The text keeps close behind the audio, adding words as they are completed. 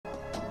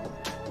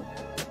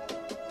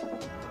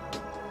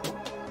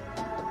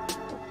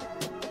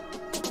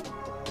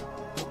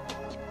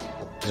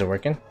Is it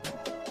working?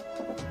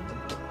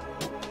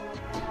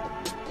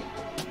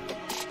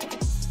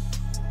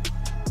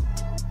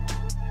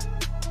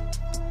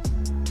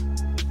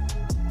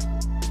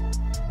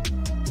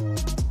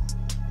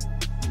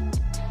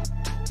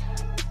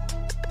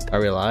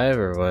 Are we live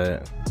or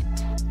what?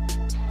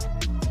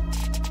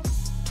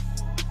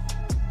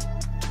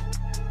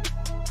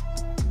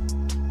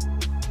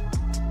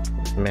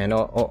 Man,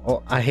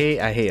 I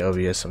hate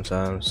OBS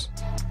sometimes.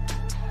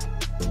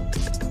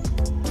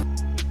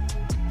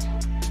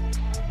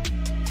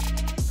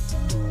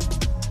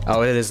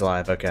 Oh, it is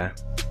live. Okay,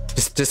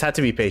 just had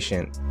to be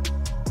patient.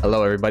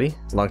 Hello, everybody.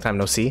 Long time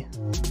no see.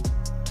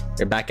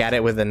 We're back at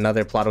it with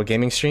another Ploto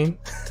gaming stream.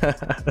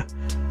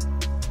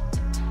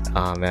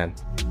 Oh man.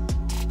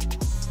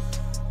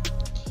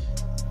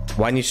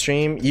 When you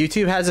stream,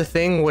 YouTube has a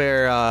thing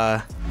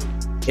where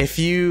if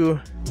you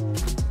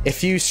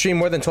stream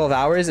more than 12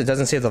 hours, it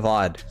doesn't save the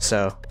VOD.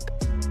 So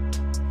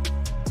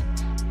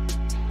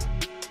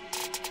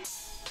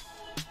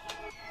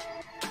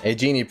hey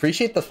Genie,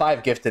 appreciate the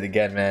 5 gifted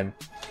again, man.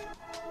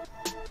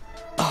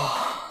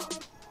 Oh,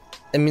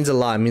 it means a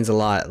lot. It means a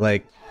lot.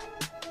 Like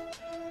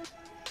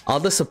all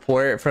the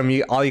support from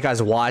you, all you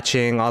guys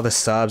watching, all the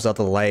subs, all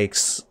the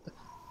likes,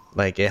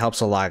 like it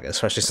helps a lot,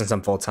 especially since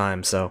I'm full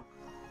time. So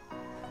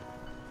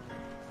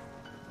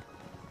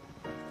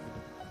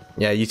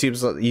yeah,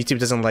 YouTube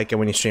doesn't like it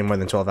when you stream more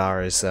than 12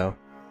 hours, so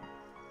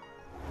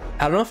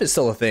I don't know if it's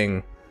still a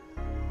thing.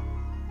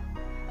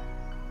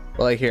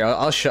 But like here,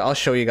 I'll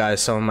show you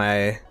guys some of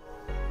my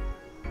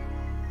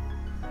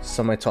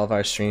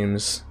 12-hour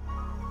streams.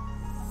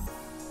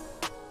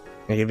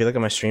 Like if you look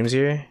at my streams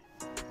here,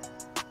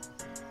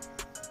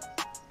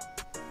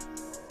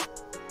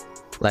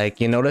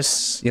 like you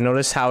notice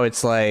how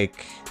it's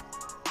like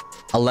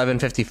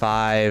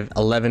 11:55,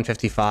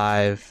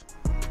 11:55.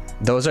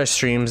 Those are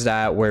streams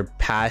that were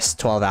past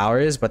 12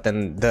 hours, but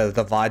then the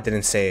VOD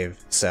didn't save.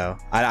 So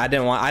I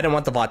didn't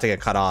want the VOD to get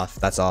cut off.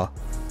 That's all.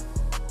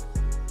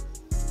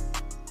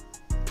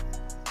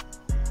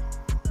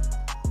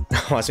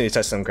 Wants me to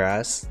touch some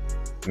grass?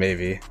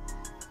 Maybe.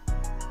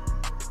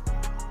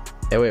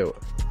 Hey, wait.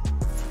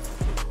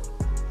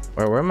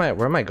 Where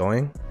am I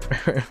going?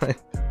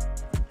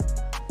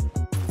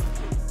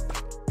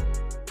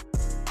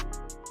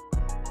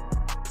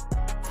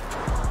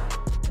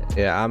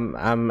 Yeah,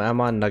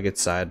 I'm on Nugget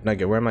side.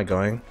 Nugget, where am I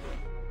going?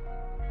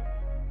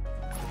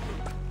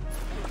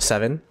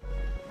 7?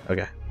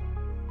 Okay.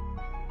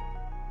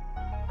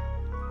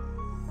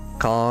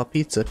 Call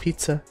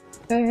pizza.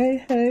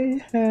 Hey.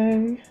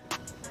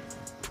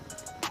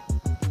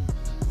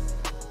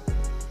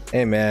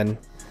 Hey man.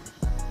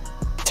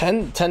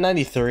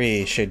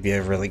 1093 should be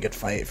a really good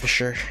fight for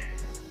sure.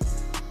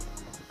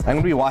 I'm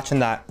gonna be watching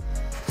that.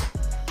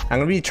 I'm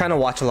gonna be trying to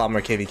watch a lot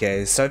more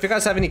KVKs. So if you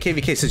guys have any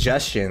KVK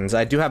suggestions,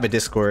 I do have a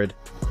Discord.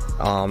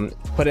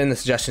 Put it in the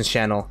suggestions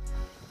channel.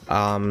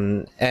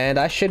 And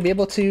I should be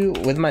able to,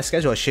 with my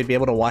schedule, I should be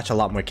able to watch a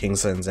lot more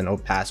Kingslands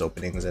and pass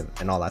openings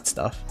and all that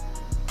stuff.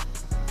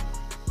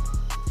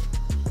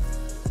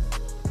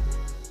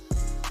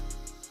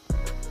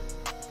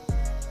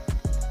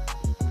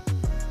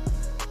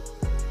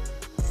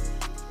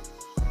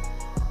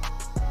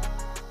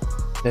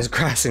 There's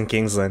grass in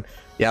Kingsland.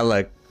 Yeah,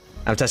 look.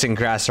 I'm touching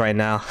grass right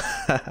now.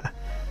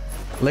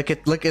 look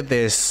at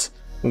this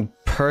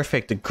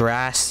perfect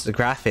grass, the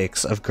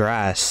graphics of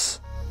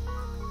grass.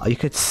 Oh, you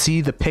could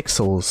see the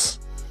pixels.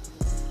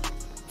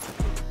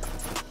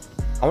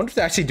 I wonder if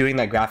they're actually doing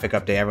that graphic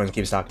update everyone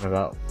keeps talking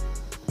about.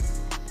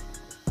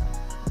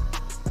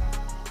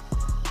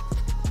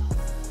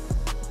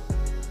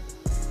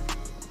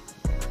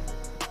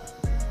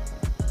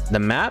 The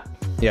map?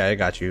 Yeah, I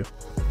got you.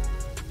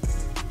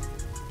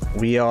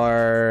 We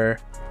are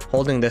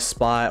holding this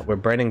spot. We're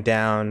burning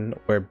down.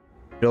 We're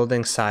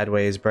building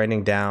sideways,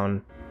 burning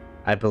down.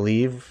 I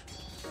believe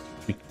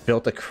we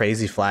built a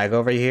crazy flag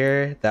over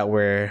here that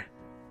we're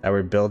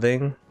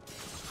building.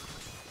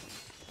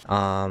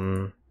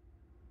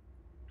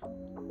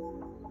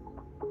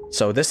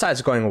 So this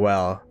side's going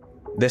well.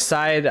 This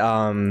side,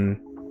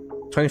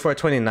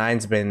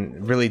 2429's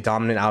been really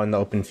dominant out in the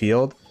open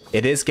field.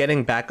 It is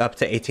getting back up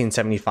to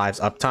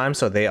 1875's uptime,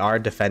 so they are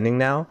defending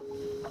now.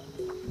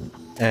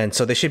 And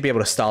so they should be able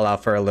to stall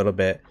out for a little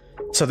bit.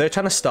 So they're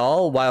trying to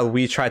stall while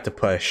we try to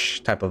push,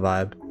 type of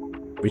vibe.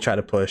 We try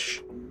to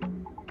push.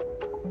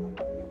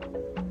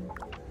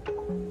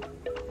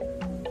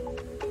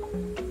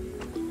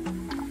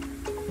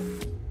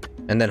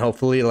 And then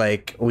hopefully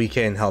like we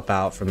can help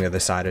out from the other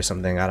side or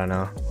something. I don't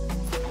know.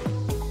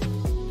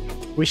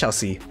 We shall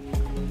see.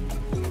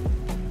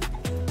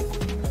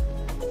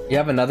 You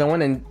have another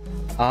one and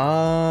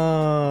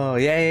oh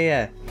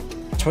yeah.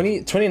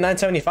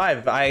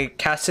 2975. I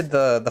casted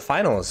the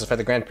finals for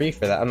the Grand Prix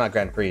for that. I'm not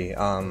Grand Prix.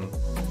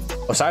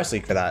 Osiris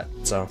League for that.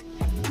 So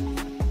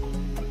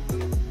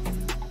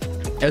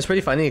it was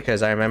pretty funny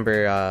because I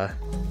remember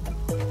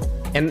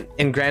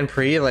in Grand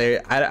Prix,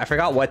 like I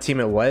forgot what team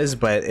it was,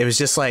 but it was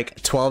just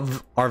like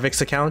 12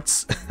 Arvix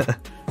accounts.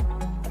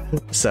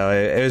 So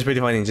it was pretty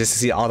funny just to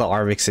see all the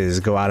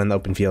Arvixes go out in the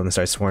open field and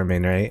start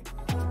swarming, right?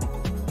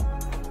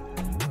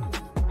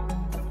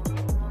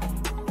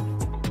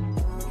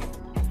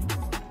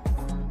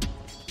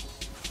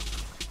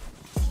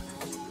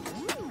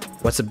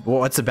 What's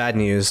the bad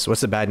news?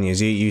 What's the bad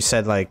news? You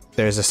said like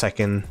there's a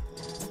second.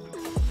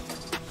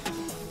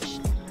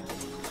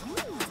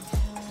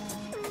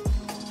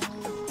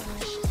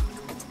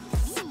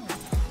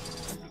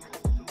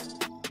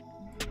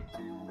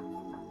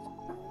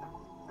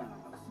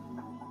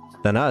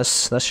 Than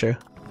us, that's true.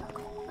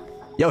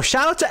 Yo,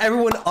 shout out to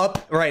everyone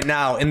up right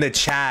now in the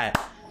chat.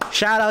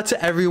 Shout out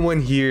to everyone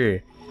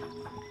here.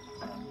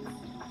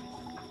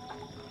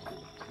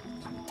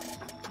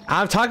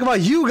 I'm talking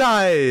about you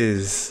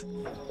guys.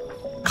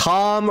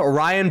 Calm,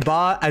 Ryan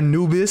Bot,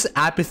 Anubis,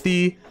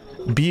 Apathy,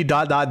 B ...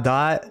 Shout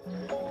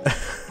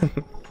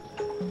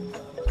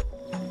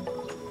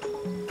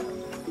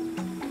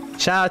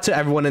out to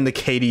everyone in the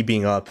KD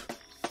being up.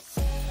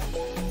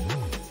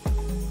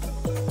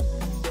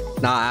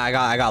 Nah, I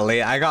got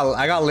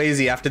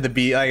lazy after the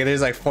beat. Like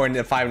there's like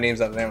 5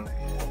 names up there.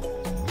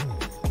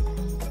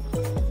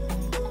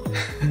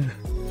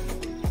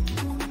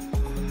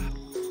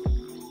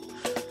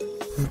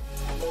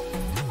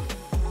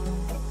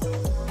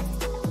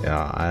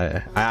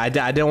 Yeah, I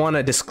didn't want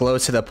to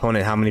disclose to the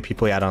opponent how many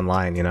people he had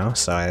online, you know.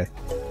 So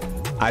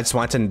I just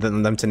wanted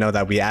them to know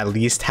that we at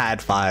least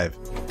had 5.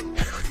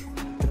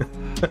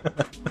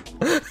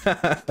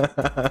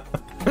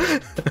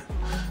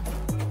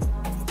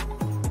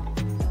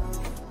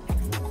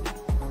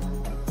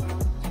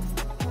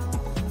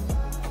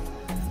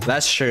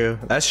 That's true.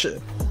 That's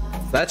true.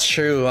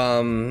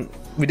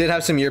 We did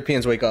have some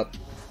Europeans wake up.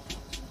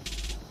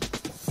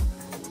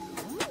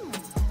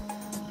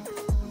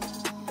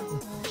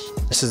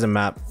 This is a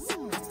map.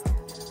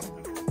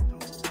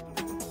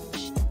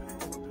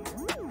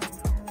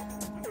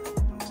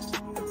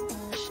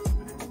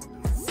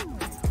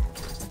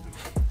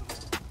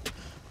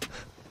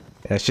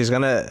 Yeah, she's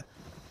gonna.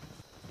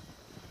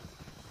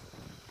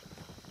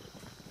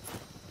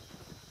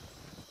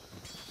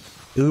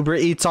 Uber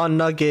Eats on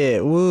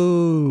Nugget.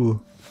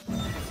 Woo.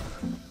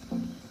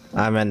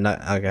 I meant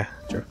nut. Okay,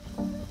 true.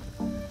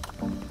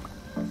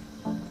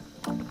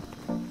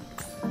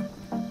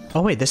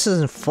 Oh wait, this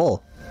isn't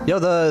full. Yo,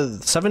 the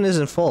 7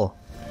 isn't full.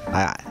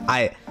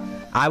 I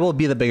will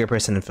be the bigger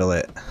person and fill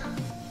it.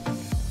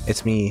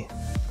 It's me.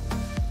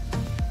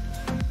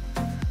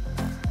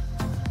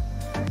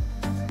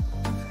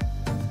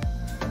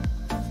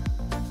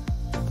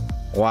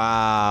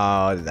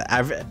 Wow.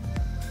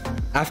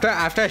 After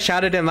I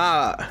shouted him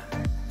out.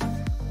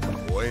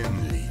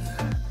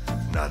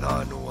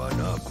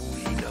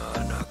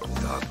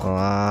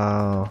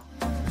 Wow.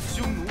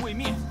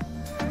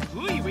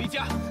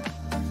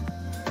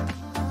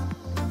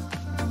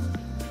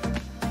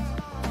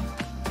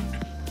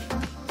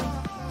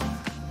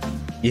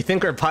 You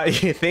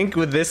think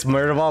with this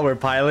murder ball we're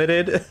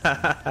piloted?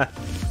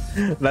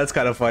 That's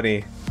kind of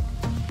funny.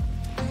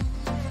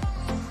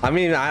 I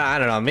mean, I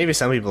don't know. Maybe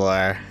some people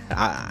are.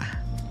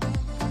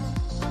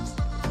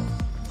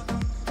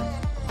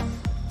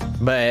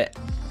 But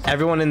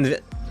everyone in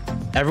the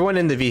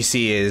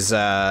VC is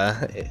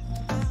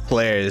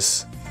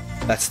players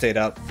that stayed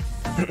up.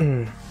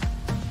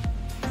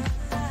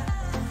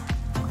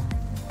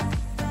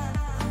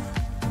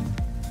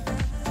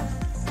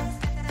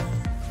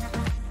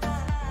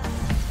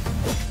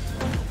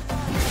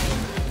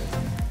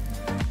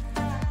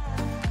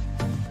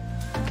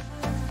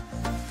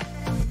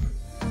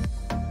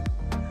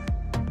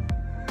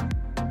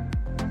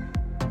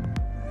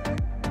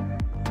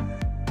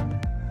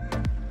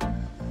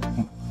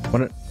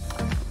 What?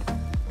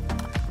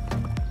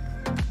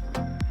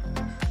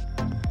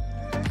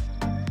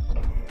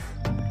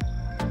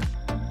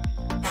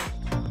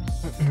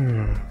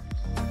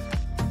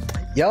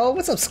 Yo,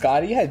 what's up,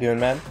 Scotty? How you doing,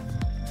 man?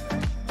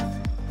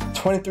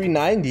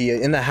 2390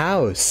 in the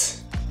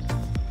house.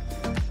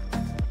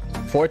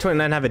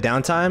 429 have a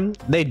downtime?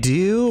 They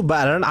do,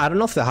 but I don't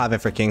know if they'll have it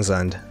for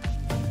Kingsland.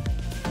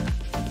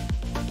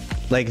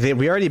 Like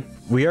we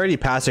already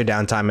passed their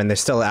downtime and they're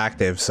still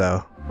active,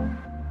 so.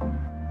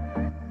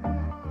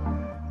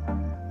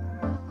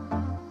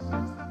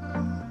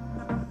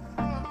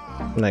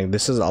 Like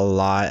this is a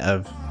lot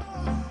of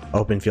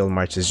open field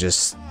marches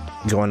just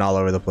going all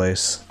over the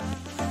place.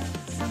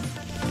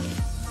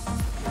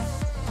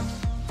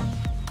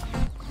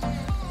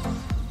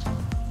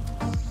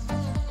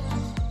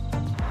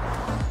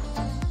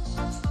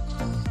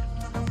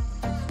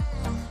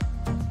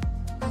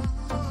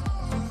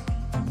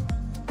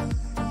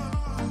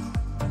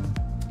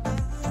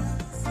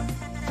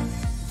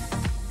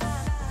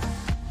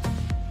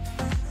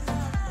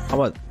 How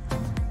about,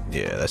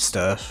 yeah, that's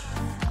tough.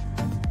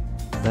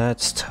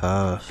 That's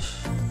tough.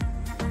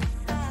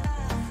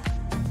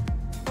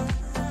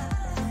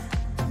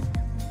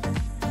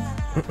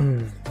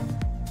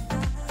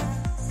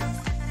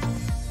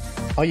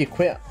 Oh, you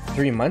quit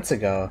 3 months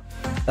ago.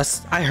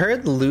 I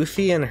heard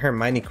Luffy and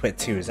Hermione quit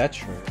too. Is that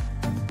true?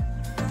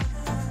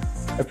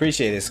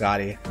 Appreciate it,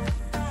 Scotty.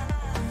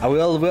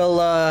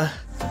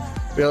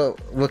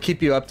 We'll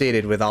keep you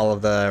updated with all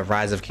of the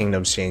Rise of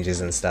Kingdoms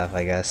changes and stuff,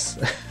 I guess.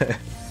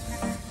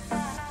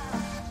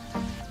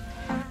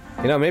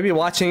 You know, maybe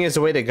watching is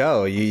the way to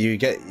go. You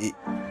get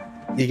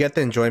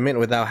the enjoyment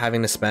without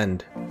having to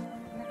spend.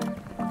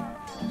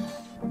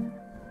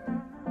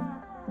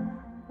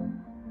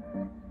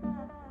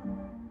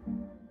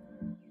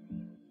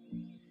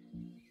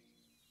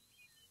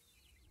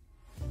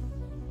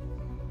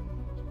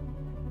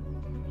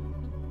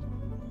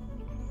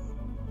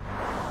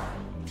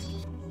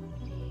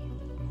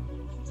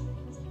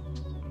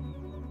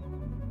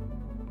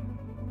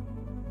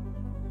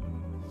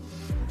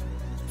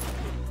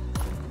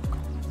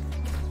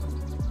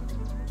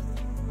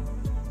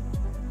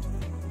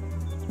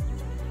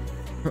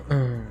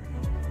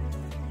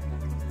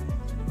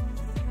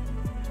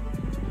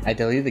 I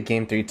deleted the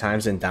game 3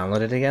 times and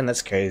downloaded it again?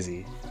 That's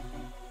crazy.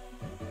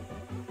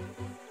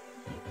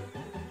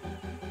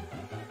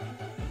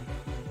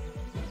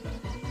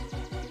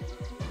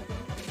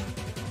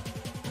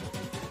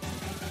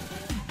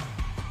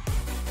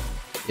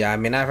 Yeah, I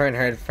mean, I haven't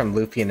heard from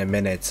Luffy in a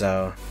minute,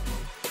 so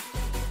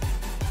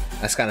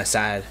that's kind of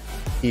sad.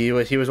 He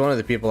was one of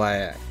the people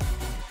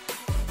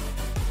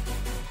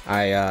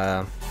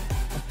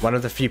one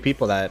of the few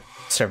people that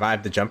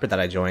survived the jumper that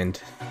I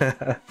joined.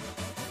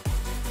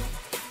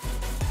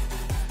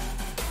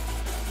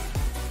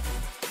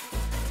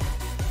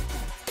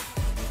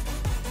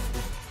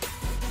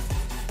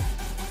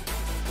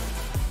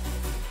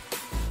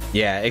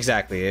 Yeah,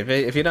 exactly.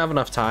 If you don't have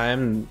enough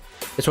time,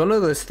 it's one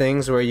of those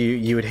things where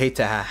you would hate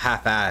to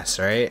half-ass,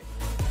 right?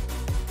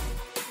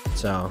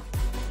 So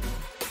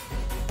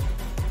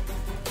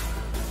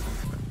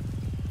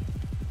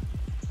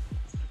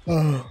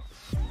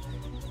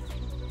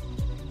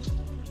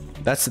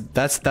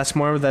that's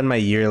more than my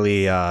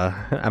yearly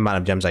amount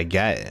of gems I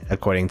get,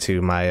 according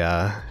to my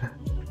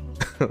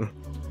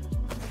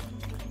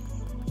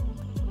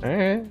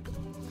Alright.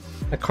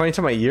 According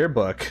to my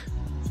yearbook.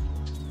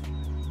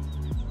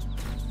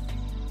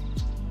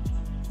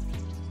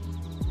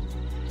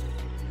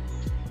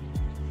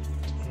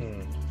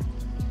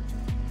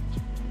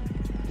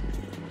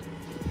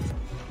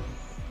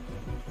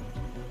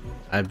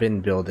 I've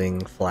been building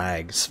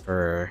flags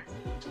for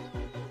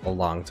a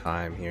long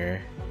time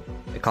here.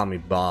 They call me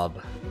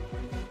Bob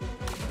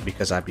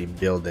because I be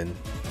building.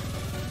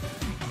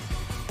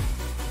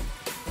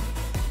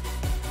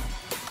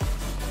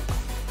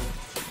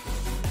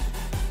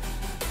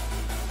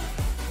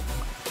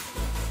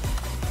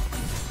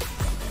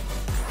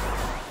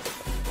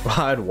 Well,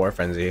 I had War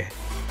Frenzy.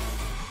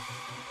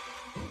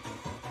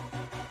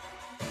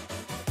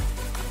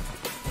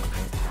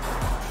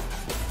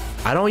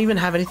 I don't even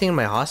have anything in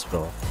my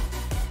hospital.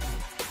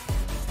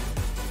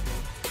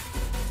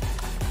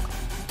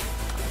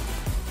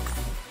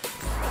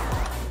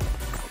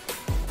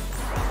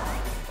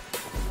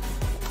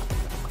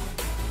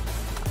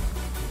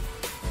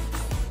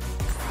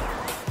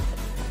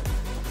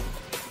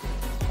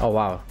 Oh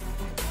wow.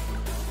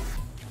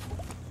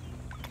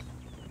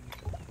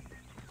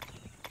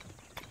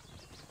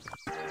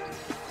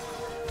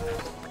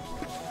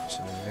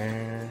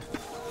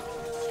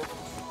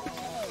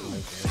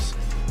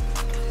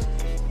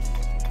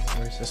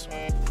 Where's this one?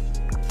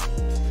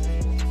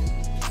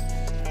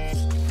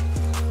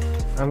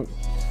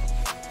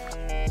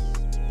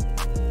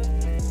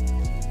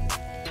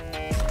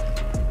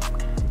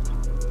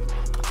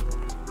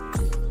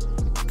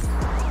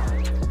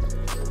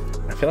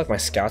 I feel like my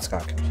scouts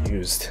got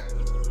confused.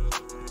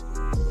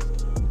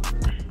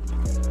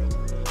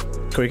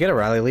 Can we get a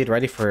rally lead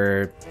ready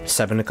for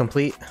 7 to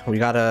complete? We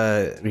got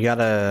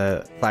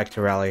a flag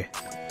to rally.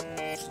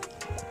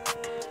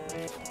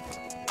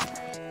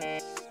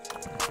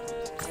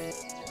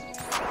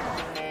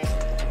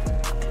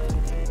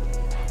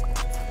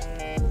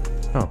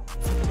 Oh.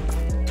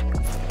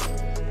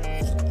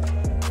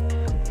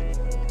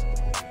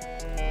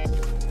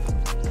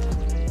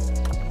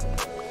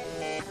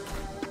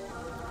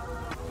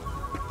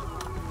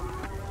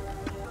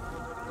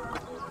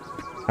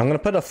 I'm gonna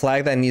put a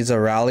flag that needs a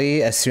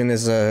rally as soon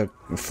as a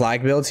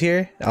flag builds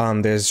here.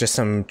 There's just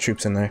some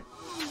troops in there.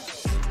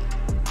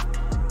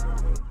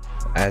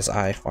 As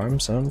I farm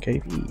some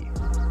KP.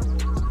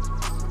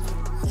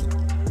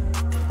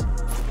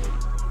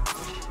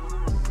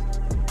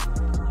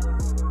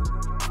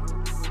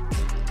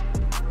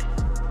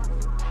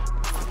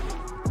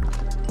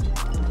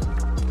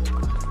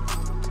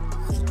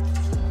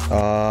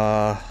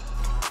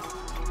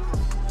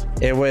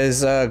 It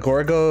was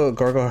Gorgo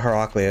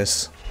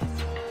Heraclius.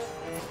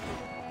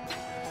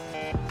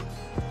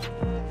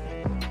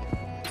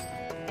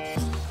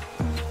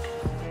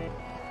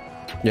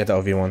 Yeah, the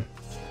OV1.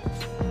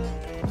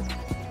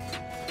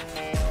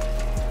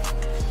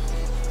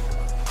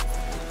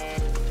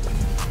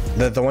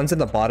 The ones in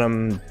the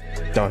bottom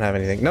don't have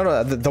anything.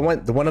 No, the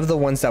one of the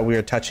ones that we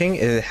were touching,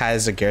 it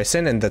has a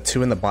garrison, and the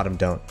 2 in the bottom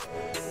don't.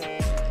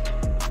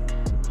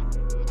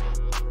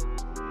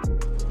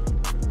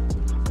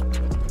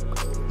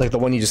 Like the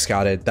one you just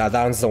scouted. That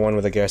one's the one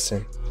with a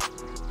garrison.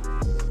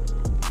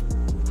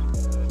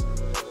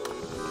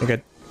 You're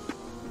good.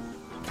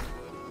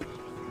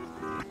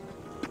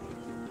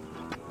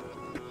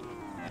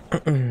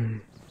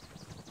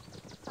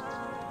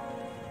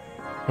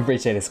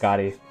 Appreciate it,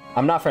 Scotty.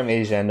 I'm not from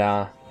Asia,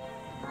 nah.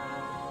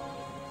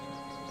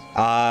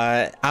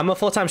 I'm a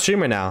full-time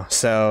streamer now,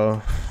 so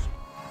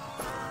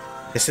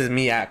this is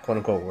me at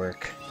quote-unquote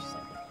work.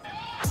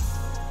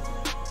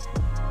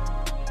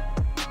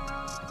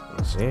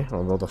 Let's see,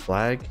 I'll build a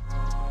flag.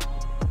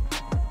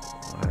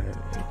 5,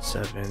 8,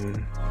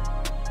 7,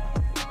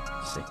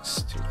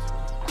 6, 2, 2.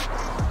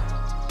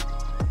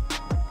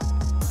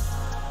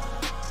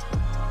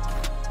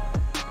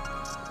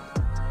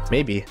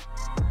 Maybe.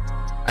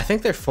 I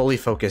think they're fully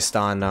focused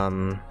on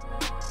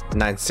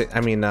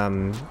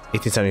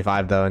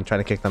 1875 though, and trying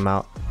to kick them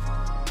out.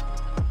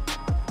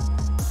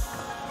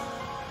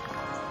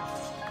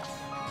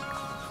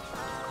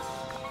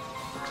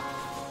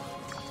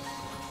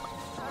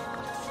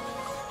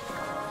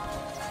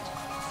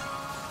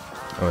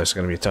 Oh, it's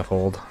gonna be a tough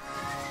hold.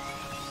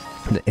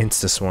 The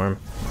insta swarm.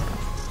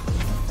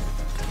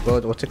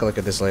 We'll take a look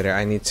at this later.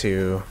 I need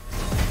to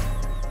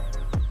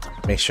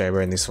make sure I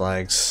burn these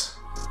flags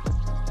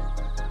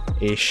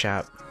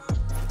ASAP.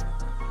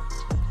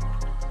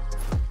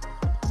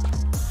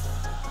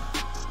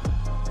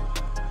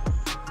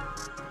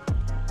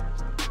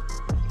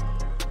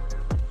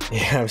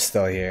 Yeah, I'm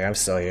still here. I'm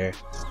still here.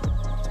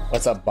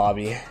 What's up,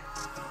 Bobby?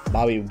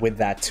 Bobby with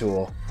that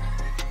tool.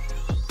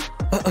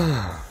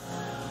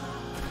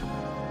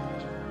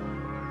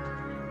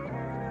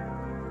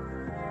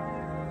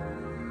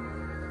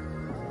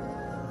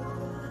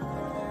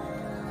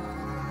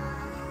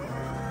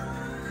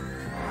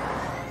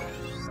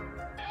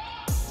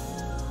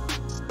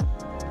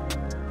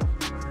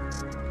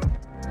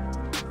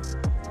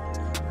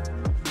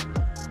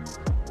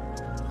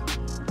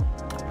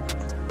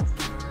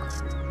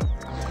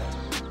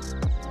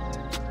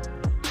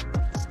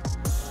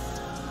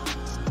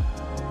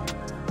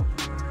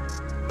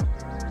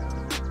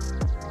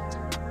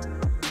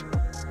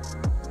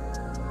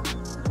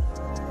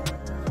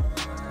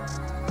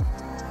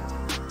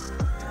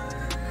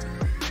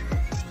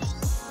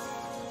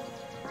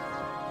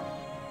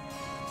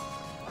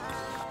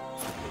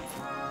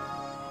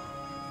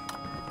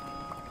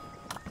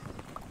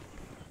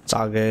 It's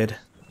all good.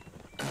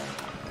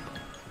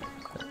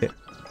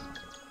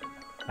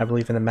 I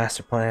believe in the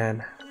master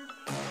plan.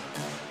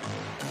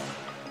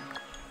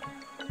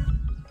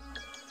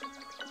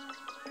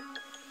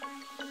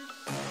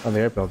 Oh,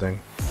 they are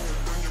building.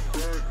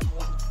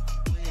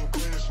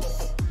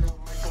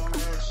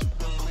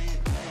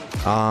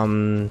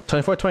 Um,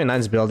 2429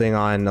 is building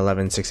on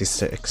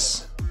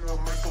 1166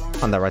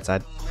 on the right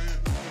side.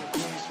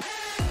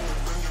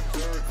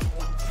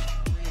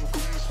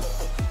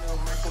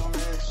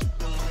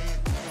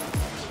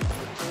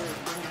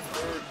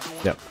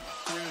 Yep.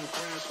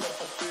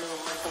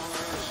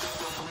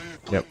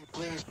 Yep.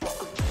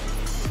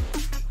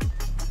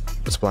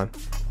 What's the plan?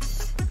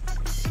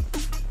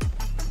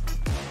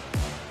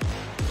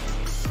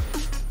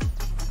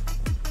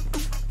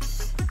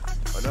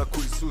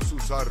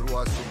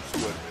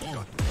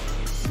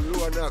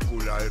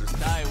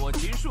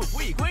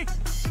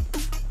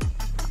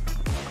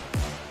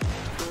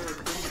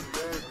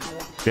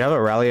 Do you have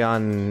a rally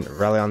on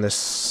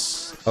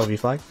this OV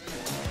flag?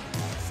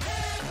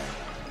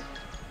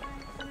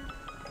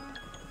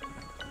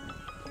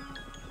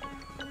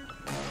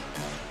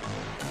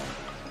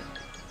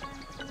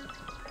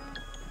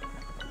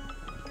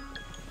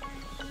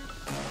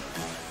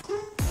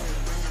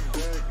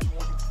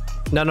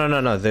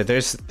 No.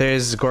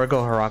 There's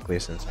Gorgo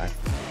Heraclius inside.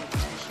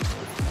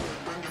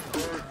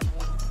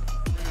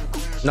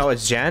 No,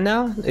 it's Jan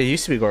now? It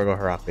used to be Gorgo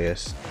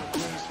Heraclius.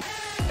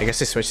 I guess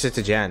they switched it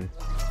to Jan.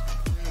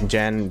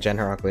 Jan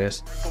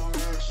Heraclius.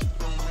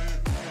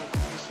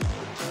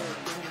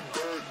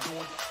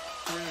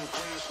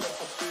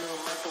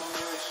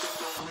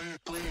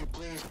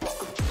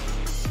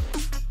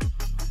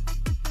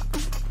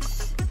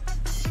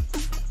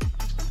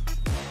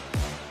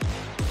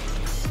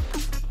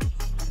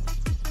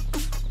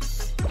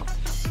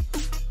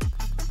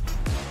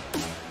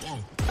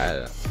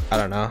 I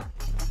don't know.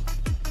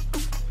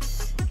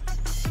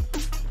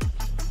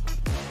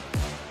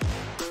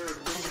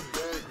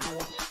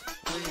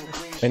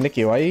 Hey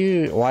Nikki, why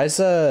is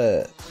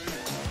the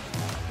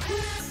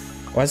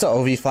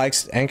OV flag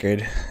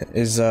anchored?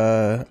 Is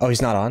oh,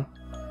 he's not on.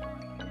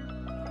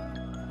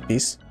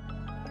 Peace.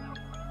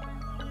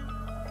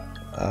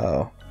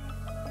 Oh.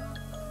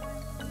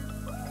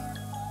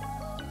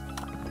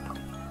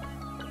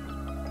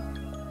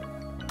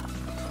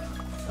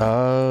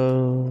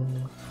 Oh.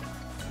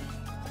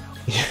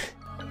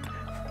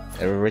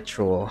 A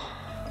ritual.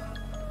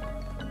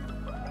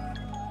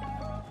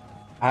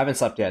 I haven't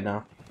slept yet,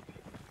 no.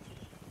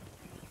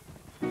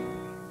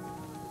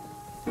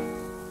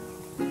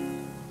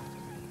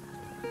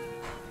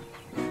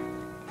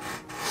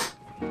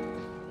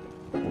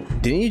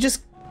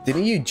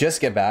 Didn't you just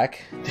get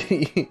back?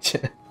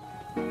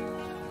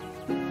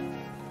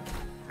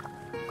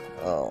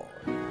 Oh.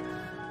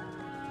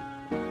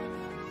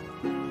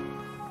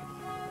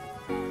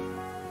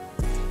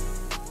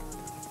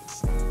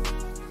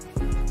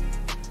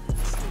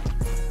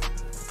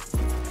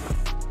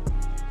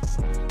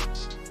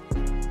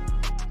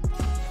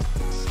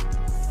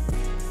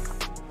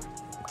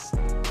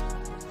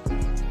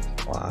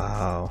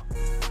 Wow.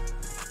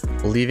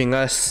 Leaving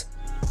us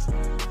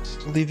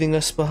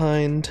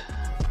behind.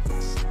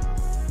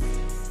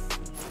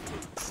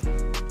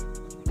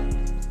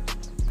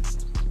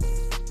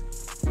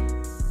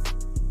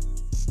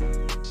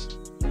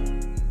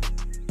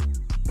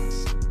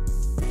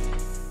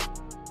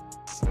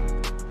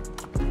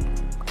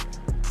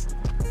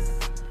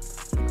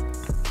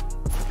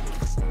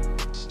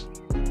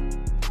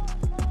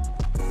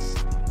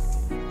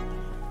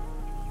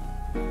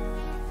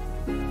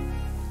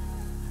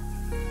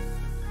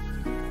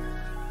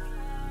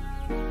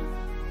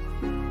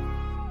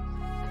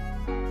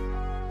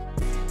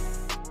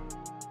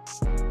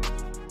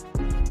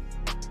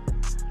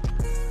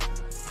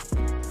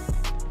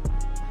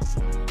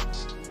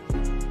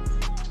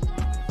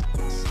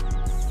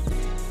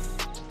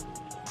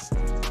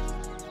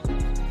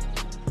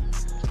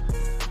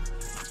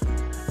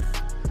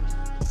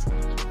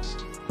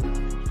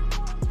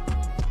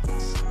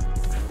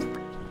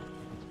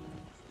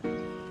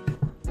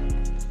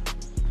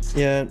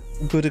 Yeah,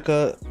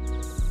 Boudica,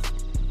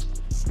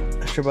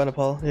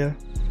 Shirbanapal, yeah.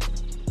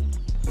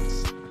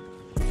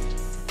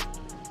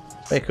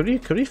 Wait, could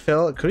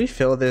we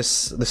fill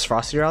this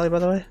Frosty rally, by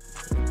the way?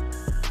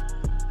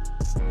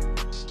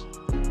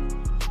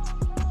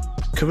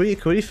 Could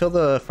we fill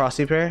the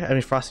Frosty pair? I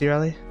mean Frosty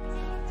rally?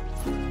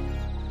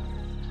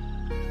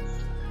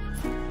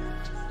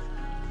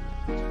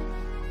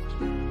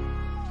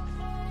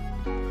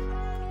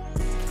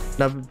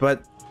 No,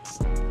 but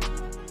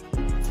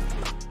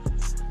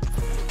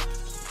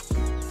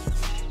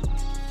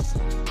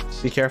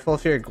be careful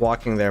if you're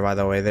walking there, by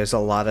the way. There's a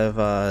lot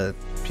of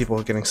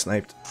people getting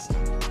sniped.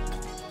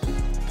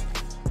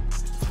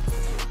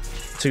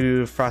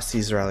 To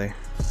Frosty's rally.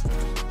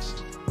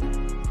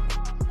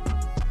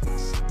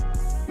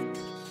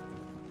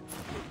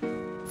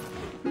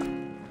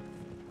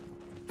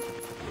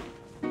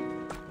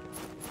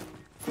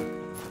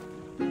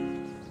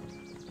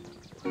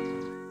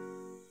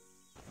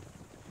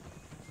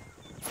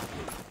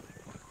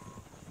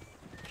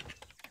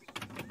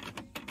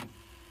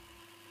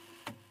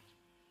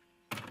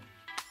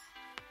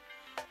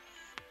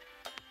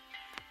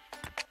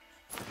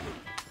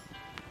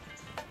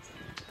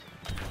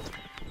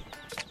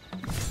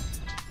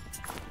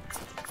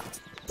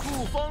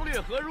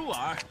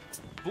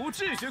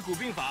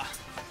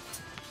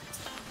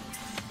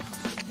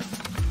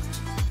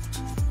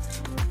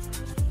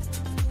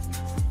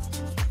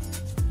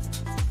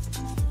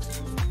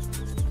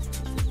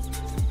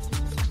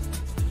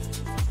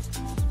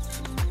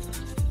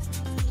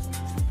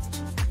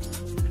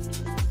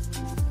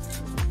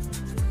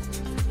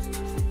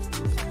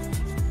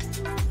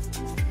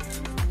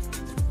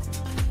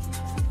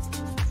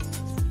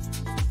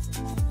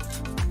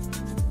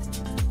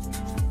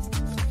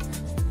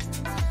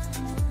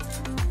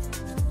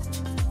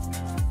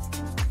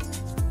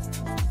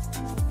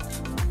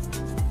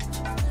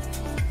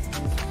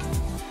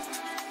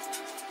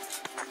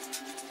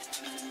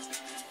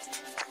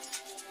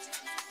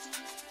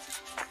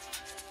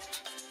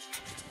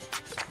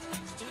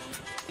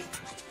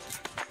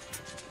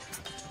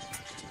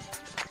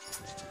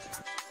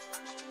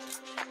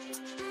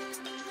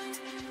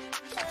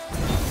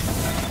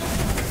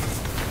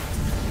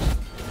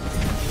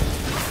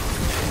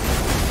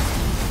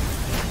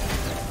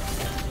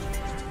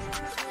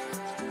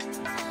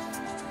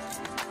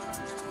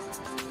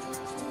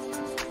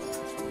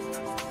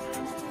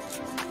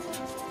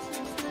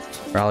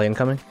 Rally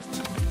incoming.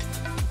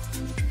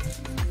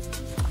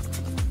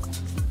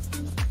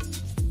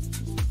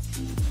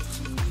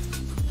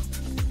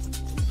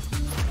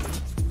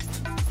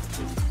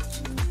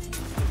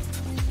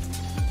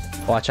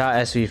 Watch out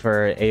SV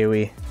for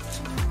AoE.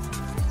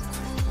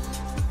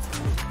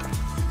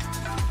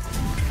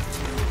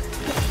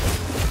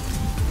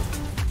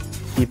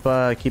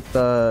 Keep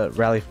the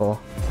rally full.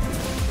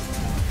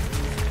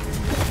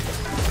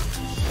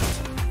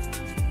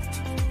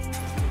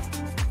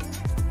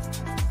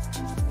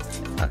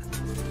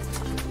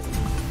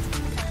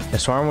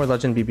 Swarm with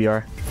Legend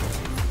BBR.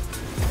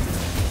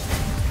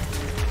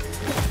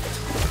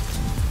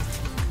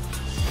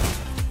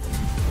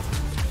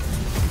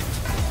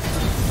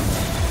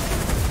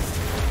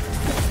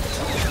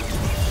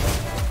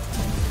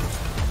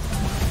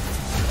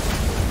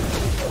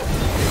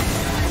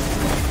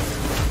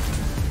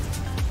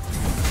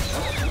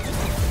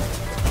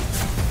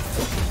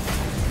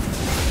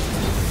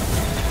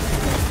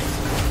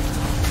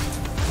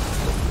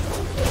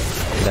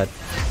 Dead.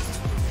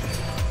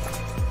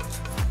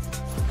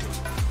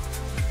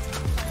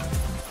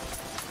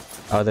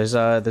 Oh, there's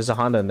a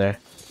Honda in there.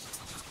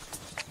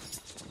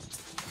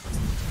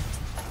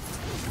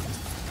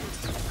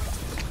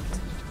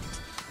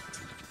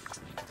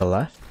 The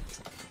left?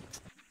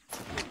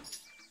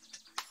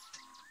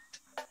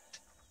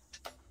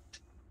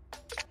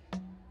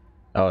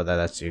 Oh,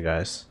 that's you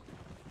guys.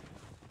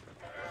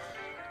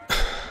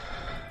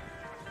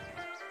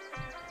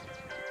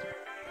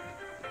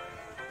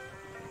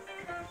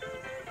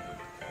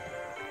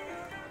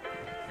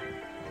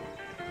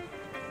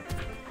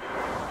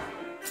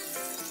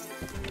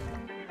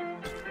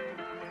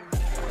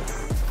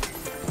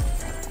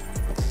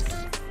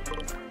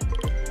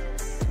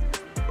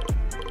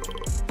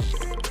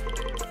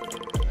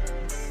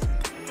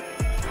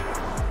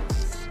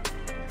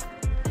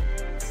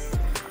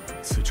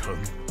 成，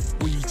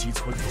危急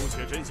存头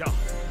且真相，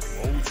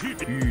某去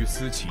欲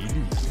思其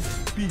利，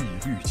必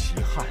虑其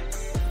害。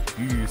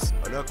欲思。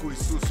Anakui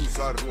susu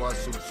sarua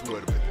sum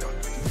suermeta.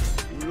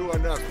 Ulu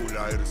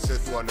anakula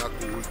ersetu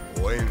anakul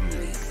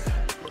oenli.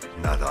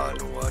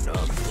 Nadanu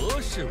anak.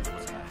 何事无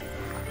才？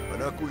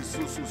 Anakui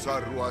susu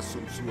sarua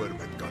sum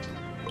suermeta.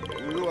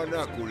 Ulu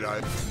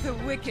anakula. The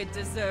wicked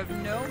deserve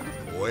no.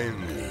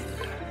 Oenli.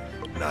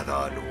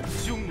 Nadanu.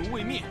 匈奴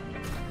未灭，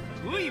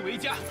何以为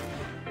家？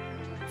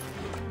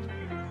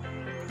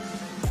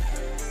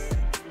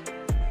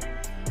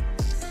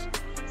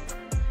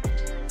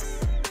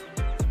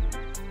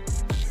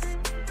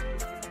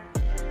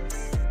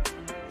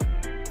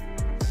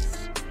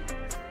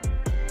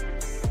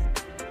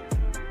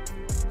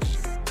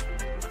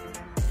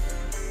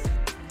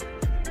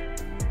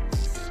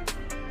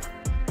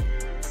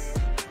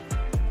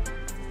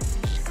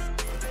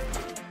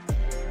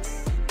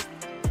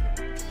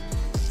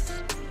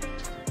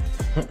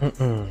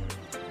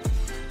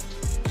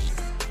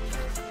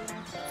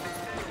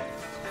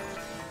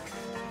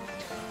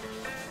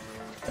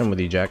 I'm with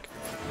you, Jack.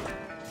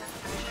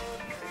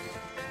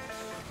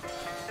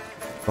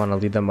 Want to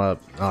lead them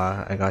up?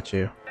 I got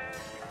you.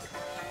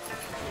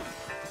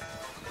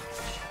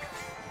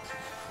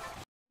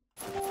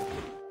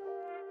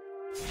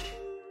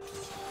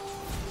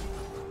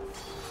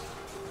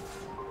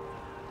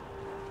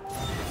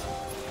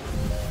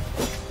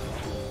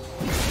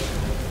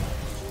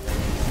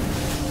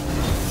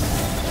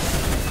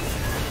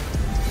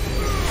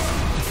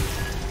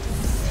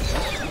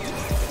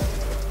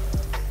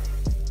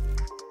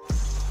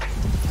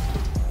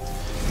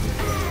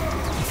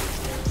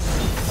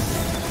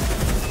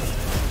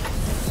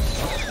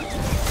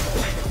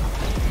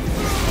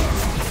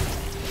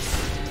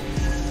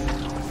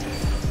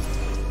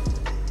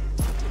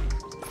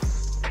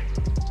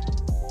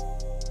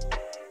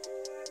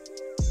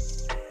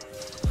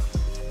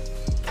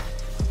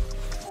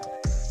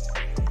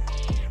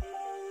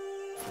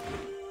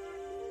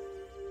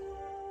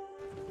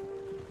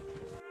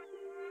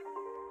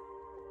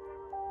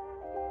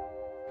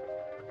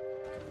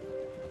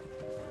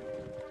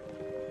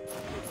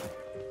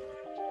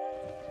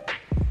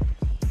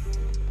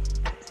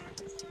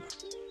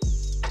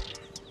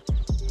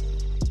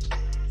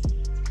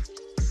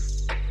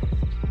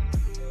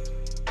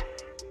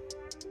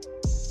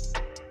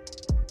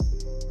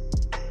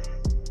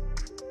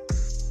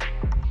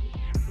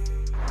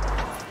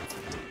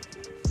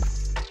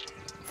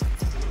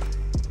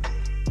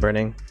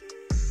 Burning.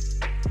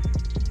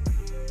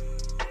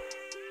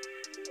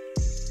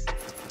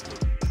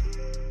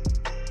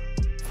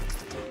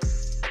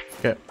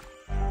 Okay.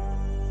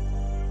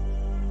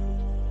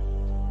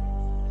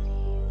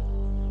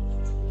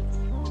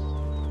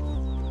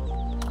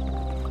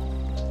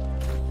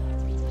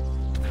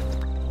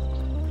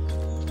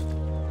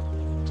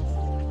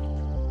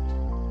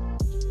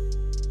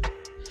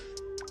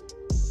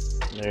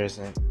 There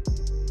isn't.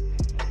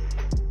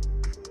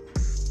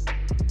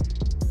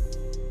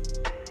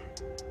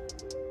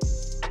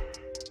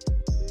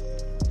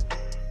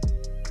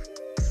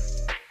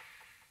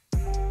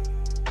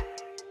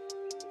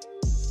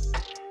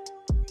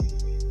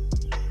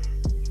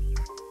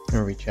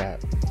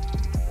 Chat.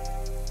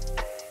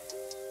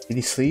 Did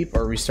you sleep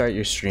or restart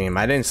your stream?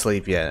 I didn't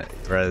sleep yet,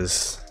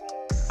 Rez.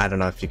 I don't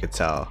know if you could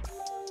tell.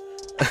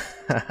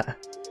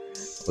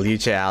 Will you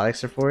chat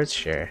Alex reports?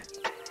 Sure.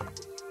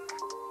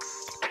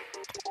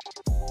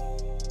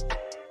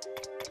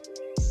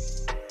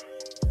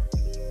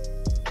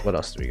 What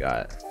else do we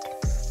got?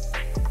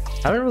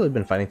 I haven't really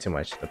been fighting too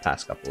much the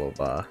past couple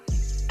of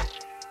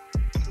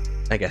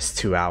I guess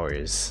 2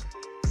 hours.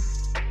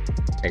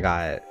 I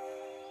got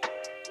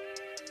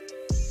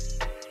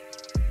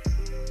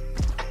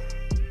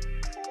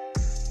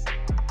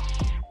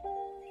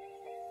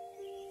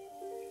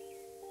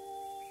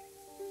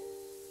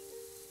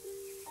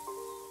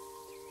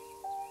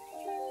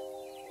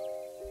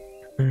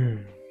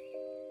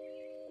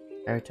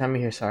every time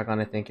you hear Sargon,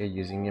 I think you're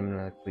using him, and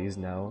I'm like, please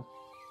no.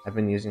 I've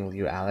been using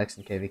Liu Alex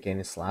and KVK, and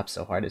it slaps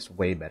so hard, it's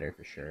way better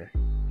for sure.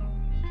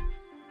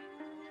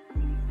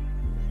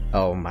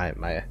 Oh, my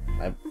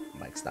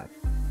mic's not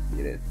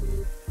muted.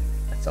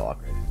 That's so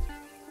awkward.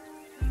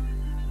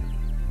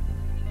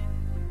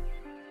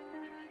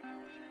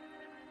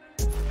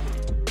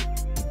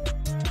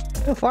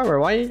 Yo, Farmer,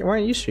 why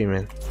aren't you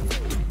streaming?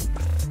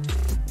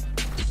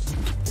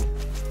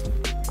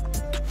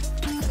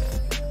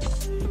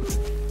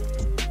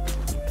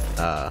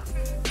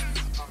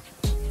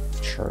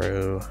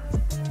 True.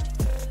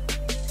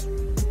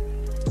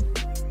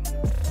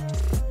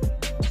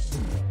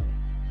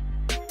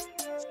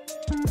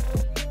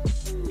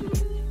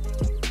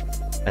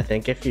 I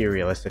think if you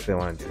realistically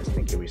want to do this, I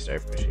think we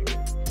start pushing it.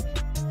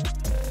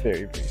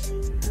 Very basic.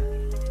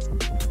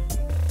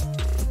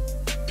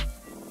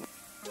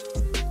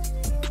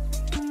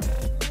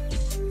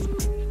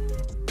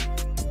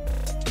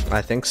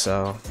 I think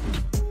so.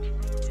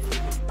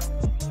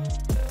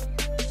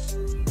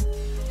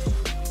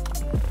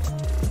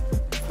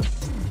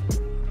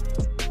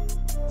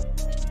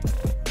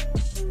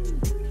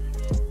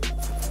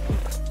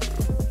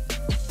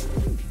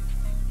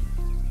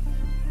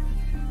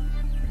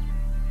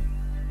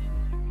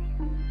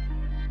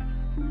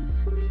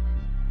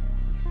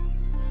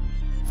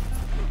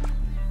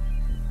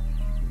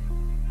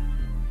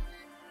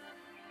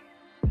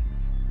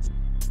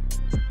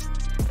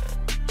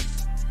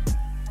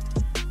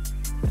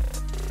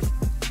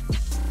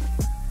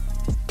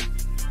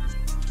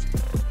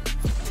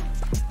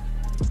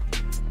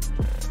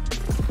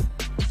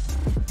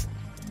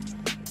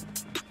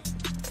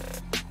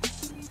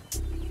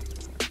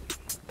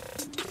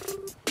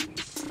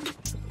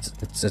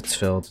 It's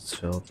filled. It's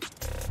filled.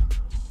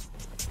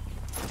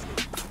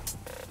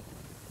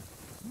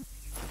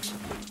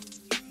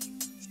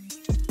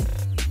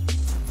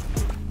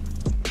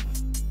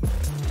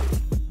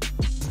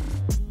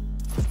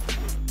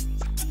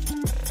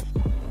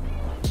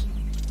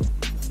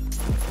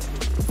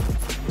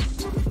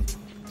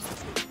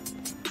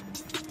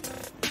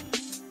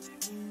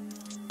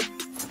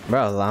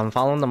 Bro, I'm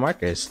following the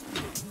markers.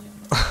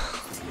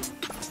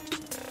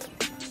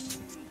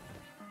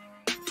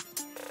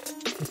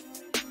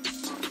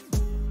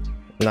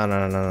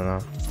 No.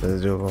 This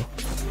is doable.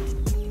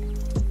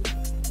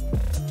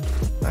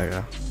 There you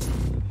go.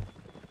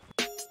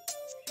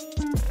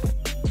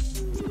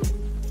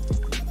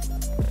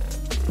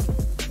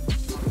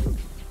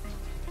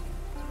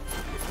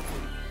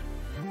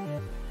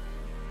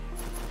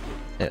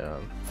 Yeah.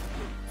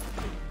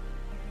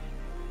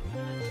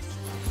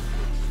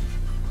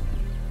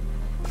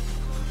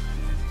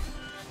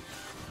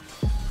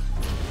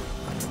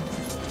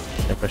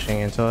 They're pushing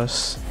into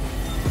us.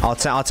 I'll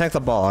tank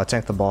the ball. I'll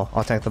tank the ball.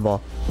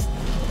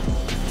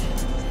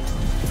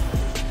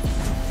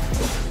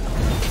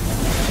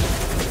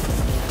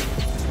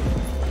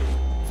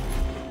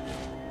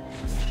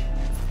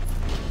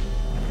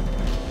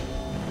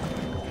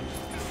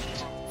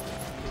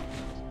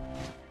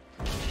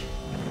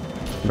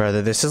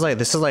 Brother, this is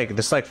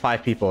like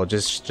 5 people.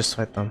 Just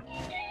fight them.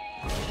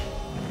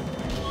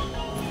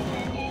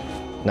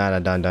 Nah,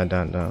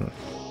 done.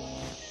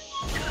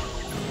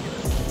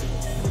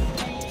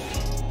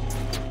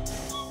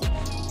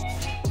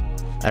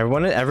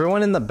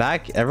 Everyone in the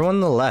back, everyone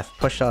on the left,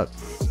 push up.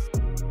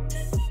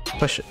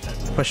 Push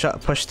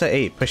up, push to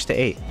 8, push to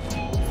 8.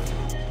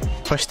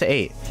 Push to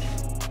 8.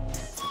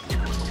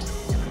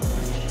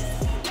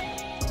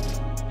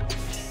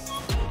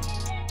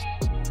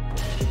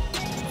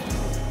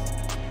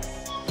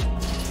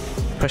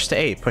 Push to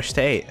 8, push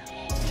to 8.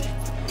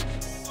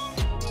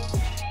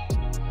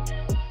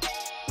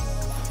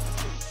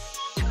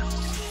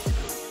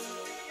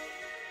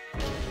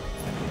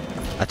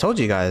 I told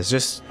you guys,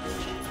 just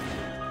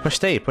push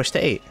to 8, push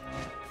to 8.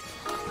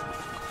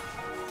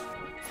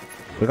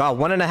 We got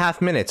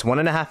 1.5 minutes,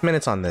 1.5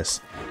 minutes on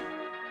this.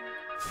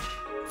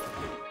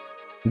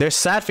 They're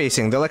sad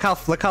facing. They're look how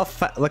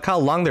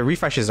long their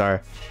refreshes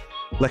are.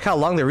 Look how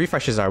long their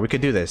refreshes are. We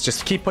could do this.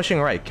 Just keep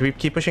pushing right.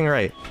 Keep pushing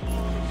right.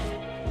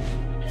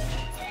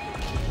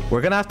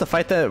 We're gonna have to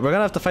fight them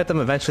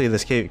eventually.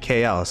 This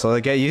KL. So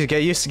get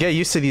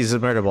used to these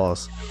murder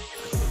balls.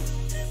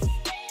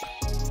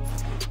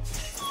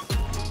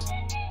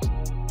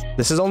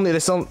 There's only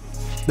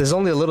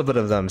a little bit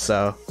of them,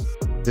 so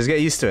just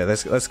get used to it.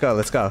 Let's go.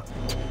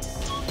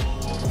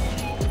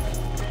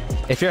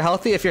 If you're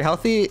healthy,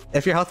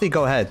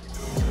 go ahead.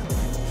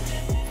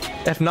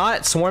 If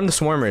not, swarm the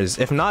swarmers.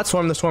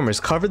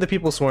 Cover the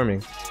people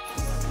swarming.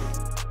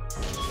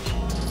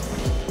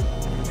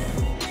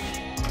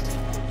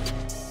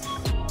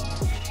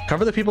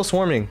 Cover the people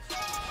swarming.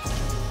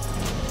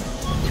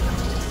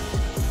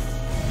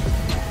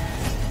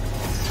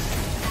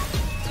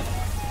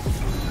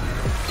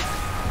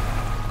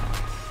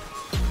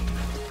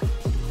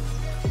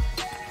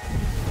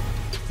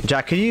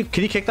 Jack, could you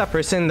kick that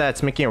person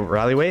that's making a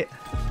rally weight?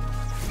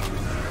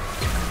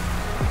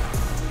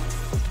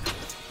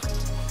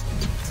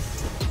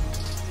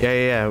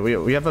 Yeah.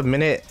 We have a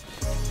minute.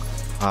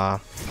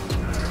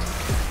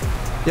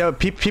 Yo,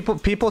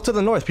 people to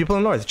the north. People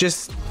in the north.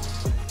 Just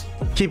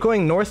keep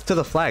going north to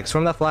the flag.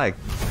 Swarm that flag.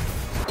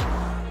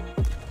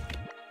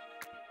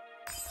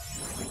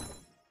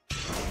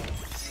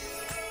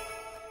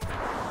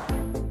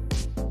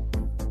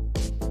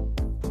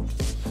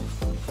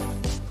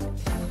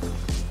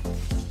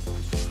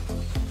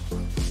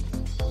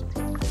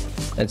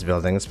 It's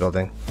building.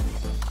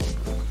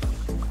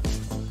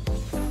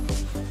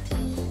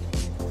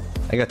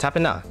 I go tap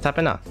it now. Tap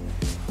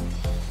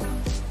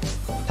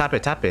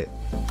it.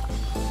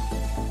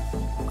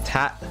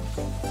 Tap.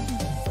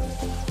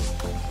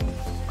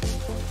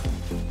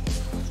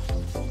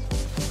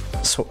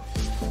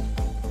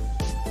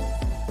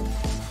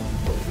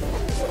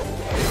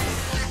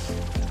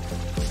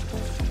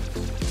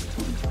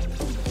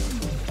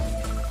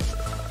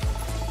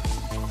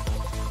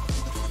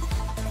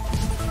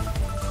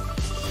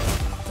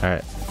 All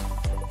right.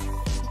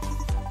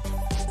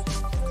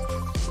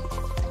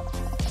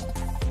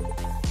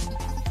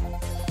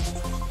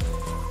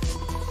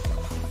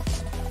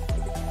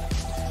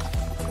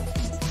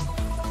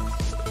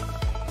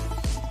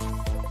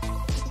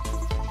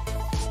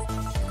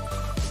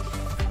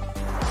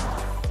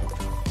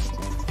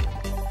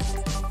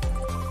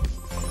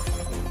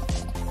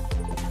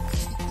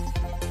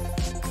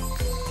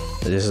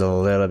 This is a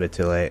little bit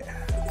too late.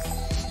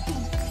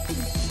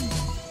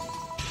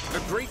 The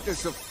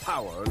greatness of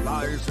power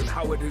lies in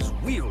how it is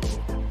wielded,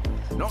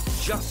 not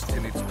just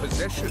in its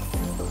possession.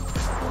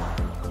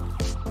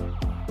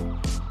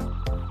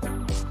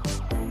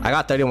 I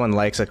got 31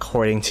 likes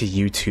according to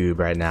YouTube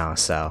right now,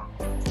 so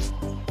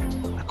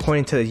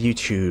according to the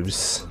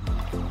YouTubes.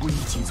 危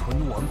急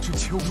存亡之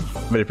秋矣。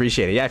 But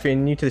appreciate it. Yeah, if you're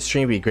new to the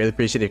stream, we greatly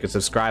appreciate it. You can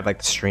subscribe, like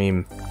the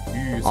stream,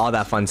 all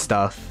that fun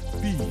stuff.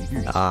 碧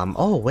绿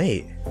Oh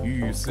wait,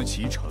 欲思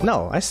其成。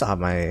 no, I still have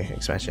my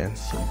expansion.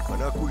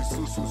 Manakui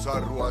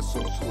sususarua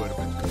sum suermet.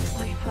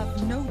 I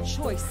have no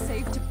choice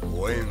save to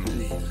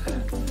Oenlil.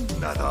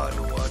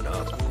 Nadanu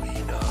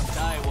anakuina.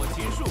 待我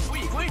秦树不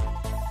已归。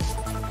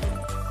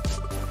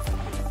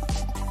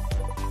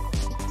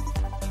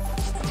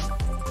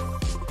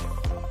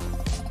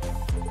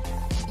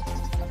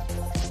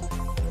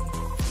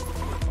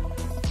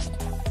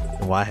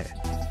 Why?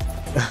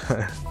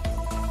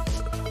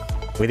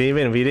 we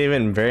didn't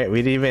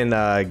even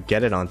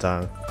get it on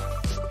time.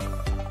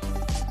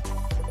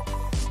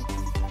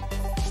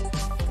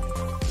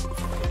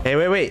 Hey,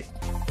 wait,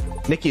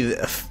 Nikki,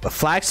 the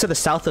flags to the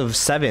south of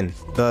 7.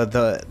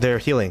 They're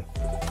healing.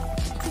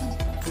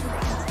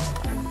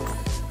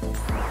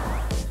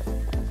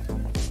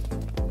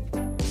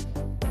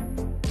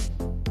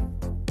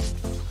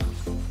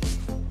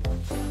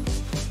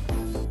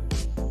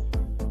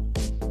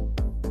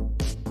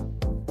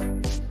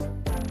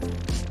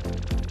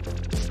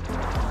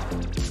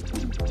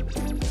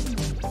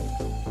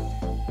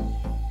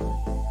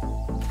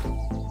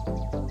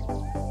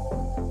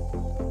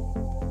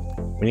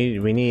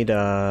 We need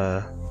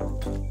oh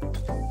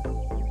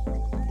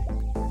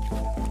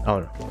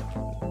no.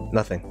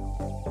 Nothing.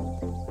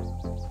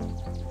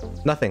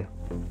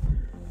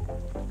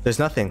 There's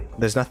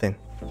nothing.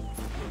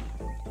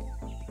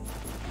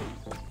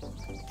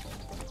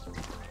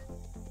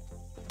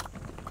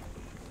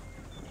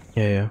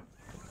 Yeah.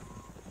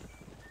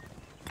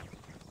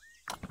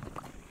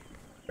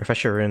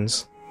 Refresh your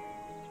runes.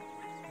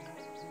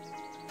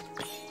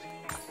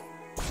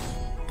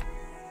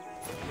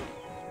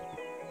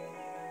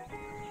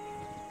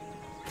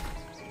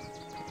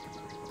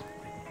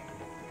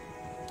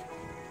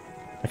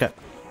 Okay.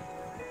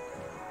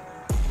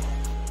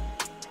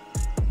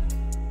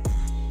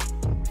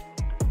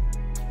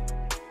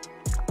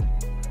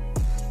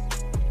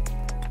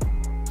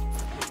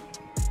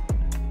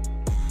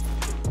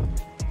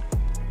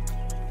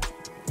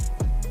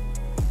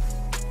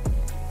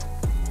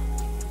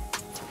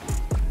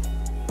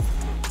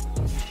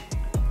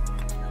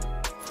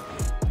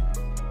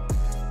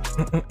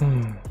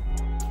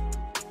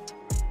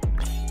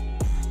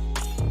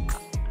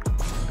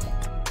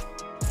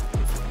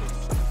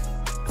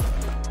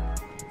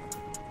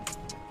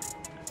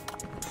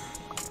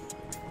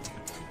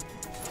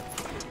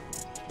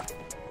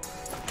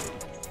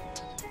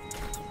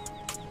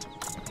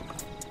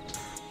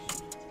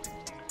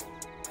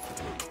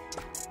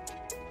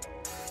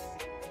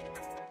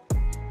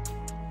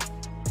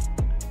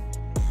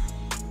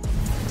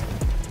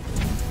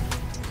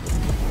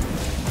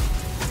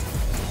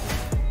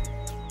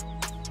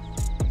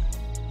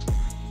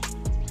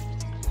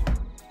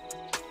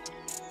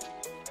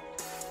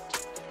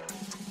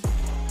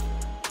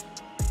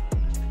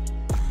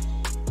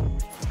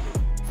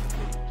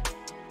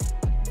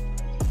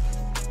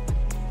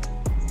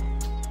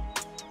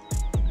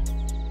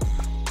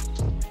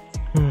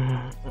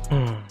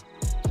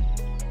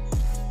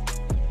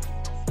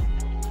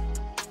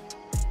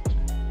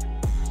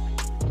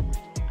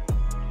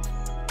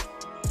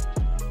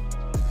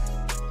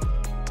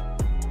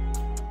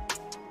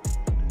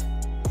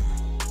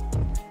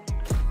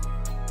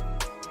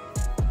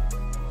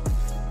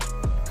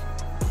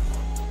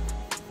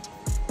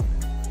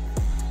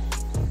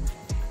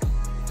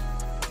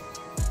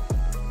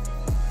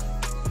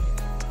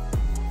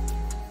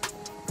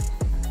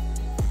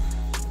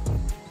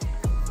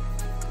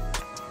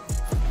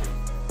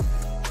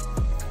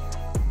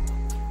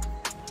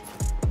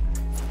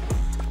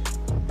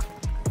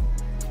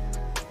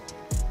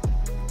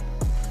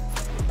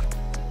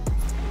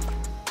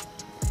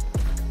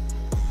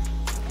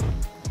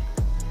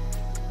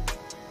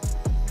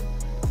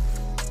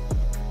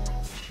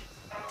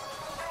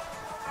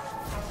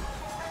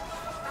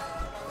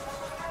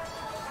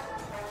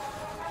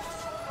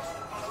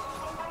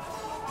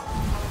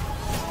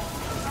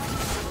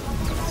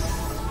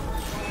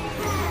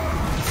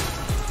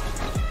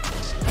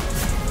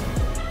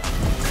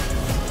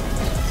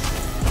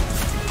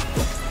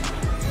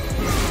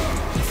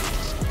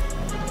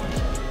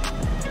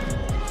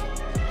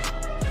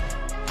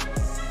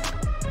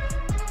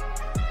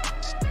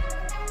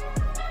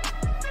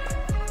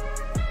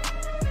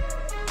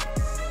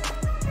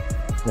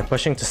 They're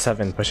pushing to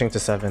 7, pushing to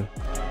 7.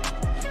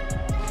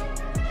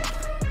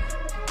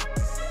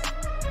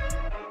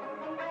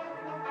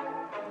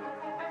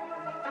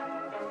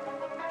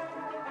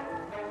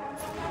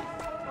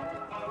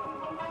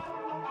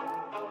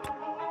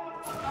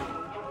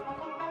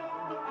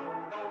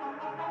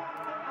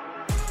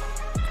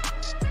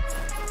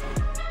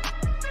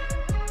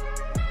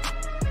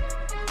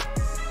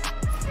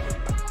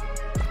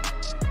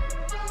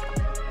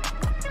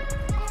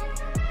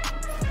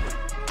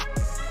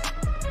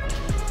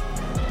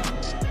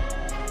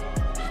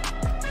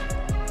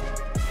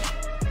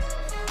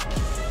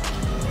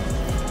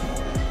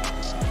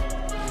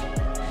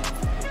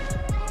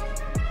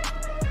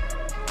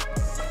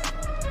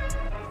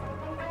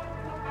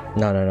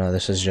 No, no, no.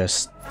 This is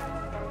just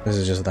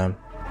them.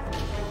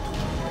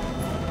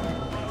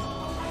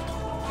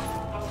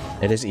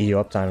 It is EU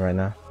uptime right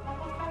now.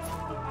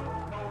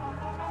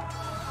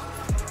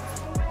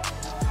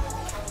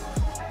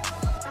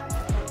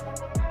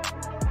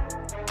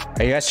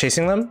 Are you guys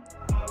chasing them?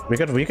 We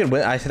could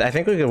win. I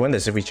think we could win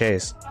this if we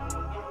chase.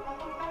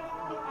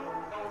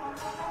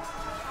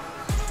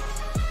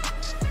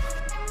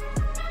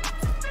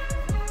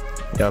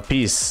 Yo,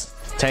 peace.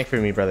 Tank for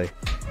me, brother.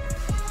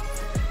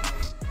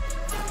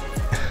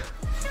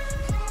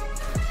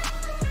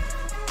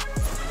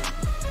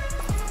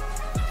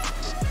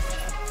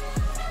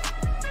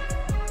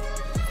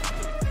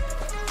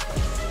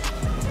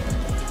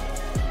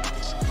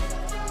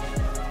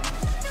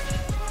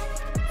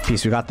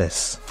 Peace, we got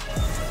this.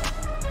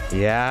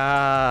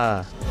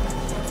 Yeah.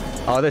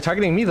 Oh, they're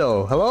targeting me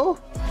though. Hello?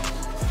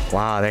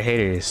 Wow, they're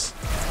haters.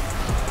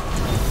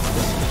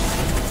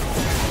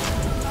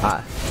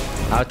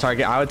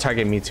 I would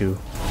target me too.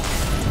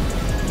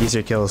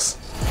 Easier kills.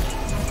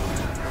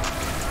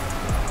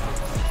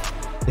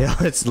 Yeah,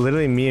 it's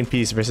literally me and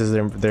Peace versus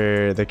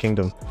their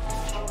kingdom.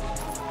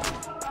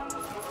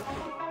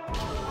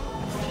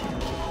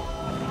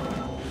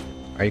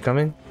 Are you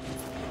coming?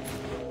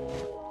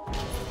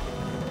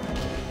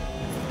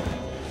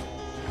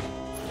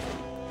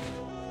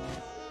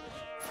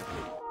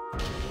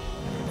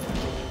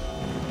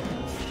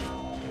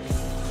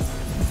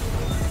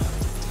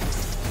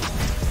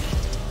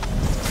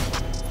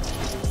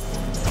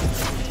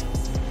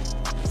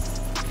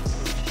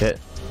 Hit.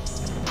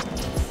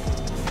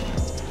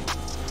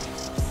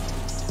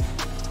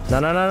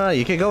 No, no, no, no.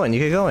 You keep going. You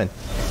keep going.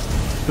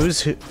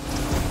 Who's who?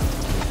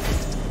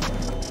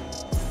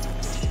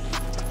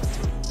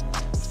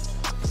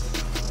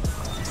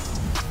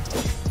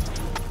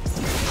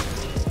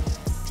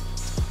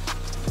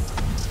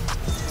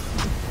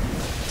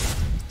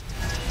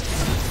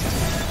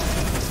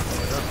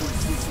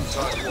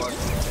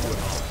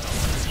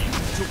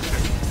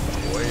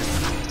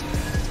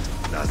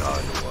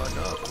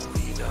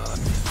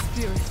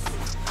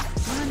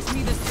 Grant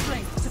me the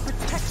strength to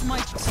protect my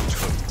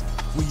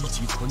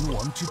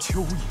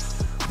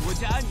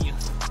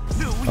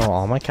Oh,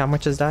 all my camera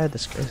just died?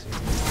 That's crazy.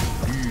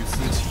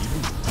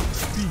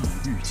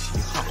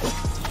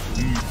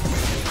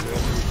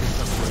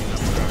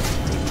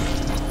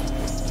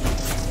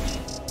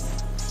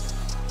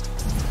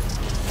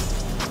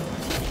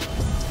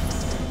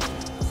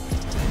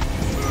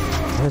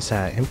 What is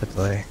that? Input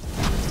delay.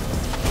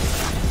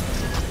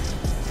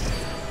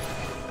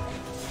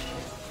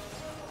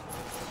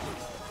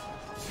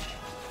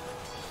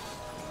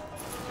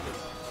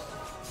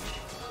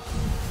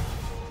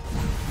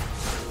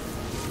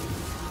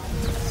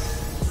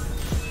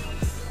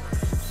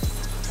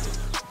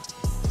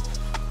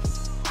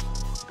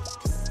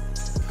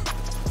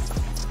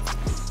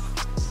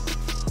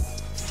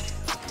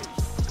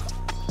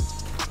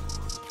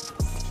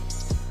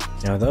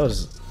 You know,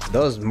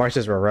 those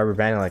marches were rubber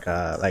banding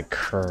like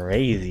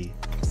crazy.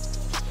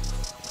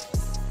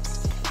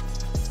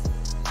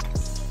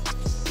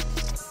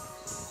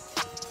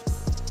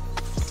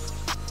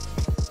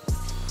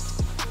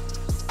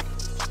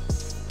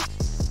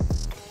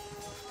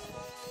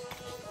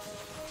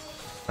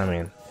 I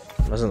mean,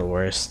 it wasn't the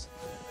worst.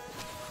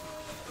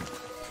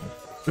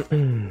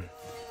 The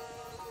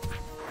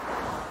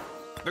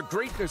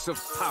greatness of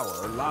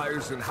power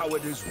lies in how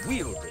it is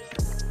wielded,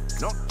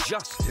 not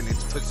just in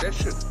its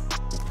possession.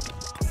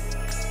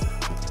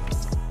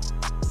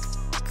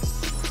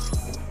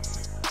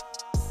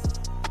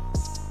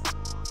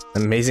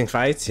 Amazing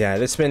fights, yeah.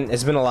 It's been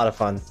a lot of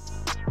fun.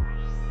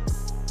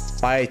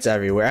 Fights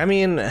everywhere. I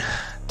mean,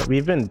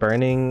 we've been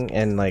burning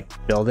and like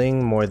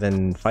building more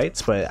than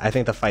fights, but I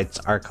think the fights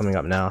are coming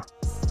up now.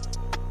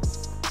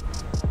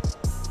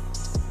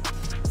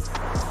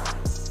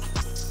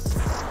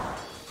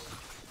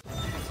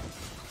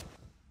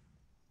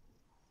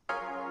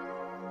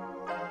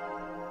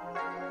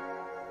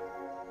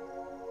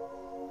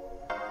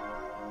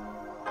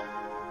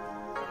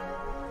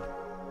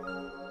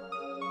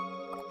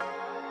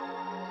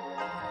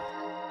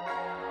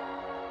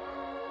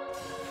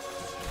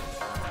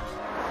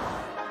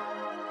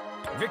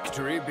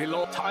 Victory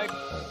below time.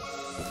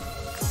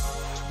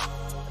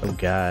 Oh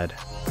god.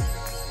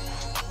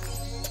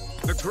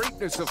 The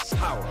greatness of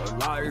power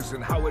lies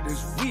in how it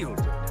is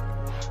wielded,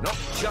 not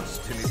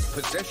just in its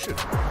possession.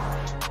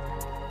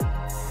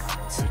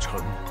 此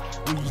城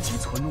危急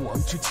存亡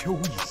之秋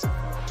矣。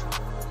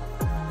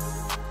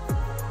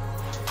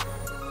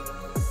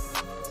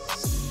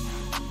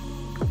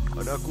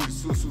 Anakul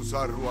susu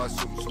sarua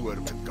sum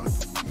suermetkat.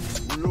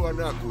 Ulu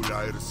anakul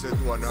air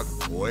sedu anak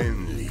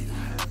oenlil.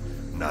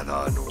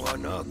 Nadano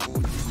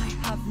anakul. I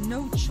have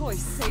no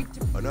choice save to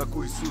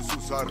Anakul susu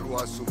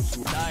sarua sum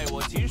suer. 待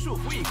我秦树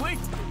服以归。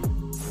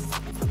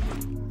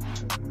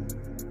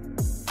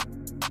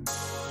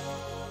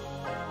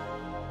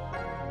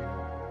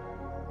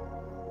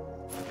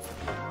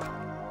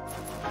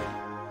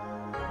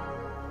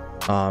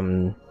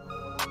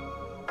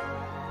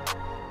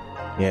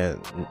 Yeah.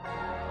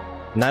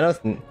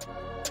 903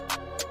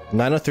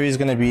 903 is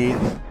gonna be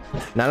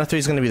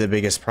the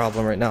biggest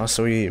problem right now,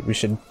 so we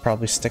should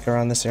probably stick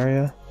around this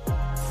area.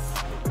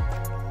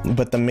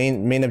 But the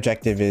main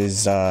objective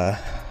is the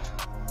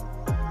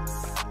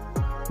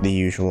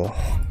usual.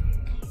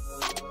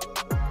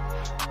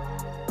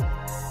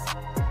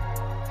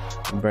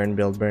 Burn,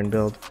 build, burn,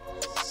 build.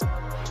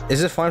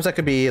 Is it farms that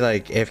could be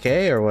like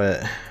AFK or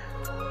what?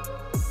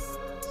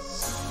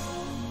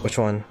 Which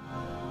one?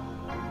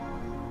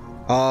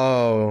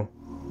 Oh,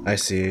 I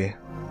see.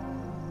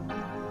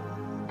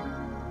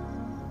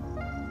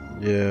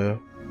 Yeah.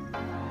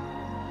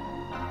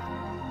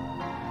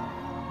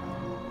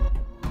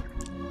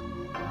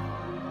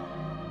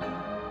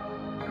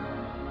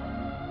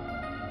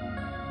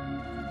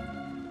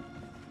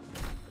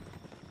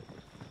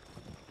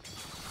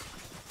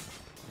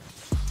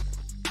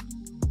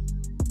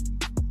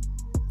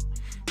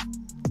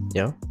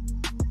 Yeah.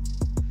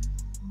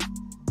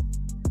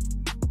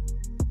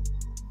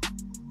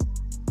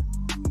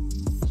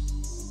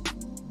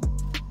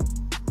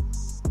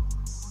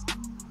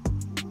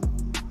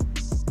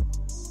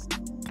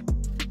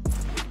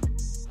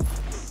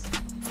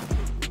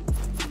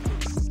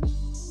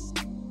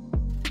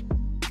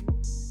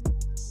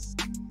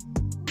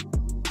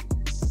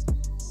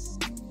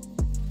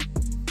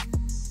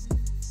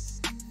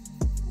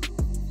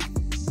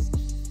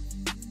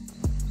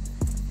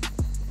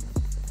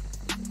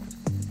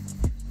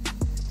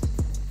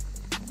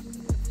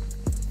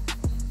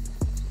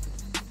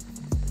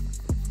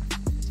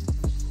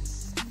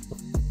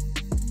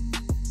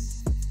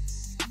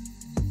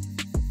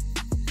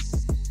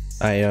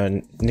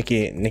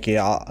 Nikki,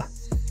 I'll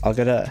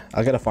get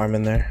a farm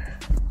in there.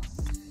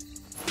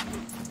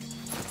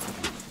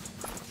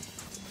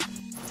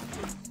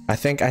 I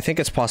think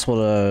it's possible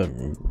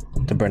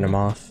to burn them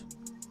off.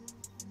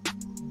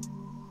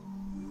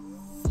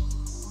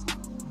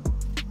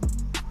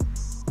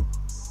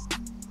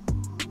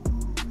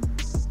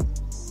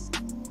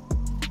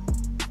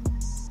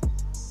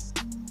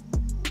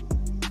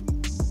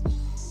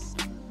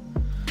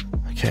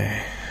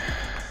 Okay.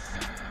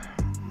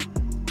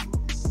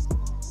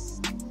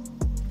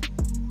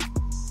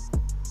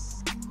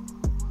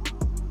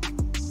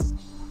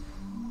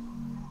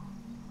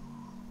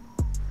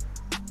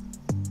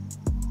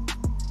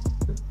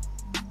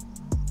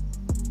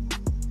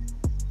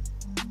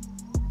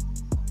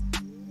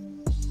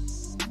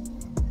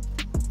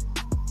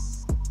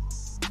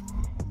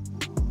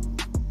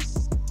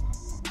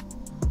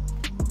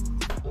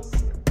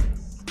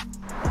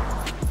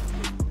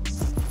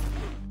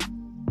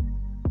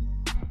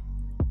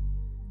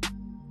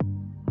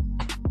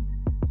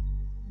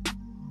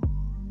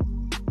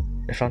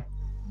 Sean?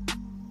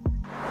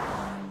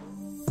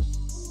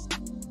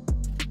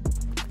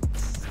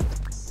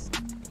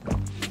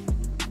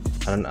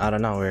 I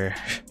don't know where.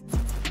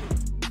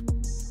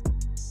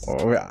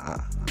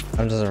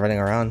 I'm just running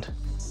around.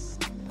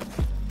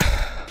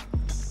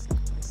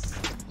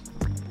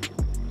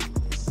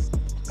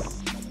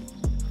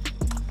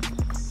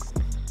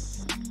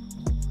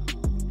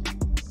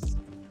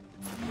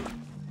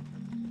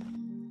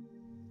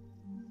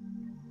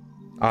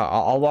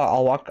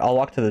 I'll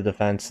walk to the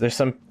defense.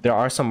 There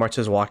are some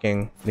marches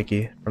walking,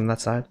 Nikki, from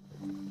that side.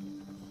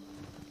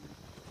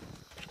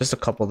 Just a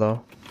couple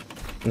though.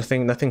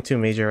 Nothing too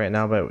major right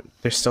now, but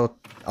there's still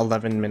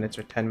 11 minutes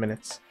or 10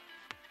 minutes.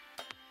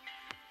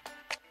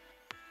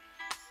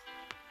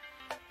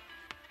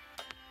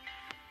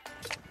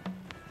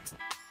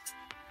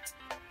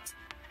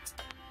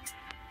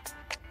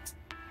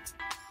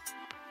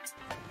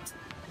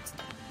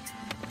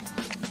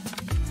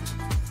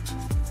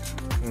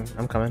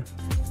 I'm coming.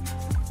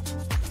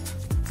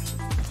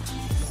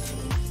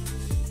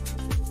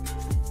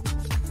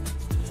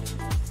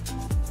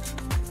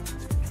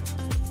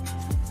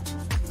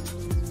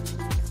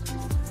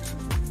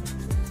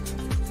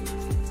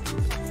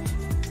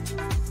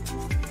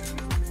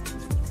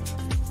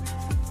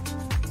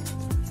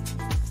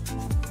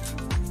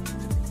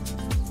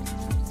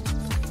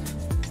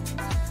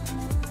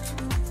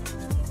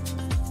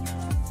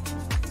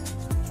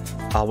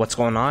 What's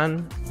going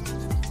on?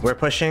 We're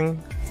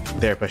pushing,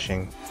 they're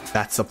pushing.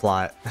 That's the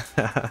plot.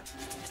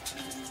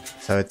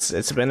 So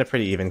it's been a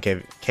pretty even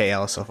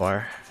KL so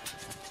far.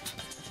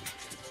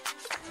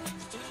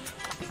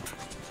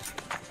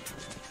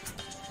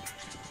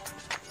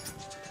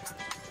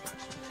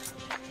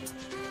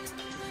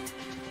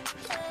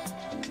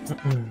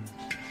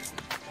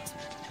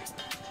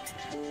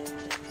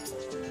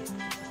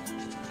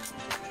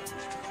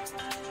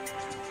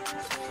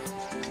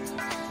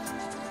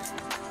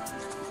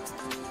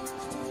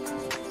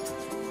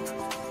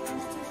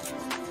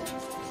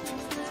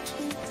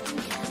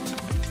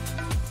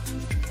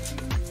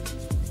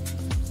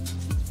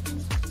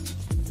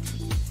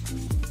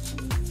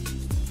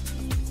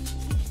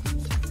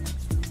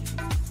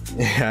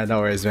 Yeah, no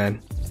worries,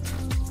 man.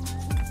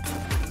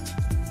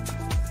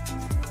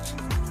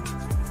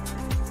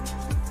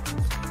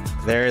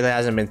 There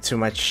hasn't been too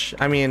much.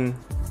 I mean,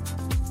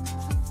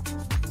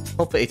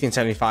 hopefully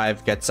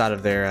 1875 gets out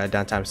of their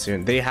downtime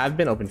soon. They have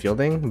been open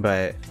fielding,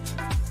 but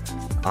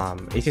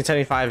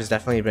 1875 has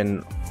definitely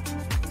been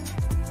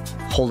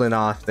holding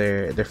off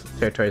their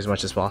territory as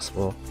much as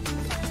possible,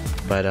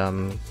 but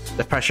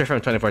the pressure from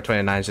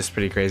 2429 is just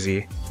pretty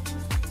crazy.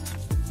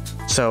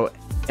 So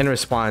in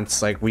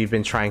response, like, we've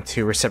been trying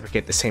to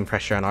reciprocate the same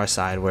pressure on our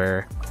side,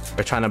 where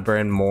we're trying to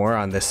burn more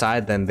on this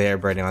side than they're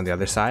burning on the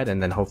other side,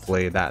 and then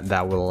hopefully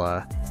that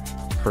will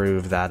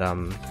prove that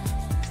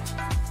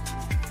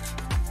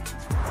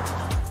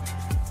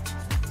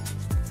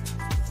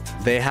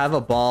they have a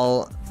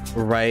ball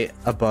right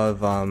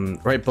above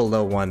right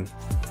below one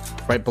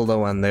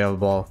they have a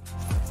ball.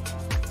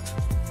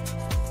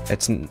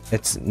 It's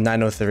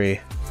 903.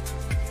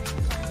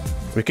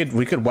 We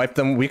could wipe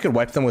them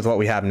with what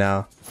we have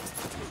now.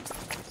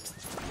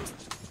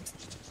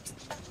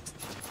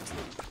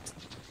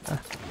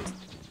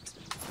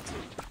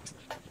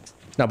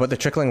 No, but they're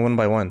trickling one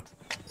by one.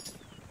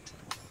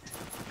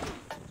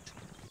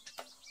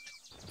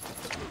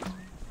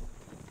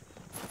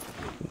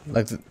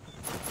 Like,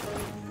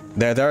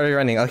 they're already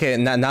running. Okay,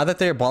 now that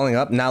they're balling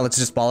up, now let's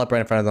just ball up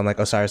right in front of them like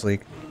Osiris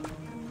League.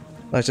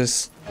 Let's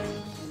just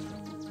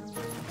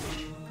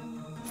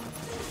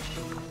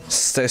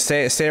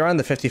stay around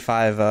the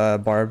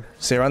 55 barb.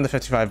 Stay around the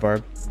 55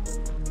 barb.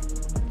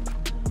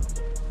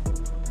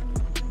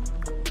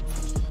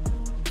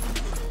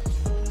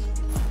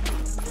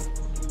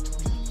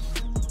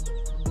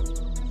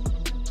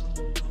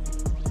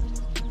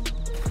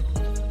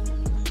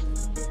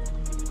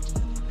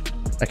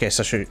 Okay,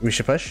 so we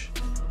should push.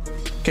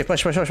 Okay,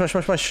 push. Push.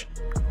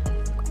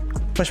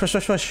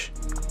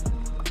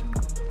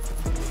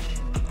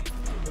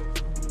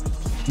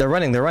 They're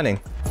running.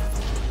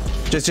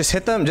 Just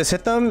hit them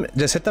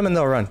and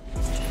they'll run.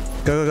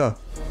 Go.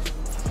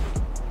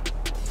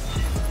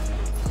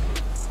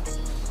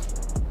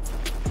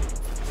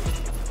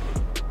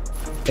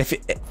 If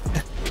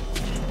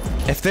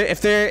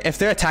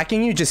they're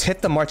attacking you, just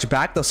hit the march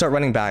back, they'll start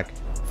running back.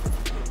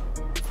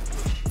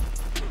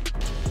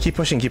 Keep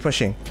pushing.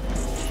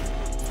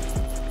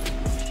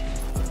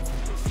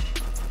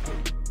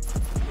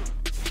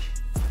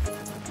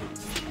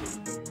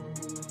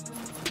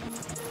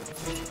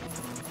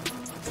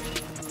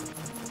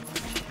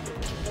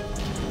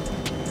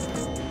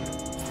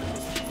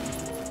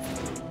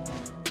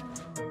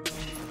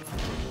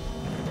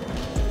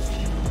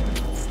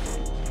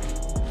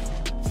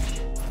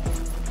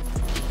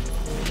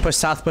 Push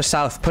south,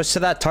 push to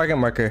that target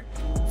marker.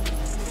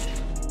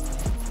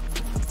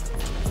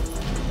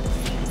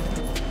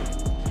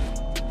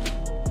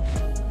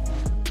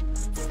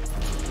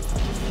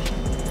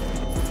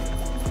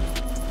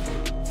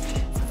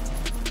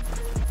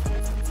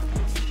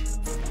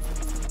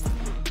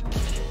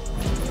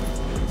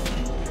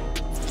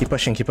 Keep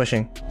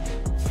pushing.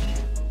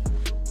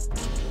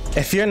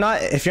 If you're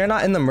not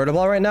in the murder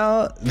ball right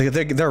now,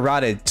 they're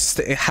routed. Just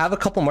have a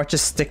couple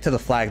marches stick to the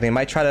flag. They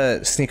might try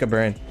to sneak a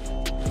burn.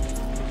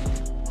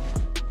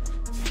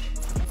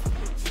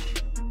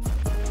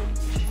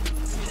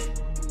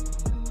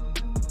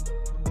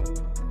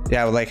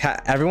 Yeah, like,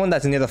 everyone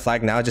that's near the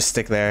flag now, just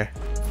stick there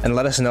and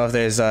let us know if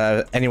there's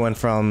anyone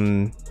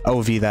from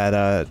OV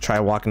that try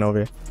walking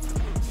over.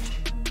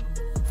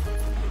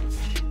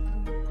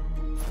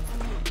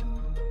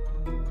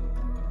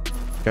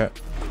 Okay.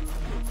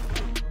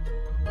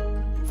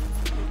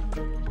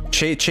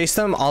 Chase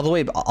them all the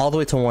way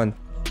to one.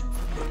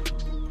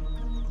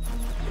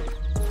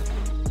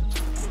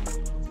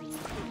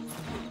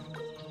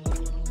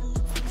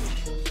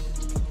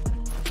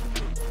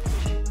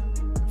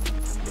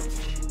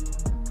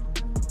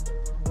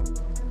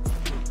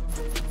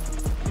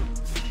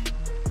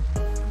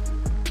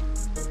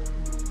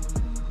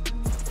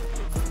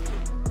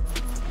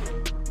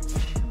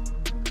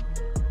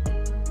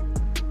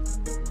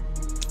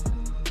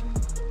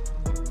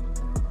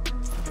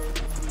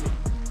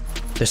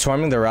 They're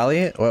swarming the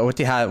rally? What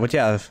do you have?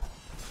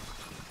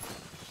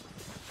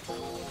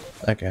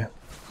 Okay.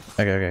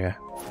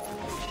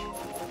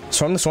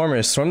 Swarm the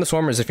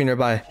swarmers if you're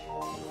nearby.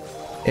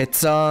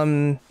 It's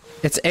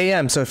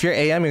AM, so if you're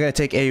AM, you're gonna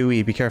take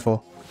AoE. Be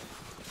careful.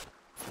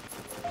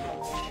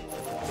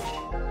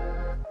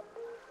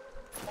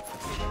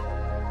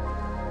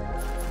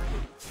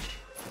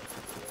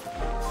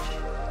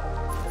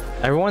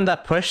 Everyone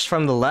that pushed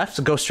from the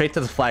left, go straight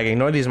to the flag.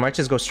 Ignore these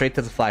marches, go straight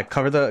to the flag.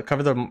 Cover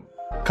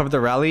the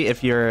rally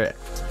if you're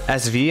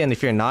SV, and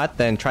if you're not,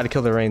 then try to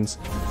kill the reins.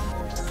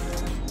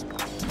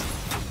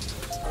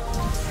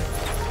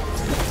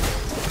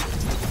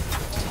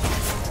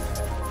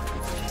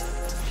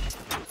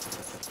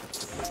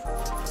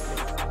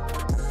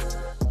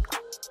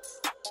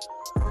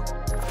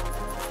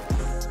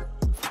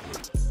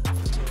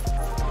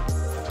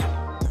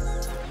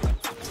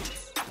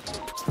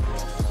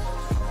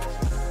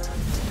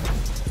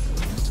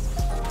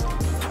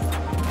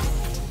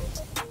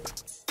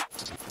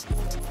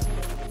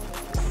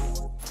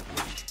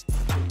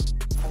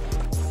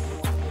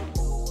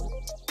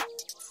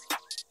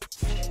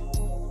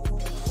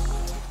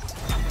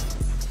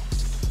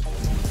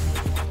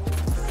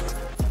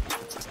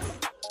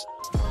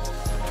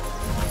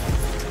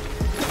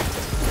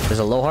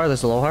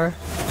 There's a Lohar.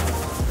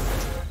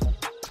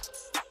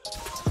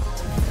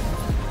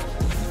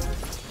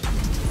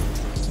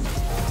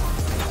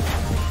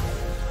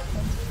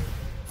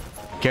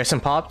 Garrison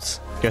popped.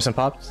 Garrison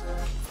popped.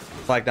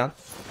 Flag down.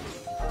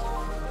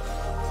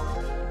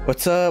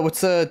 What's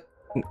the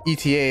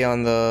ETA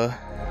on the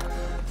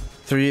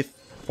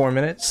 3-4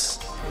 minutes?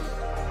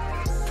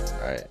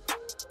 All right.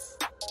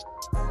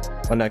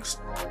 What next?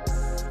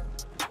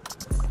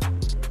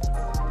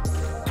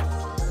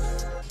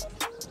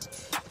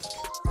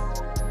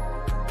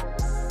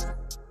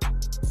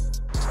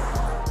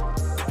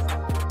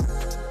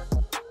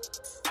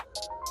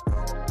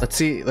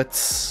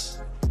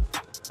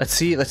 Let's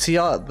see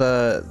all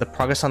the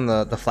progress on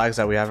the flags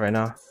that we have right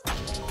now.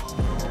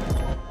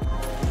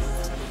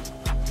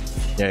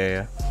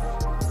 Yeah.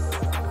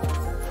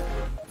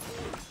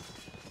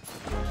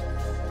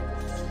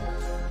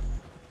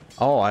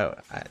 Oh, I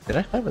did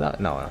I fight without?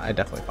 No, I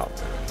definitely fought.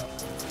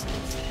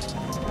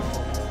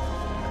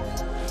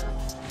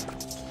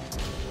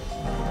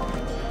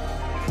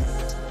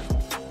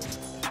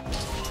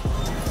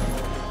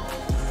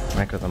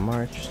 Rank of the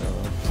march, so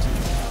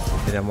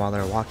hit them while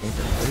they're walking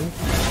for free.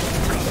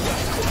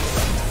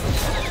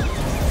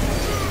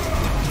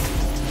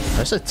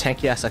 There's a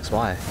tanky ass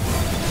XY.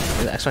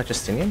 Is the XY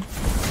Justinian?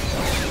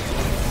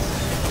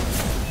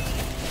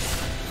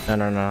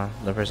 No.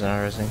 The person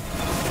I'm resing.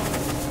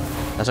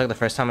 That's like the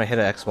first time I hit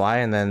an XY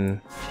and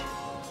then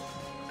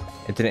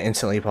it didn't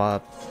instantly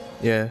pop.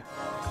 Yeah.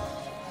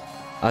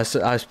 I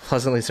was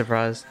pleasantly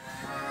surprised.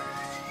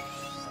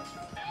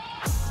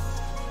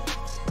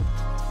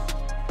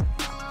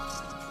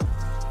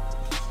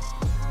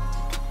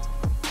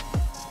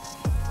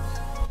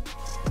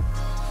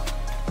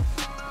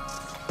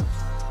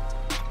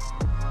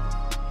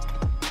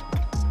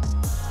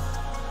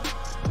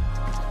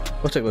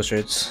 We'll take those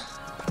trades.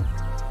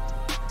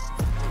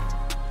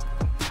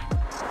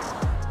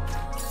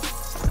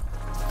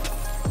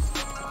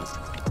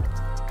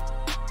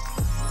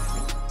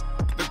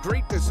 The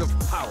greatness of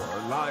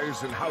power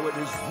lies in how it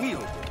is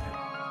wielded,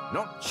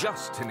 not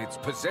just in its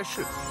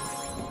possession.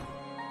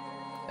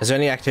 Is there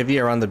any activity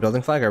around the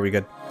building flag? Or are we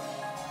good?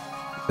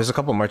 There's a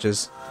couple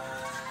marches.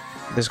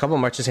 There's a couple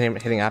marches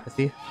hitting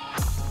apathy.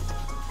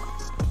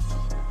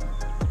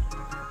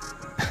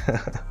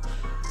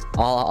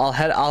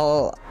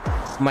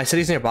 My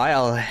city's nearby.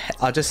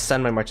 I'll just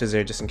send my marches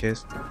there just in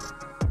case.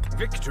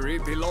 Victory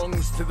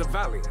belongs to the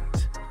valiant,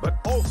 but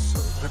also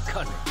the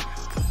cunning.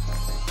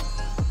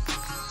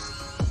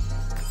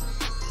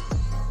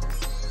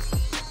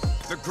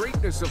 The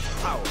greatness of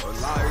power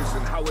lies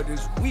in how it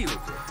is wielded,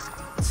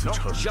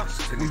 not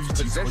just in its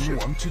possession.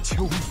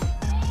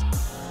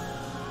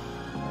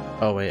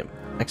 Oh wait,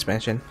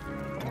 expansion.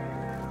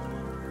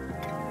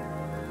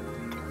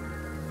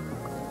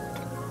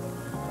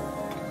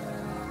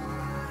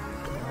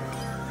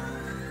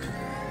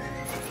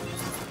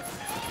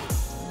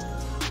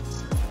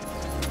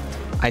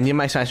 I need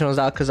my expansion was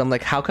out because I'm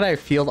like, how could I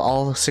field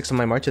all 6 of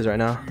my marches right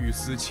now?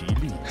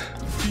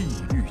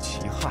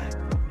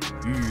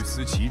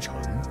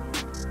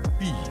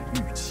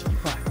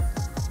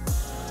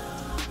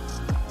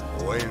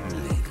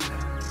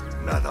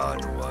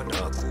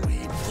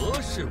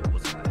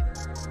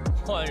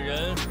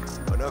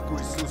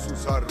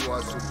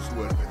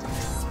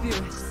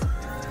 Spirits,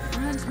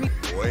 grant me.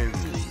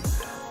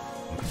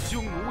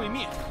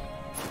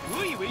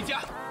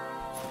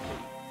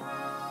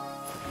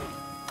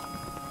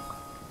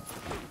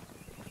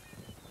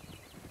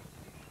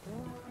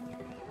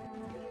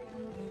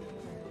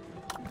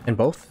 In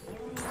both?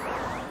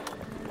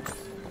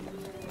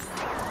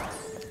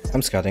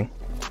 I'm scouting.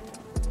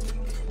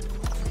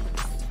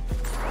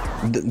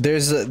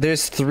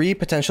 There's 3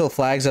 potential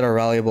flags that are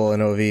rallyable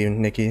in OV,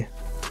 Nikki.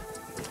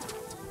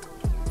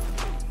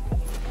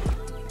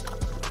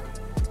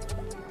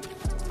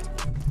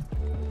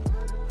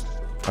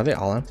 Are they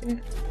all empty?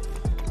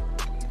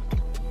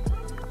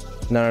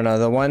 No.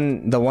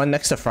 The one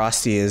next to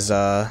Frosty is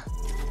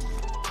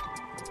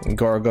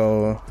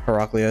Gorgo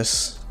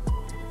Heraclius.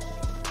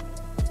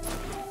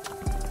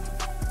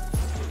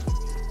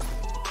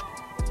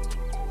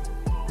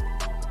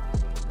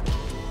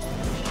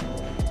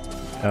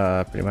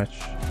 Pretty much.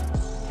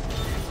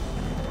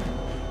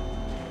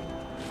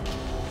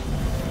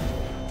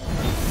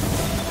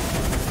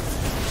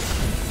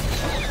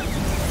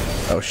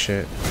 Oh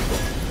shit.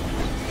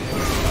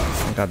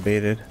 I got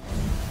baited.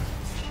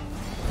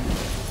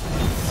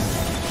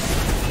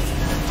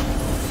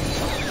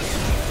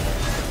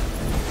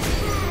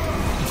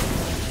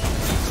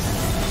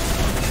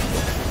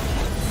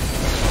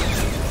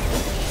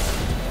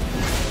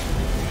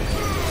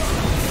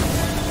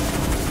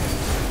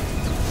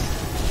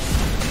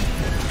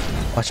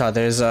 Watch out!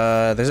 There's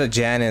a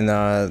Jan in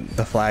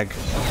the flag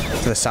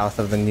to the south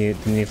of the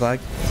new flag.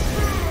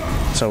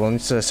 So we'll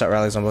need to set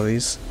rallies on both of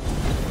these.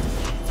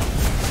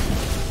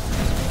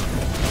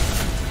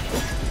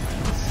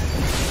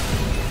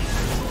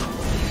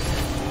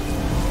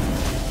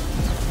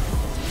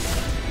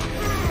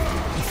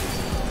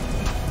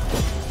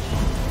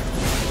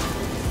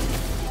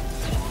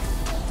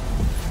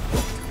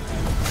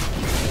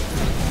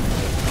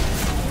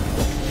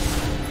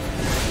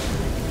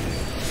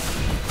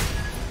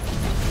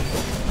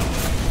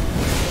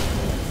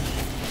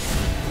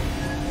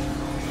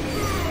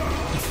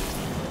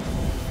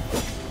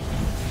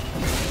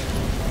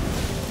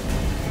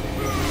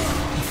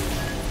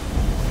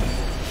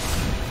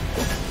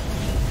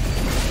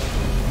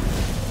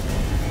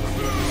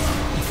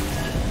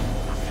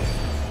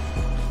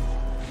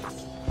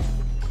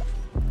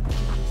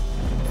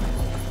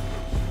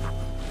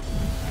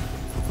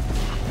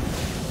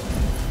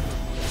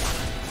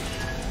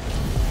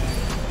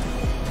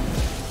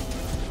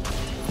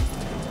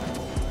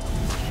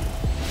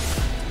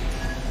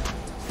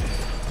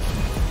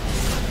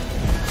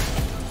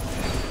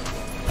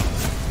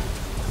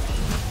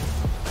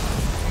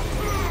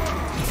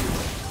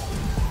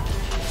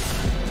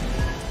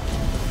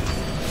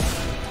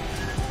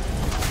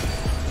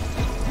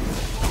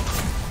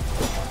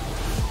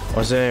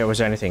 Was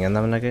there anything in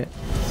them, Nugget?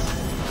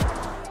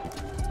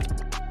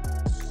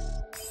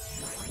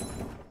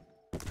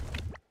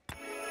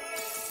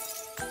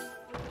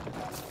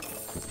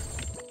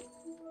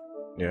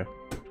 Yeah.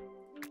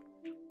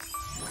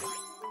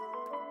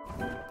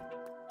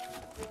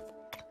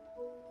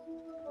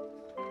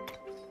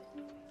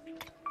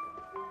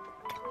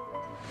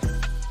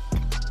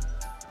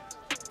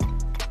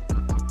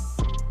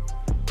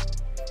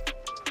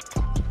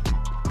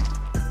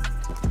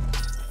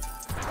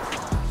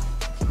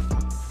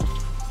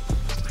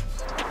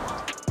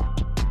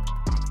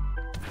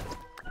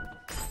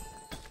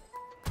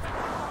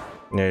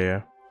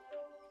 Yeah.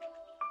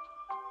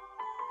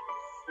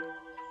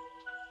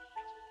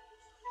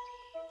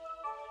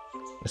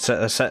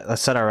 Let's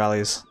set our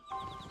rallies.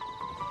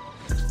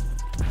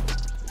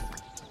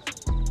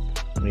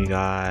 We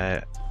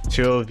got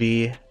 2 OV.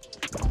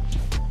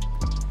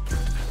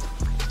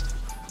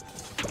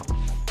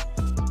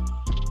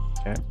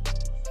 Okay.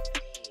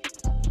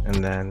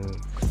 And then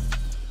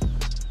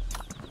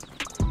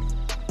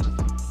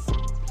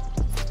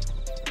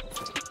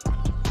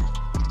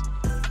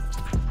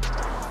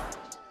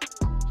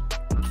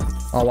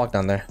I'll walk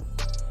down there.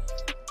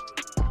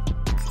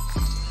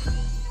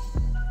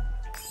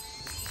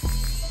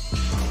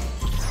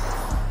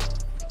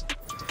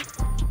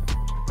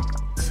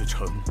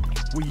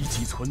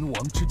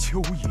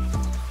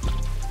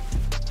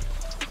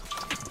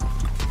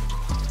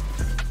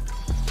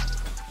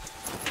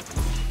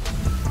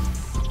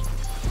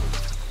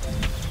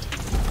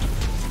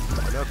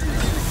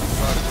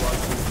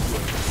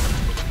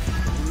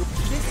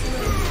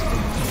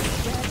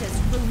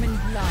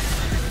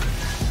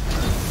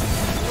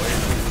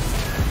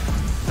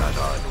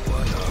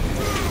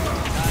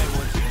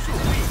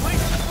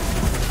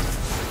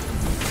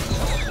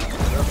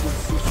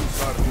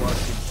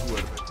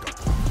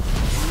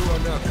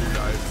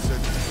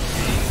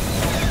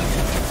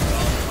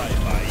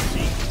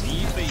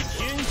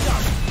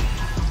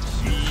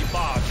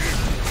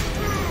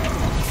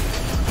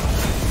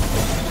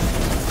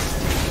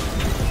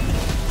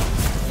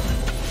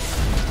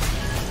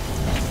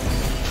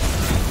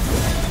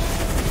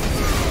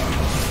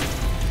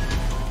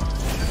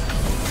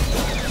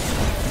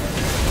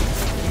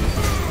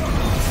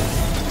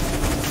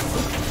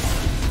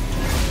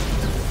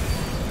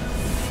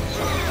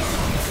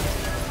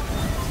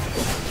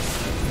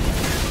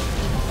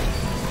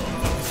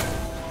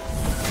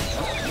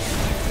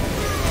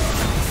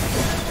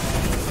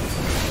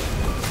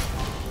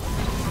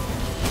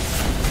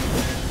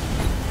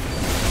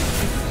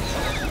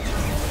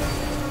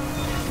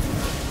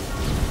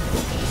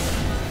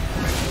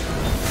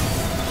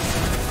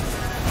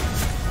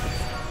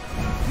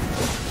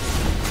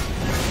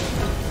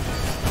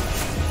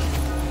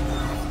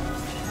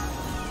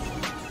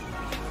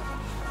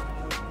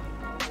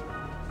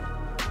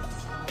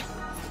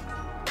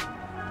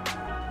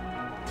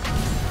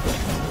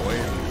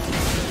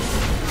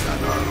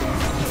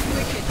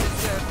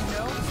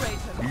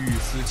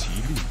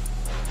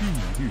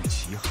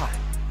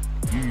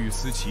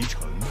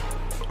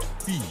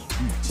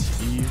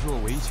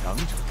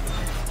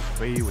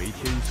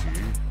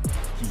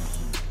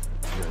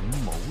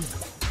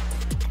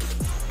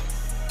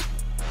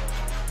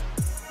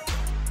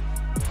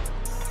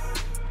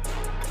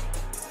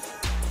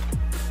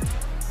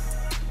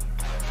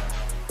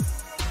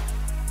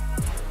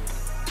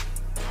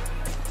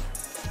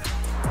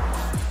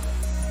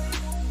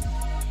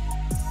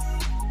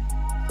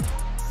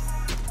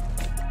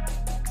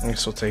 I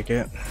guess we'll take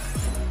it.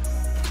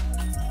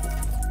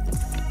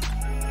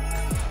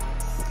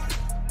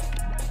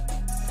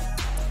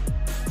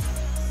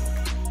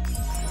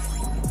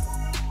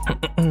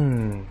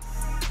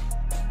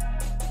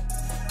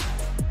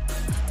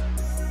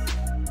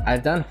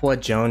 I've done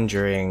Flood Joan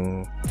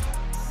during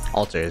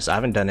altars. I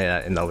haven't done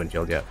it in the open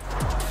field yet.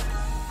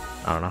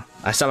 I don't know.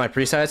 I set my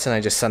presets and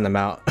I just send them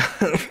out.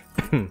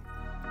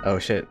 Oh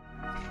shit.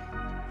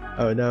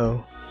 Oh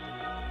no.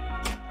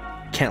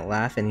 Can't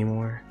laugh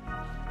anymore.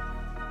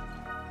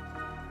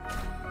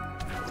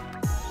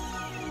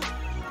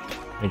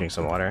 Let me drink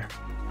some water.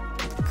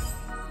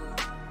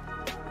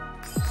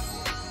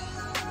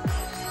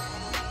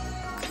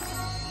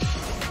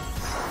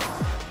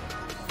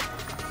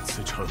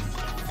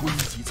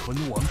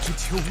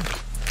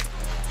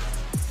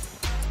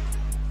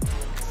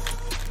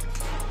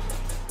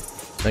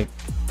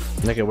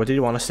 Like, what did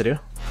you want us to do?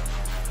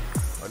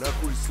 I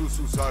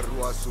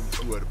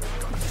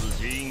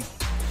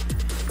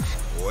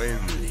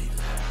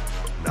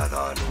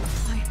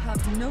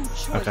have no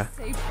choice. Okay.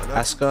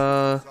 Ask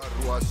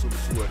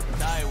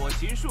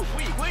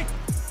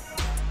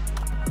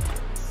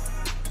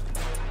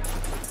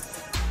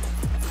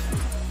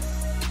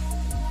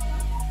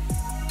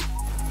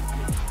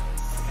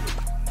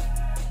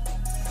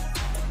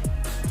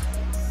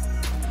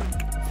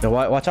No,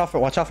 watch out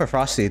for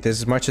Frosty.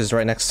 This march is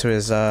right next to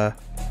his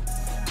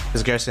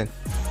garrison.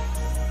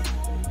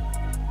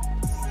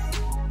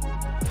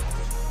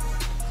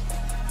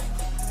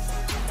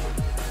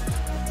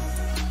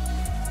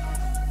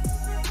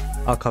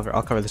 I'll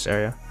cover this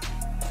area.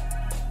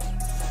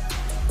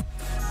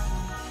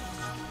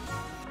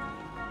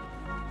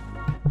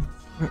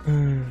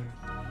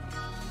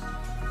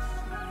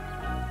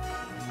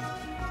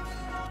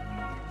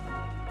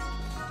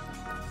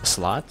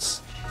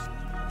 Slots.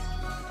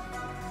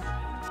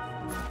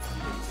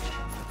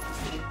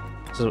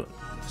 So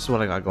this is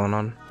what I got going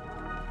on.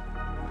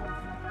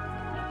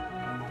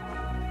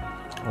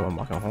 Oh, I'm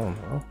walking home.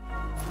 Oh.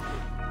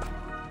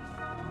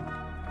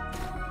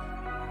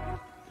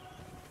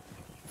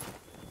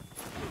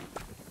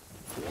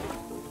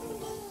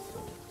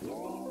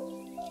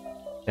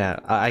 Yeah,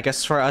 I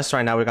guess for us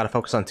right now we gotta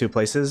focus on 2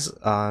 places.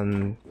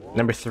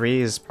 Number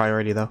 3 is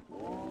priority though,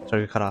 so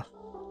we get cut off.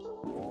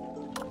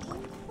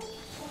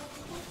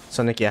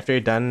 So Nikki, after you're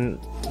done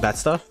that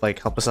stuff,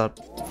 like help us out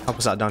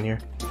down here.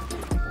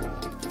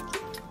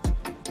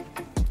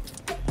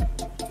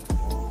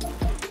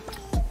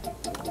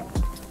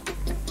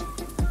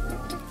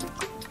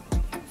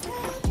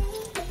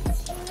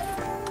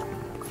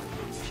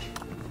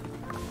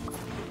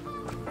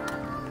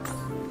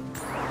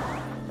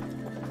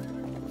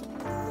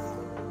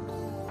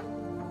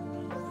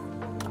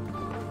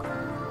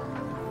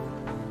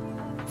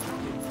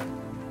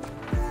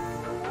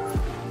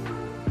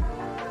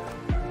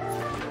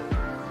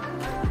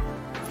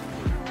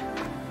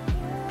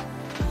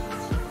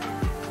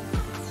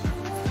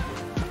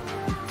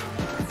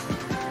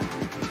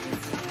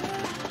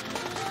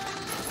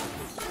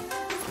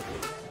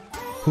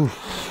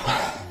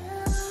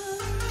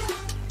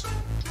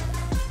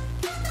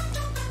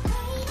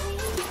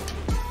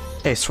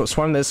 Hey,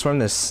 swarm this.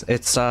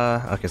 It's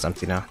okay, it's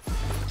empty now.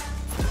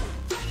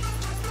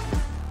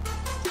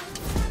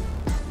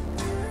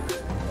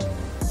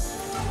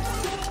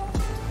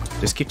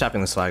 Just keep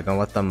tapping this flag. Don't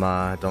let them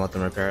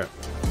repair it.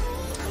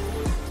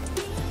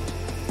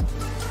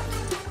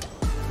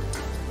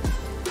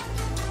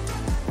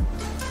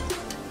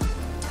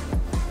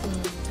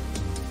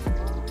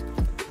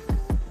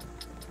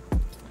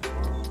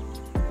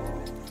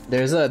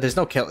 There's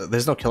no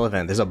kill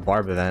event. There's a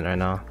barb event right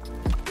now.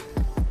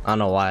 I don't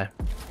know why.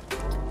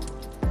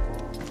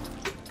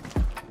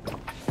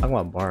 Talking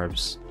about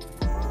barbs.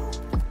 I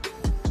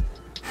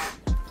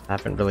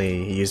haven't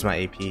really used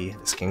my AP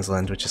this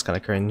Kingsland, which is kind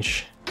of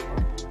cringe.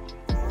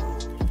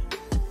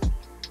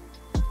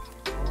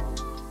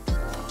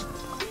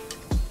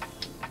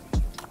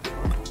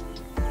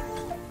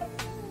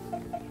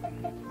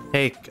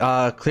 Hey,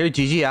 clear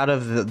GG out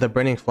of the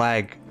burning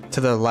flag to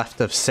the left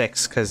of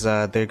 6, because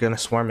they're gonna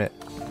swarm it.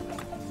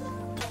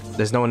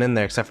 There's no one in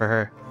there except for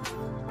her.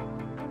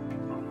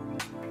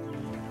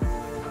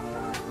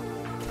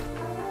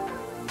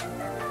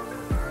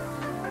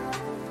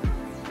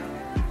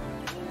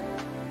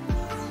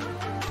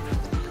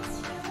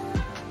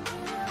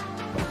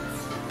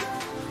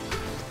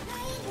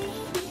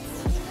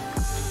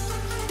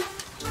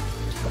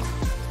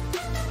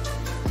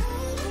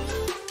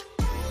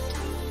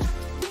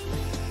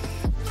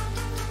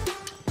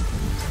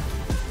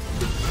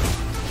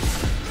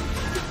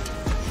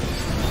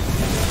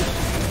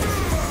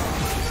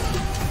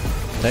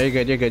 No,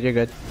 you're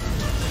good.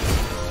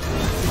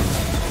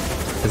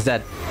 It's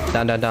dead.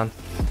 Down.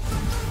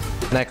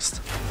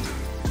 Next.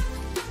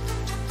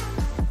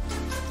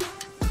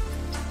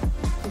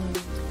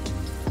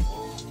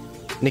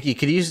 Nikki,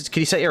 could you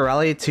set your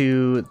rally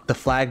to the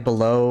flag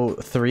below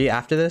 3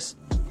 after this?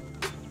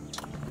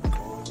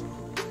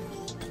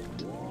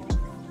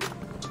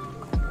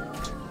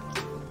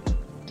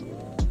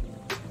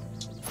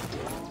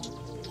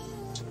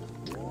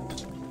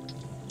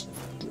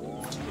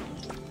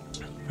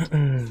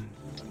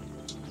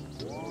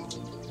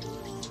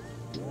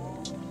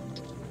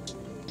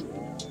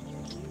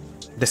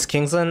 This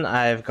Kingsland,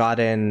 I've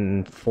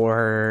gotten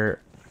 400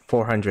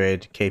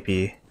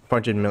 KP,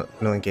 400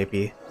 million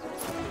KP.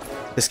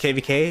 This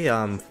KVK,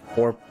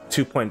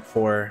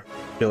 2.4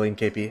 billion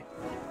KP.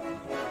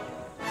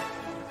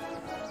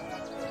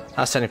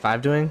 How's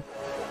 75 doing?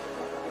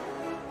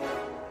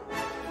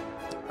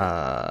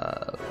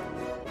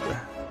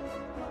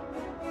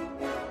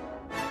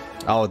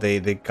 Oh,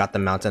 they got the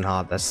mountain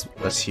hop.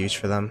 That's huge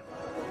for them.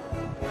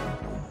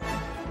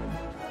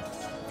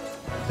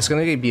 It's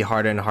gonna be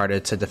harder and harder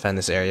to defend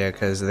this area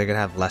because they're gonna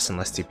have less and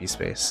less TP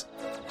space.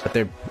 But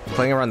they're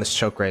playing around this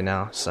choke right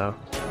now, so.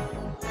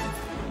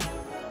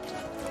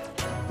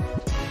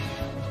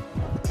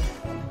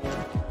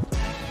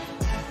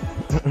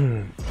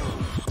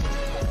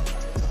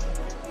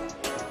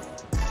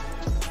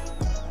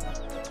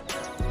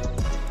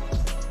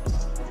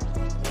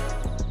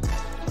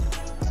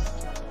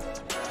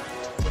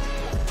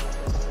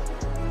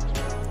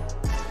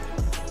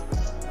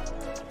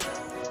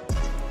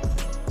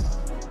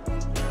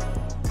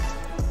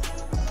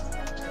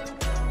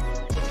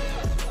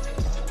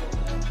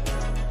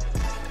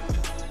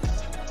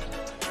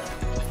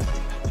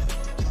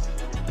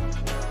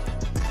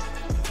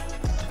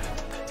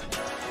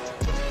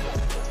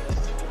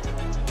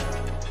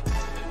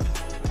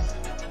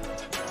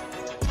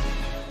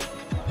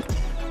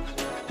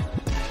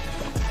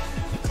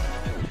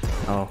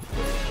 Oh.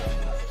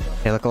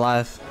 Hey, look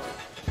alive.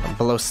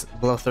 Below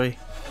 3.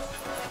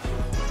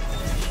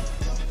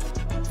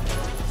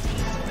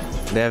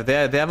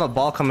 They have a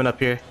ball coming up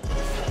here.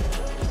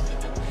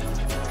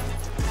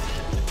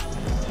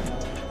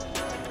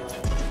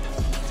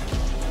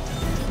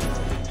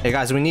 Hey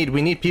guys, we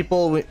need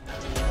people.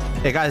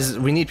 Hey guys,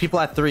 we need people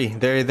at 3.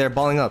 They're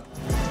balling up.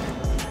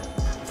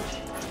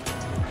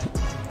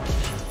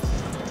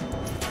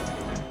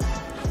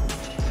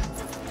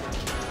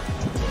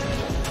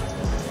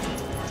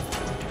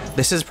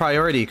 This is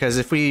priority because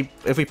if we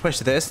push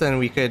this, then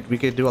we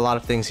could do a lot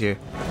of things here.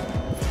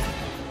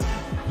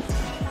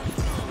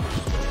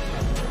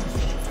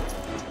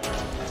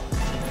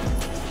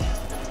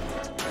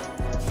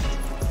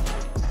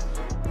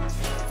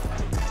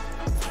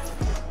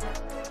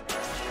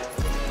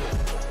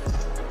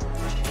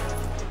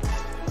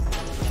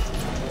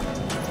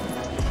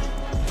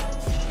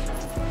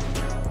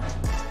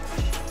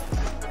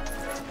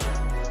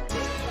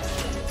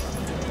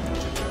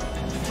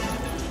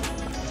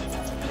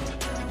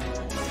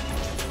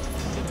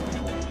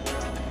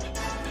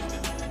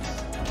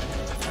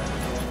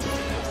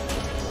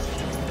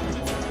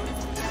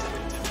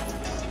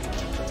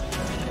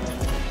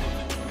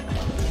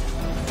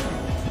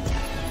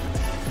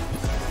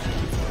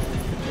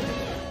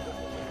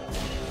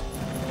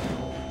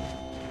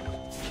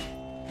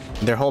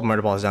 Their whole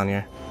murder ball is down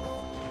here.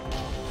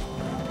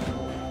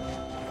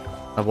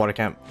 Of water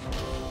camp.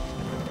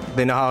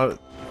 They know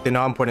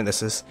how important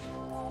this is.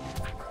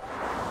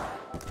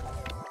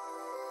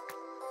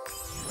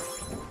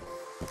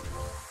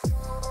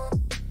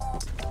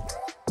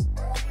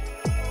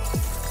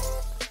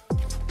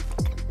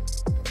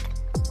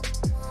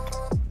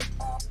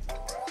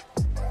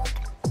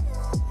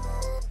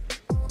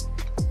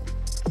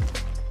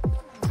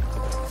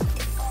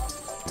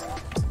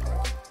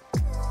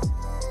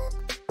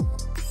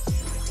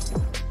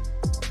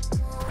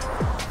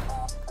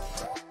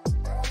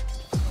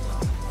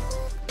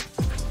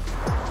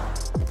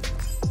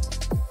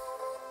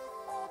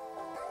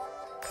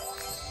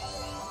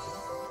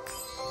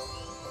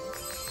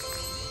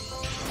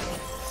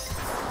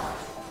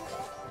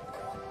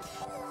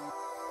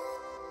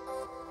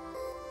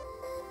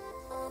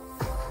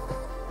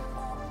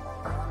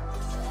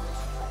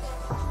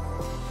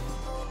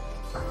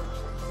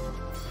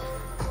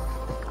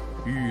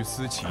欲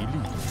思其利，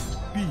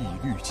必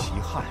虑其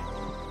害；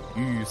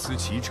欲思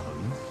其成，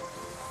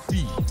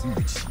必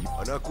虑其败。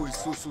 Anak ko'y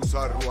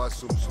sususarwa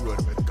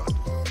sumsuermet katu.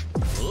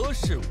 何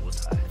事无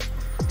才？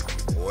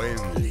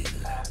 Oenlil.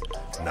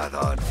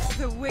 Nadan.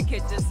 The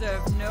wicked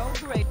deserve no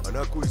great.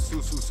 Anak ko'y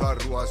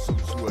sususarwa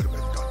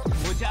sumsuermet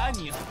katu. 国家安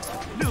宁，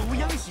乐无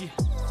殃兮。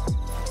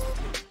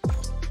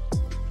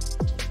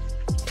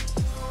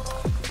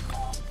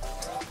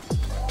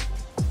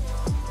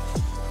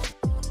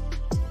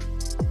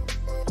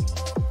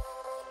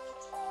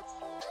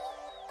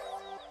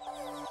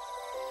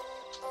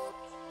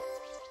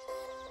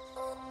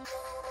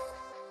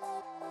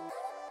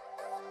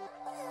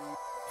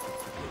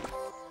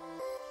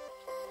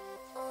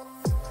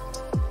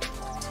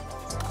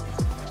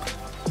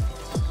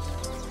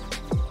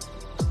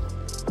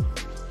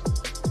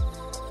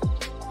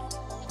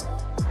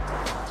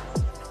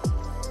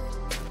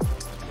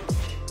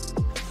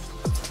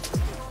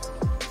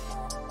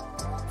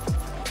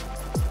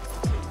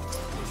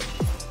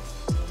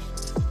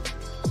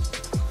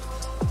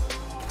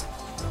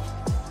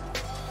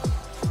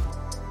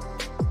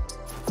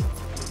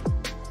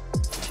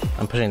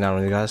 I'm pushing down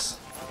with you guys.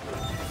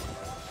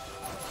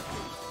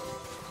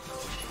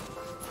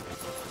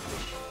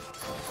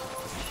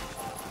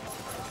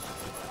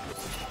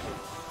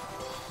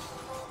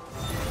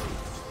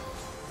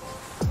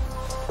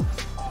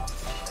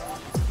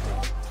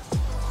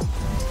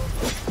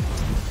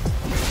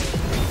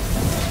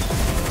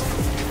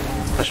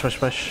 Push, push,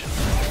 push.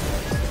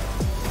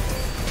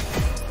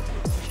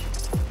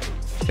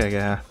 Okay,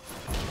 yeah.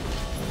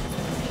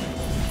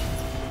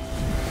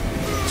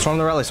 Storm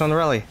the rally, storm the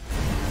rally.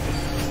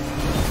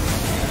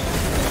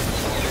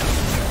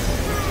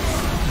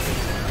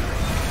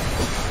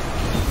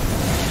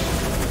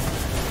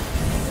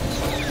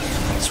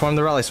 Storm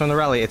the rally, storm the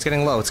rally. It's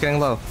getting low, it's getting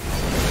low.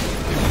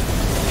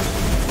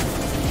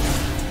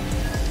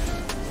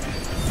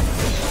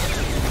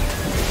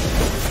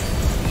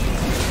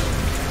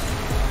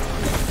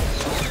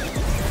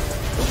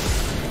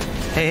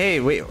 Hey, hey,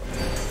 wait.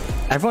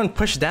 Everyone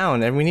push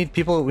down and we need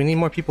people, we need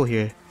more people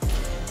here.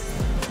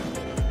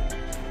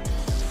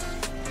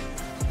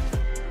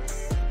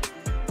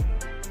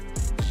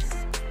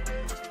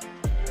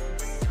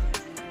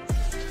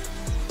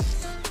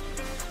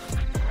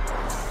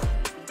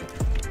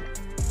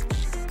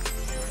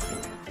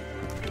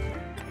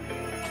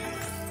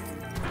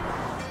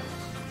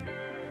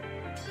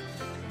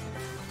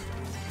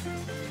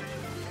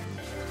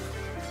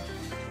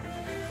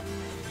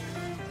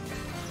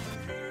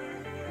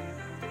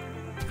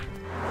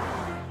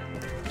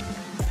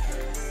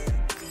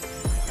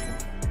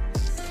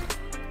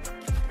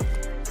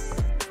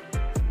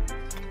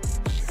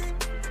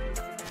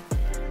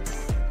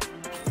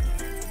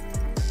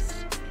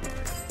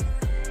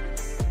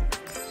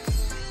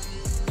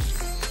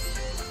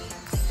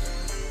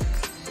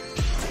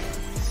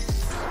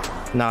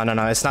 No, no,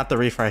 no. It's not the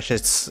refresh.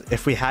 It's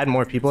if we had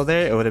more people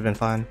there, it would have been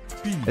fun.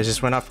 It's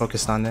just we're not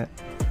focused on it.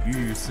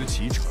 欲思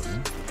其成，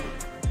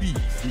必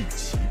虑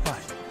其败。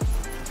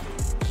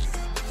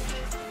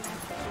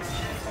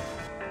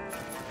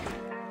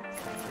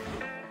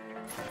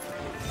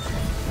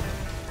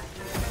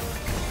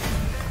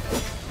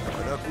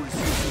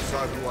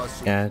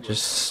Yeah,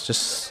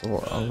 just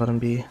let him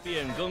be.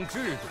 变更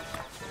制度，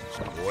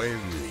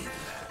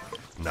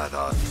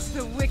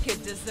 The wicked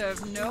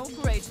deserve no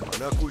greater.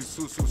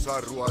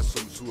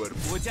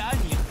 国家安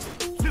宁，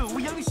乐无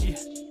央喜。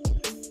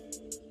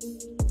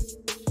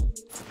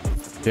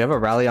 Do you have a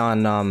rally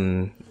on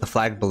the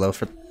flag below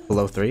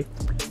 3?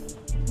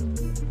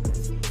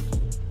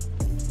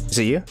 Is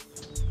it you?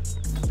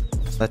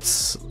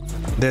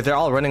 They're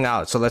all running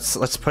out, so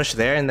let's push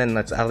there and then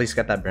let's at least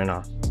get that burn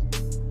off.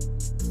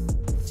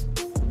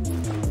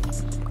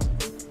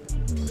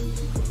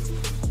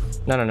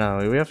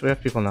 No, we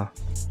have people now.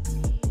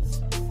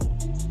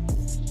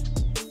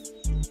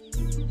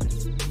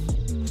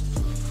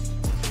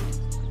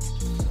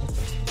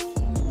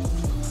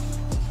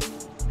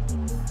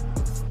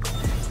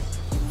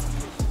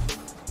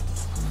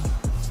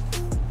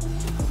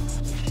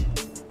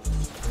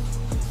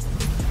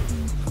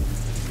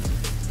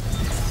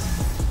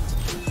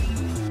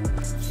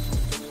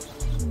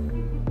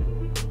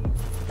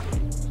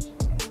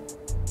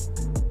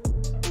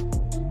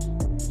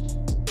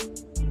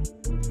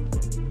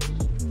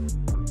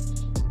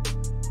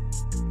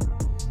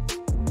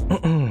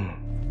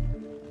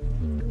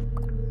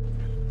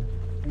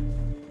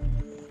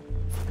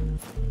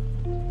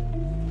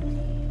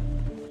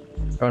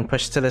 Everyone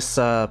push to this,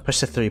 push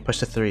to 3, push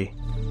to 3.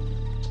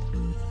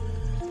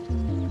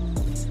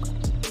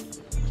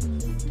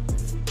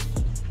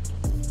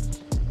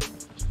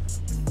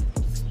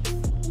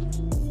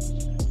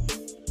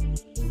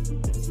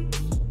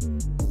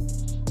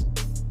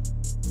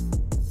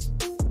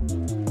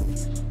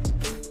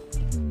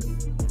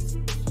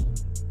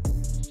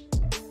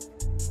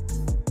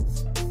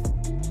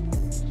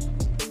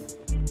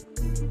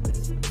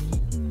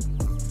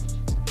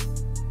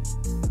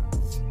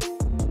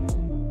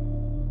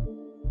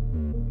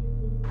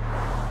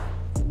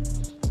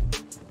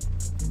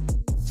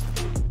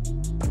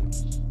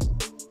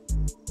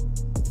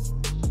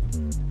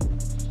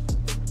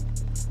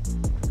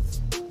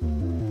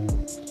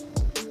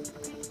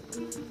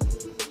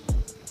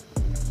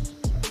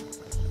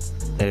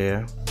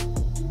 Yeah.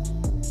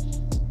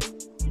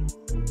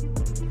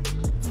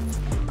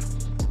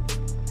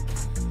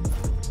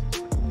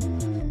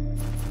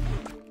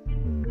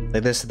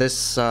 Like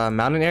this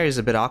mountain area is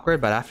a bit awkward,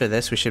 but after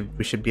this we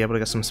should be able to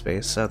get some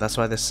space. So that's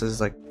why this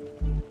is like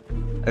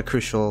a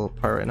crucial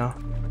part right now.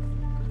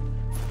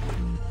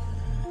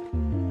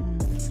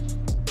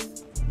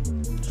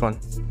 It's fun.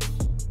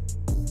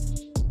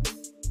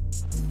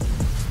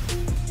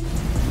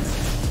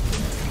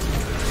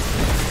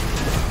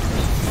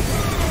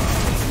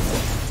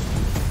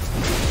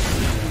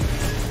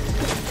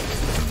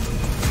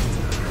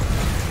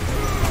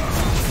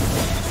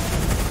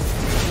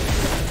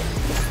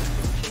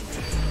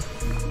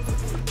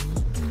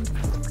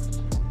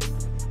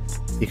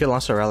 You could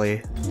launch a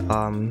rally,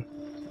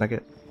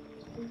 Nugget.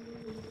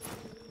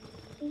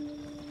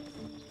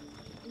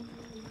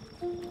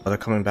 Oh, they're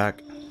coming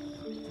back.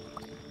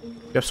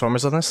 You have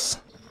swarmers on this?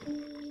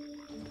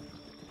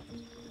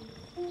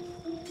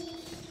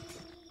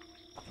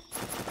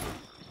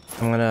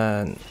 I'm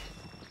gonna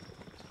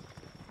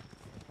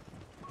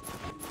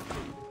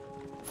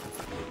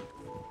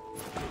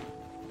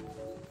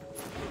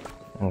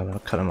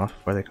cut them off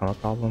before they become a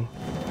problem.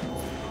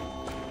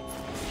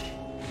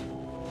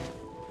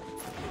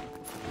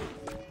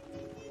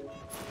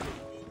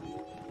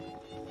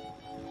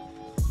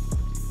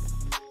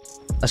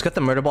 Let's get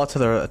the murder ball to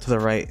the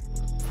right.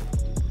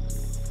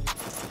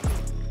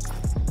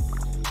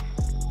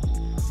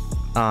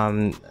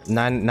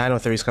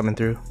 903 is coming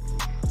through.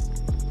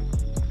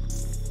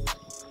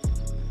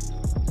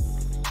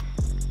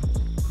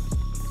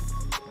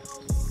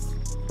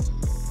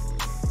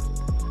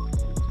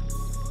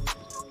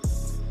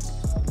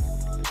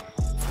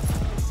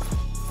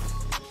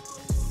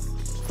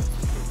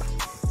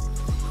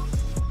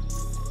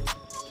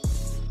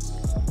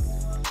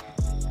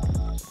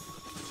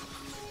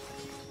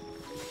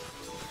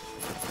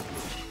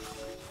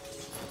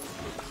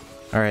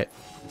 All right,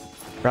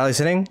 rally's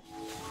hitting.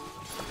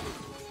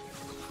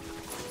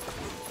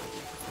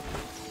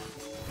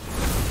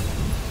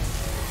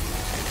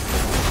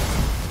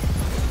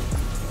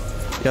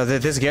 Yo,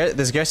 this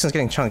garrison's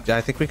getting chunked.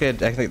 I think we could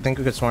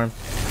swarm.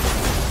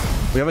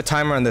 We have a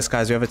timer on this,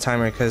 guys. We have a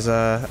timer because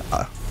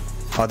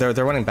oh, they're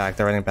running back.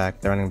 They're running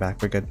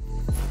back. We're good.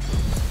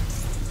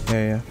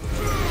 Yeah.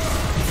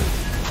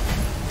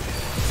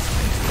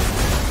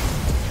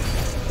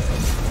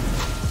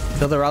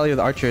 Kill the rally with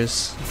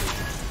archers.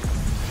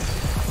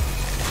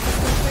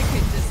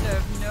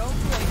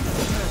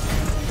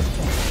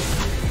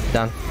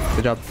 Down.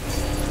 Good job.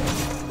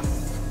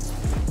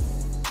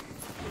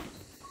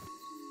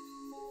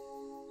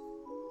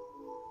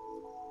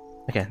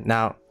 Okay,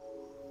 now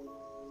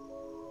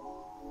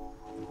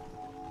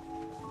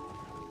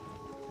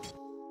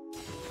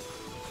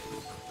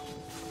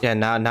Yeah,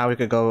 now we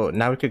could go.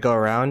 Now we could go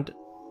around.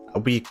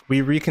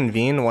 We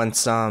reconvene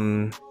once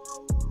the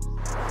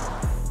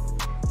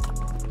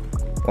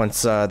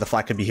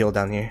flag could be healed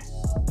down here.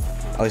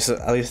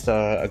 At least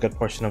a good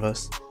portion of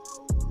us.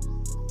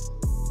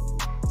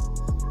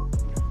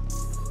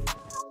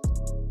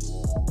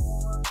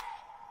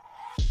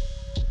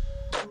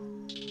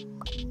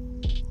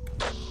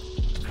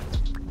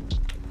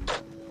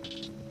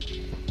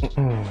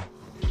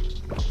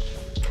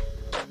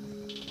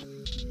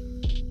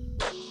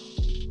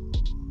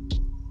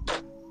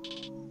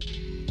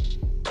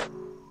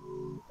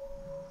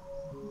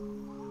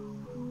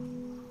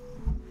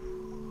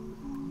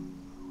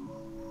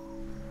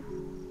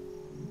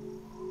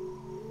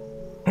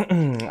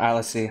 Alright,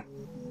 let's see.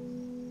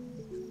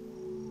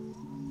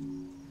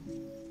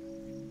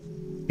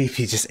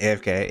 BP just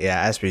AFK.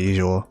 Yeah, as per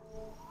usual.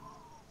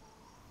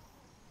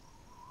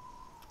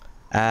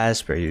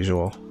 As per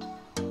usual.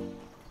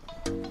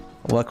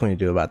 What can we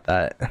do about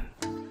that?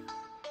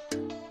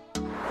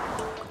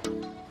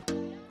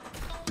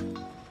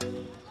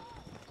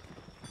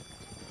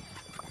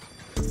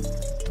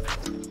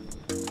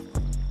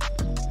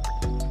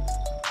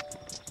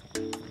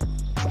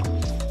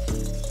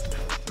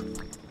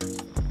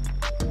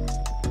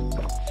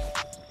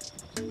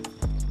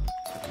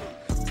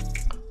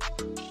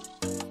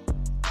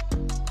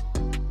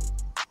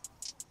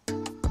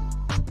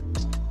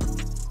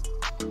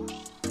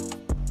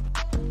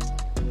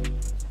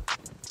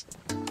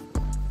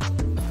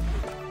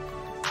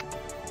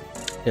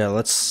 Yeah,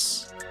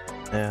 let's.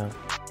 Yeah.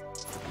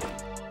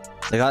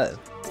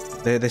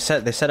 They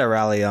set a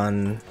rally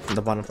on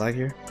the bottom flag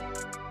here.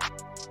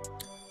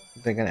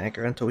 They're gonna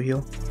anchor until we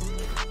heal.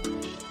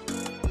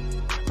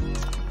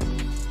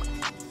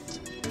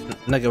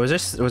 Nugget,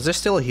 was there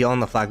still a heal on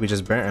the flag we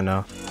just burnt or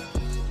no?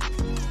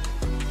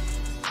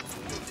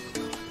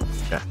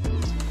 Yeah.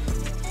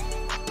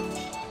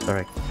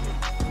 Alright.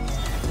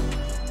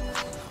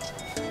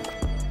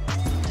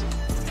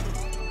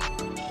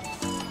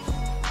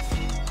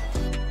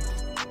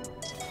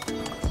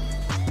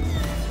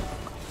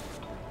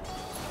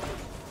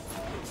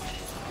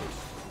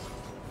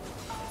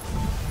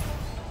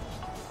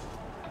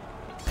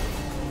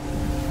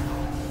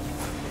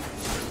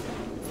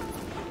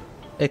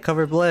 Hey,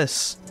 cover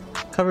Bliss!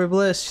 Cover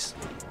Bliss!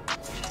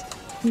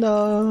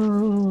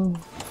 No!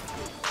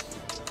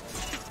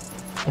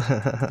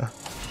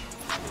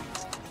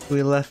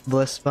 We left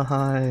Bliss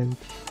behind.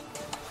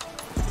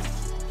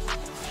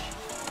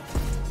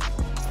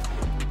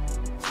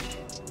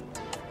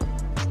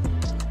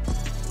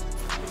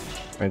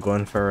 We're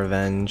going for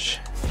revenge.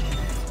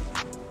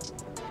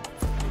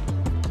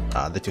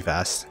 Ah, they're too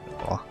fast.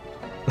 Oh.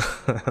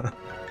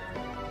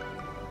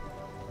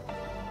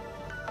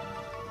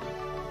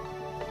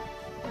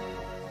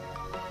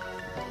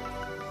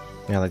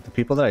 Yeah, like the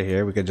people that are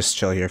here, we could just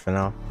chill here for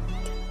now.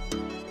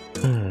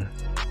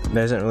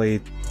 There isn't really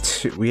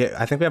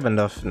I think we have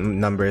enough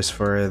numbers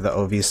for the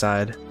OV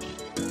side.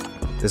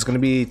 There's gonna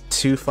be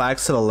 2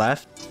 flags to the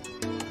left.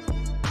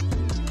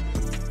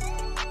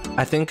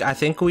 I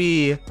think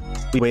we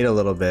wait a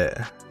little bit.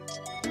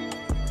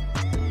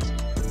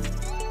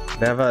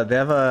 They have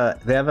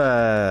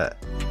a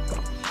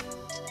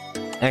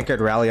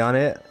anchored rally on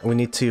it. We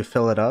need to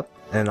fill it up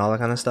and all that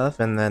kind of stuff,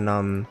 and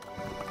then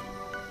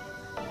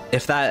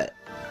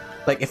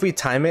if we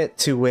time it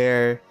to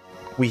where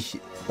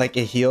it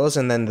heals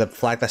and then the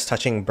flag that's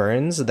touching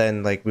burns,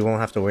 then like we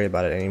won't have to worry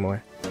about it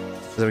anymore.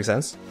 Does that make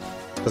sense?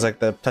 Because like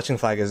the touching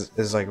flag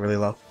is like really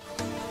low.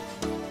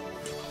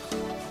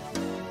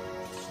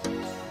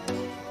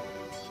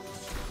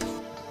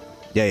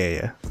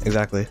 Yeah,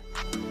 exactly.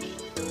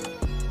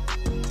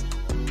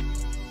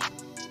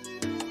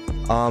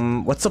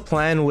 What's the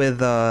plan with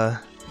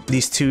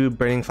these 2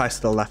 burning flags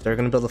to the left? Are we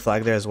gonna build a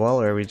flag there as well,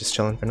 or are we just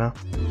chilling for now?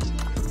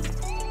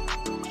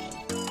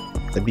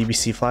 The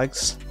BBC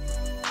flags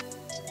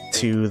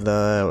to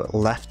the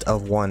left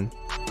of 1.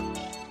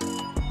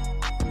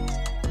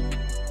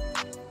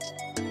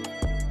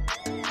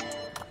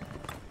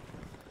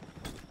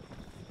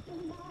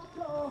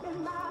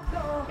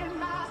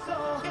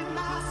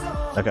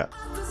 Okay.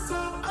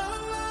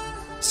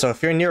 So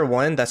if you're near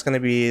 1, that's gonna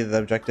be the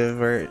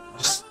objective, or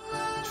just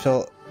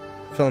fill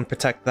and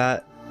protect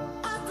that.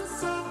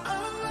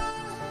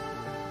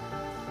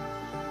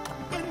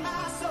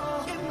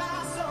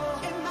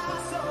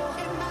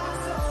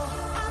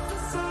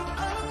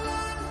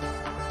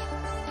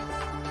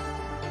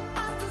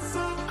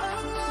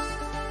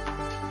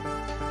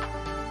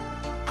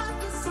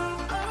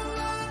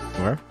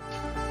 Where?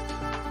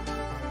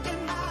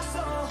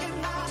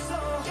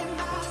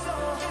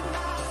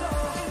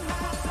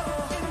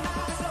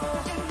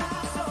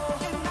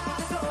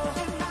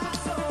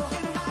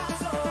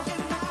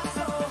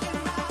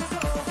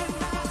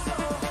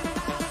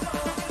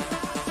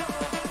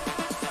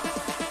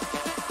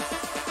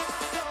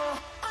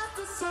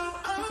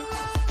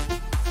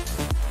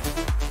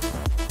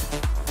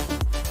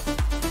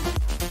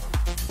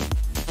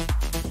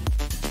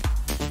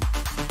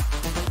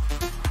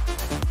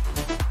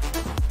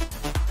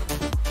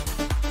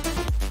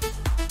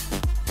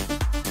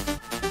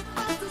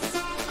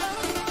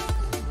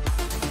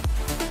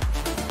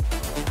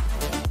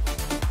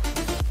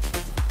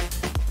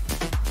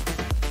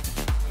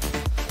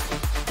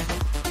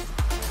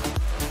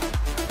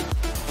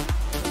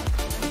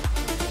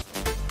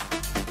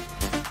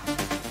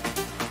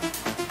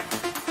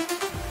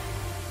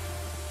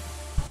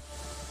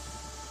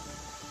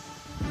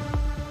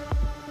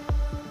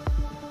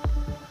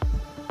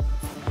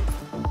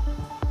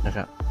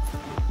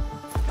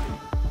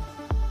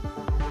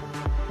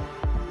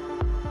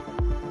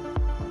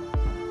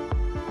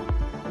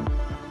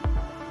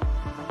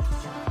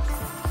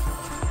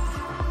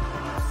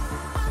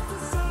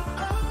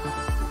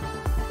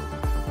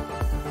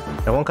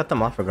 It won't cut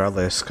them off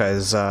regardless,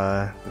 because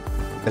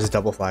it's a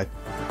double flag.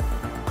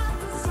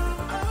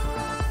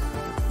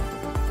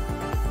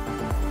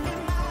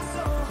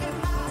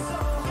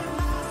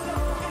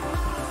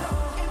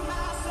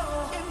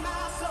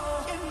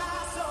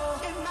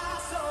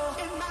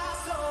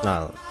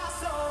 No.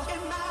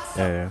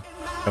 Yeah.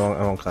 It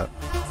won't cut.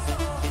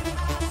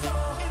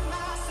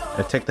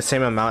 It'll take the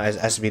same amount as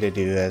SB to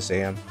do as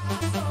AM.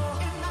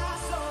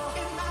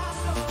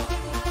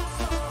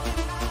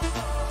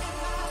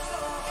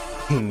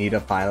 You need a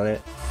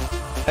pilot.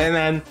 And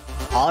then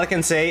all I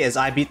can say is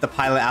I beat the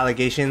pilot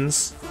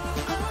allegations.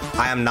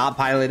 I am not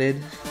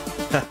piloted.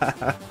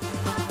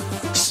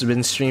 Just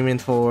been streaming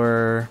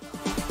for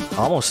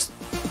almost...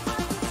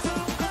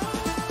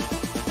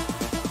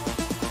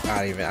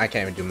 I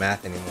can't even do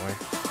math anymore.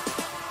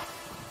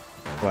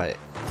 What,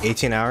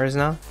 18 hours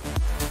now?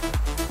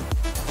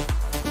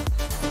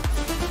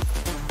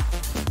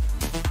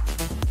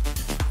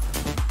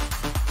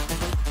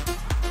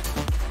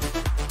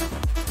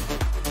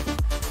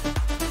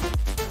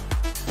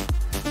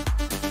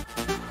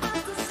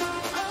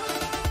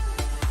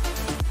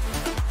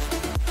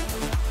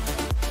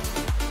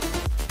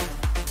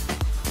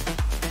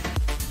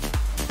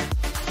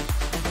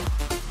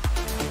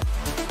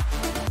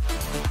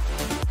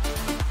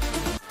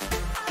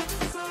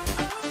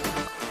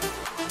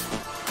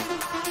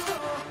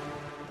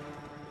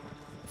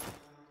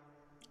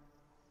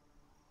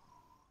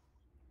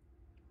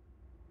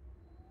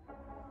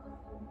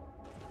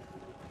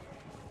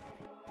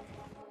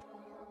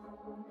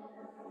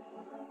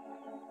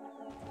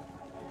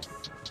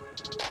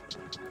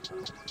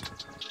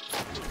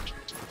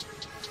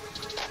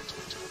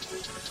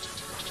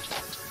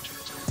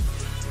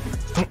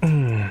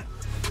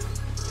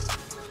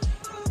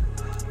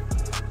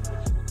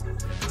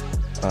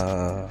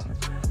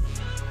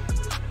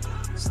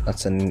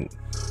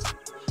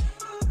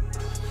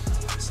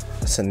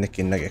 That's a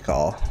Nicky Nugget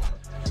call.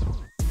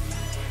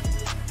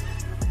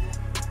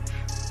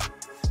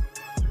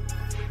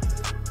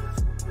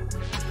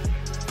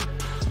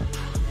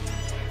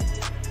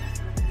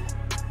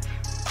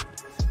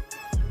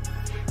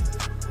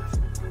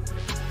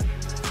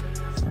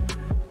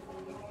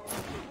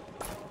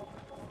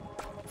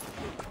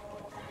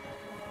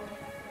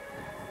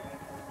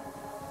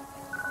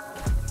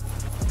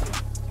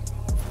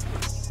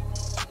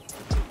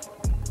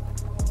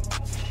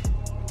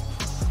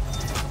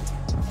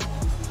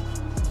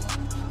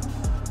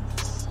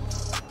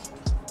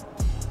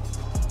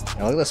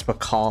 Look at this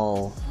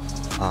Bacall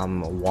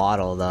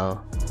Waddle though.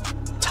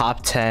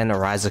 Top 10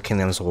 Rise of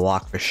Kingdoms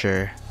walk for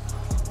sure.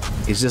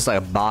 He's just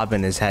like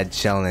bobbing his head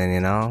chilling, you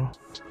know?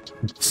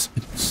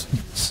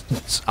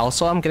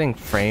 Also, I'm getting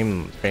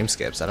frame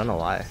skips. I don't know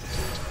why.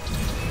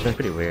 It's been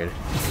pretty weird.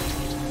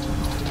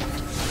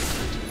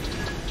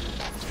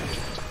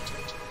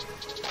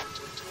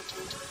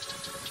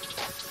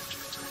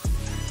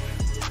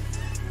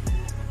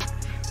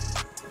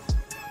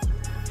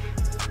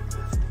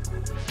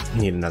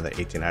 Need another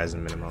 18 hours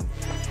minimum.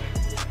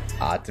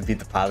 To beat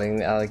the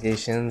piloting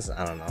allegations?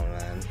 I don't know,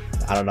 man.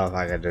 I don't know if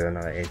I could do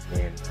another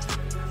 18.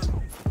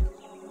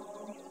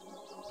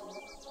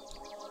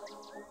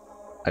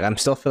 Like, I'm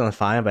still feeling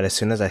fine, but as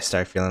soon as I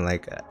start feeling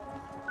like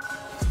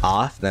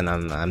off, then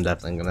I'm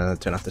definitely gonna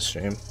turn off the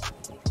stream.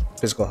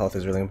 Physical health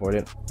is really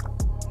important.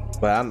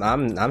 But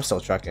I'm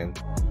still trucking.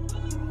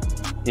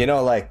 You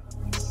know, like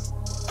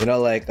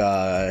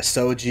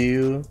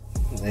Soju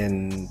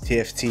and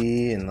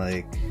TFT and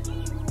like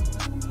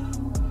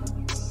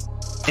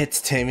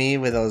It's Timmy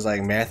with those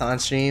like marathon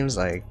streams,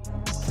 like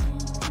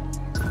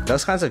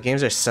those kinds of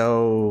games are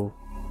so,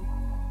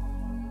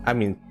 I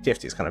mean,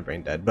 TFT is kind of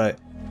brain dead, but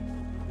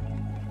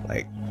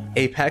like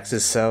Apex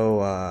is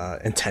so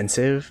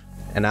intensive,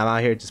 and I'm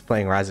out here just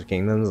playing Rise of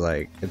Kingdoms,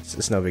 like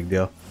it's no big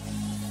deal.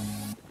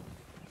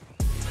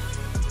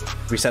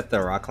 Reset the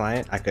raw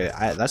client.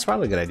 That's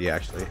probably a good idea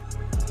actually.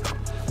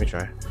 Let me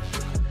try.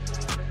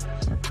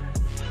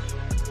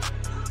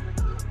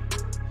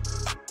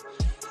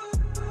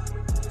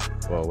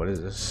 Whoa, what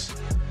is this?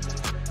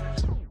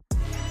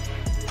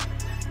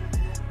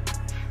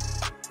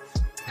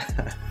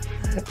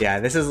 Yeah,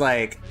 this is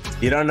like,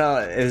 you don't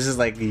know, this is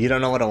like, you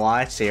don't know what to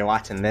watch, so you're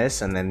watching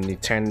this, and then you're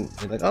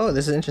like, oh,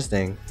 this is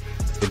interesting.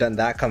 You've done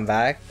that, come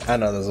back. I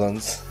know those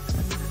ones.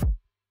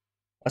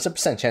 What's the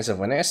percent chance of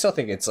winning? I still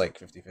think it's like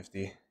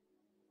 50-50.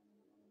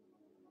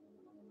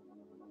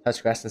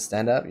 Touch grass and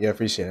stand up? Yeah,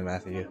 appreciate it,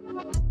 Matthew.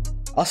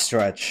 I'll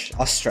stretch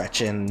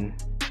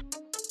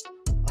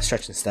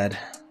instead.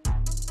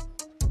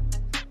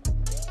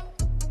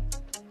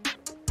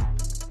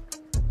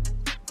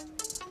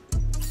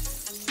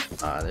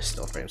 There's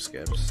still frame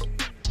skips.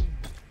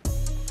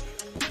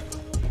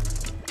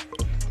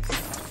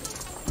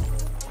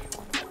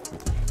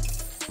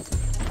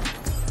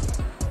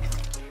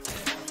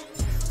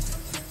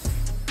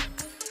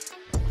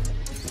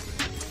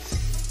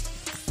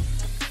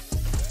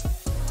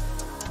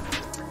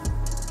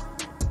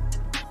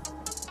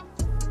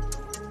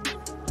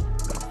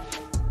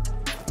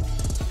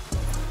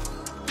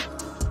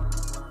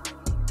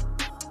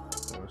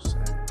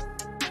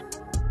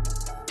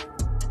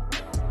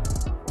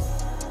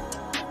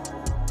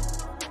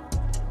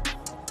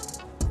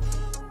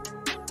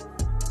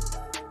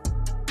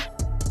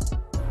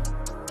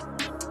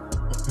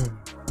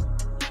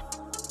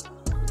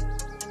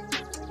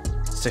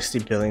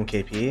 $60 billion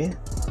KP.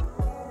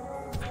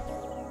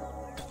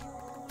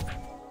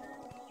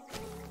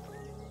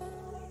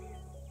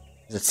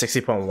 It's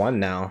 60.1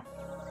 now.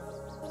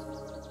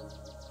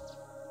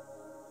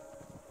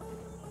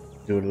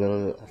 Do a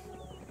little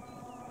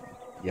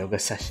yoga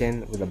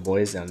session with the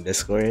boys on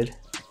Discord.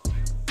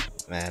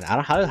 Man, I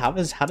don't how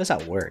does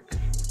that work?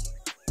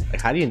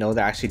 Like, how do you know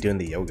they're actually doing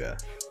the yoga?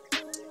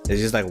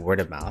 It's just like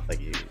word of mouth,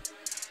 like you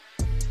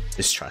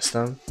just trust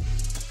them.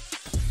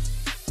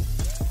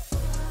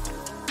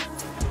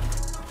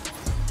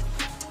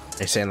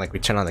 They're saying like we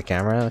turn on the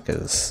camera,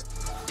 because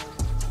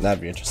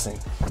that'd be interesting.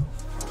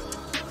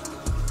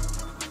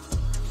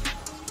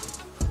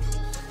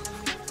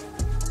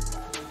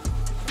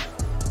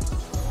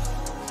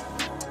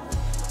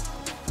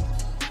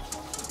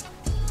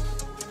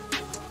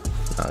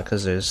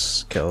 Because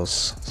there's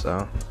kills,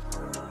 so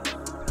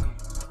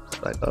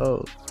like,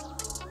 oh,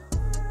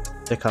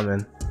 they're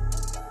coming.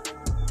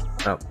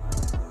 Oh.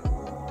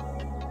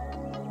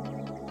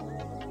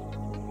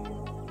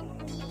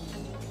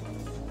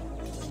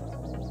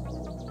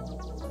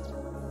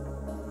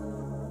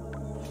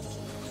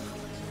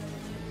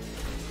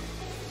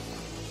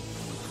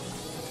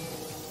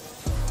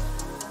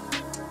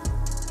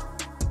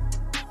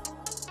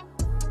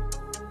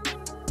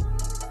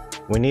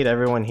 We need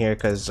everyone here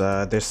because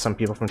there's some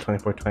people from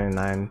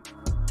 2429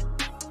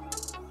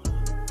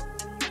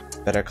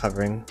 that are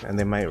covering and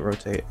they might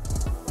rotate.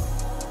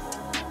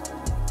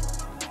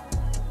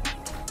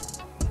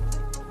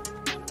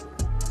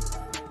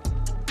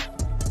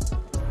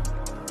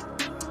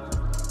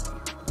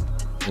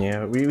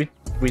 Yeah, we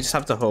just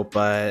have to hope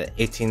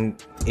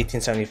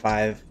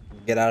 1875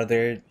 get out of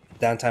there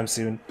downtime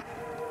soon.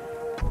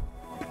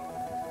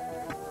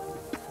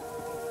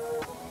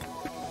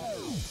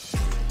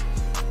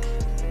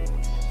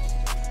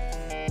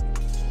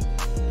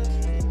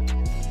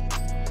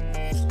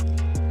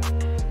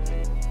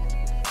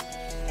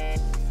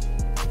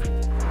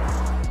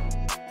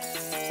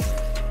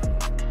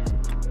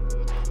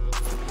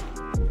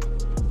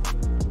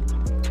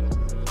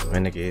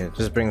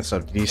 Just bring this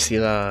up. Do you see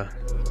the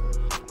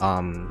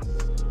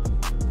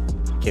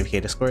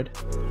KVK Discord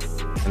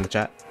in the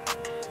chat?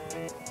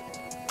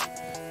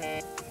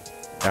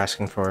 They're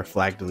asking for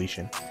flag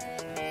deletion.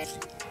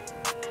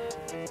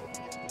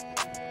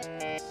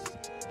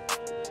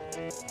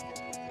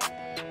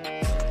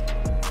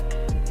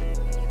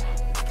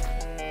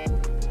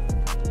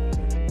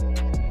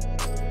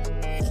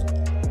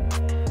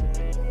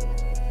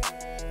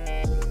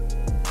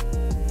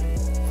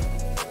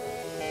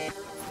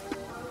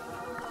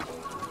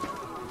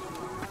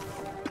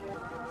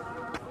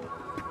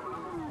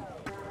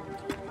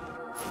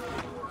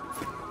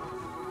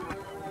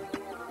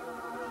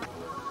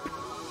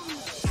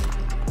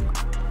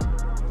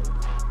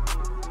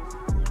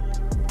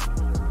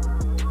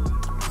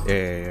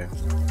 Yeah.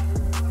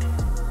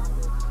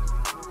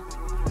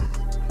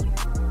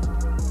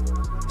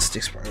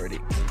 Sticks priority.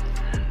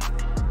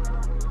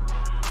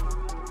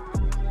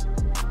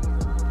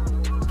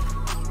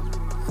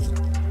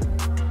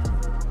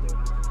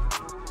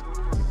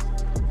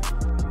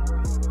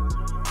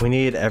 We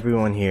need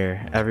everyone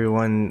here.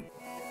 Everyone.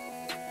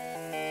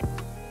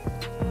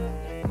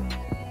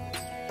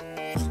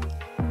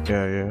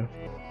 Yeah.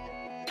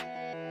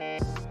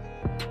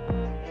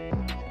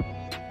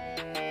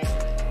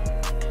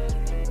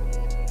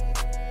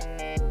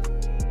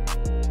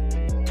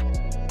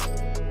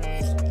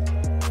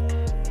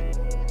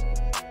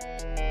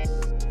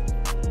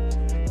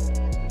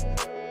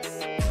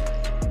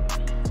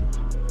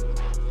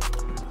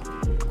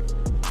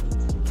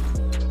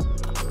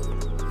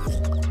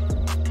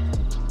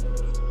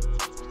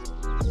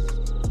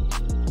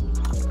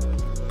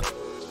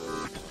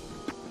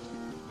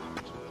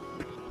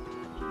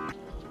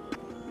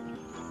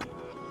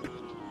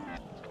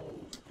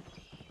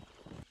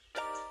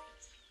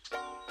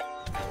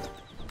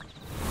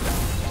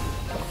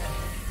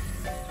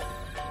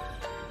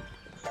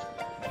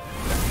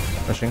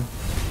 Pushing.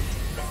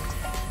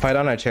 Fight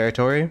on our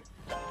territory.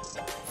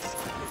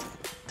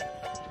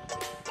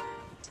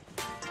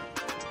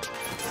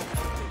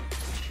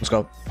 Let's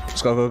go.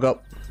 Let's go,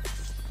 go.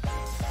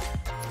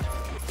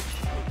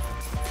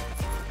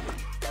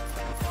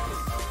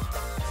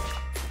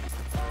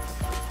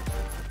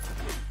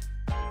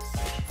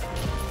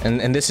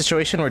 And in this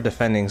situation, we're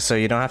defending, so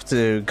you don't have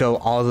to go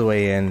all the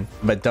way in,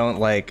 but don't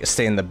like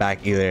stay in the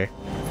back either.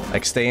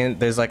 Like stay in.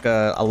 There's like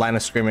a line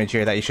of scrimmage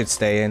here that you should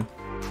stay in.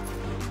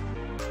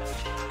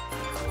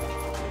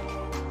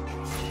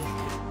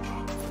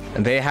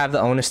 And they have the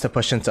onus to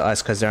push into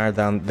us because they're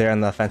on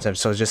the offensive,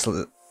 so just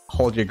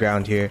hold your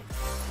ground here.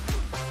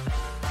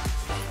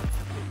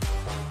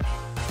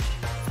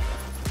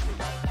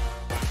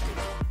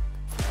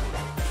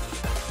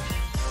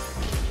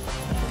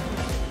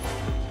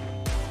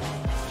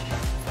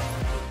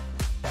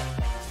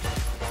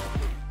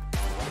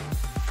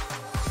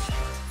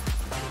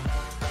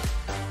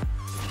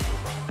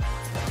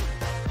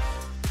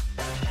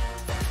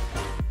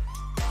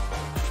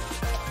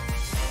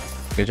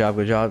 Good job,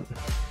 good job.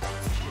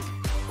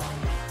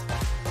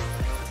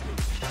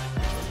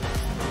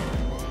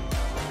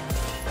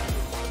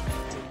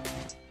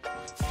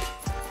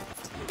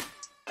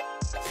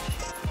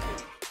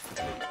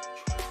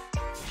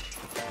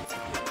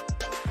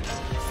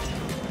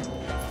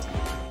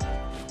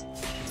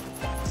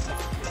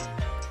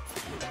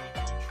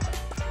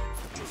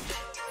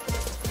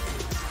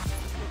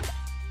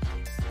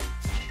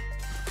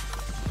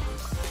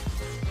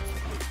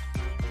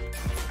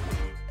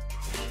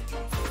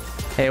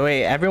 Hey,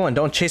 wait, everyone,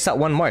 don't chase that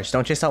one march.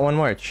 Don't chase that one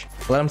march.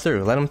 Let him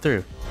through. Let him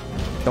through.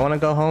 Don't want to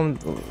go home?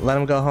 Let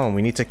him go home.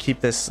 We need to keep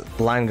this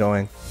line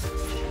going.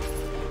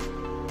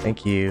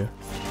 Thank you.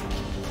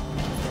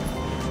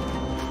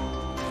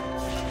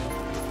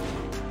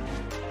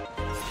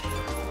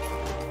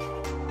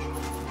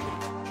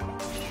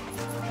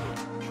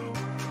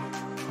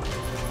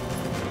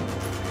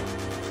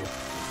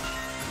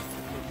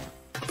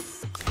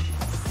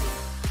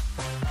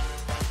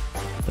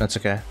 That's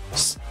okay.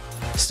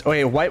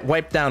 Wait,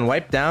 wipe down,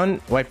 wipe down,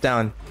 wipe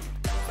down.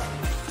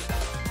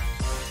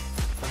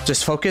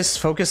 Just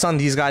focus on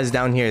these guys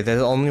down here. They're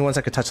the only ones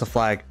that could touch the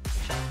flag.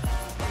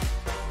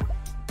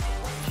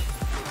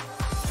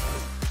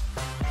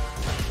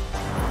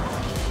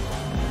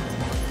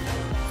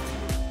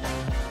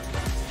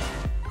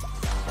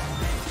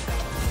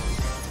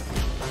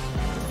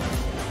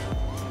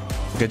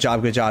 Good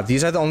job, good job.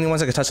 These are the only ones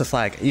that can touch the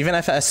flag. Even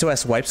if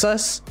SOS wipes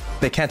us,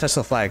 they can't touch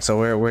the flag. So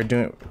we're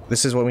doing,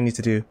 this is what we need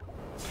to do.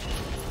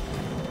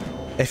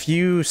 If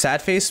you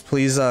sad face,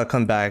 please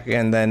come back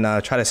and then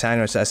try to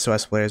sandwich the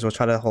SOS players. We'll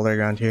try to hold our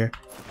ground here.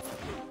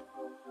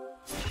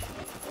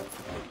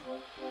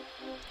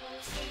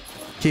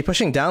 Keep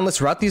pushing down.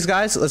 Let's route these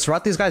guys. Let's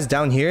route these guys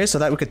down here so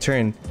that we could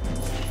turn.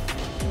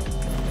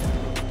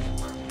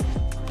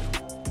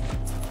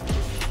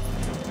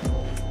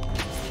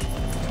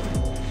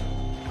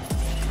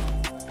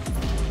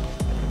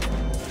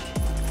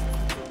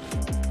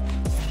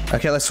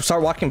 Okay, let's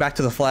start walking back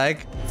to the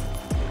flag.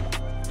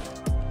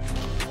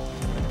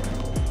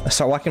 Let's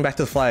start walking back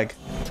to the flag.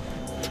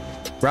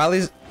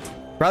 Rally's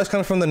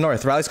coming from the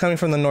north. Rally's coming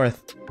from the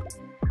north.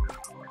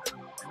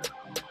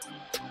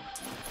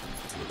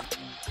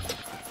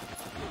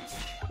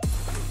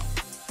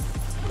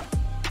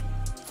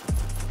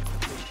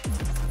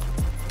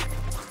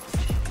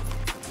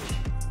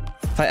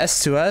 Fight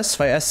S2S,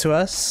 fight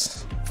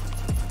S2S.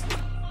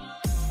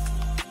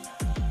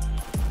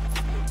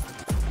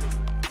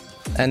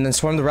 And then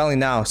swarm the rally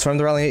now. Swarm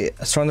the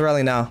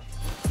rally now.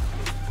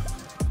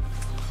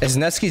 Is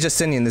Nevsky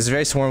Justinian? This is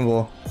very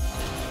swarmable.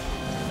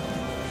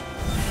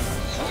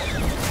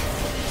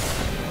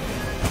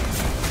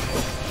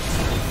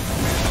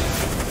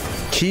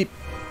 Keep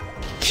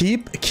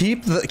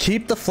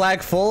the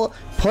flag full.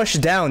 Push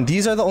down.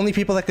 These are the only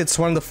people that could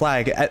swarm the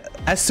flag.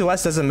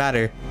 S2S doesn't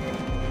matter.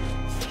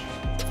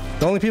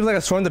 The only people that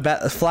can swarm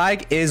the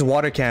flag is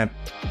water camp.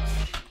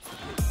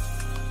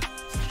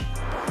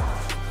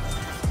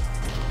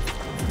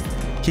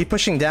 Keep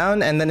pushing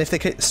down, and then if they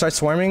start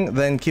swarming,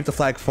 then keep the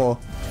flag full.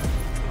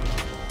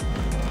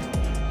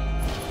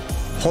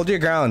 Hold your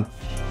ground.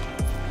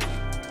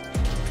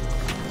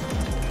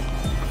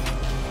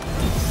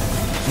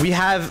 We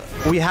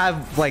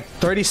have like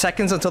 30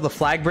 seconds until the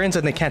flag burns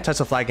and they can't touch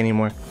the flag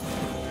anymore.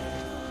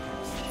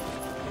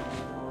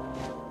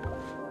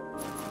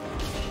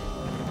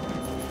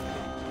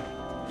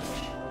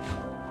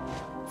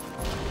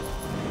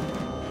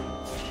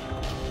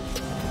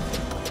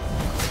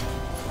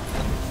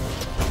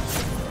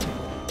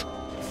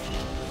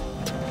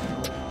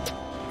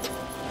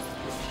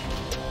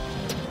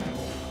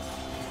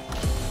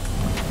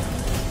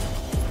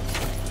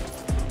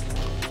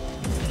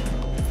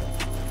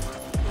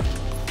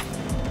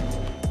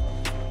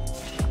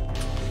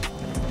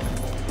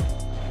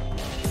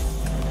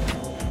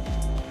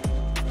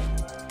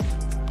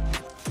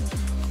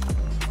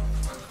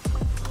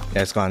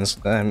 Yeah, it's gone.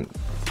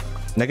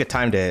 Nugget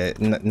timed it.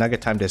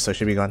 Nugget timed it, so it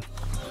should be gone.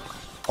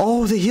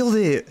 Oh, they healed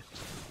it.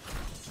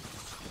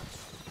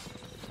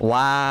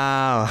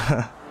 Wow.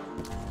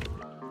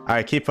 All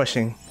right, keep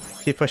pushing.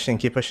 Keep pushing.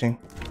 Keep pushing.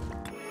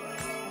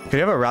 Do you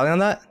have a rally on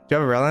that? Do you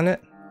have a rally on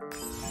it?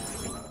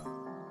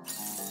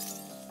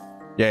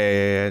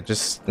 Yeah.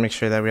 Just make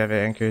sure that we have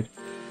it anchored.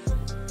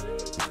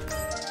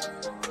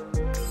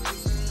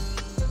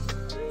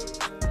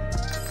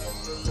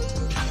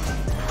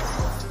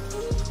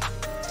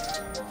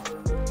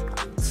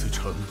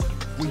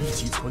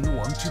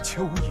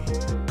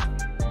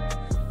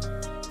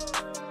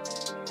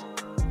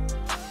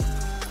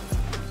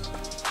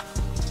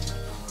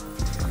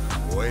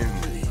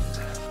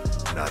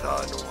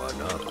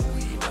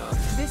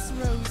 This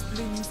rose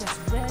blooms as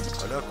red.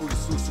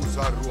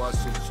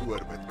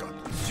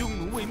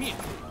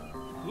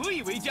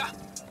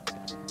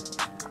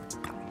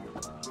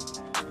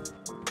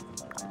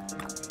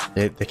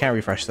 They can't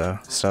refresh though,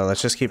 so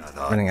let's just keep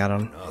running at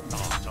them.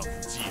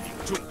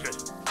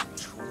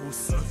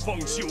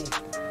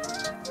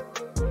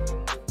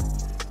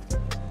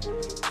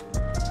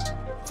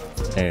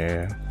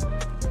 Yeah.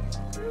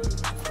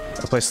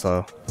 I'll play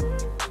slow.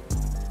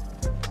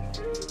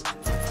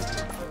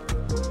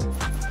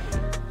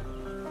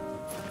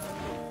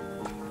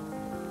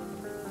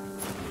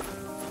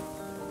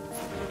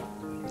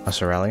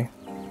 That's a rally.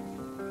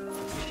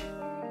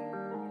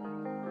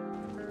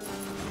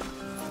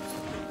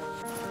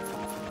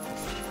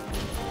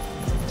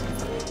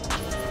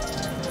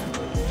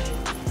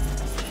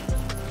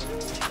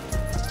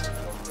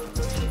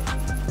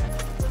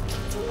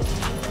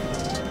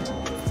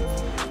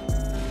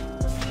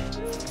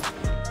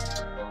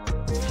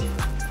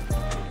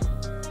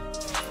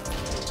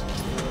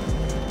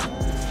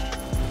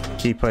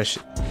 Keep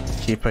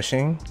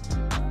pushing.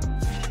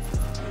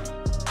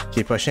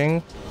 Keep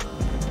pushing.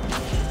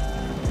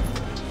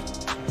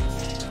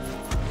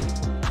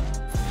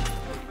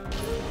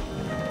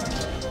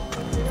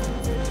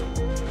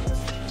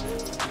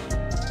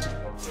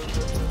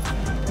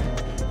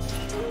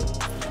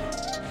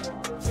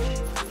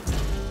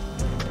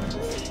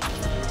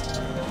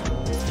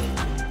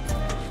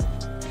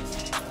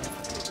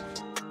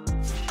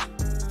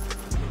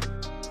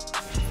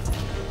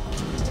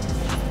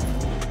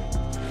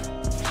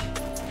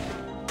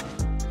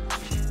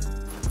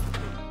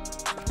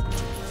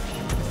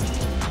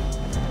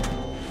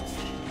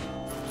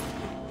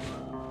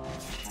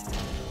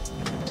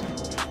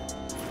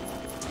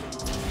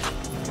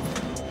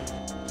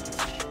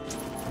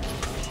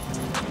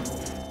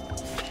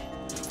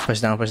 Push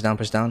down, push down,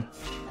 push down.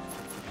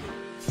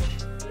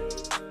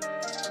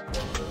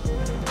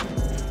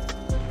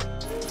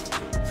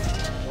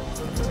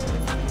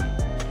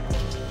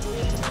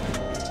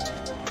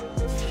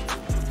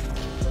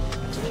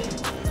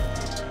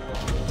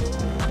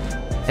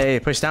 Hey,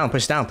 push down,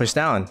 push down, push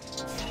down.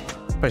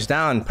 Push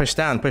down, push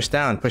down, push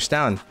down, push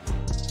down.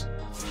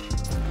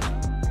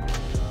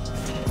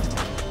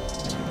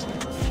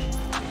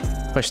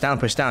 Push down,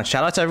 push down.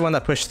 Shout out to everyone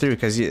that pushed through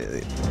because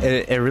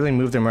it really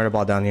moved their murder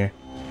ball down here.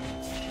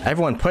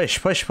 Everyone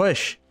push, push,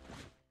 push.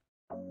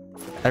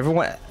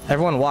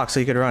 Everyone walk so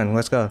you could run.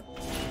 Let's go.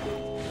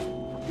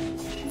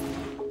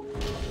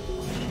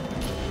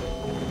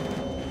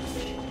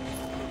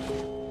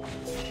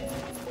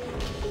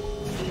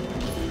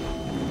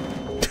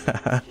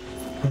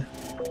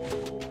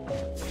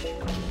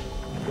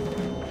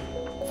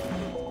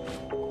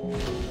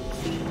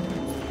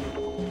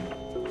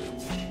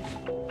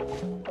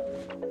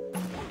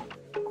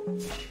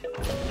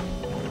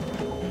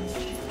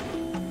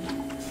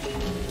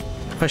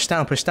 Push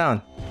down, push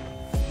down.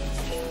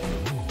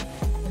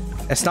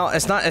 It's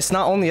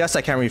not only us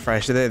that can't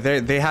refresh.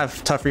 They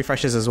have tough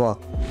refreshes as well.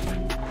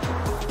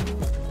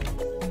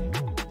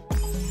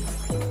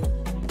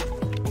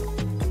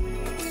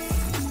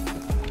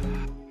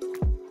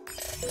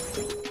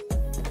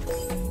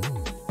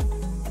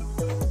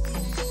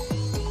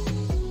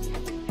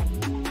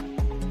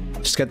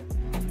 Just get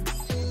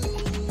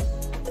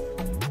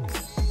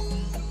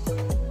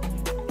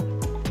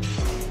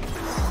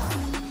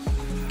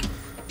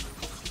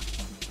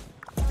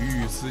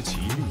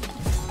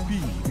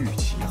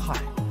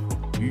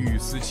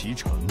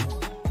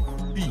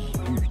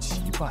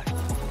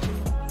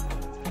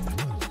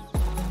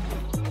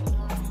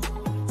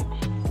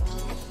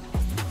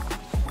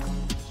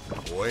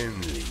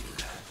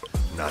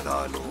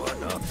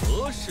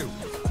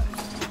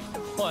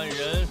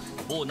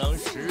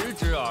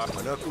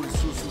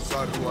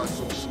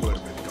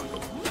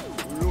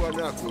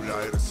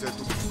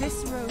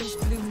This rose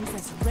blooms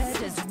as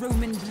red as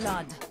Roman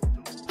blood.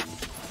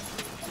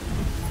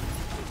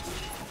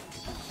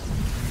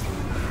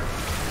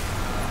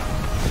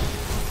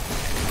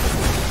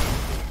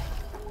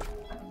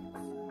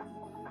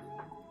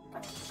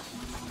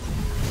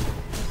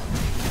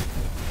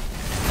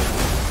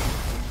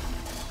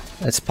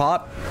 It's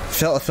pop.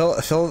 Fill the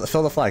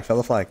flag. Fill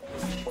the flag.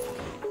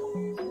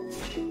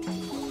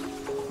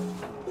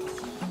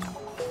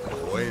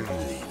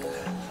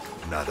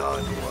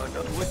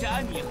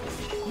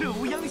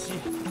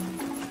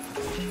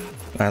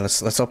 Alright,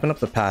 let's open up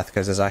the path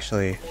because there's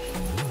actually.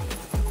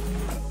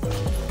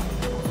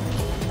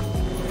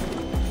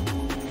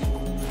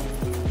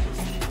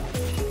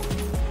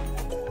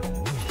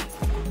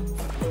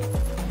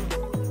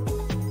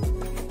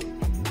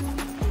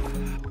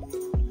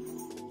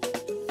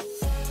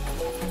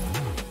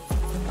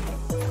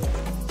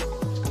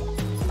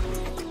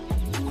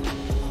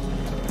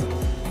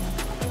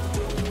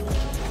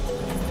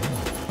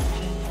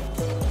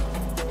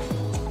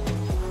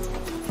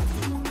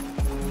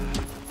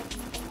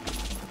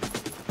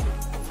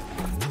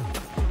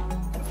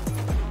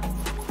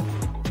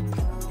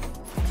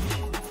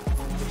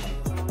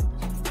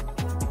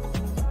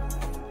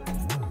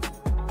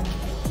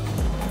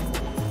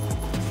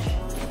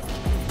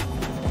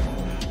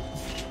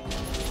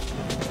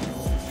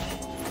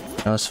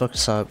 Now let's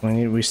focus up.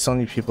 We still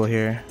need people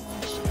here.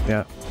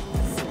 Yeah.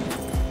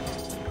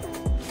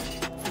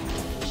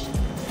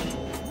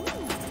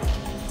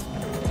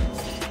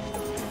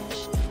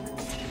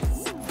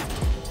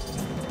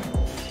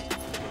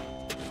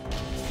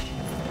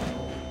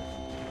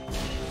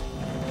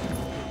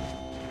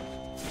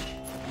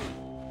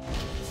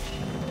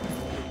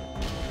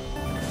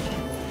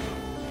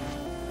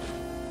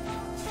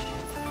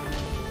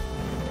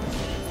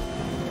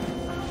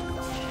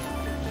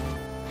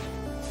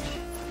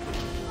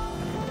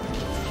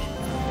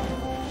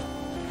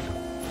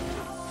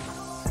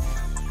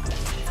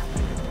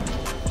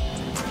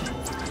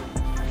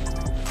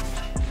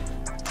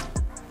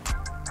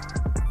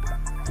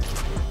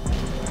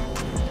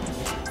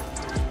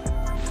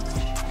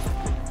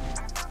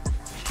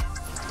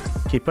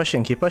 Keep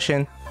pushing, keep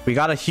pushing. We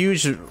got a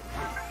huge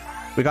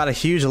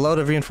load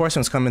of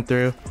reinforcements coming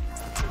through.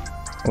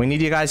 We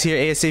need you guys here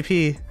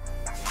ASAP.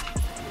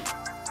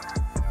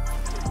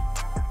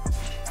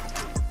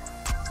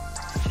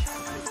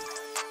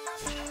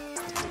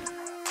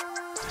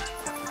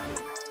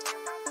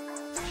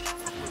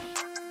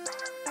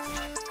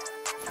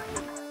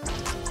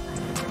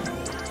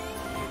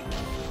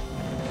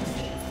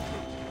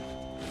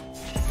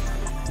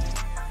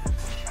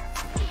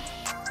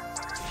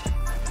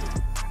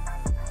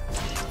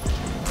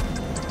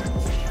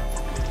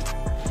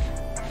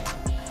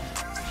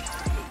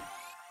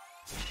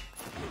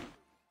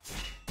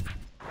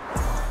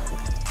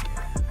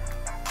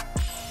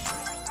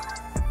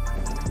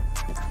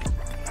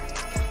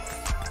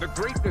 The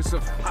greatness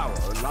of power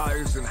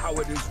lies in how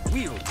it is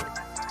wielded,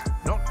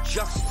 not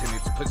just in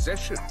its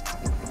possession.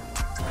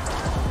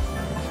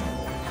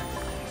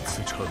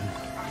 此城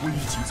危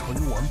急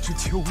存亡之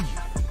秋也。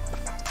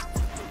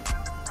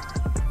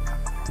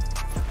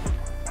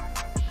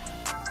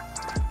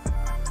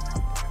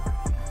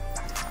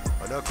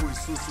 Anakui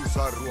susu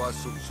sarua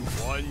sumsu.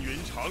 关云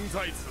长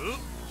在此，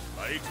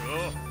来者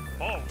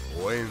报。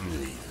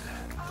 Wenli.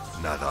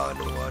 Nada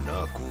no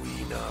anaku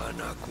ina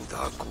anaku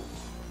daku.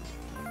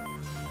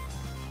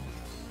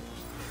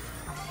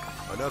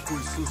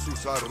 Anakui susu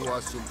sarua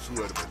sumsu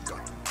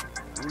erbeka.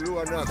 Ulu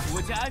anaku.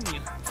 国家安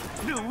宁，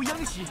乐无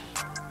央喜。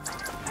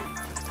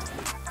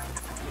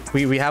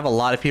 We have a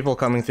lot of people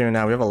coming through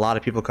now. We have a lot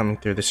of people coming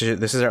through. This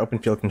is our open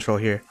field control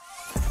here.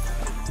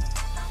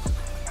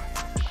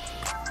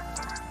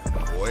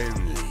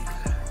 Wenli.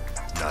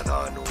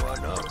 Nada no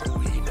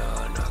anaku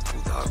ina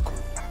anaku daku.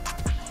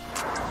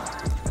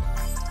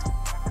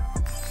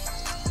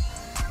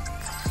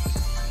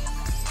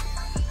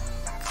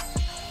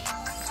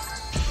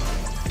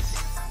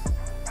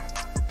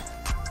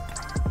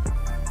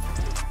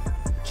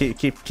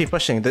 Keep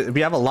pushing.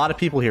 We have a lot of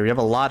people here. We have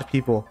a lot of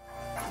people.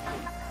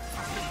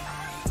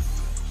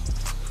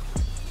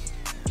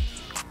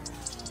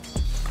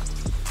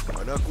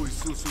 Anaku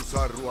susu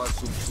sarua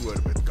sumsu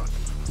erbeka.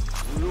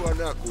 Ulu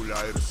anaku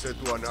la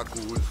ersetu anaku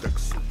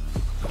ulteksu.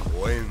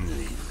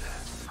 Wenli.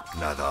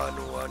 Nada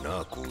no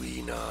anaku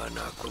ina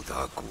anaku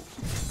daku.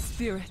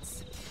 Spirits,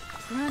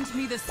 grant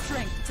me the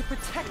strength to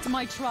protect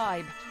my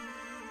tribe.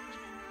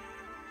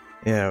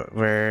 Yeah,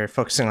 we're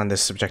focusing on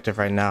this objective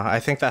right now. I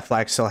think that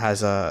flag still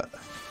has a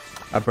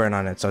burn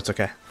on it, so it's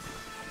okay.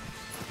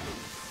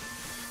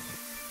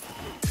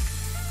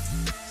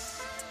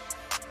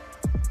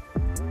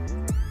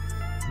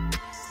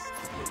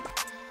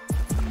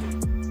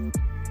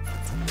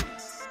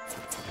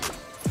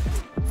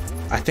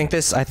 I think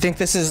this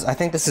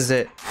is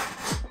it.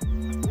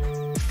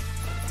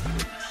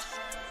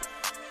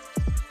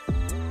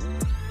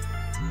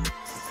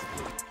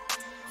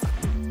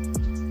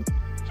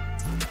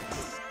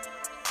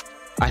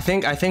 I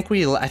think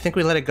we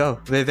let it go.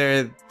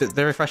 They're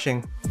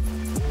refreshing.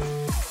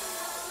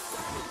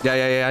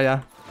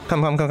 Yeah.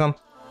 Come.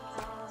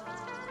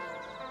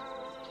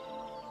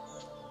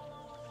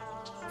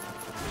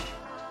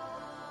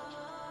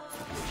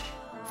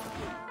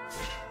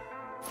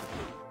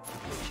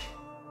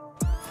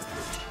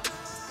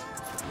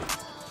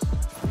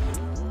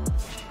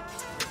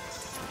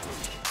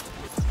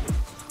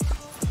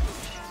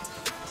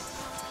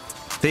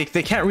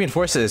 They can't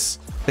reinforce this.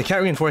 They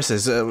can't reinforce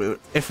this.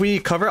 If we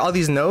cover all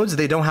these nodes,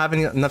 they don't have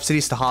enough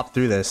cities to hop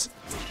through this.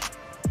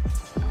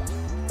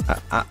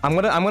 I'm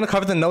gonna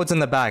cover the nodes in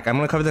the back. I'm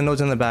gonna cover the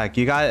nodes in the back.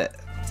 You got it.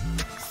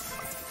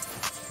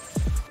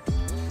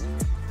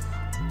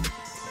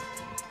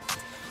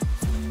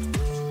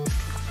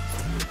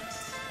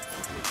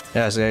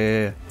 Yes,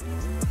 yeah.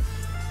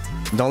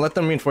 Don't let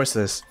them reinforce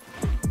this.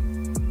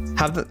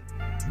 Have the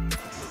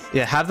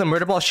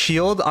murder ball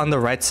shield on the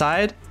right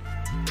side.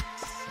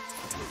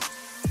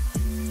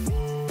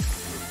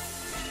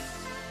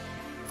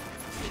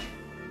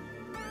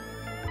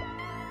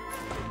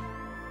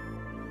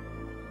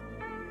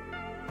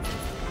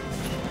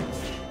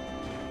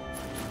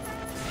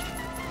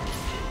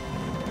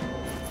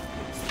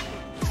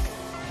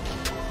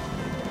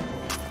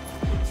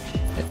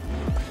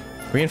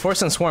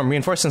 Reinforce and swarm,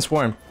 reinforce and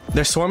swarm.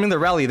 They're swarming the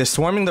rally,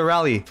 Fill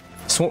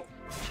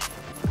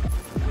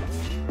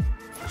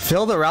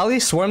the rally,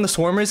 swarm the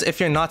swarmers if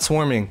you're not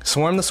swarming.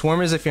 Swarm the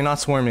swarmers if you're not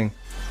swarming.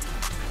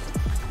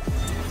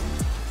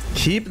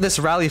 Keep this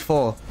rally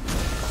full.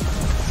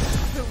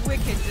 The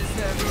wicked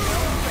deserve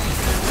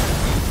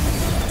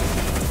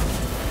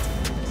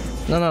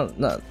No.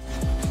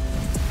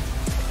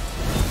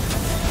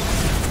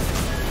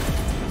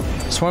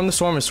 Swarm the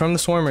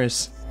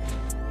swarmers.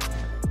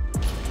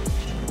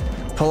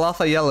 Pull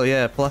off a yellow,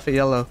 yeah, pull off a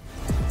yellow.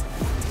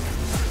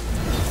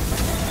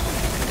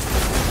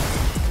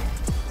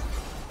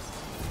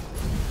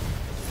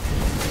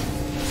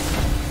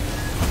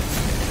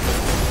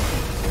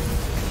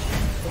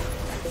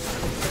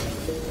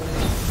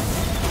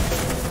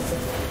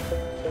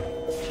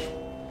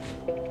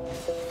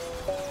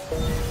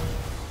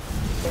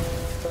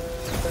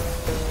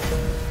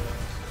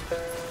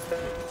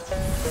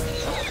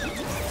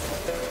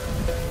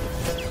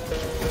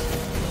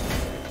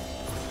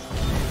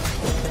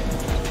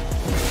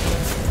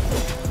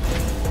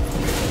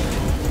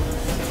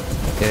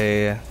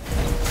 Yeah.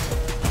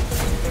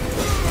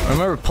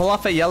 Remember, pull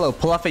off at yellow.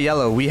 Pull off at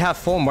yellow. We have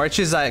full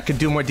marches that could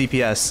do more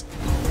DPS.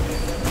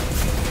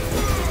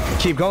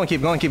 Keep going.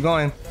 Keep going. Keep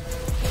going.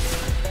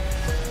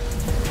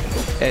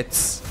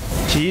 It's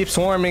keep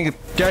swarming.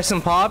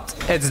 Garrison popped.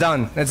 It's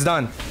done. It's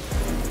done.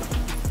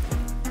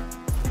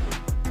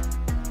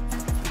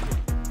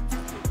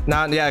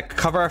 Not yeah.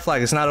 Cover our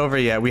flag. It's not over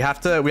yet. We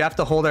have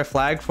to hold our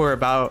flag for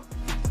about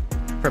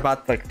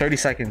like 30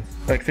 seconds,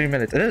 like 3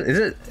 minutes.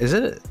 Is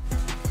it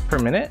per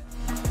minute?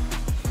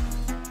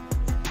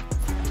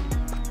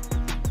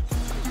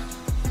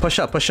 Push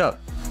up. Push up.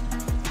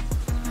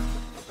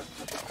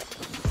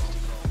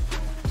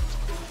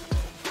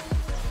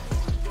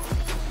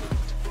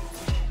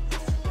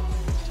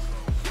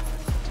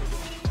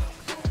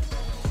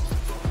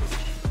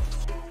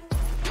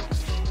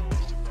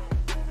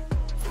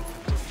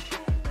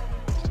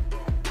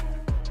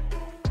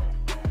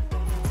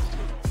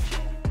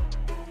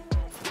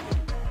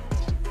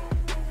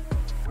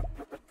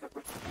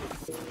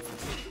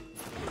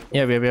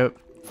 Yep.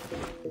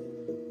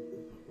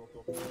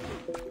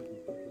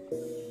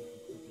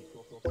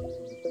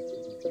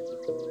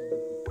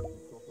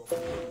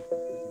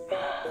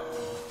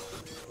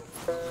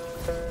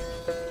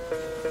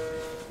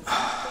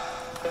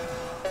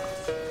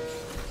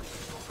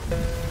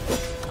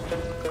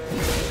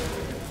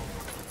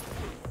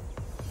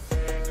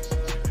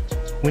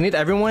 We need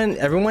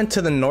everyone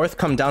to the north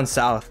come down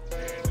south.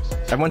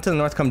 Everyone to the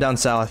north come down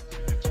south.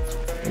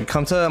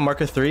 Come to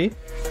marker 3.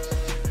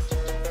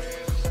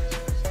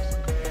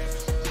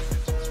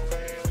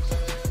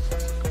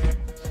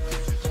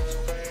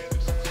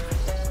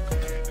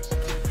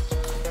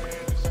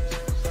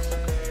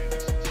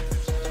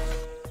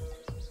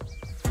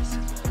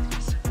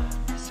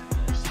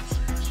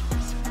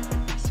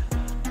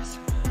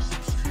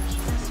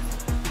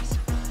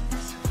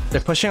 They're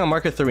pushing on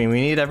marker 3.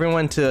 We need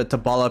everyone to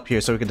ball up here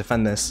so we can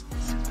defend this.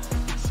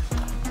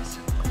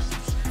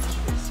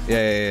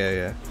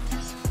 Yeah.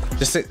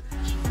 Just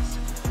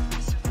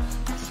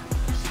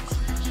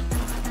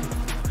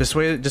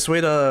wait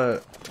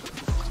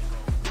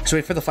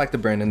for the flag to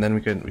burn and then we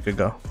could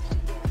go.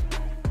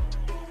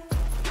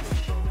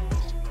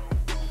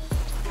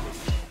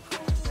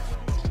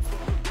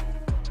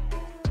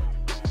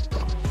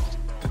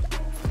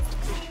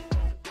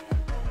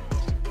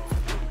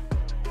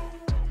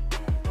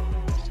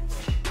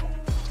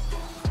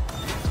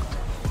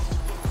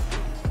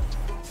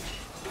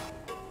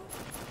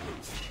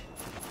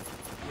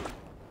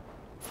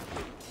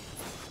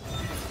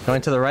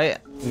 Going to the right.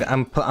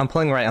 I'm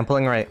pulling right. I'm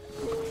pulling right.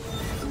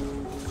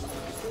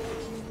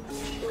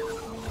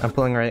 I'm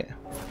pulling right.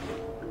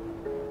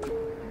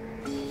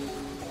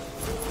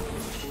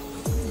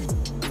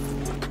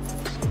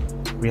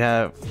 We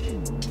have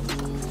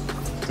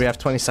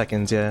 20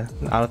 seconds. Yeah.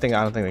 I don't think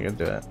we can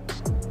do it.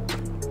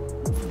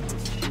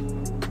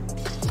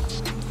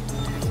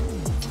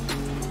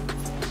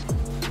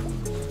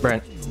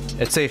 Brent,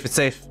 it's safe. It's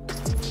safe.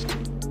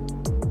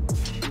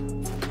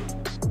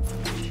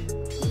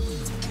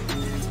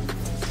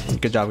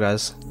 Good job,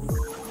 guys.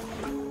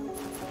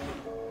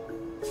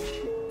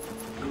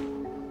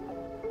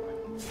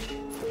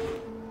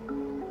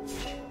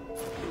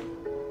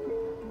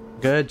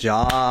 Good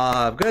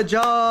job. Good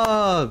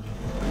job.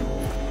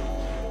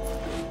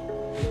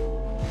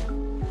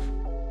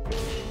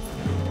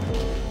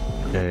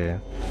 Yeah.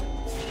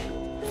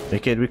 We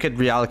could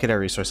reallocate our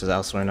resources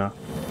elsewhere now.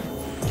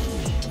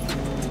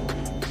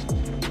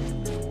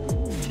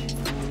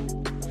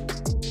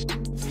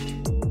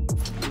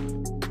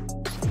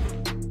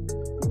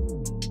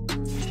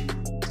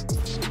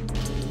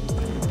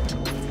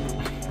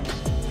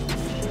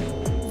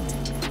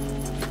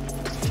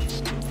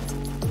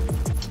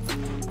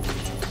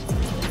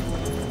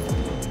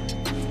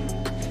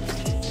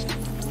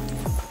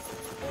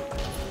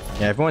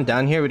 Yeah, everyone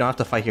down here. We don't have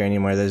to fight here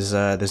anymore. There's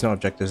no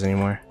objectives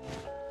anymore.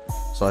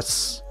 So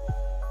let's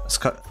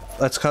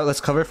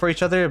cover for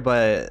each other,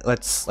 but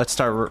let's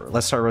start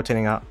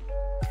rotating out.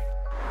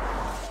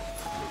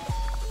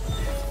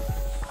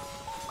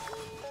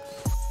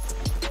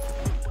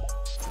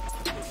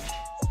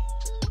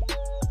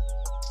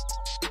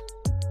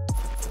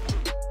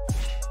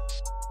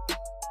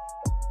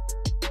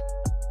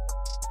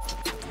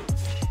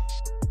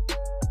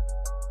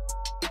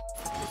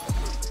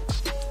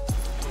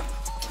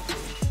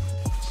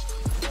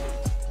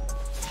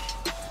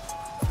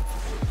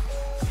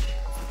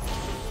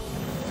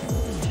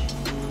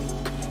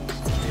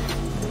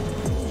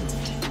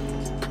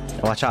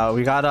 Watch out,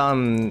 we got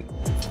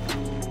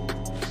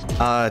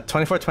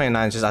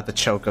 2429 is just at the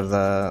choke of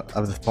the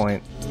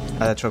point.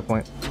 At that choke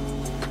point.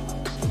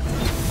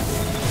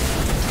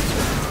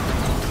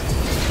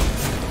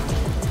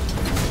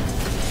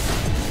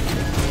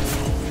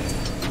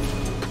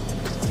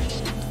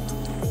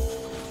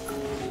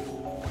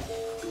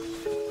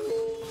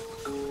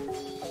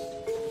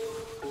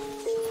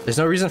 There's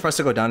no reason for us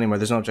to go down anymore.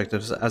 There's no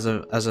objectives as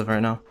of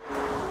right now.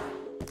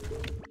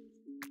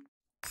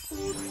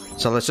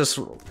 So let's just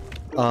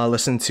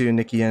listen to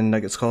Nikki and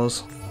Nugget's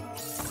calls.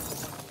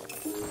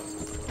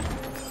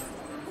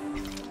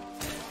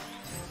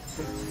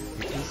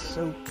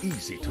 so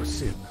easy to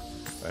sin,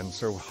 and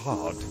so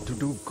hard to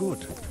do good.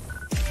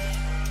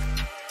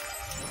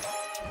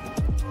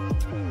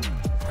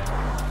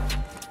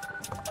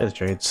 There's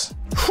trades.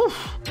 Whew.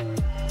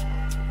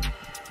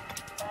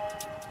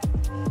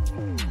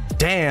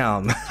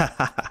 Damn.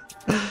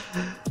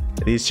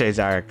 These trades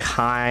are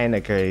kind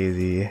of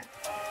crazy.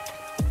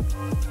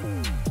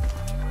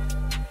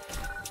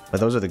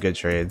 But those are the good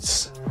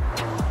trades.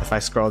 If I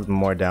scrolled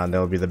more down, there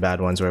will be the bad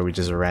ones where we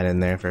just ran in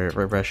there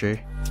for pressure.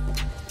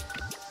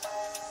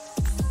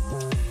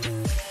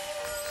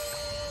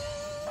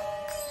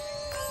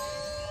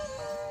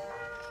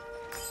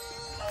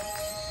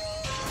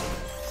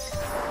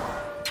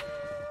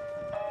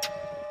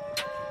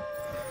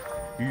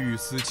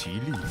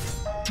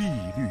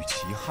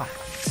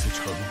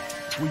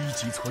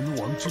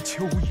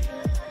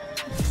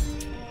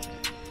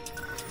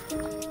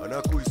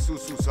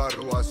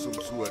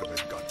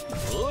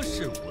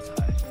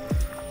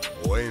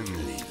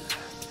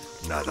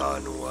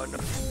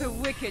 The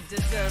wicked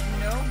deserve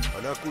no.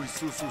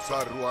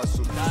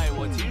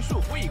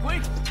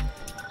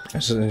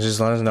 Just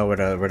let us know where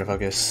to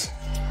focus.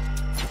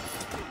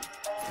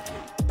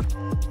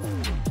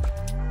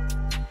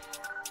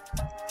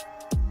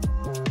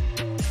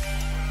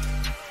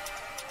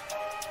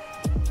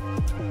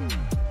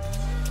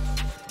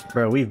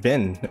 Bro, we've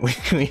been.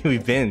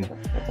 We've been.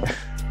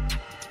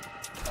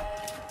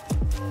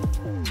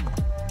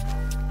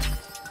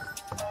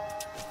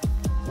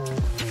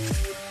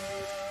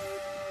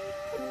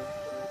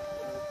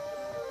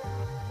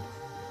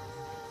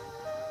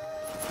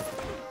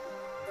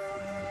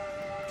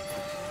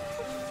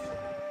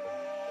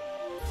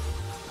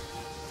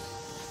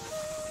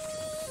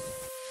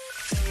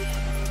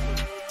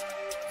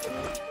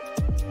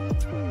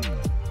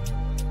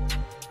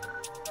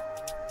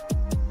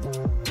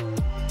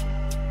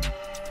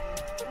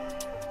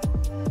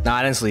 Nah,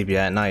 I didn't sleep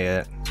yet. Not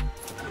yet.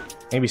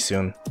 Maybe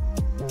soon.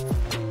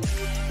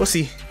 We'll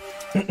see.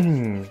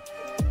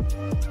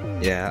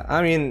 Yeah,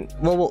 I mean,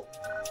 well,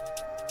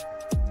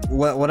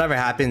 whatever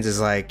happens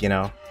is like, you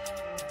know,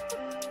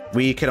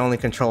 we can only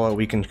control what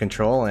we can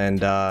control,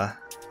 and you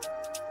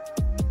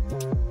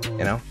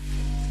know,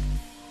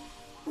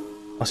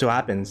 we'll see what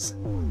happens.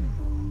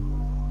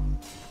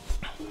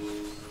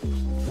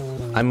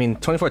 I mean,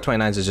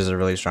 24-29 is just a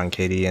really strong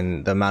KD,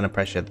 and the amount of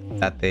pressure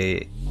that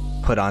they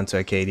put onto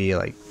a KD,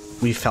 like,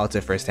 we felt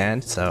it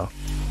firsthand, so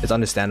it's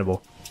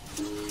understandable.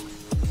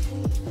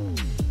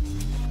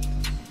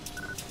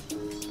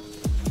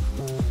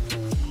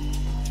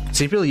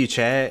 CPU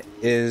Luce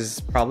is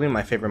probably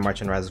my favorite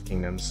March in Rise of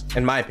Kingdoms,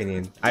 in my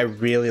opinion. I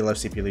really love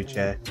CPU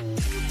Luce.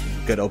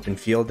 Good open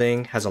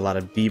fielding, has a lot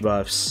of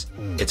debuffs.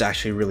 It's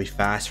actually really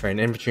fast for an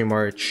infantry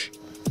march.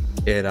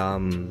 It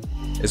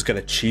is good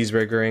at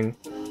cheeseburgering.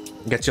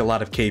 Gets you a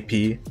lot of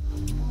KP,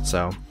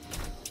 so.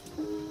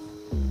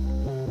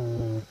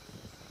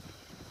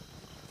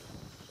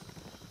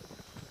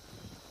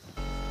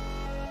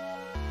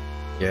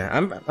 Yeah,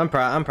 I'm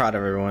proud of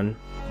everyone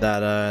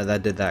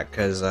that did that,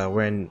 because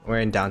we're in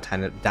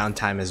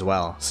downtime as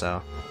well.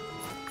 So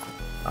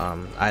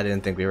I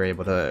didn't think we were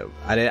able to.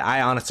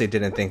 I honestly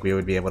didn't think we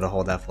would be able to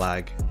hold that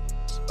flag,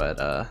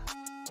 but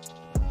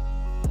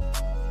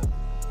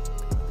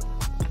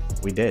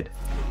we did.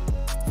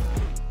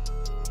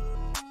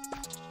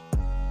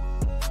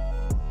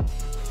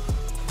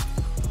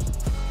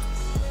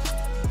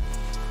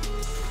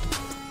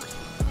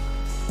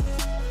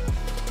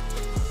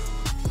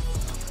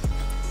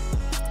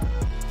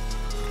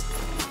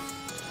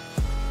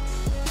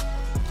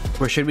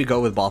 Where should we go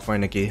with ball for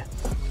Nikki?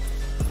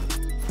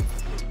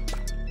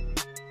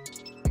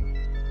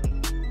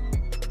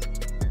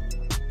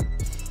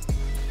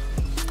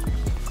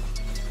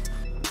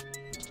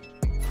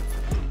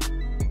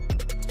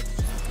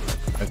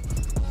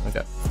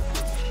 Okay.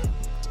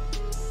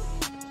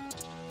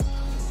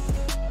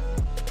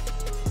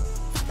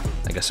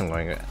 I guess I'm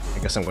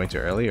going too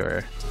early,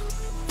 or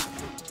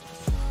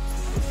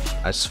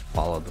I just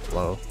followed the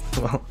flow.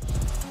 Well.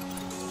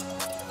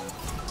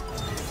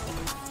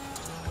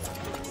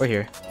 We're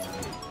here.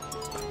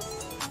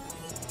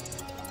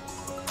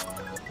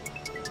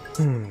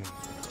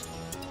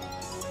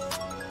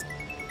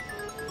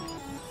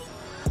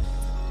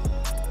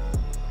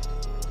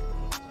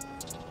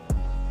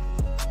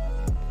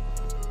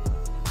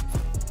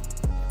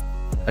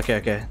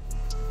 Okay.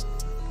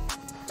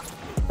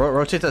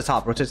 Rotate to the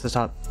top. Rotate to the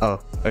top. Oh,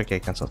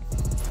 okay, cancelled.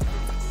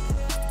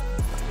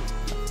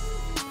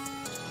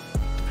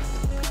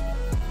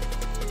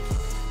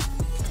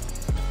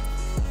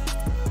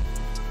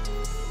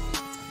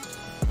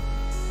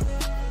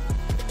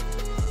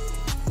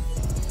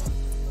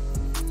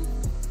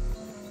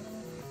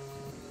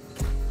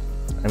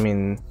 I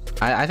mean,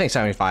 I think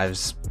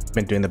 75's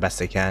been doing the best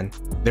they can.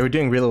 They were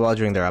doing really well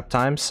during their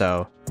uptime,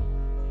 so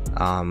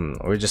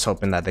we're just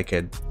hoping that they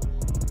could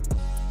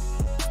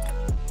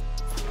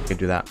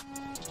do that.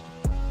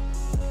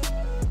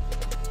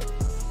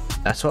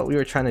 That's what we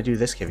were trying to do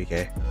this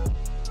KVK.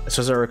 This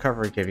was a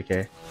recovery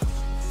KVK.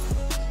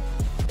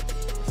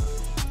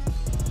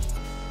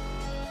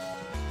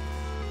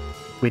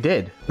 We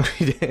did.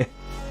 We did.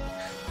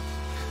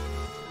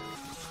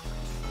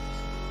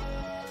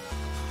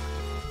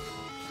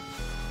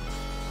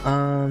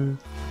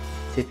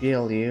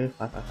 TPLU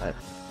 555.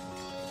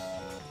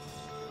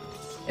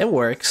 It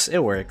works. It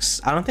works.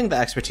 I don't think the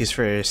expertise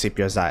for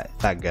CPU is that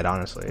good,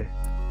 honestly.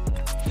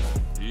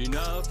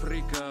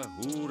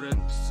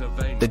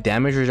 The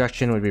damage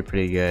reduction would be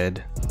pretty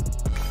good,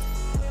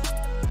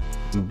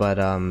 but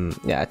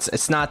yeah,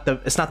 it's not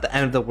the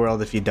end of the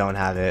world if you don't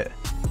have it.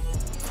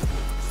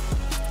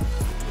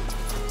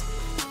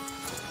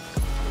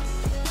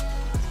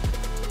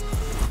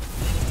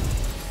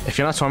 If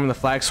you're not swarming the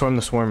flag, swarm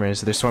the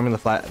swarmers. They're swarming the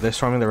flag. They're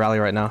swarming the rally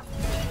right now.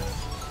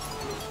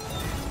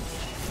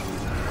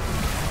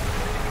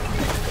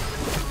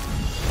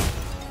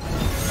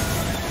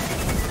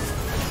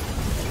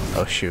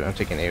 Oh shoot, I'm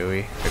taking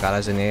AoE. Forgot I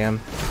was in AM.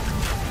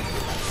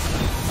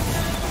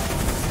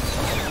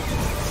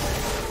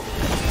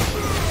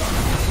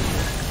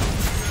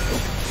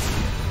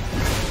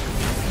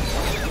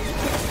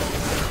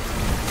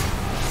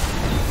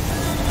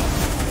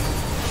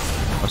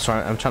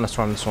 I'm trying to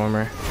swarm the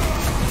swarmer.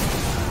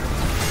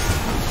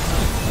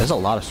 There's a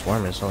lot of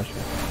swarmers, holy shit.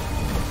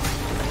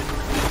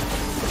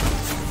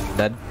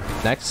 Dead.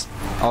 Next.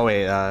 Oh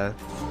wait,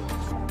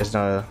 there's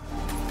no...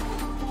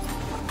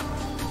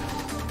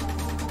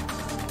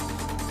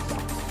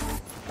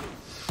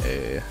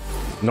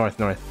 North.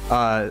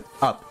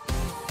 Up.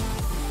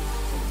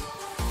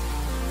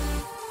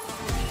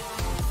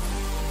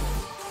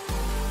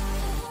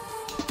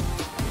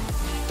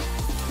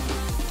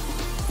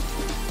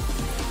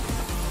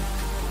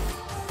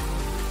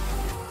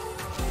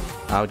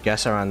 I would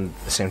guess around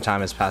the same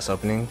time as pass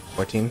opening,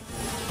 14.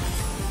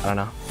 I don't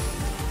know.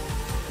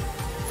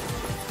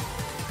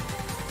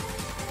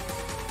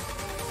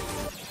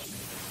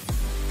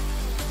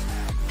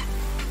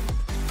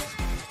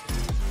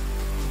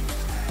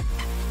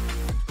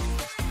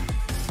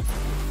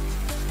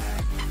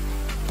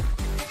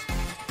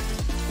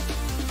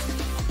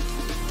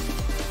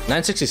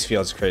 .960's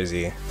field's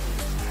crazy.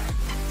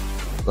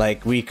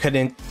 Like we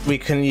couldn't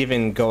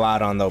even go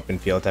out on the open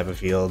field type of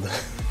field.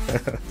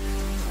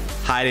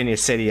 Hide in your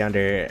city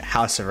under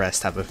house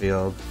arrest type of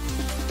field.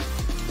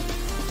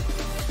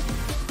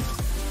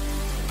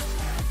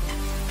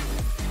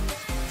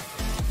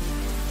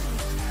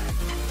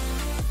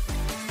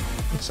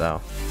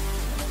 So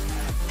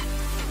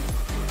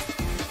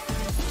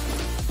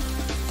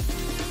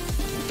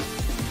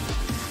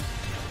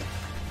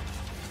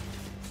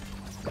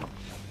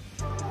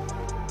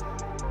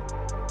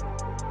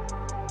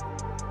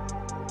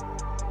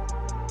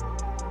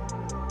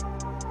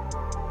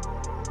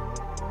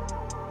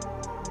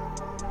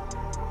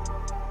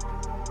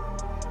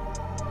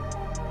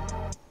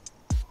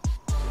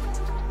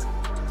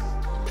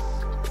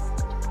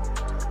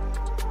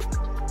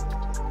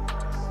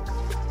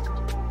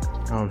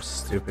oh, I'm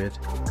stupid.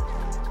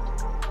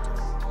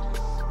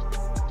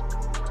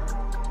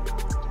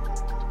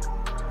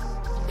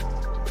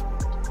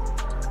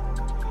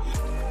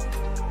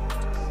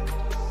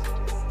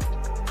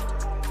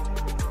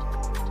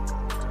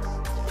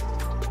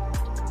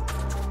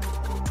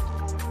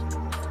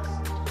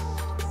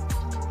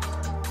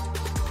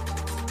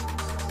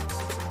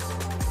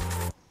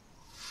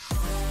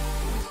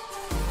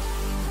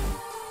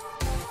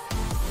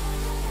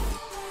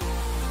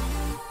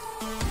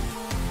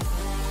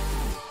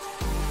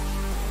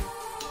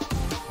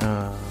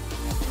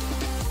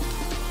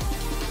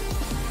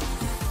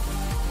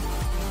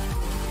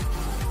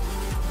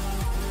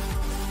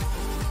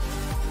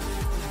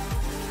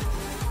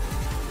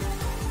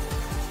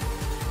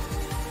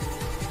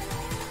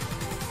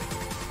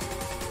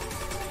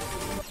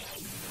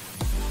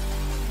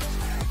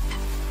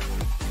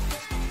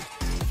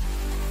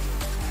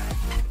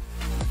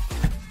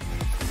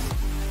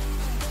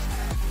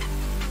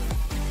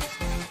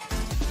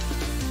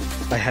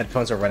 My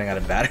headphones are running out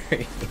of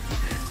battery.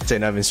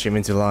 Saying I've been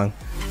streaming too long.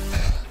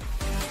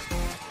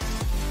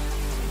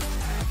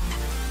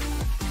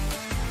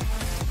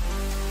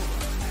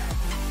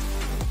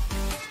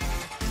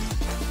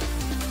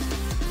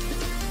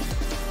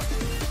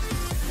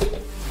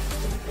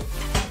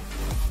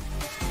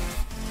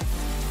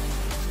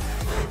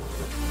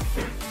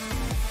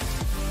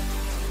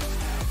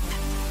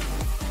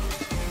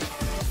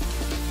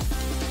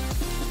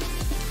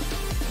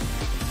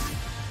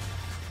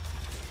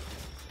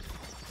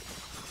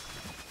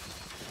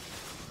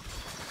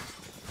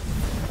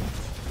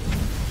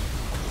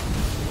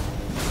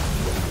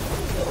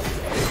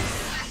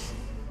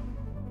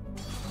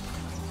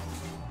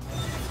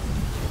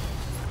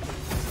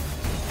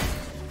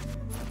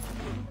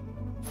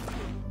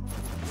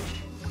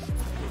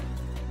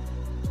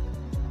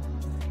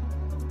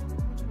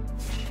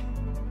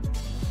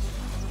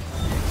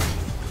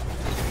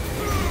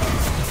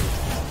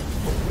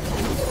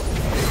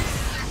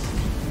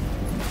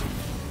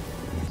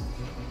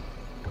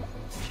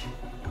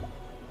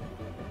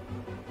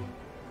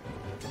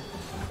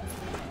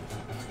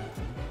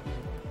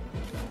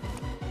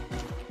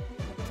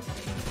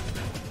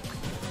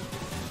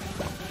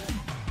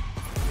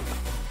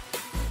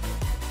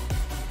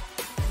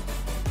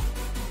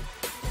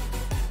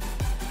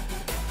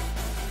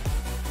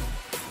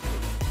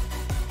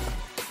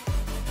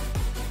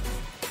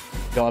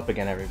 Go up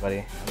again,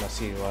 everybody.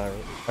 Unless you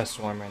press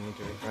swarm or I need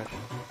to refresh.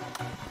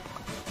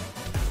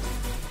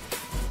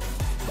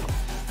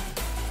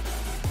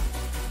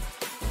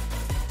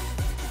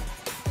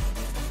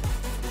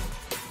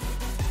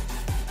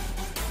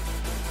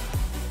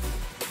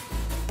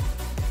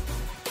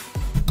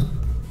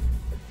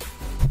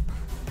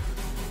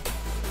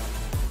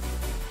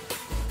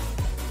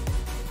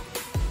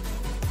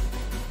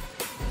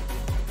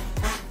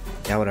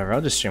 Yeah, whatever.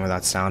 I'll just stream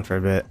without sound for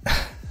a bit.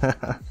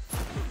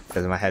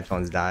 Because my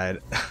headphones died.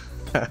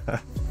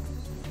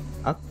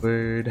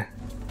 Awkward.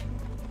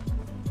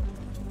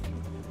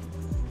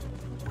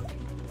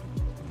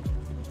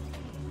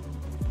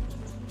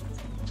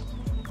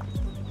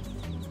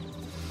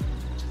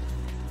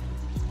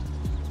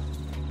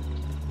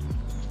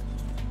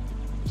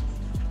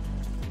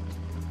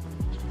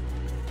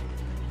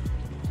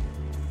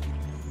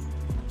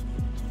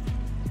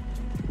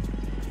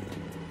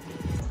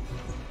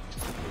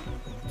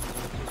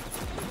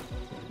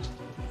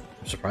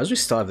 Surprised we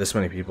still have this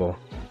many people.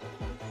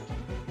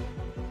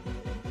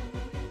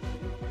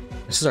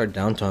 This is our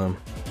downtime.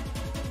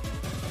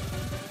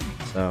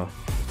 So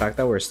the fact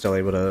that we're still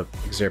able to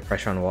exert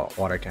pressure on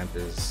water camp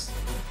is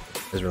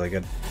really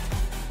good.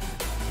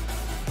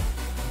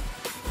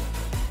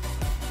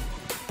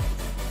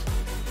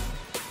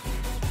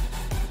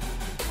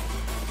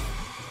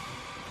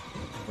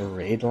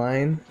 Raid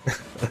line?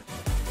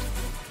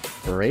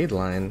 Raid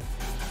line?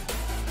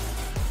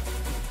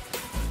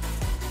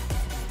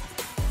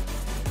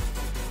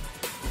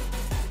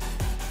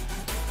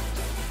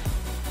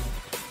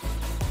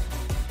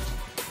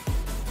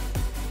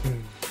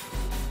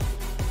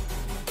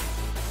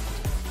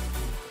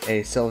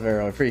 Hey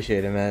Silvero,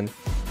 appreciate it, man.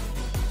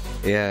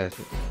 Yeah,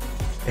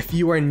 if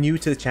you are new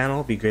to the channel,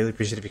 it'd be greatly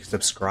appreciated if you could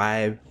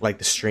subscribe, like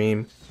the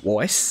stream. Whoa,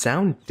 I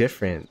sound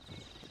different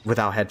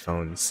without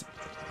headphones.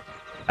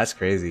 That's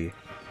crazy.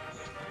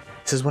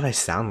 This is what I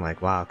sound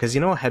like, wow. Because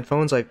you know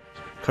headphones like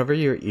cover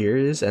your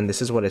ears, and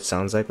this is what it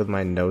sounds like with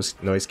my noise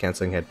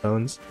canceling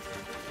headphones.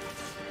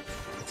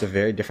 It's a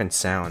very different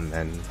sound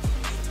than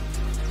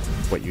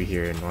what you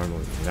hear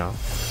normally, you know?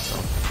 So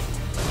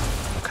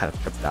I'm kind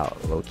of tripped out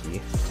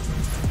low-key.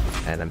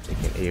 And I'm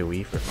taking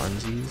AoE for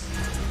funsies.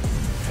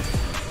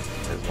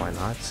 Because why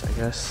not, I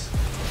guess.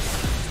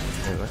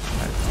 Anyway,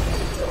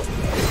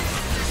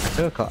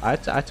 I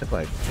took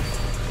like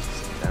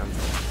damn.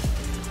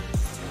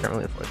 Can't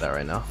really afford that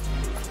right now.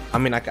 I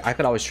mean, I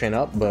could always train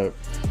up, but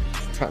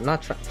trying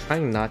not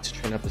to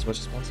train up as much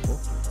as possible.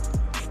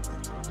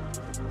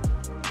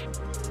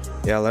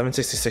 Yeah,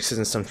 1166 is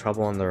in some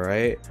trouble on the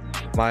right.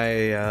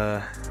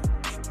 My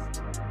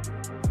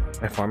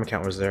farm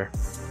account was there,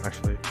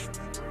 actually.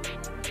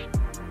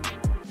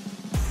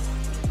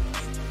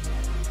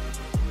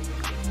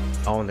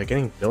 Oh, and they're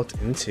getting built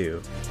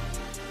into.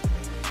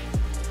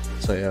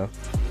 So yeah.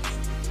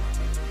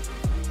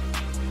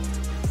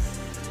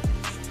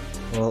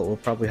 Well, we'll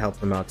probably help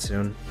them out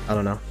soon. I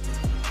don't know.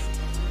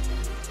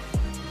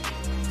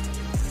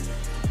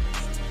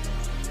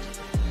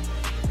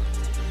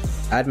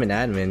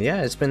 Admin.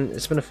 Yeah, it's been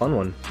a fun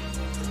one.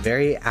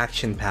 Very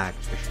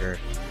action-packed for sure.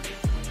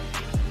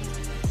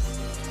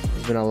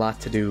 There's been a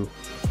lot to do.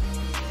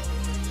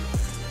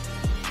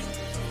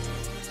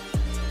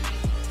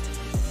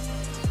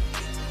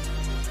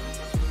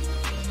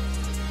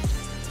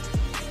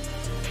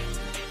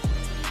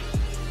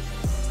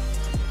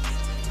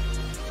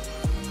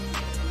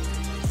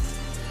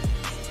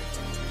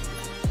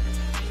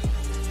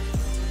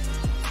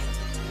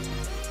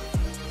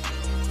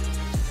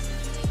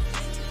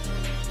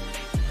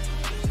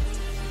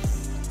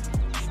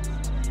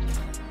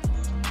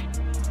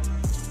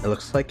 It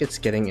looks like it's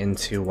getting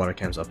into water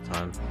camp's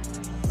uptime,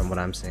 from what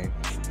I'm seeing.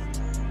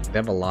 They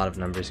have a lot of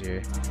numbers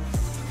here,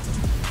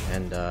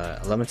 and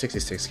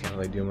 1166 can't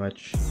really do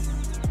much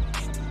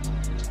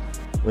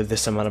with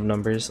this amount of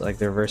numbers. Like,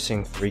 they're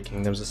versing 3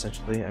 kingdoms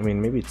essentially. I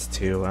mean, maybe it's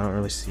 2. I don't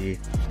really see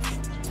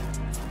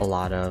a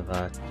lot of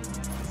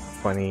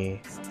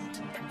 20.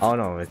 Oh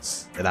no,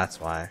 that's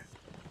why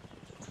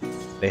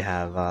they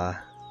have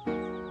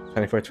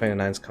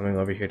 2429s coming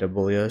over here to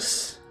bully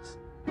us.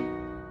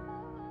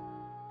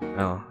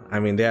 No, I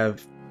mean, they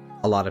have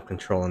a lot of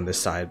control on this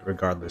side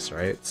regardless,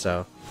 right?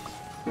 So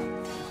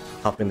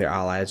helping their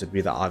allies would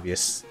be the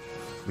obvious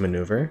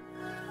maneuver.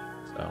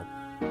 So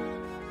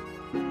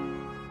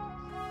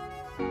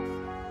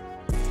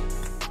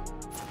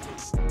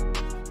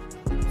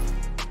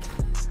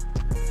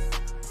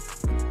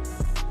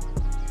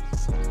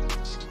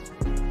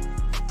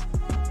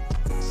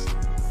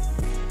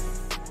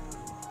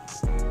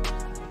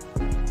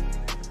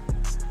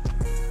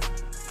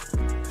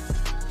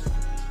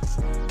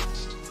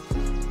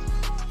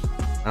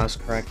I was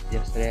correct.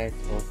 Yesterday I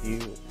told you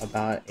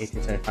about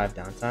 1875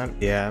 downtime.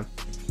 Yeah,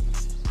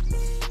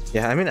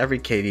 I mean, every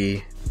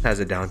KD has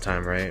a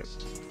downtime, right?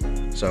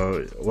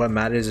 So what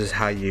matters is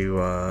how you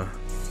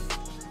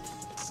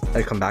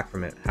come back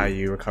from it, how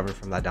you recover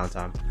from that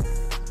downtime.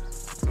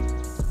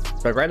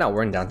 But right now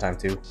we're in downtime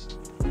too.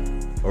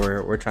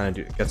 We're trying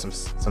to get some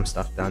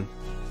stuff done.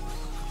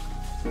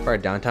 For our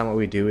downtime, what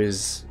we do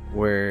is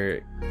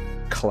we're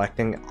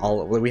collecting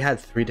all. We had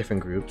 3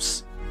 different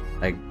groups,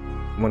 like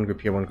one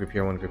group here, one group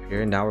here, one group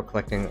here. And now we're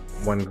collecting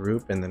one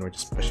group, and then we're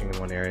just pushing in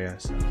one area.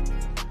 So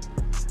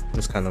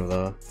it's kind of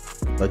the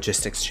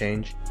logistics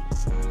change.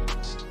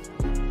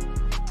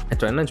 And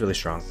Twinman's really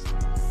strong.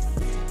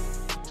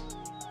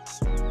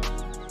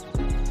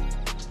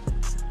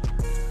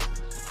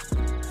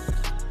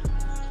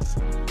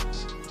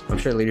 I'm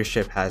sure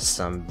leadership has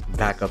some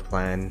backup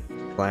plan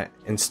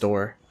in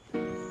store.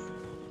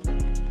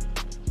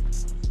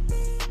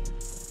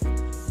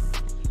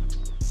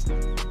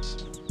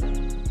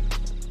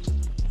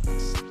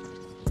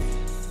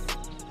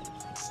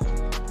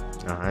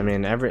 I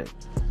mean,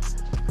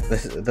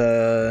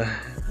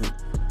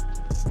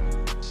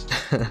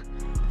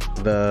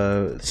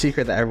 the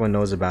secret that everyone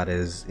knows about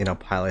is, you know,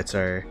 pilots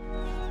are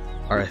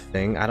a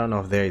thing. I don't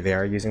know if they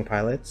are using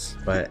pilots,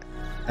 but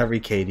every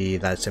KD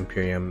that's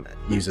Imperium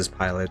uses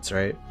pilots,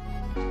 right?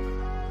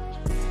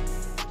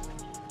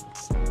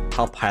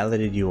 How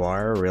piloted you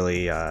are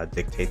really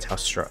dictates how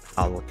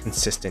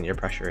consistent your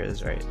pressure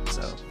is, right?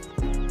 So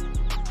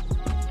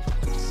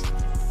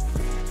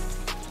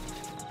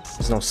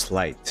there's no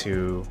slight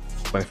to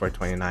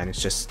 2429.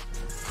 It's just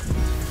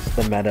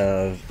the meta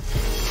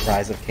of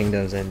Rise of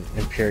Kingdoms and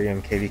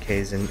Imperium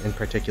KVKs in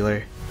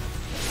particular.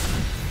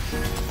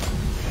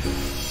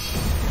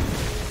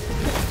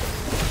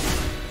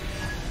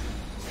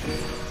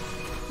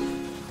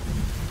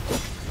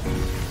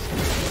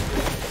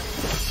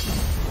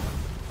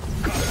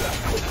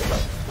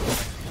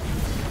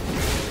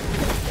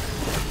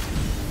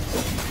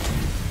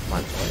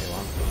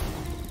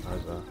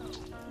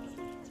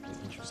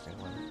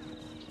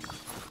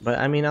 But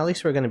I mean, at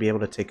least we're going to be able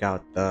to take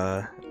out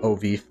the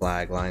OV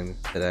flag line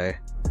today.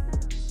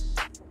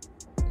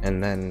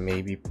 And then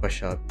maybe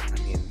push up. I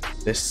mean,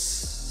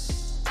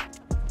 this...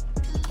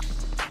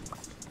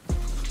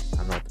 I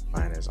don't know what the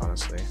plan is,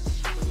 honestly.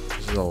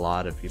 This is a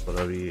lot of people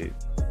to be...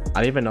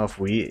 I don't even know if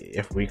we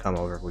come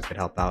over, if we could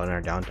help out in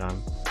our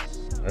downtime.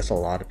 That's a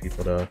lot of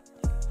people to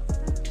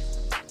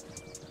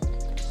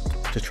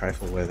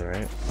trifle with,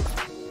 right?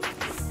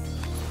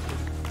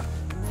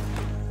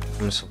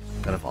 I'm just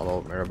gonna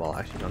follow Mirrorball.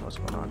 I actually don't know what's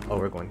going on. Oh,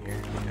 we're going here.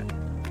 Okay.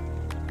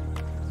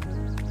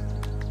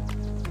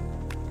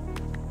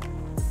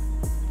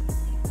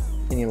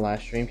 Can you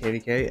live stream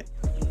KVK?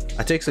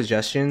 I take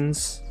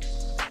suggestions.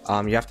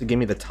 You have to give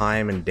me the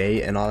time and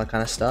date and all that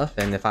kind of stuff.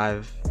 And if I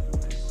have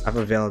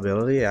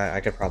availability,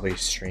 I could probably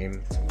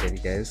stream some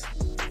KVKs.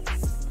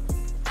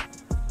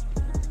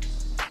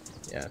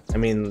 Yeah, I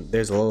mean,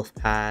 there's a little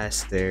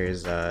pass.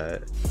 There's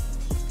a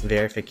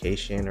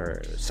verification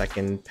or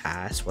second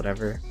pass,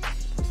 whatever.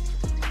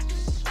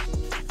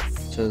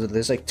 So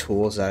there's like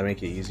tools that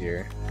make it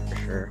easier, for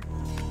sure.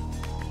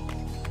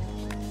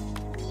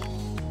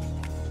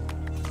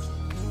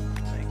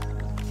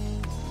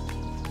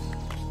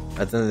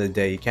 At the end of the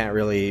day, you can't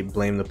really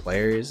blame the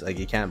players. Like,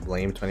 you can't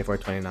blame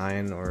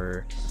 2429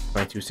 or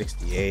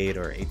 2268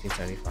 or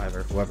 1875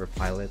 or whoever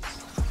pilots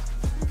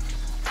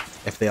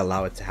if they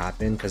allow it to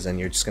happen, because then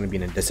you're just going to be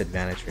in a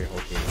disadvantage for your whole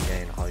team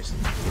again. Obviously,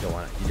 you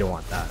don't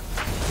want that.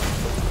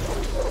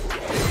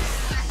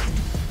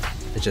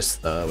 It's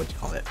just the, what do you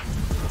call it?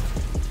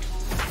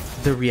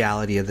 The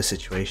reality of the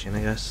situation,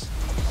 I guess.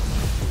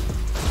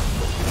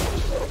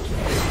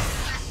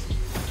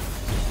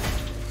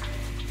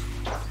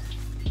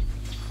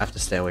 I have to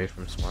stay away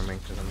from swarming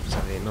because I'm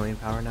 78 million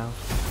power now.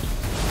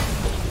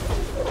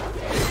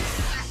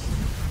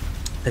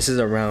 This is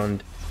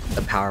around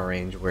the power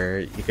range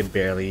where you could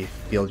barely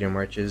field your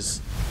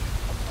marches.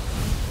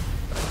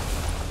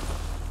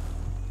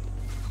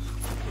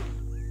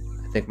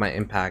 I think my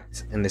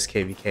impact in this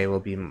KVK will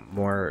be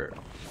more...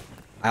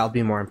 I'll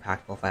be more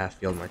impactful if I have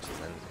field marches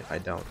than if I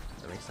don't,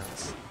 if that makes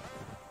sense.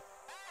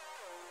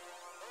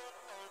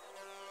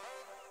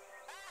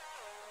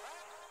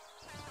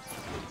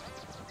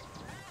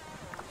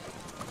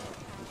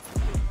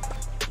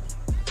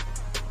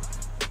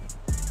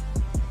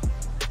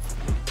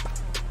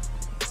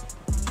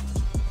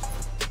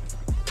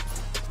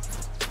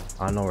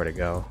 I don't know where to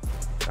go,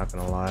 not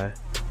gonna lie.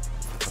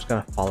 I'm just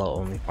gonna follow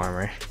Only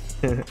Farmer.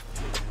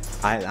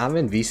 I'm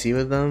in VC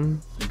with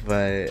them,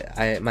 but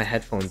my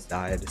headphones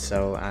died,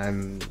 so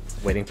I'm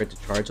waiting for it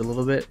to charge a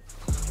little bit.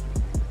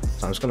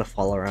 So I'm just gonna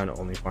follow around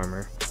Only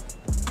Farmer,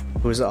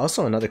 who is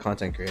also another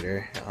content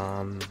creator.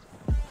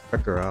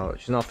 Check her out.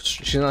 She's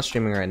not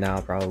streaming right now,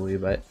 probably,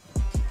 but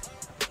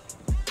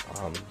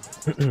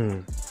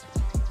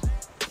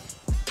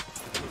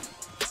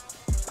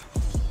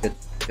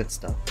good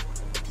stuff.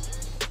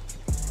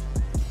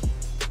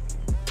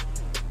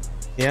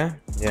 Yeah.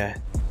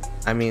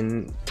 I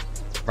mean,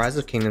 Rise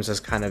of Kingdoms has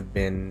kind of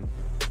been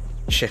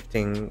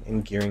shifting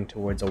and gearing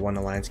towards a one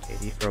alliance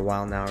KD for a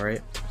while now,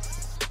 right?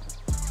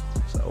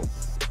 So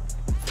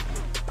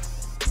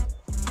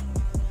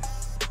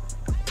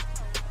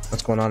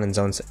what's going on in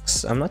Zone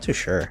 6? I'm not too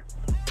sure.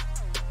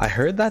 I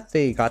heard that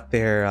they got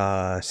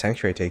their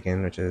sanctuary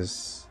taken, which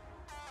is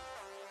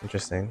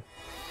interesting.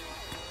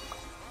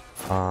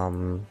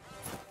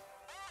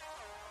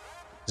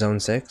 Zone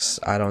 6,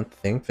 I don't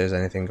think there's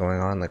anything going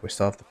on. Like, we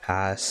still have the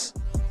pass.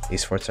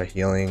 These forts are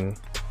healing.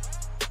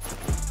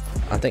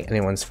 I don't think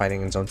anyone's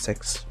fighting in Zone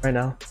 6 right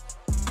now.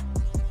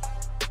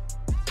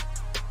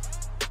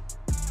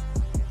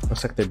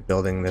 Looks like they're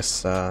building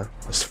this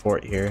this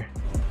fort here.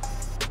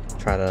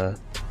 Try to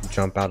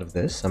jump out of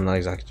this. I'm not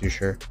exactly too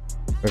sure.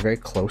 We're very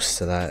close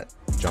to that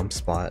jump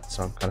spot,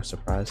 so I'm kind of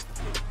surprised.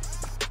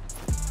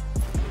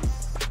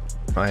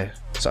 Alright,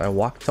 so I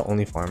walked to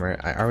only farmer.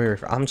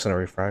 I'm just gonna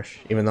refresh,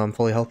 even though I'm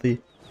fully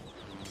healthy.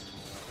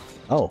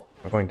 Oh,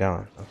 we're going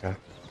down. Okay.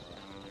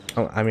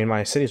 Oh, I mean,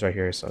 my city's right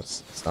here, so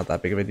it's not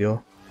that big of a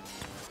deal.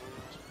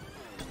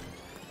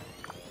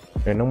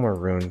 There are no more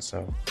runes,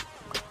 so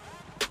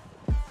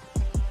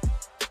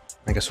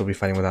I guess we'll be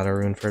fighting without a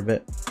rune for a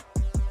bit.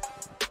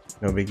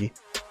 No biggie.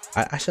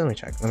 Actually, let me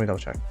check. Let me double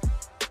check.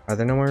 Are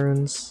there no more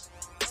runes?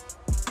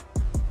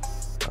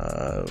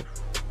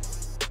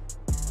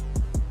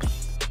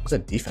 It's a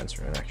defense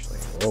rune, actually.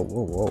 Whoa,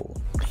 whoa, whoa.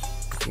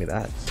 Give me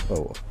that.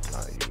 Whoa,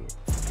 not you.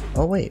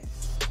 Oh, wait.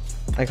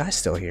 My guy's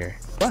still here.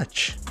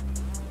 Clutch.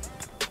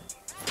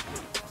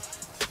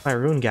 My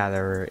rune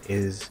gatherer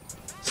is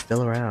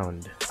still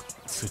around.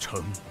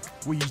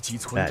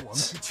 Bet.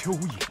 Let's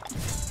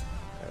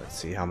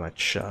see how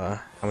much, how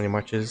many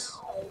marches?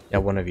 Yeah,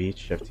 one of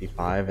each,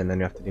 FT5, and then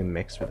you have to do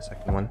mix for the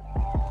second one.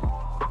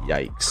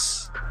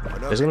 Yikes.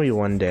 There's gonna be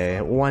one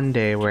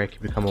day where I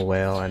can become a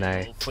whale and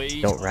I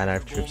don't run out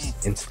of troops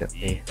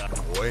instantly.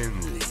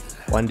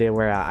 One day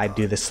where I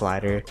do the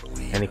slider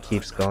and it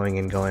keeps going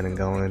and going and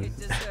going.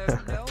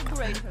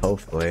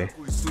 Hopefully.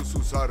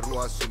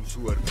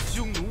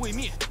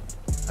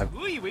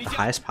 The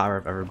highest power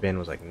I've ever been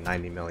was like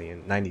 90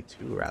 million,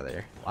 92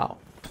 rather. Wow.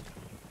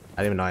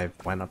 I didn't even know I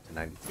went up to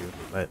 92,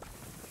 but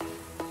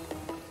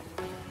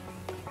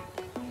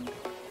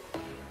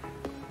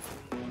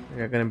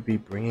we're gonna be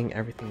bringing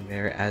everything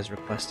there as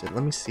requested.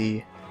 Let me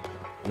see.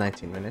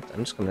 19 minutes.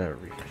 I'm just gonna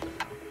refresh it.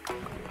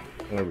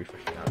 I'm gonna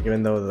refresh it now.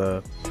 Even though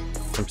the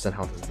 10%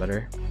 health is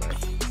better, but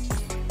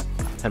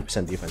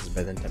 10% defense is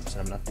better than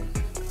 10% of nothing.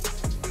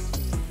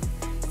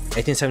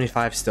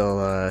 1875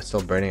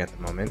 still burning at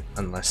the moment,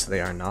 unless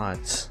they are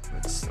not.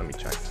 Let me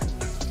check.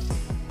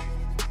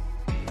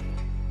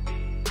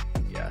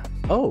 Yeah.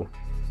 Oh,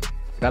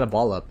 got a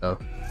ball up though.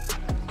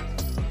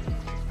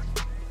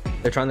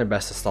 They're trying their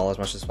best to stall as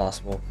much as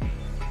possible.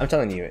 I'm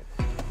telling you,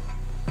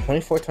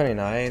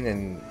 2429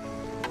 and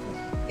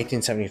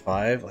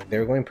 1875, like they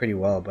were going pretty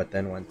well, but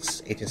then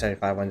once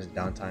 1875 went into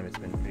downtime, it's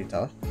been pretty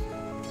tough.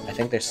 I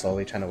think they're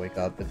slowly trying to wake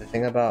up. But the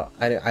thing about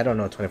I don't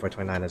know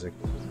 2429 as a,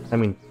 I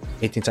mean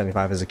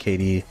 1875 as a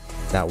KD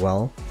that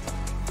well,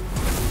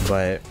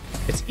 but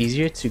it's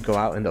easier to go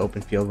out in the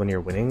open field when you're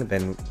winning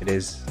than it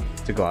is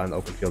to go out in the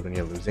open field when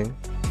you're losing.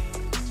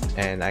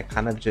 And I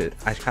kind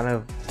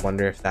of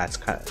wonder if that's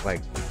kind of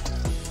like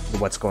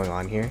what's going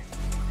on here.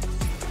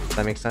 Does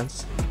that make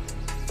sense?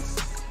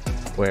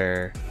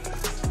 Where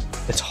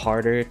it's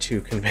harder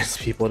to convince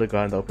people to go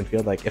out in the open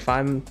field. Like if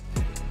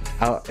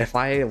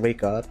I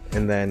wake up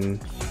and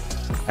then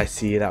I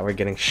see that we're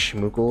getting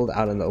schmookled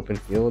out in the open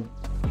field,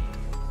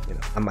 you know,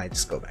 I might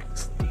just go back to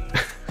sleep.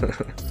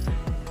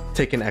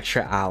 Take an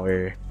extra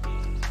hour.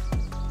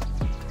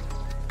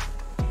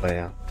 But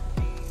yeah.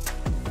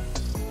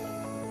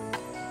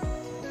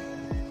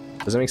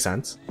 Does it make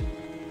sense?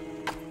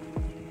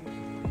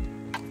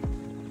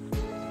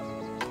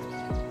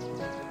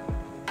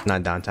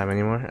 Not downtime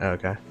anymore? Oh,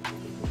 okay.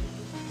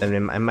 Then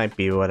it might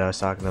be what I was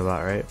talking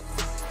about, right?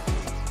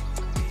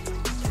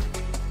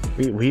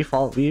 We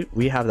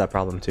have that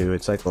problem too.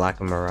 It's like lack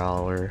of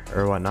morale or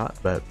whatnot,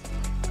 but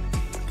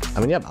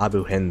I mean you have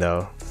Abu Hind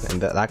though, and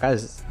that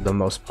guy's the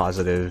most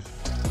positive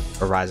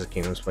Rise of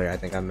Kingdoms player I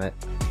think I've met.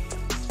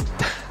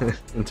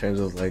 In terms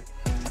of like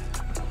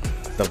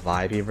the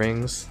vibe he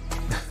brings.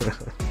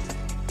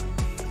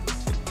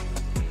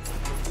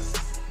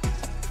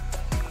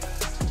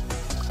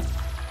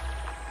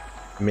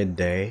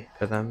 Midday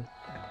for them.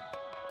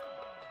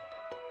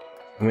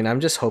 I mean, I'm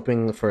just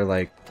hoping for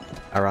like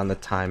around the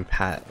time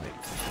pass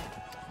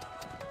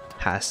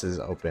is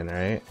open,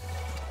 right?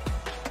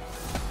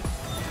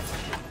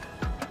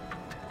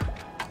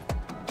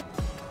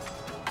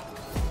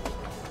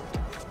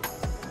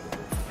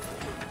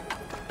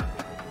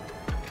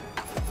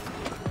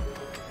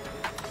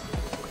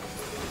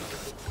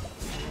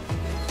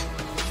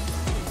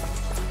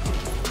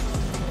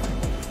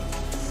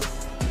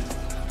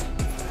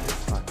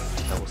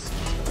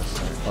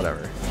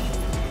 Whatever.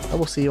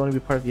 We'll see. You want to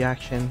be part of the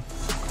action?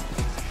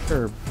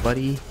 Sure,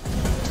 buddy.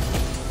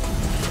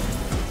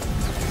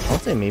 I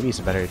would say maybe it's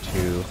better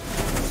to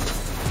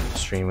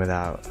stream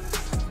without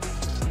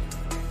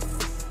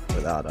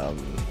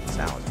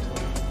sound.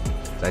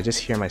 I just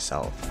hear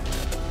myself.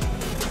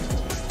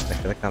 I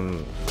feel like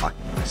I'm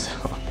talking to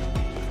myself,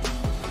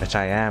 which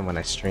I am when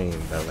I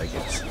stream, but like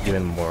it's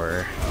even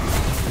more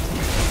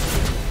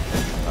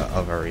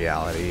of a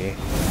reality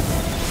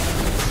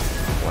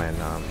when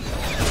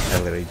I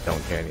literally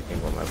don't hear anything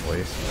but my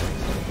voice.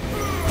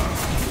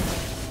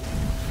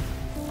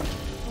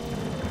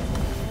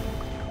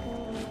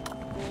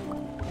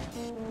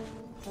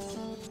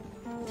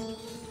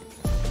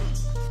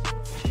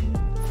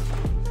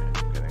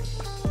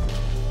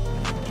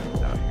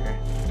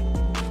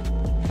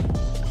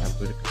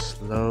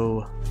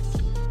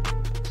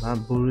 My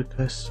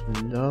Burka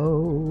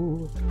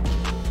slow.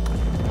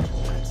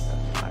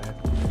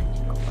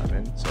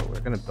 11, so we're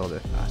gonna build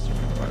it faster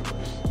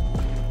regardless.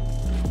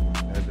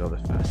 We're gonna build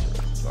it faster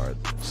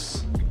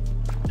regardless.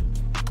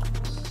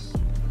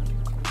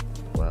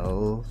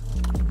 12.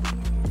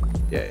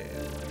 Yeah.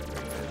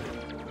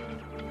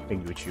 We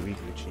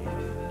Gucci.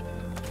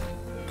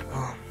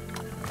 Oh.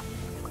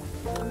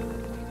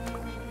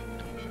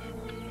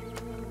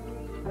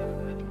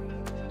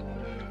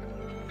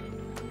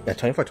 Yeah,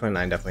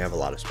 24-29 definitely have a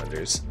lot of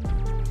spenders.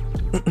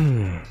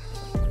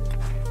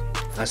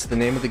 That's the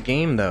name of the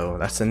game, though.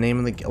 That's the name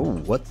of the game. Oh,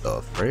 what the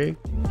frig?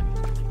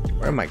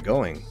 Where am I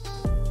going?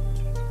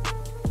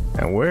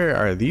 And where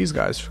are these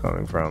guys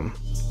coming from?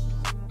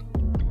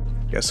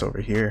 Guess over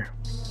here.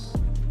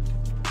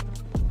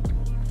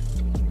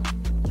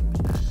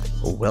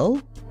 Oh,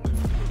 well?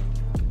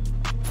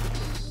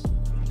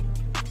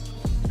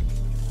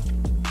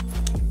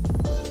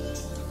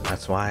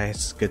 That's why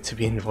it's good to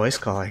be in voice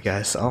call, I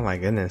guess. Oh my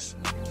goodness.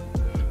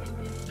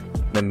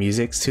 The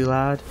music's too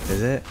loud,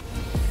 is it?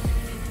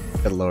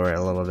 Could lower it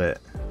a little bit.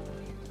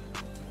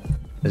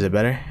 Is it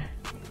better?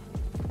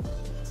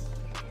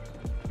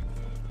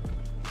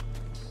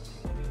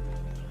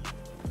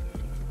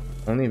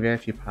 Only very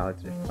few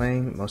pilots are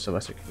playing. Most of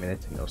us are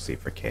committed to no sleep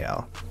for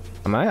KL.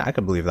 I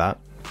could believe that.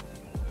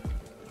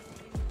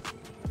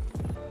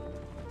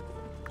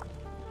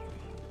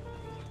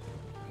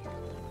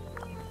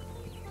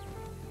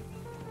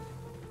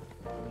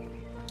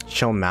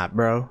 Show map,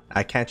 bro.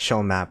 I can't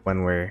show map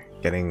when we're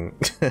getting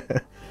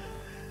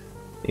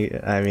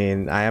I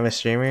mean, I am a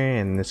streamer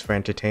and it's for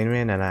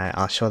entertainment, and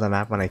I'll show the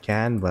map when I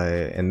can,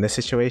 but in this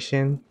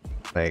situation,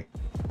 like,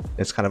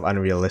 it's kind of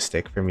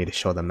unrealistic for me to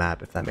show the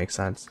map, if that makes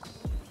sense.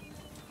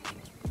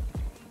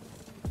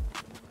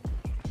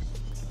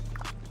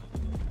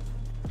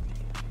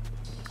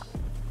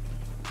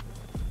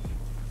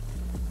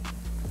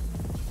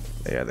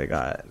 Yeah, they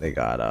got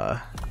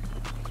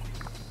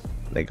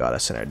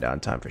us in our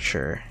downtime for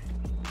sure.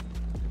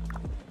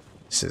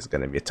 This is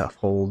gonna be a tough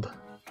hold.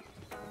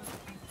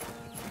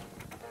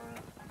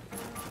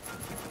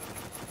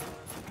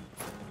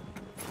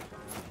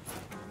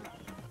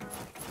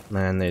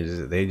 Man,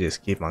 they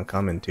just keep on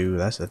coming too.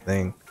 That's the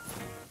thing.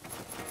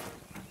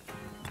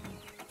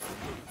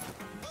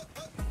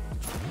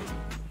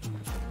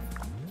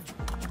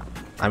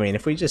 I mean,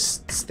 if we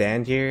just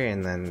stand here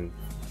and then,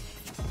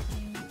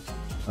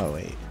 oh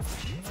wait,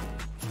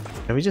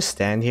 if we just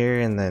stand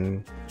here and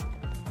then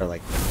for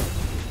like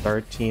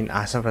 13,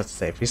 I was about to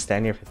say, if we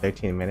stand here for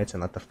 13 minutes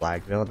and let the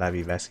flag build, that'd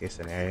be best case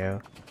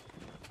scenario.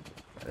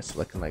 But it's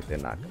looking like they're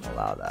not gonna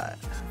allow that.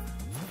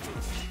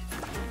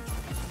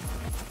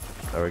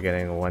 So we're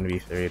getting a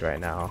 1v3 right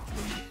now.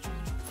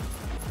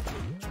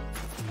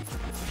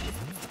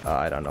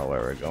 I don't know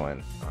where we're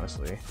going,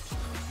 honestly.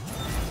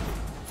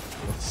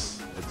 It's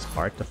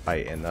hard to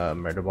fight in a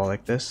murder ball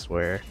like this,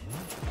 where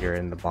you're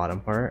in the bottom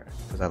part,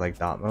 because I like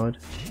dot mode.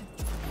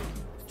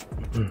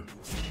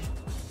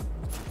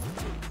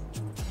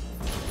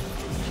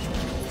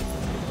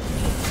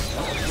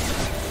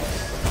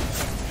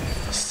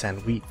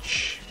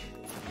 Sandwich.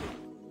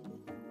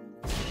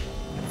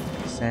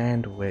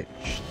 Sandwiched.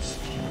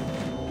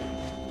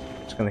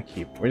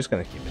 We're just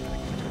gonna keep it.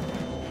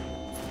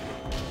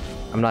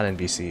 I'm not in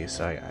BC,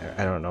 so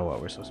I don't know what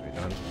we're supposed to be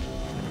doing.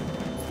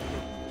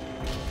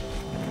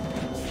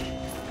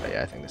 But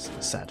yeah, I think this is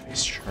a sad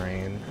face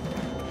train.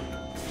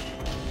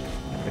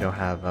 We don't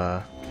have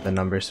the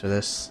numbers for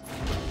this.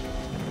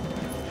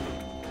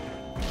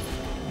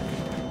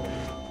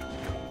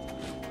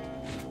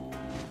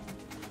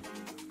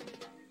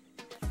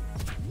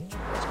 Let's go to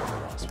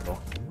the hospital.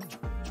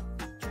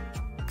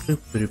 Boop,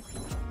 boop.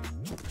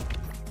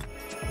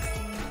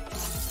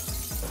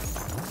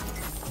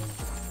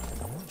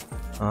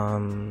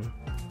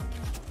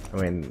 I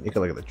mean, you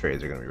can look at the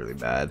trades, are gonna be really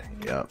bad.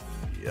 Yep.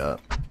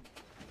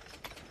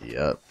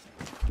 Heal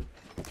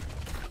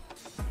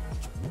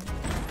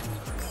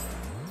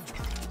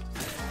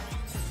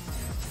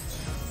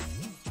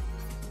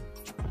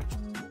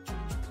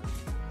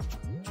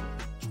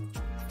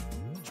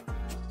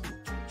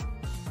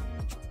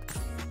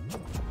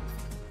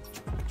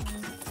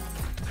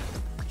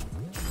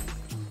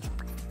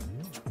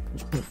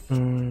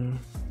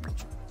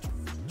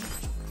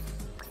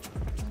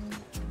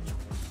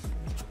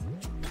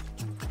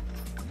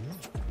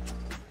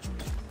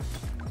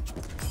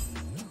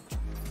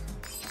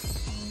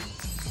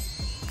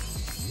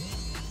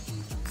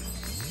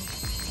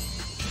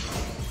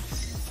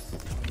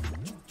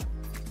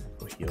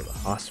the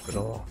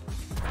hospital.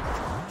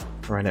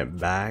 Run it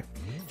back.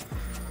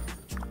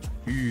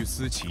 欲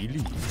思其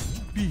利，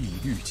必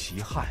虑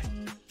其害；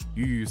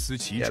欲思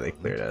其 Yeah, 成， they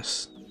cleared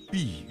us.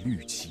 必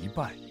虑其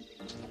败。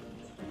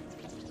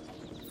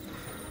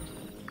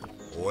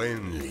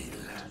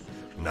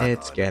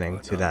 It's getting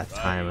to that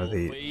time of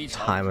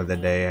the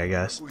day, I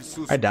guess.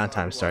 Our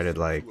downtime started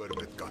like,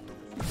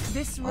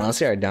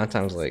 honestly, our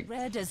downtime was like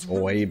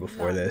way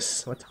before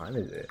this. What time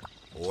is it?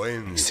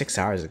 6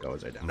 hours ago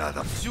was our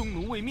downtime. 匈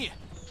奴未灭，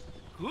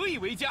何以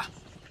为家？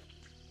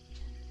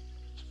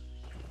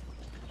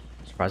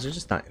 surprised they're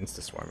just not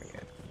insta swarming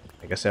it.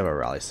 I guess they have a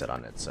rally set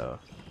on it, so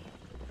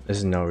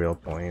there's no real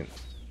point.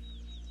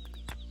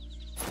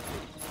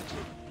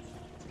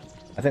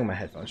 I think my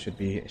headphones should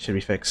be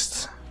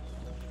fixed.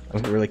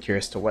 I'm really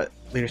curious to what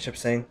leadership's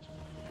saying.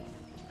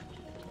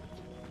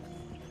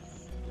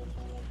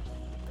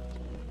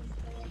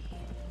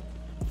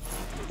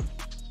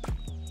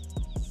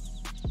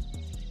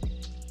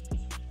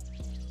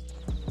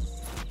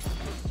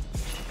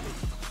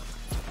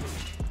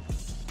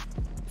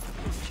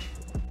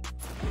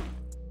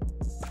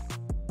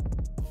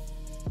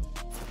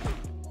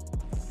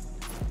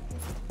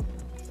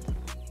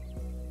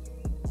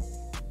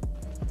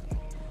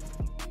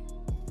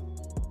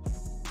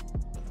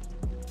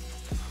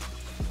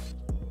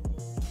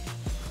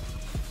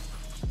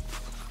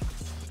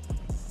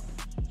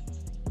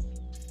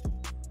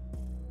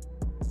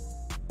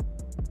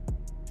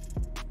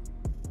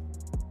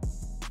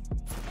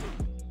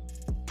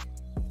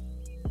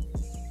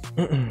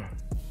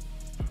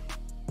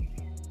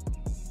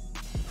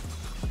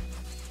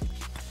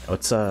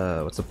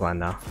 What's the plan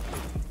now?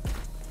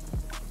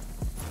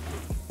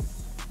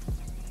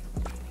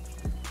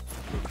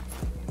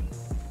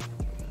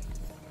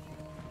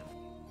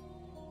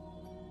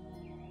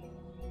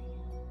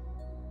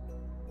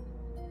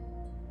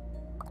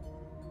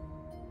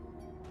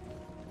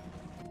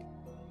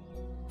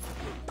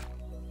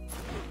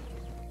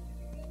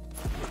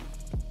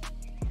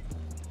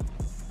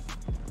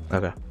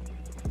 Okay.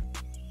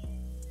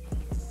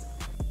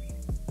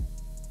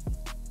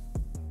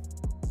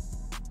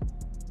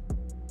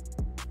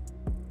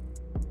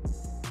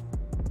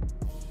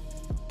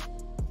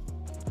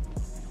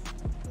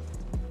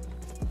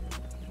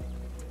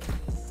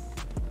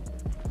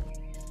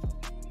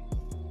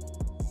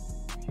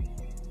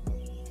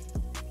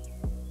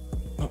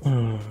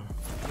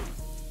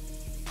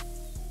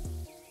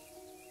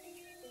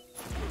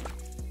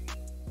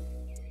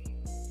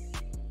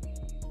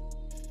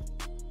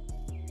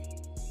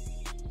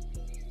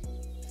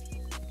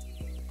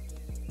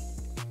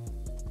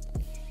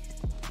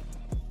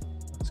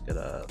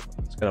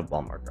 Let's get a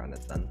ball marker on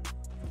it then.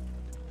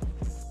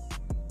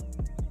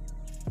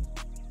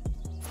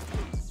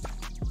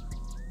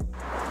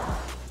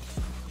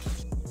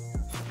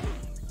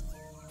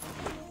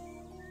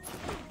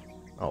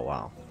 Oh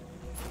wow.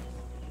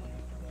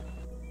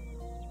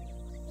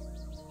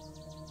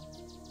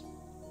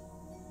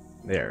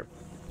 They're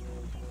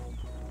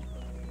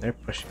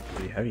pushing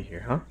pretty heavy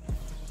here, huh?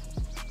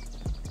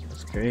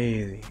 That's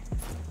crazy.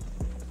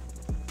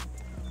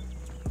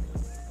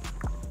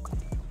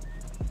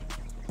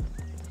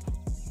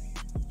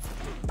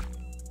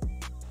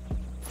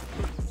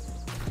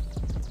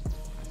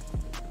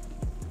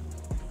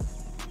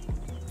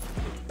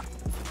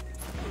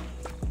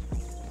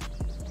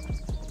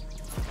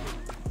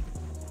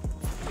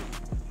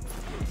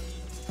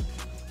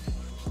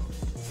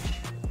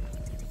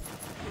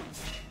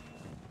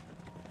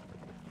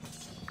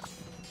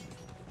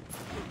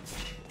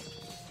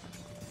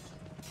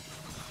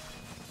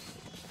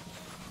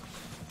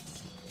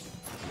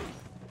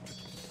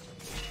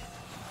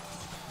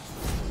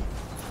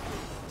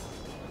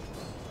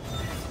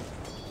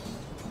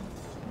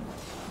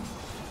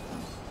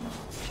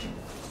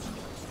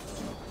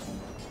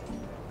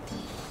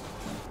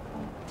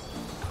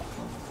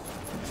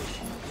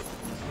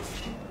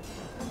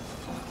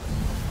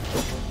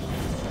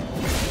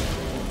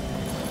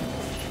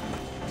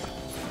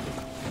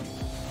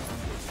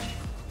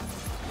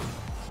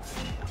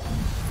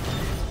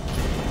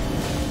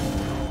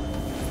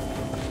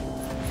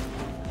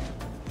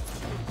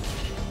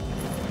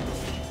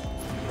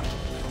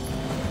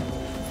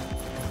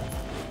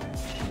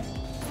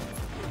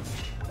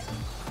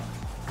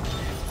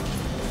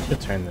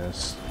 Turn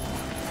this.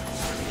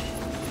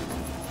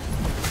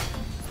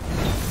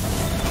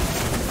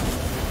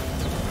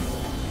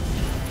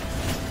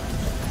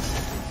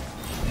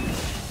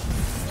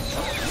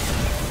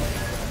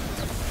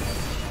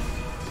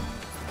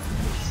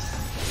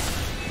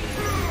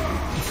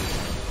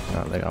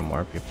 Oh, they got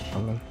more people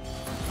coming.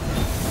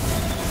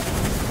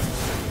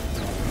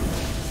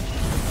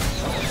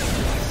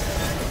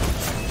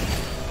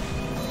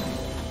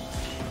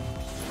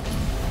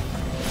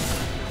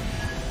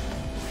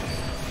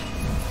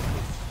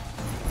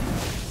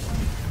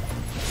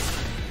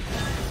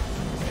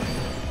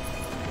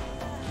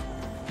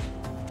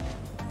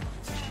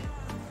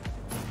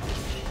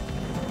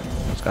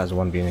 This guy's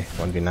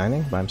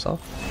 1v9ing by himself.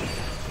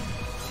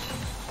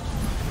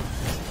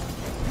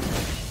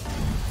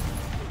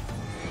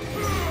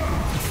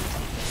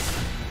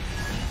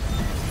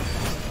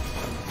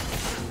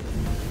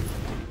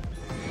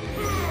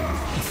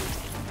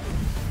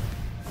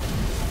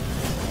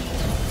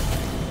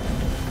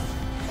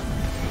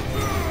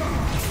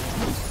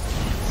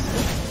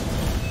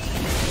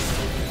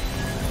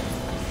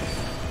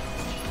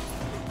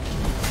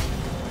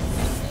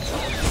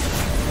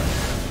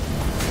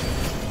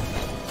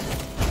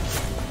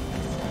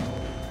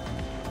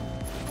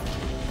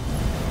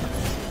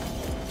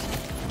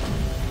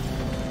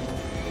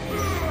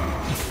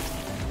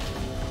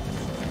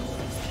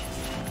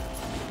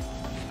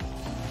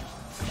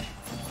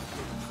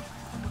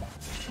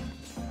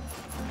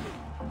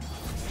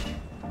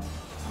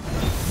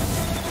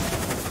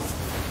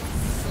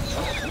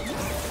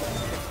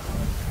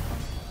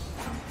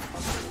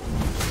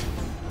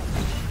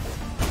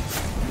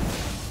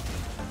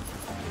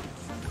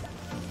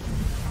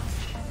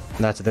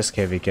 That's this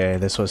KVK.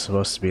 This was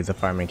supposed to be the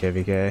farming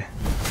KVK.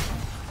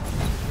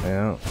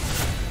 Yeah.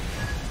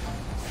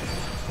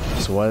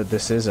 So what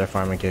this is our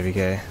farming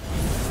KVK.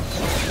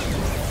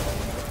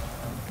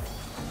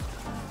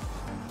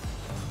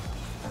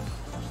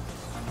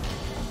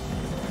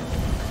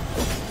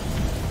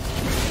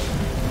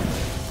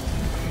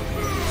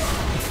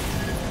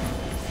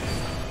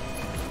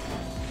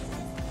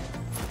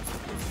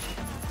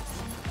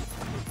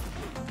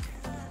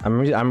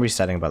 I'm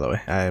resetting, by the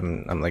way.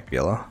 I'm like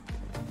yellow.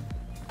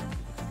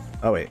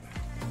 Oh wait,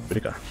 where'd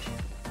it go?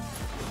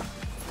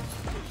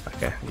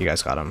 Okay, you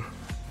guys got him.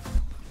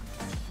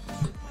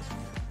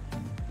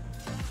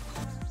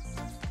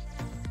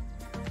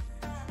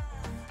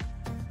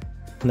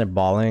 And they're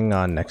balling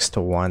next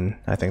to 1.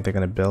 I think they're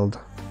gonna build.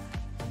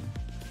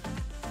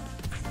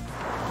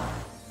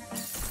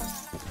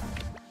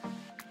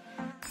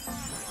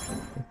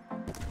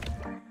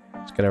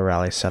 Let's get a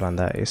rally set on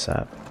that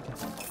ASAP.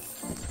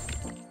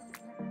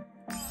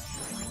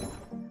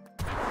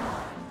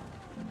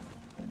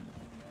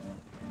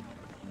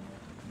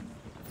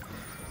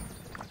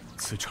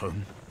 此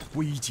城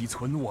危急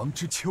存亡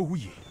之秋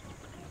也。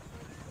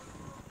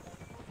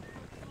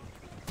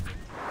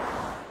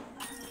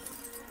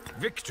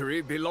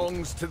 Victory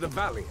belongs to the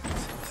valiant,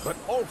 but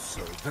also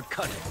the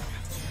cunning.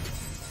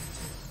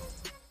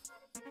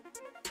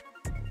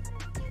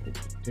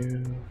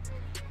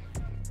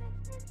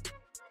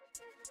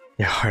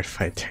 Yeah, hard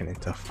fight turned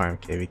into a farm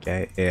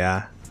KVK.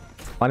 Yeah.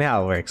 Funny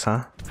how it works,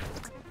 huh?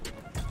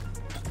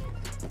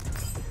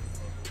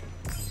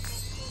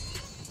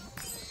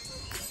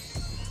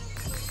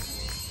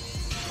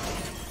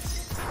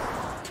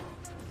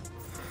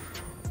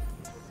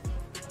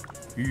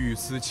欲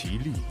思其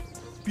利，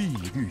必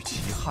虑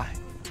其害；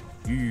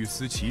欲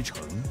思其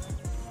成，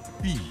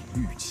必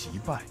虑其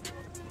败。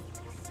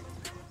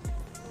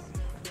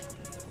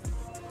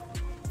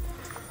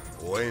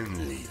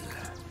 Enlil,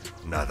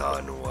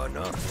 nadanu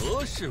ana.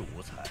 何事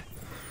无才？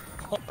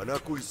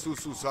 Anakui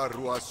susu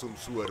sarua sum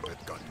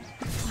suerbetkan.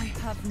 I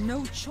have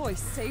no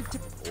choice save to.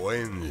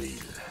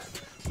 Enlil,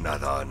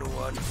 nadanu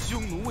ana.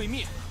 匈奴未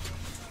灭，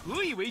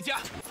何以为家？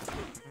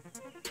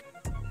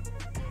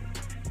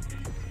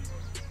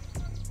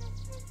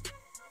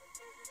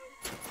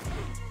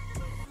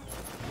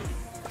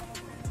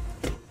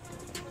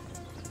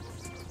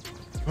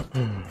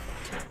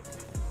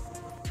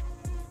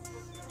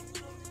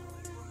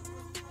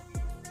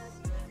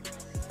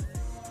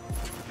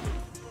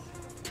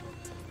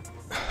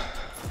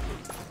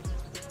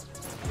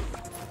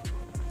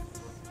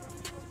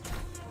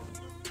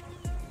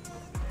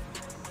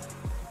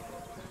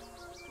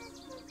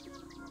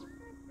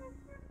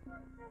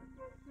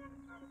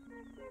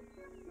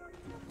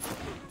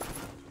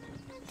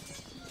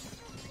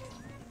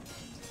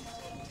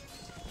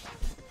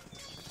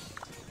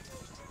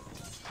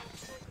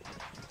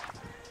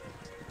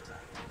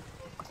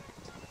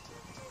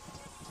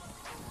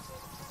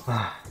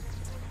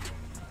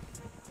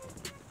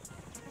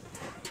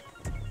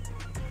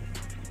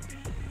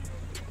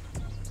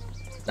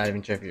 Not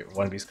even sure if your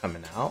One Piece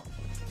coming out.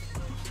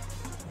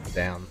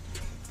 Damn.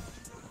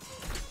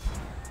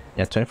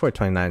 Yeah,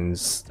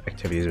 24/29's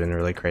activity has been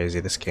really crazy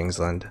this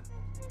Kingsland.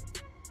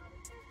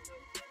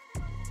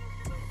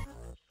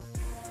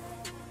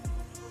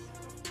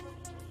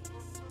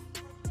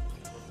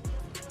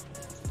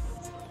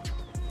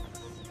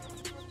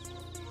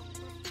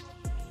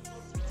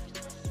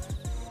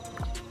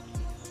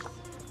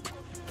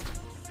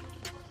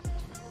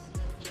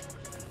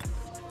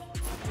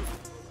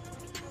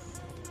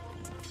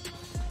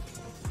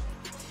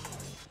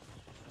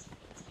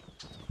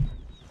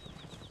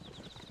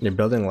 You're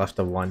building left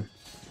of 1.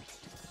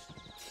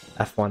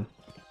 F1.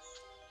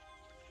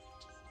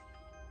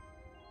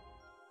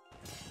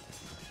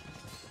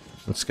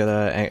 Let's get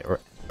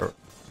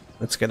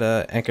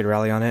a anchored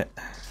rally on it.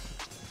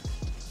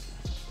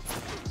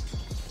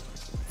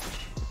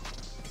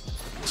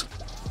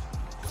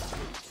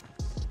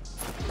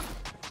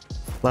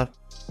 Left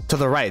to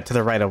the right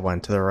of 1,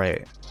 to the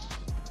right.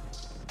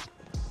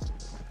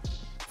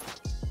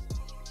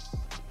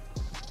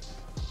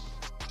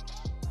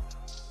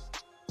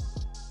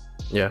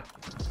 Yeah.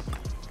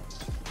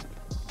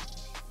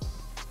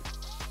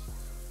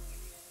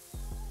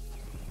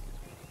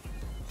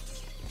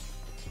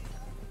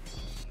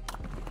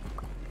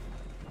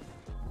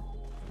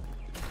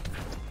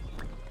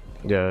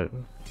 Yeah.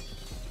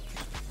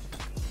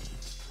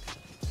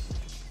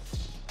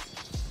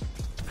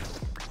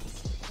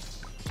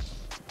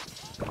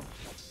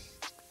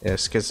 Yeah,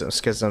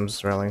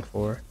 Schism's rallying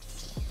for.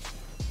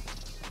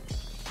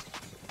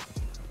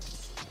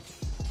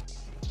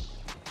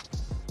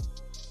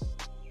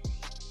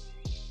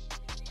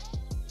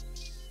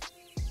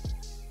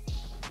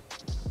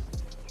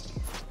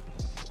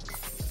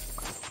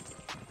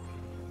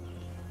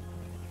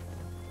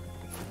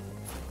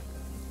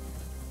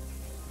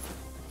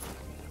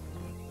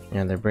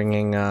 Yeah, they're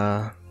bringing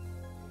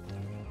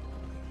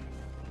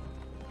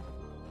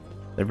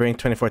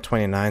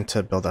 24/29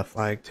 to build that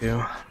flag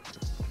too.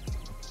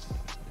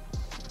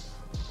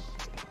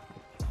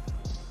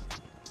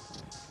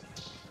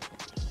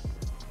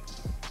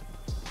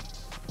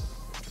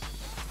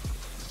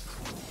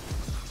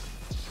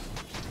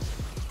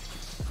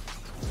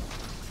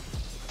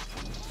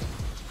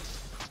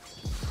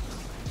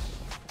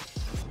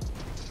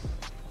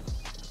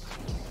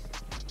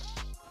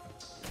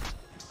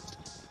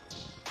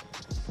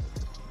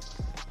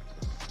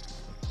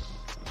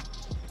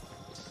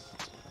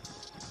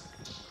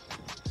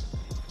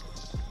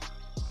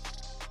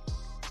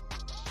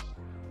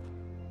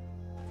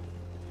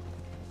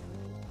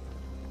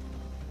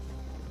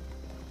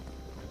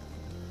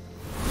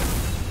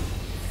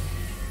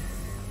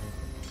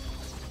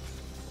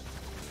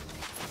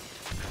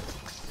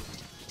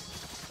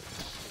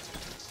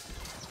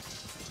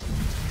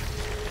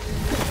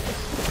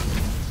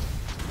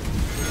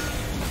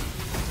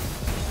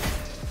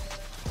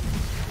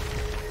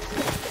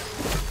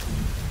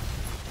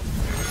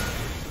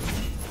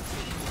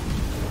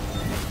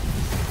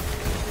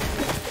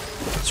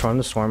 Swarm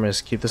the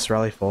swarmers, keep this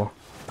rally full.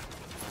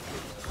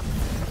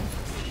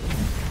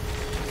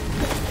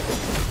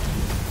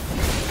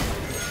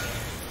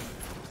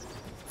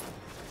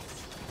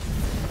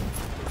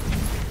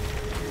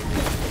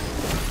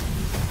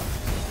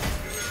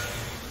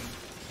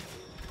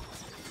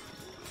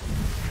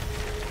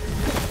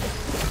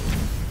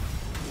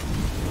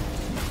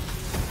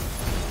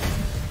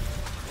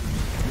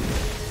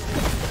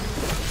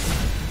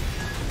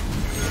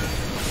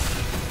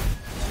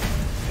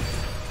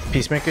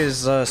 Peacemaker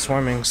is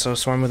swarming, so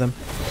swarm with him.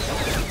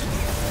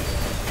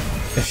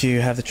 If you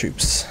have the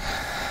troops.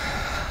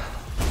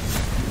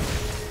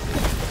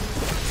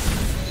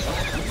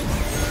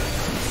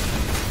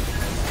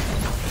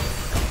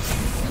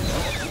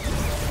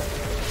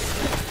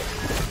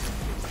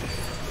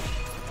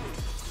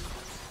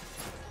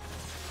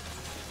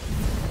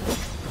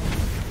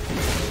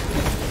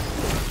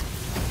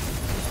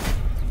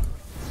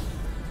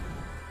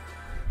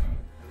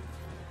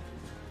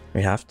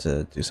 We have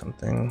to do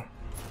something.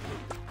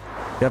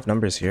 We have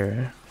numbers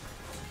here.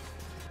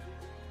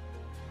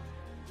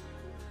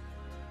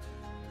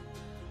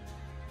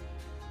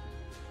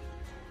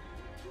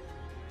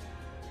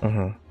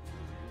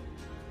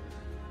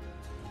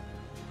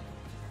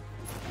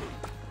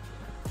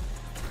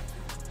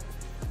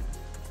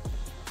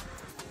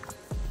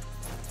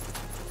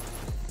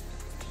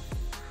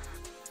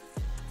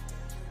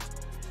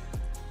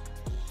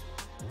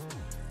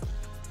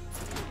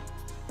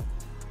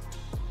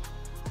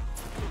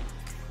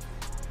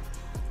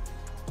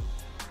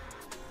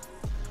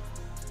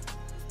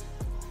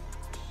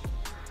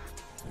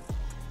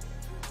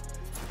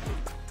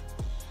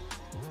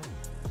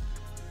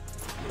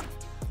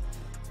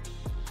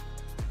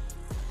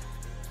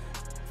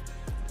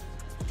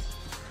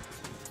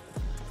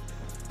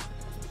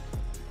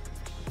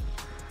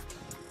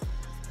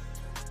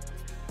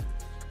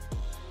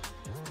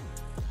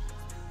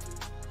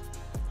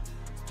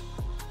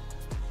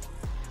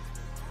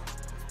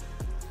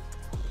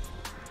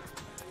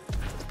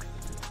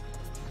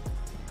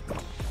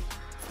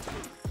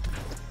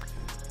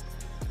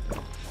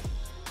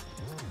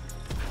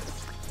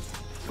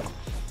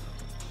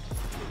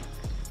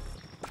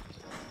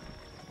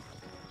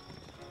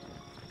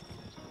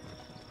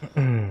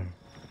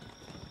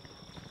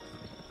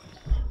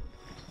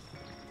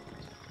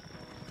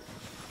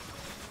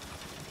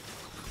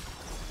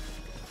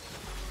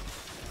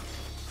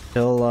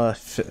 He'll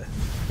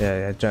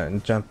yeah,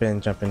 jump in,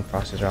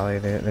 Frost's rally.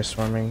 They're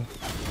swarming.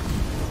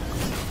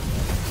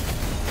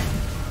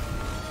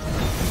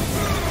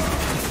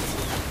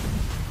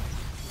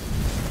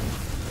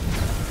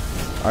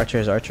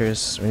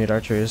 Archers, we need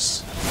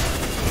archers.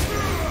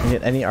 We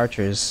need any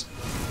archers.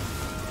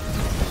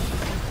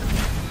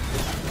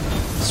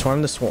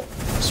 Swarm the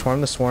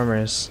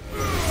swarmers.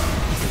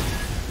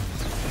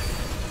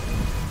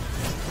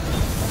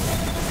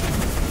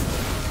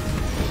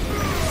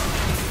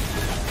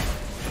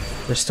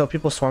 There's still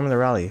people swarming the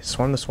rally.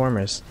 Swarm the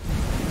swarmers.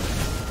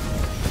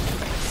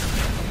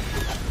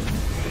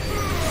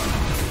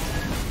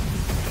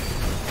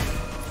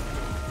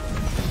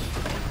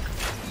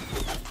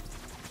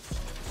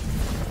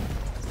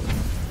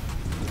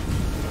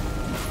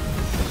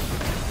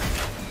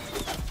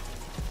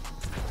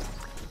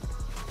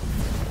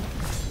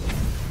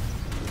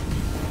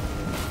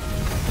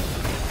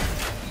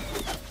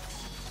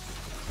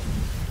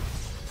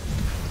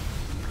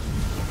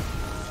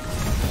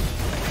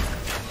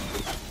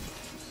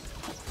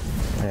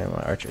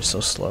 Archer's so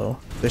slow.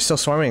 They're still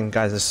swarming,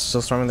 guys. They're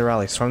still swarming the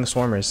rally. Swarm the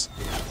swarmers.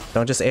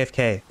 Don't just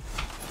AFK.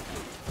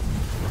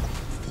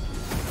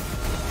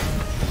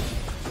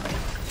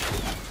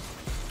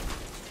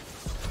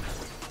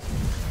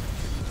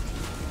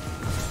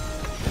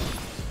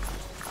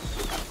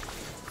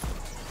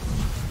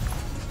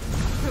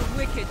 The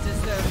wicked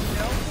deserve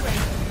no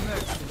greater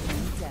mercy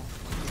than death.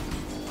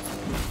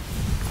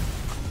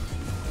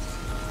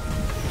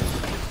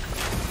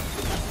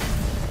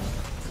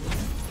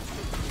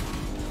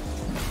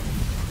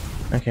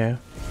 Okay.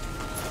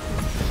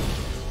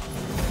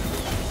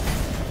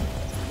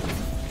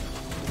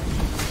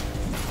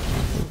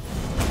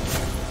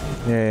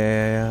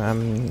 Yeah.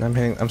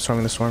 I'm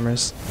swarming the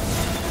swarmers.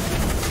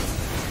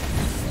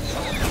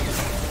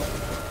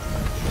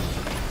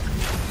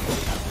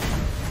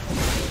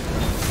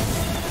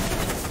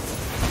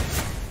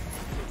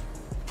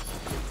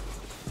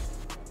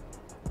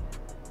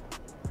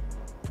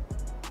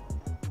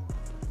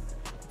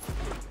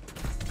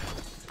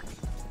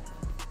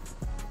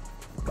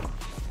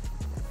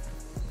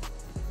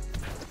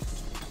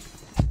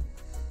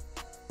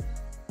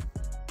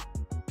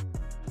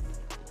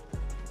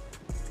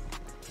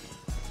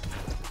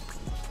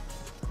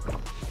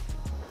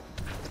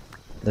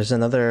 There's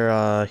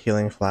another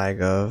healing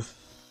flag of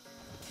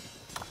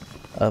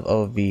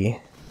OV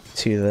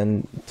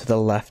to the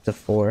left of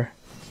 4.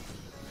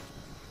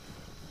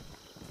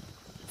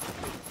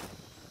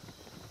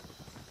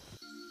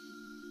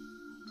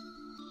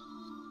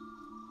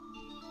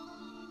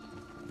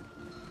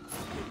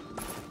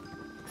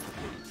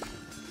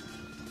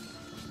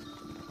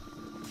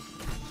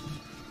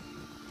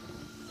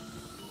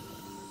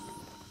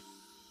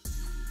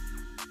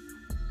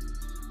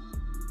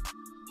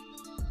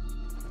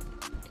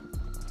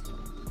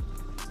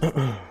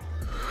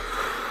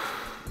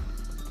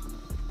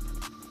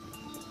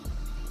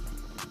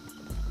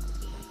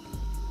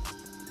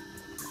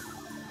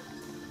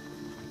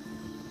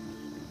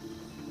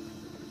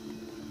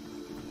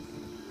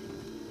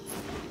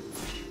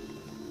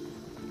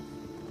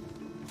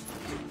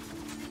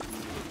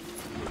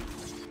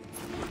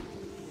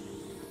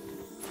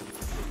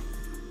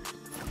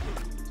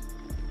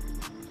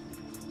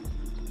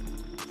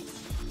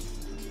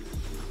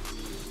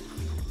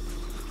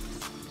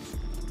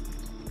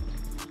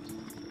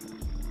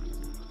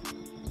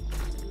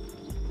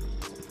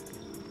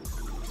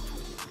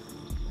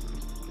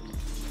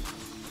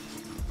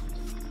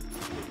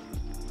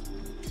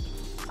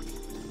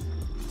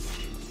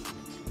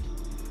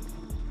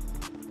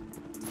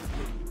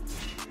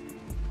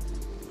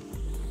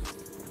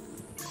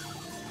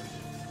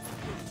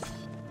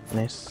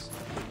 Nice.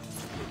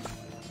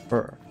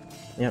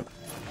 Yep.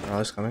 They're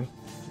always coming.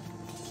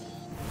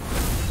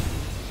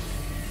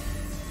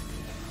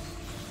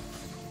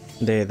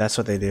 That's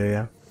what they do,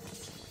 yeah.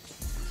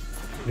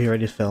 Be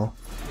ready to fill.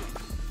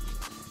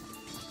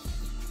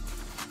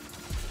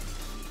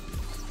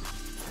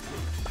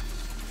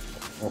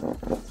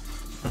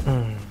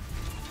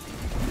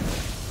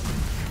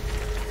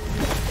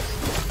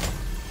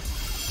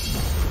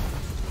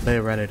 Be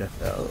ready to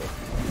fill.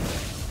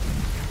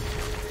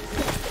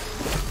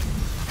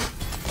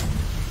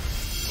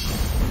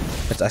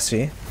 It's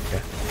SV.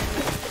 Okay.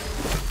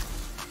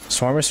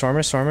 Swarmers, swarm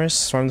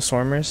the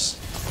swarmers.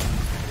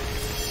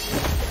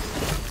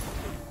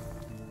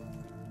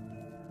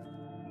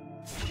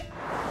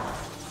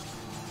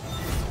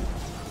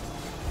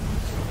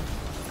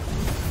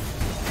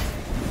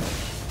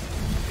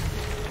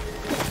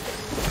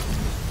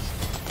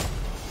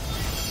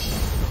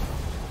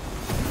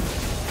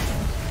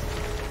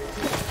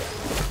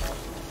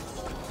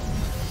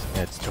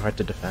 Yeah, it's too hard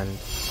to defend.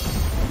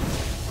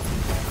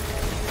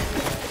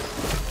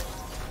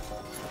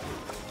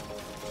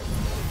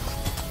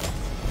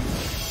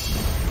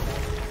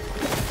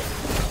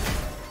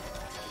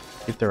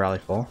 Keep the rally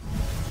full.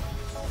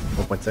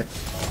 1.6.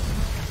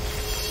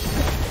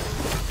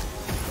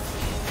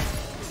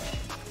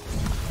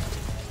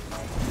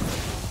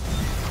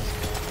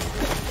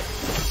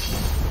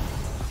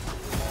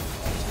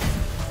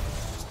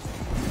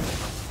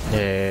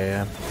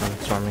 Yeah. I'm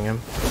swarming him.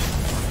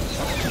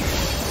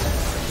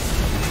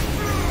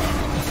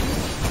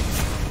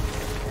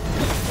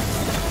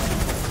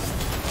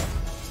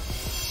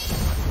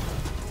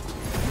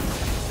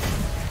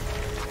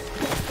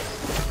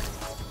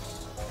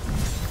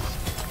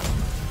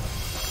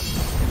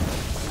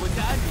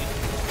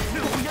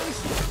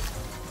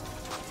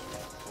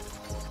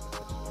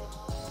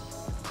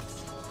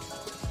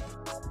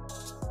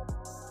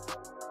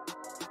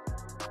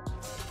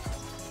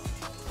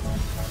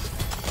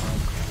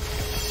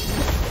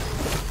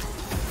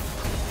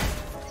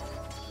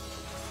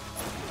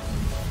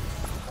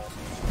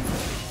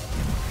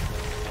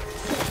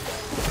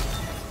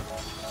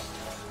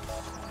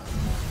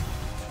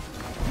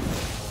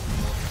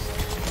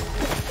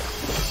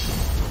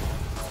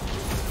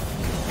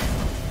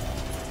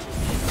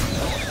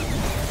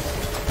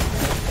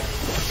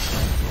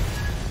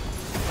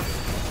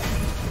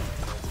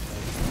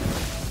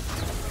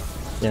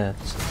 Yeah,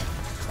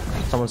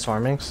 someone's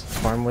farming.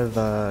 Farm with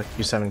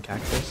Q7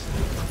 cactus.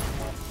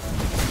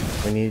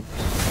 We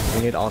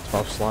need all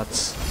 12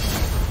 slots.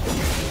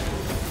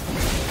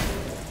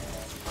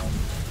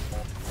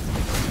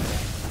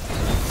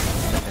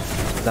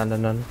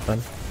 Done.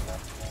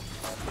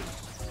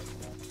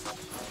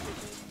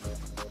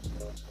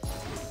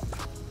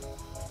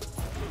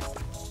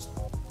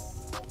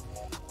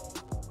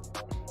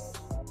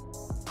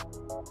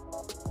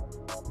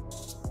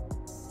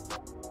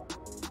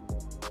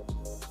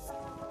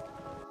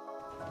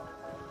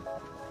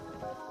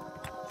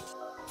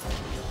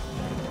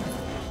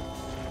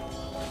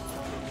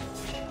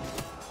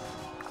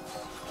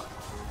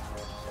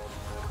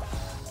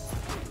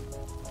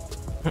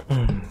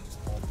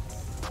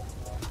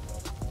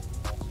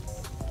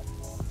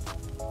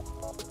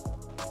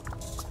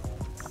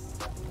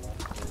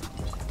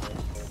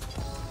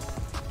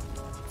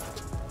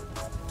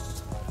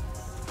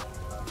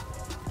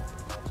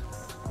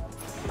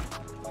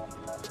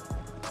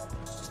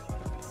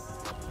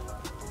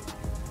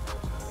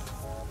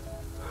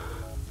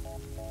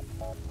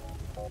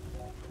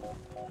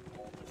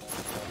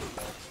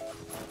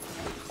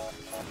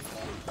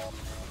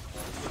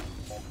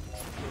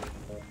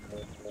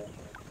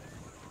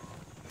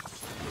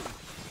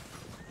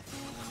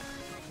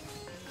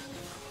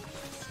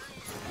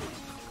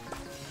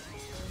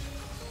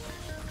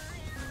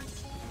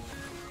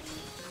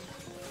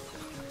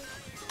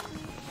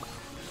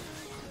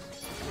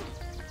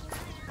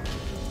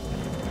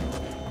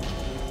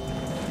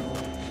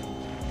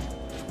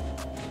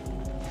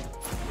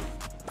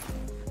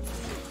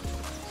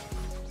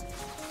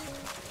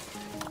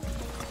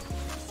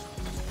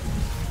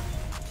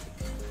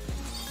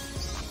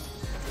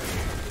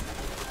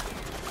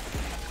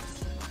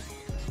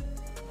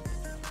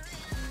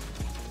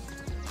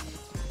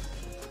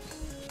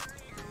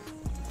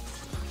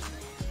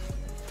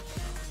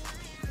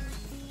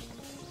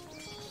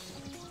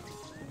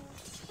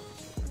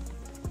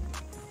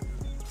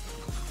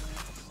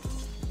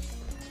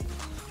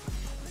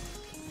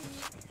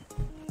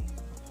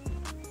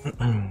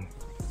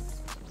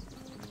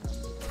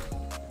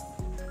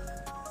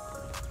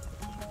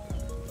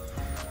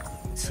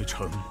 此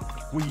城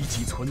危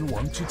急存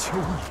亡之秋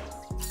也。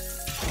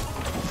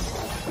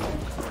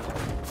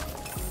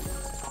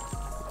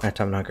 Alright,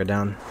 time to hunker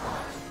down.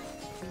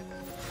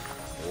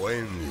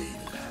 Oenlil,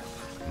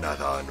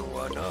 nadanu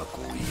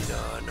anaku ina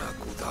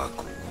anaku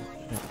daku.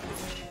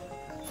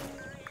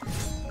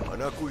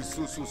 Anaku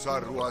isusu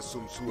saru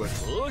asum suet.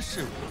 何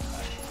事无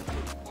才？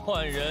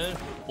换人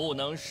不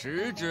能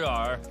食之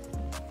耳，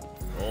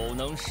狗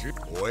能食。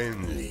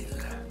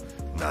 Oenlil,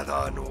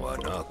 nadanu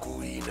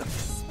anaku ina.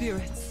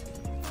 Spirits,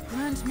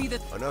 grant me the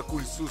Anaku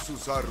isusu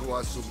saru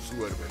asum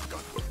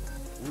suervetkan.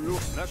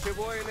 Наши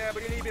воины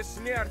обрели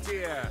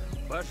бессмертие,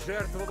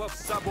 пожертвовав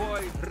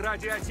собой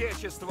ради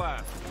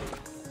Отечества.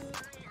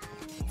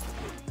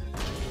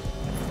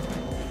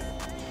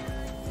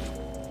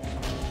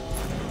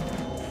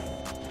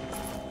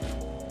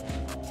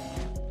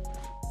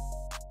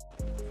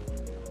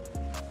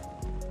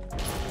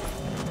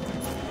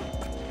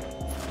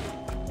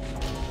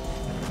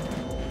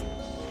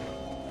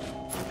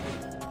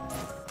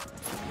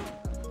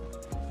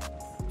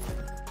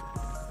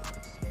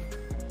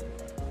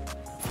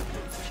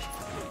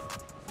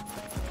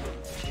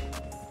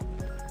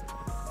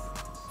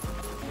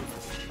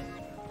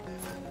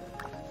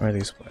 Where are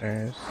these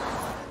players?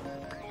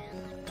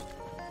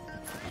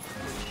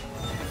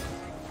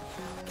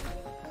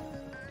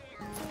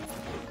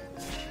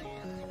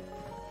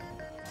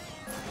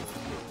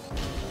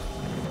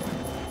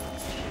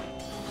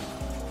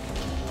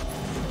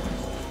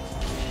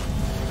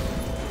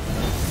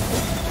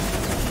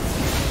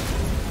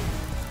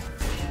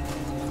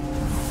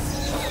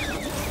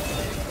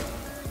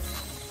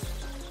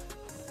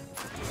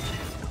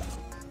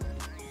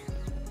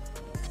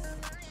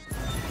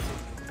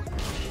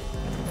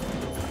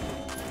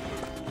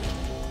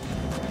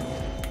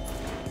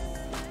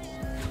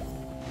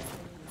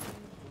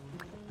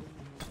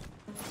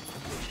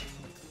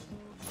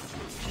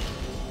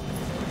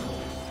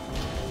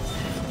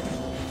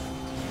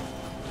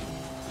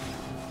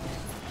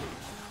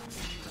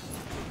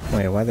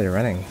 Wait, why are they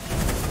running?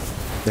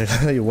 They're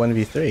literally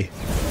 1v3.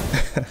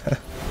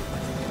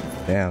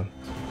 Damn.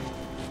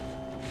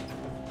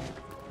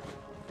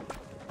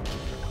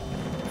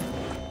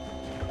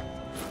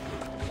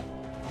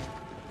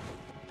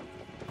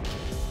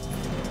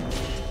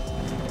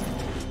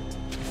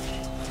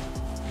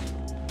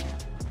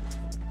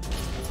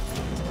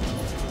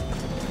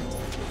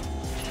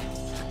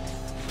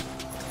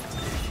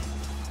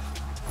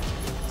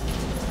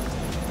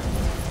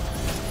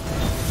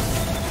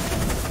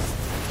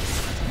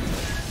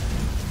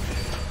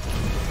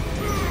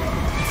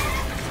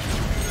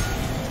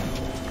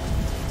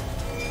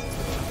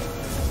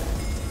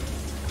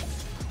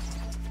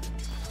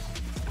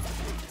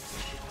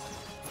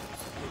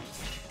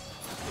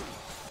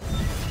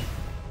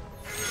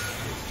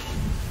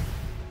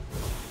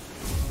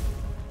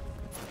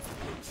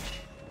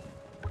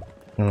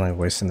 I'm like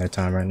wasting their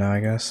time right now, I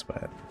guess,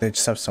 but they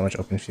just have so much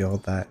open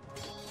field that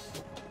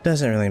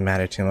doesn't really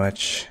matter too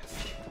much.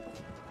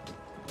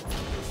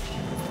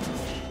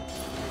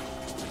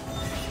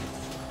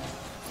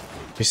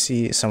 If you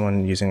see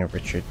someone using a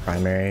Richard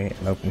primary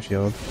in open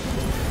field,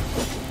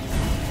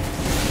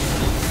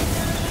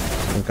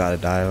 you've got to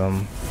dive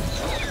them.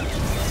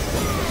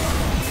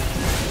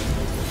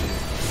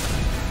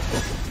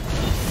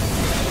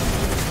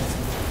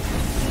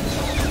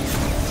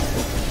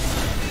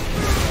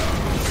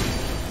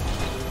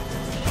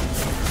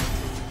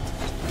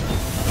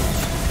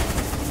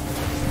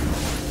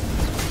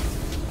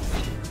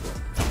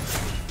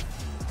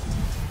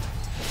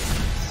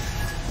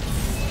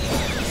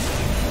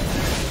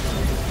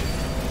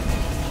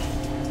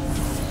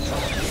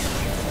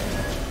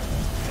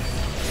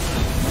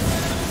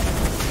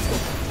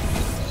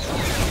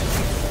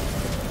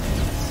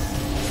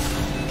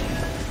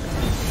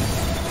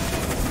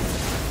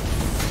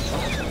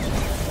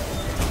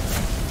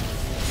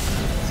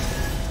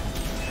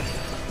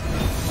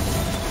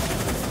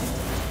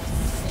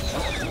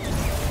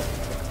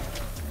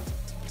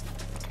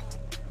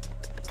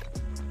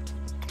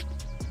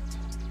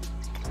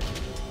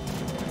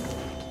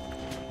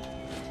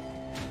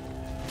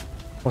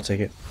 We'll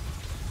take it.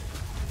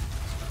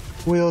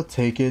 We'll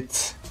take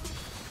it.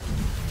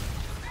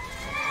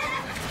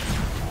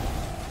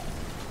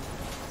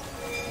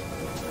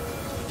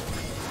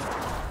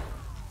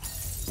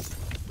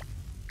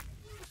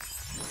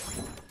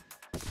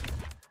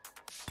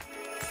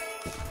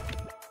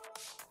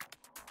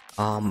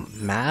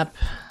 Map.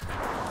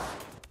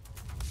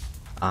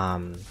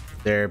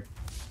 They're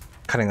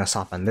cutting us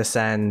off on this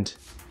end.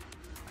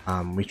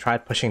 We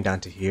tried pushing down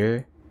to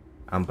here.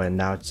 But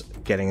now it's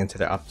getting into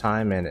their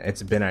uptime and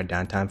it's been our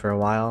downtime for a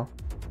while.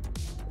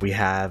 We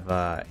have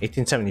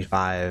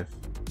 1875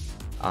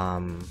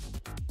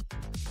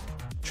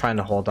 trying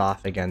to hold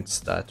off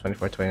against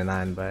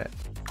 2429, but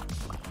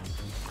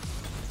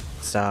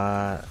it's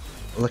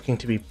looking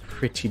to be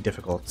pretty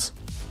difficult.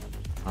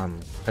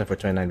 for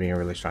 29 being a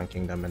really strong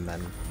kingdom, and then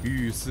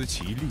欲思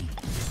其利，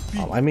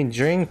 I mean,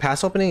 during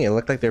pass opening, it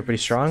looked like they're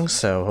pretty strong,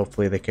 so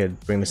hopefully they could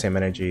bring the same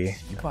energy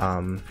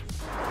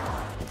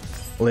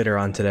later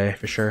on today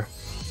for sure.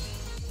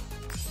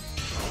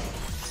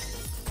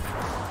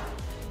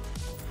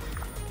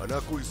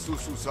 Anakui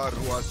susu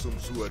sarua sum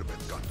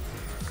suerbetkan.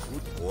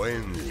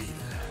 Oenlil.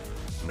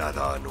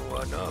 Nadanu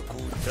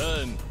anaku.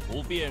 朕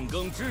不变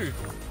更制，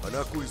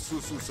 Anakui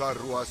susu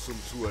sarua sum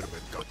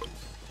suerbetkan.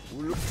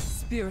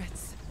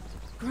 Spirits,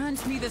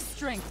 grant me the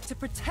strength to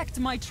protect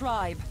my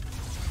tribe.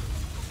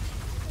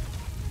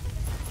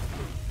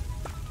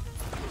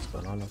 What's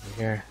going on over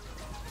here?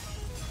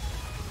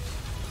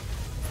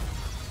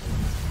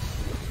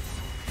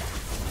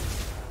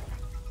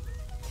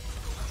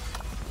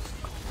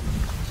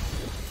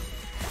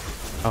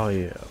 Oh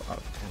yeah.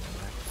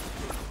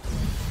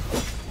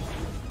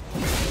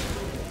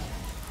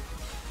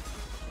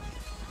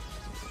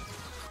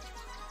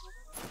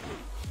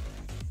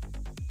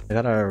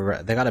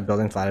 They got a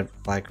building flag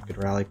we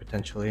could rally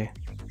potentially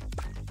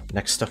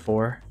next to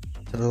 4,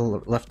 to the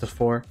left of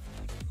 4.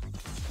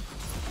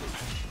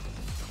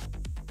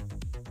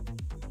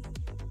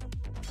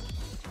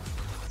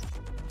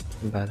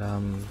 But I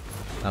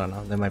don't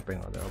know. They might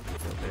bring all their open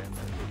field there and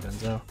then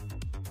Denzo.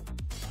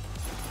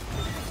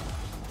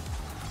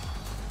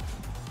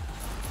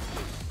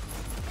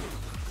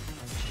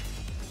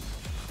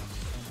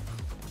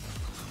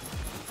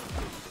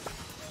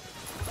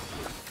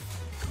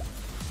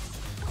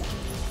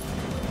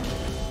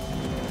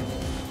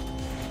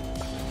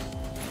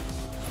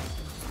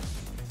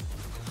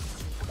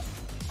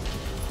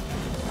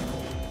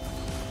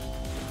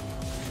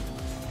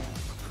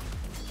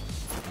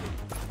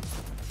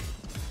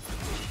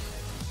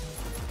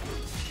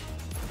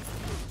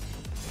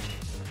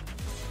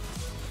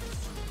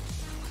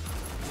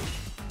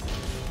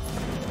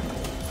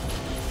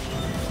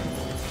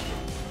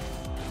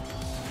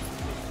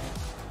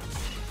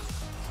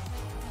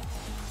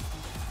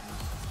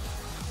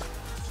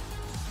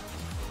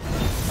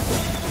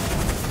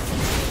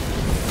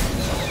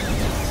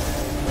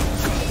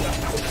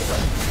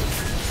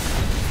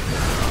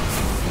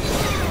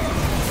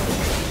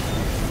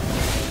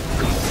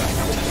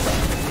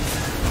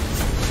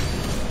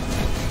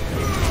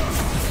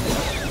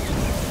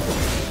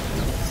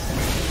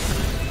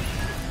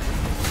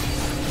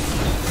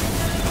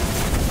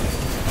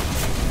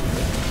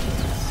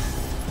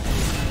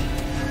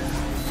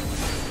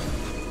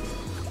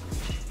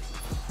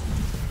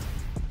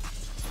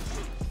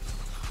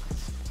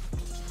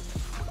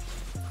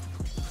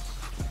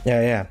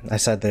 Yeah, I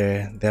said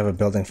they have a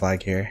building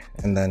flag here,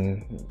 and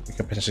then we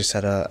could potentially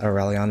set a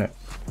rally on it.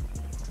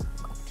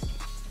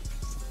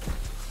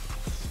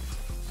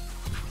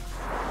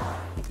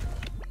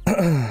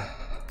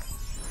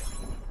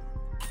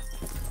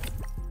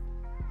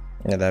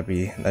 Yeah, that'd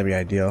be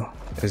ideal.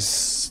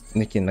 Is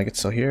Nikki and Nugget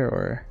still here,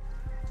 or?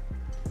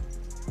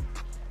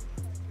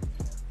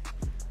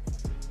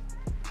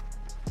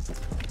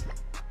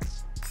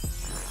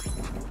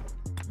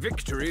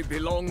 Victory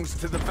belongs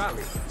to the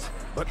valiant,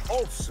 but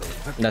also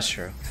the... That's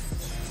true.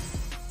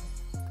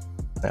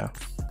 Yeah.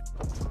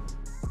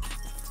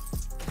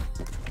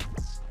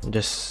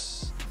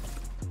 Just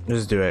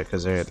do it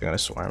because they're gonna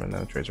swarm and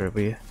the trades will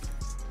be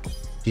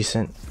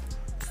decent.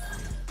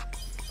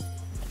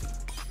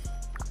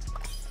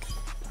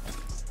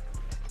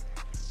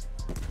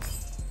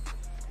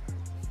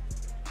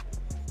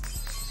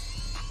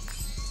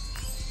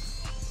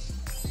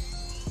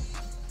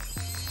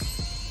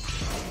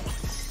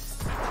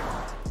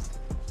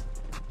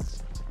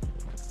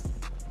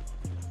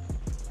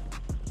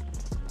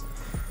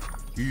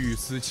欲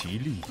思其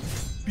利，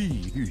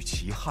必虑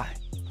其害；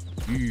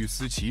欲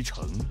思其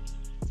成，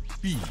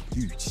必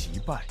虑其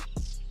败。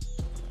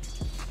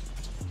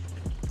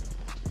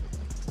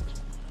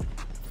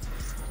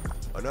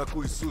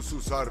 Anakui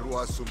susu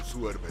sarua sum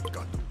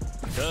suerbetkan.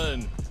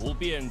 朕不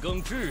变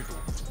更制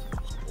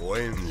度，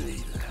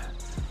 Oenlil.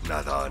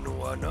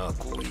 Nadanu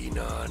anaku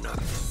ina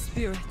anaku.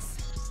 Spirits,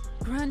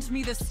 grant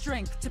me the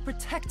strength to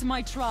protect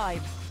my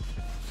tribe.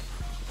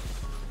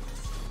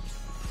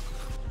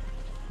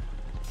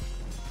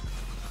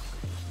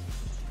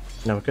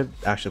 No, we could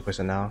actually place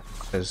it now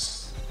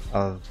because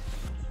of.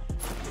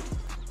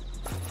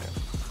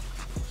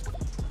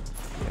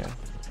 Yeah.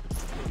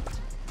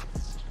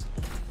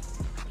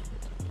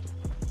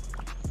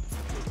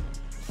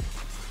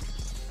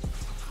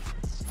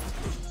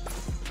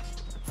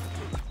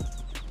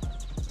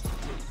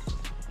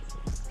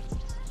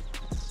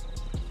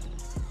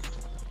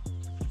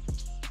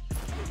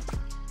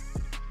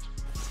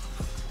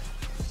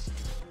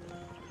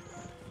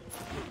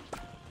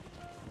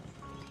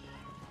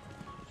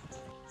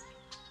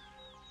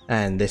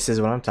 And this is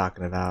what I'm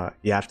talking about.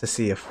 You have to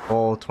see a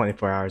full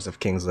 24 hours of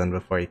Kingsland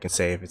before you can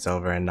say if it's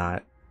over or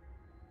not.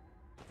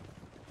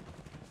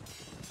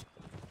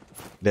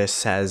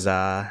 This has,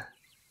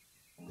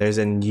 there's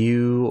a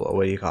new,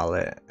 what do you call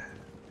it?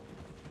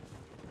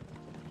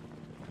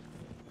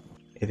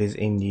 It is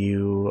a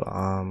new,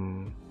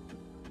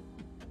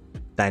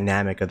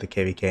 dynamic of the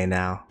KVK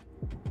now.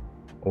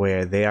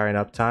 where they are in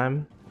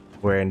uptime,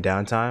 we're in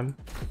downtime.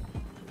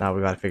 Now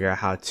we gotta figure out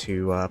how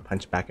to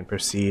punch back and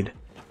proceed.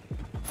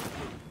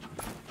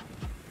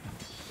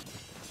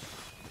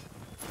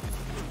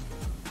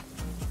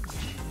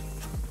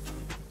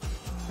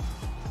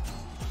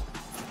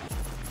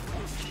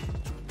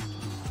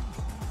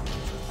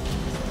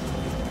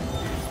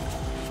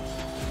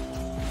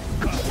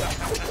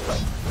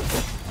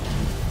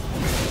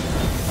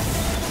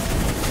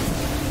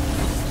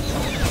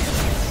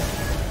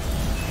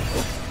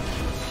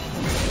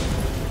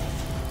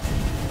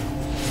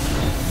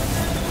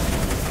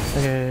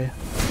 Okay,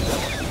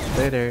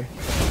 later.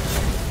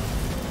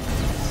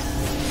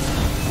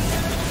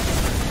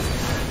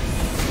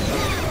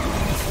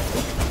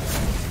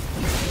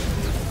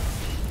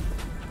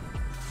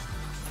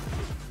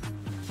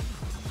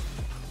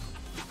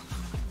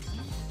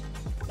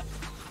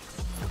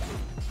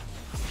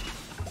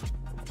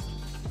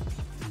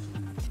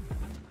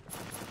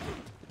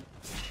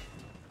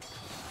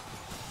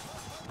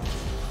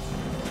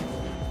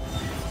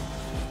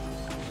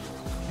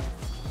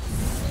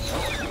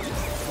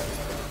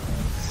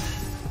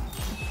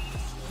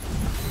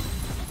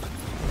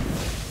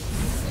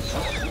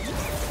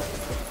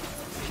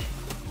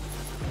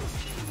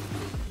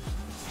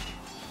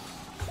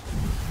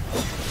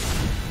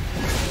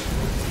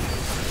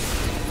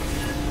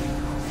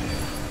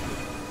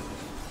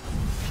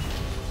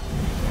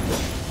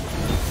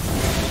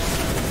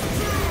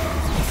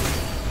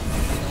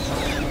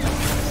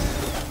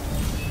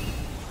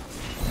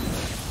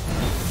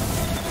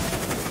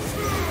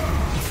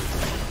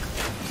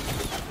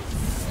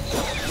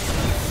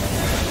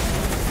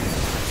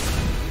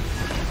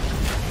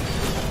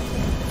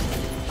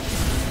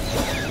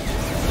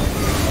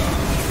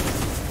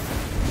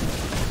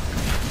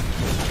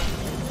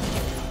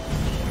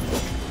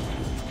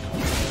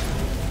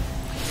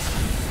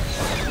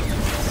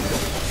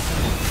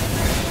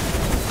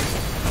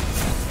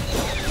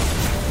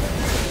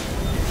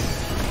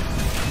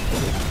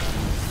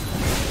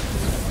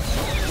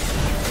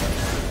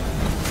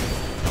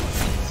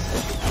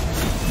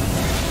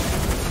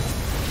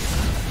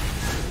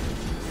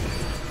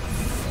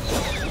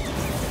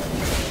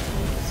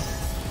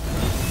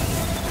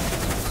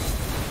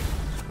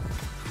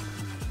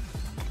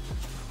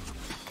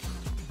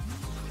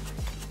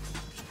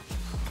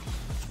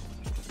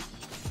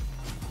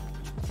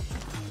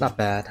 Not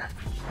bad.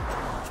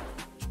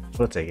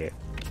 We'll take it.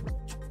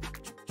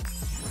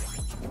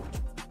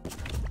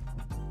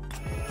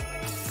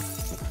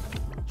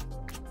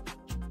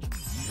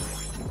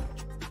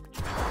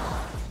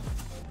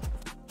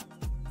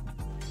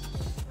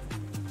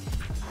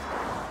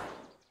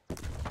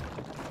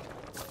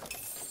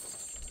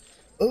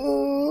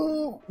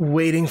 Oh,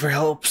 waiting for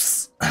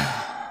helps.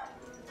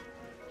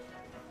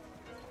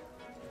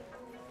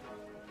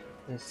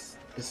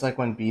 It's like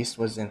when Beast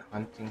was in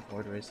Hunting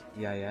Quarters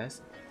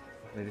EIS.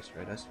 They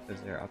destroyed us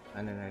because they're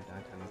uptime in our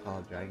downtime in Call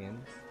of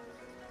Dragons.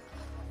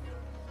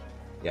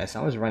 Yeah,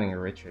 someone's running a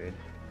Richard.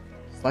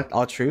 Select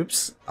all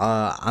troops.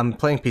 I'm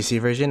playing PC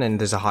version and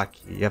there's a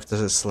hotkey. You have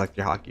to select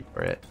your hotkey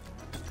for it.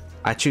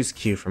 I choose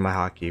Q for my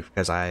hotkey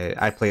because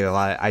I played a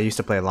lot. I used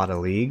to play a lot of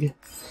League,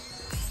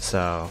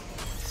 so.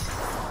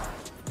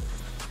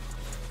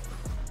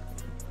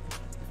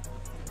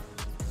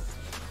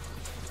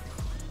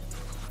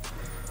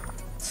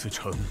 This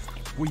城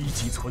危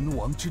急存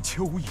亡之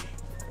秋也。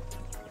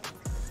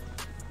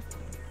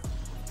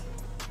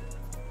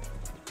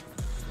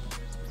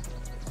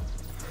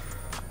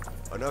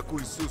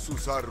 Anakul susu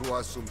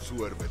sarua sum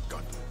suervet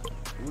katu.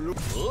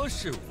 何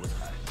事无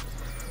才？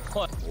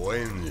换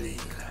Oenlil.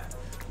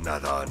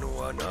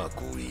 Nadanu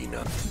anaku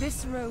ina.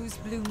 This rose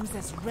blooms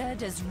as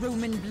red as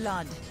Roman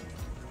blood.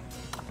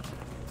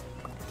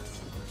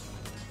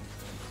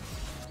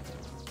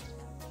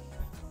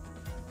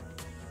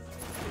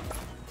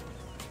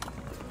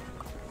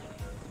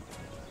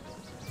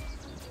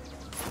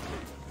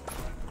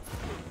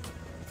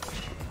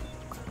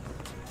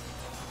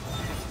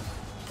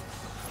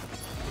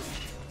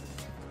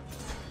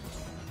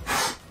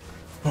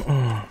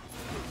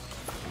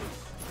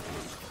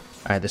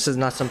 Alright, this is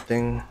not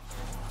something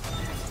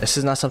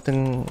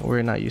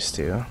we're not used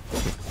to.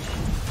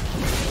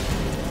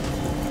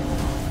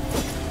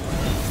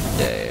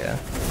 Yeah.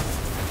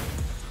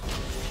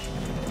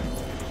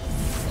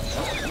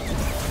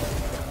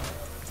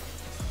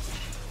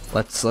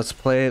 Let's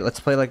play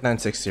like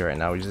 960 right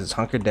now. We just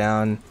hunker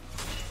down,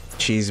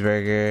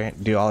 cheeseburger,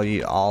 do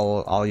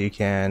all you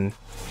can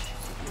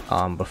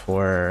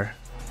before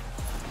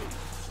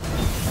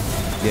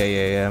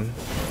yeah.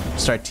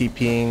 Start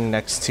TPing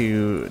next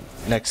to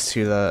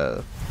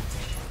the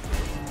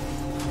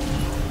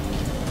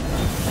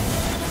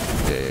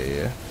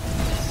yeah.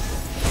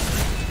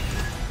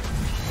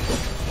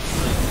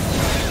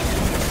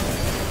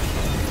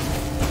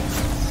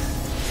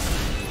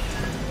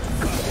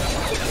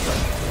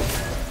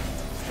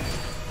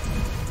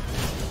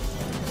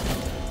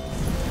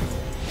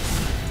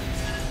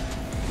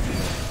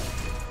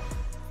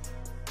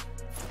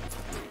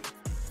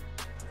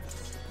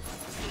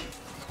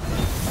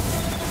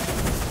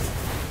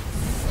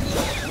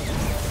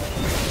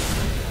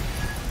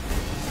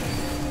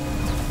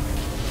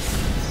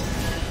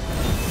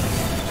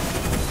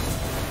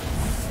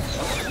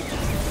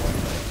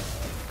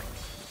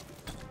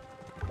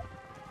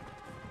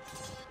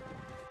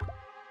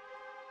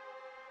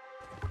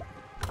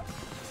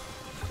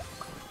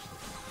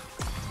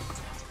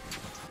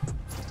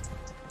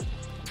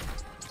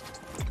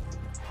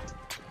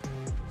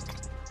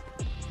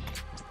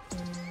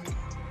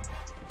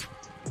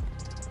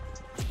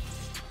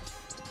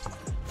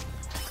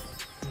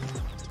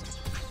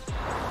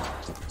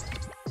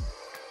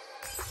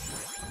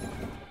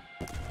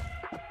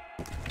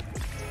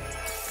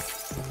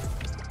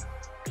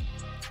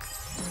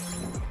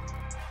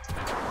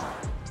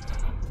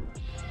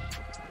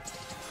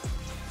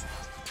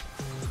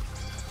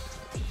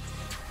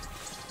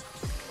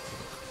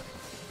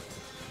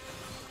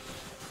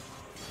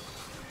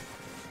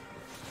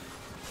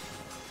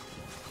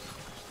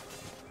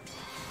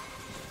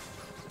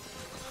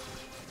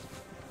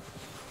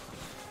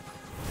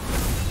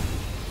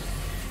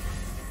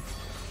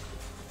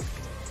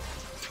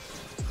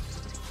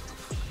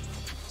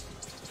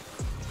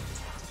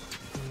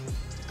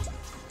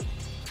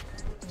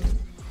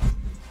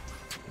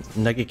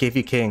 Nugget gave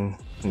you king.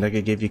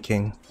 Nugget gave you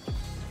king.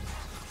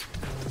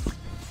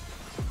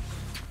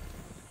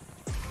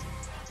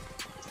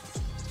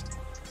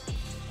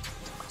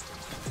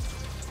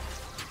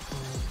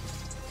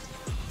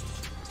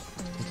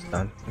 It's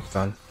done. It's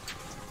done.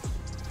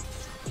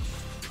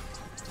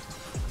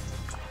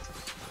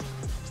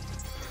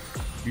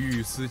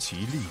欲思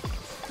其利，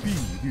必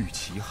虑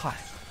其害；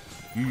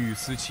欲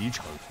思其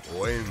成。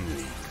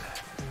Oenlil,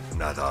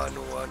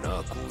 nadano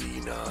anaku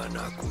ina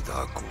anaku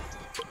daku.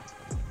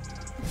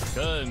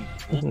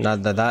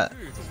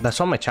 That's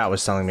what my chat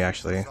was telling me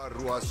actually.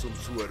 Sarruasum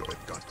suerbet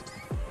katu.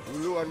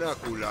 Ulu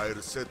anaku lair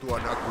setu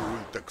anaku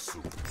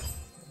ulteksu.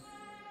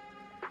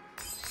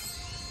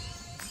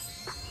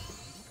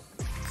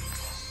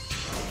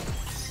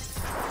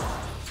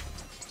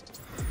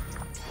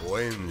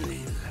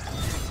 Oenlil,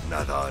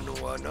 nadano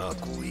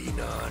anaku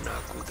ina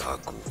anaku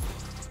daku.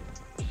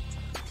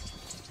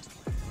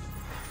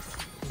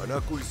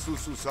 Anaku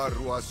isusu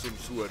sarruasum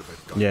suerbet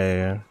katu.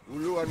 Yeah.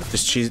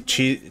 Just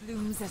cheese.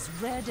 Blooms as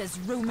red as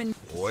Roman.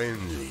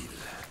 Oenlil,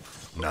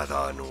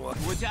 nadano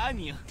国家安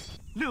宁，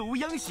乐无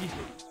央息。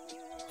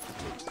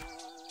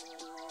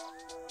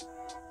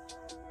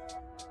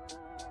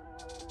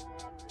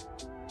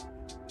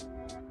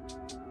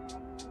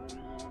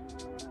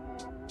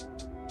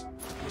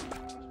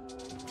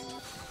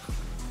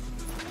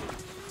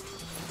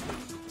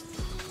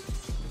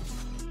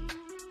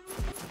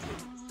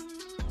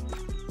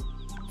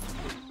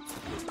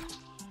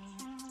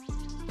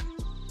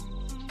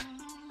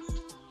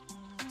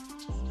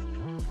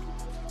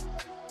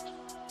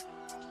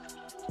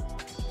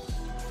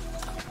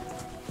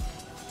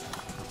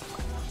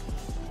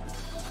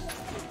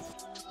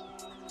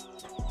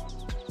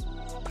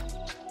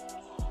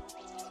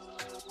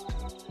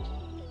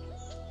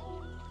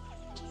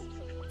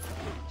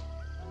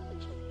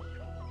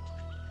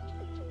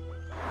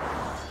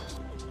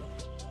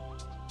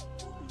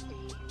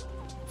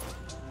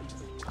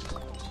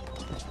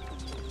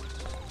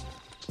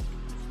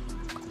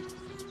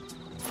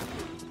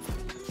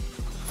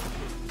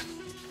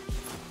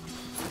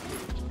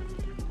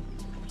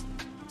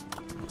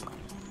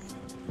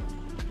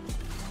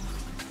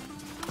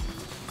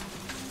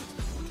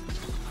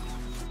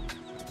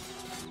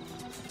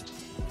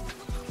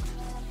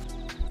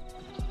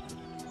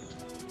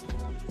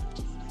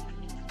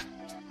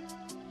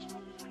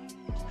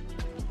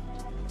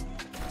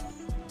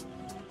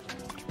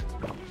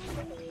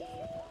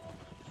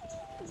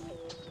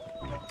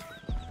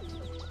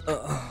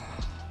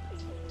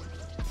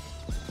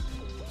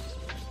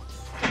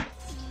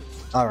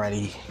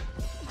 Alrighty.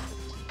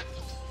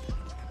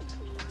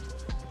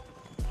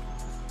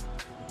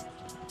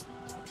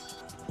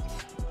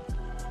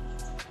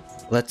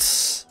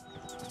 Let's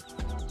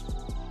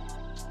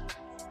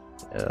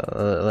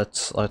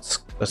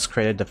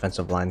create a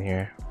defensive line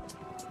here.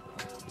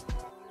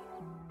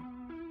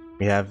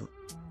 We have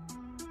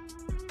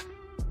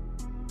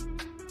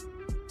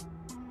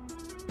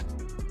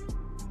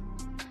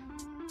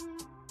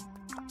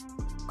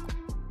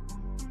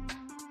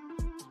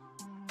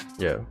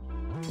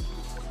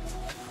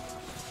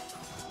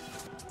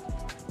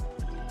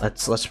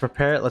Let's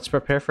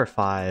prepare for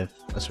 5.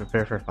 Let's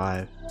prepare for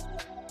 5.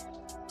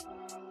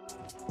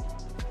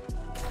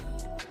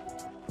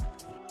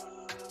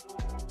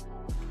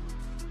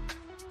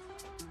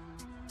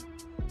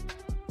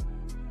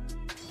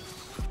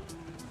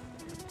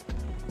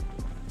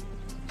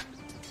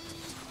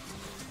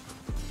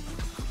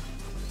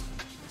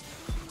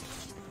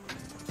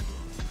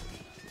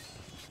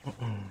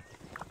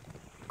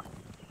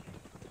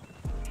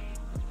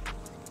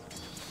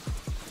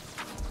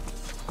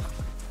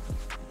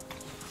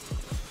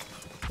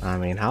 I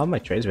mean, how have my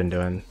trades been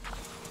doing?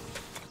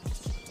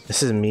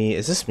 This is me.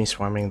 Is this me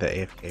swarming the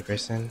AFK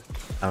person?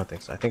 I don't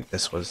think so. I think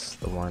this was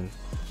the one.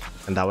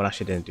 And that one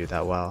actually didn't do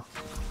that well.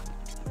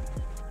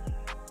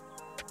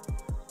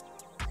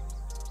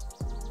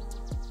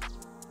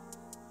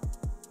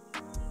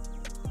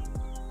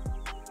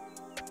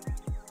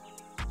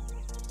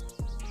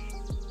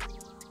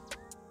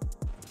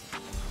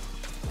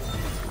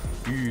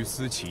欲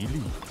思其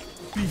利，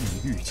必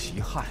虑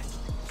其害；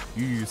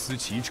欲思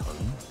其成，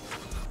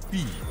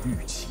必虑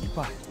其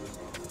败。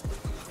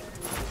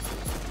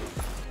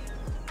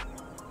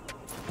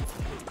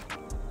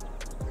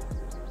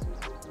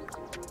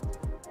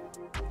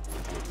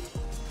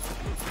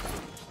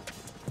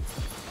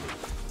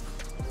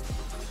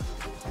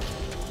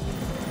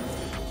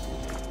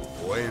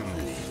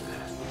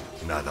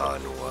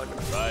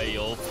再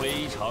有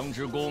非常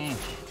之功，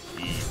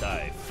以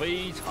待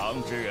非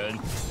常之人。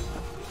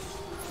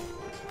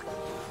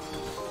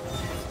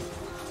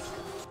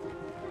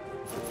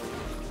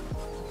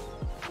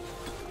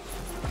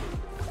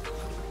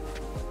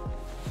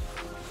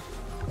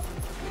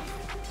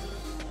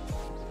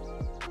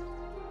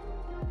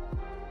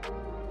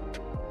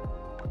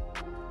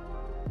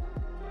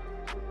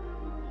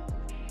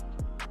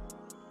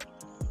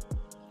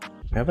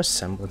 We have a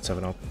semblance of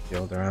an open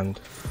field around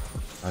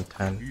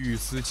 10. 欲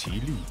思其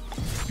利，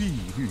必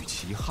虑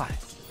其害；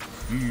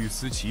欲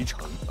思其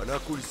成。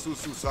 Anakul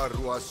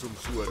sususarru asum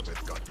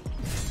suermetkat.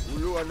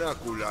 Ulu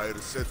anakula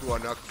ersetu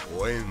anak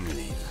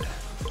oenlil.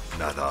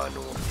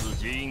 Nadanu. 自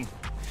今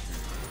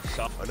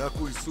杀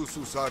Anakul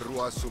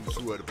sususarru asum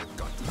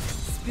suermetkat.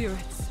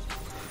 Spirits,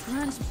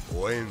 grant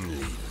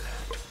Oenlil.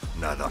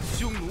 Nada.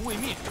 匈奴未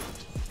灭，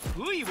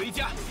何以为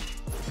家？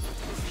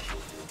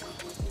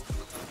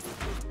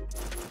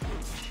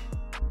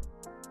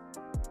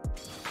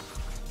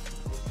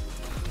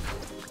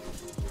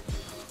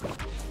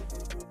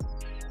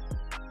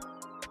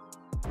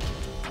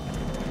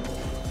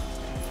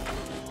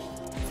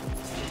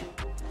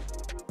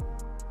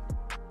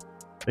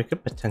 We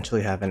could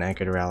potentially have an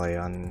anchored rally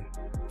on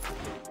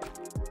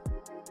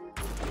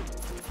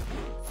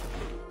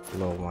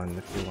low one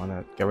if we want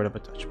to get rid of a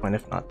touch point.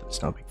 If not,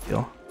 that's no big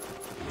deal.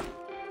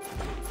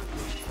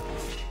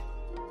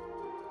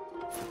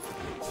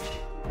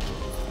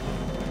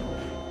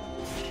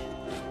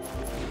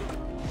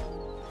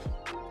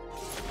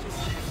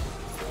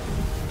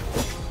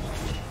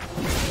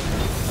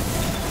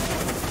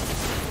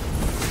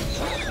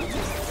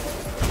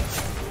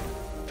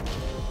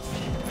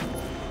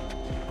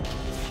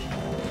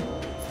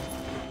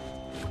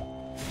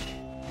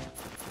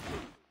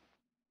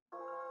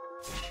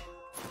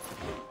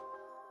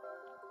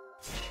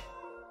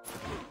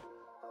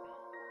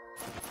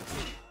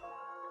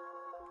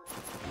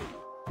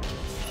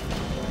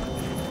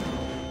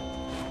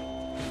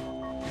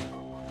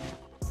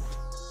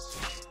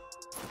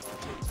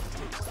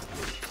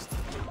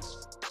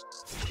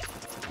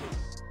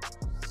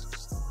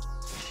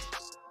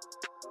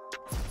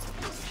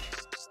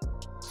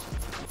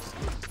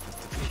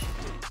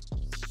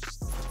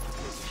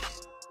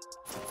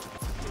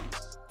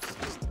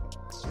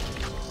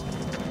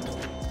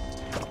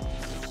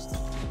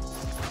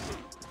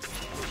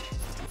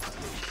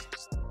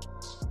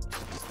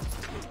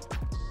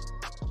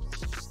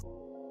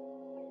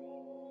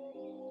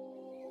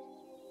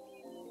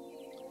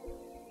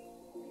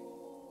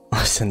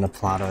 Listen to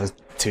Ploto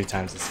 2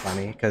 times as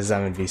funny because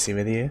I'm in VC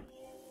with you.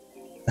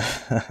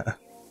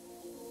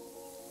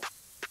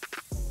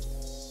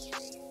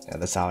 Yeah,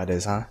 that's how it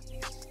is, huh?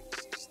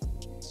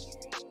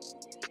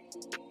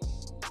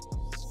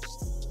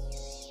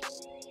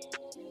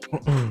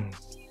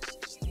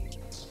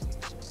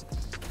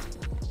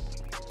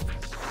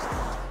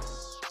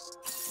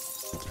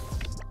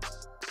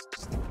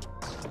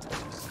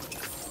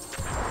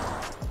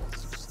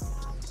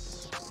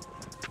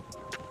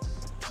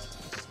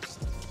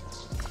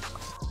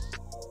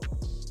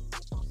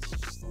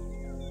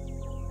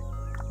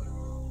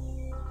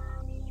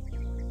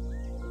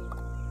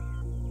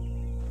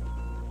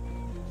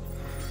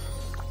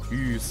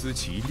欲思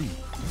其利，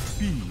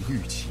必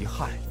虑其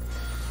害；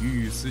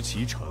欲思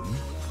其成，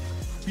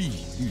必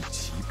虑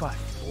其败。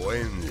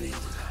 Oenlil.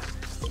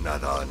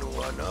 Nadanu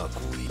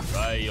anakui.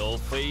 盖有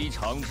非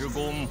常之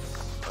功，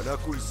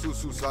 Anakul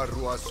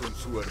sususarru asum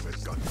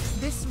suermetkat.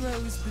 this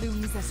rose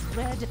blooms as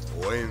red.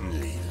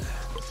 Oenlil.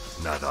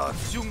 Nada.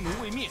 匈奴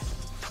未灭，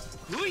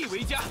何以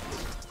为家？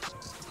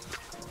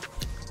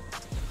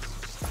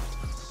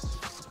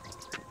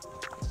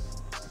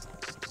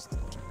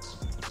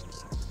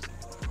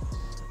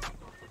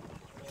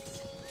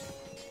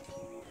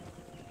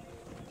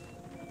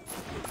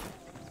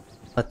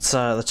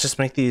 Let's just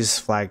make these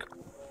flag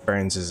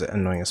burns as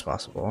annoying as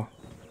possible.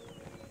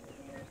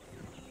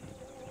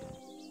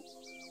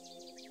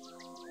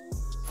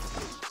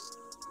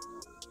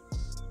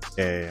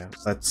 Yeah.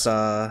 Let's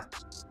I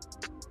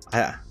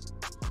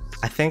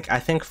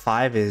think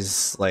 5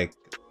 is like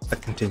the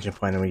contingent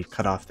point and we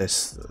cut off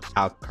this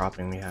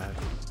outcropping we have.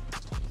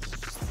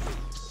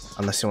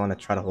 Unless you want to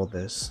try to hold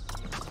this.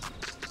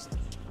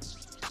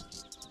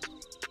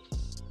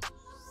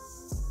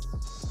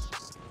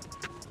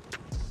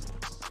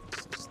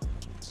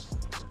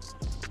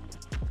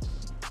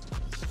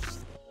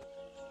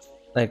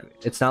 Like,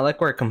 it's not like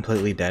we're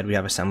completely dead. We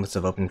have a semblance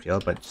of open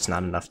field, but just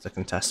not enough to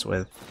contest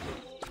with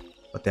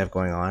what they have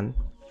going on.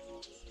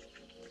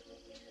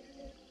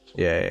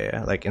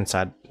 Yeah, like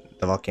inside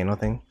the volcano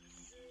thing.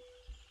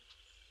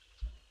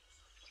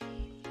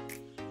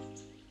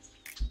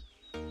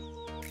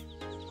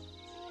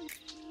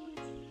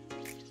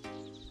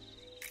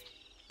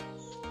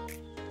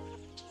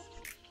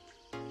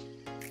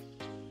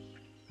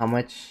 How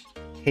much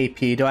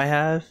KP do I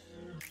have?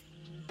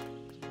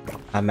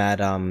 I'm at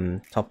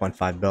top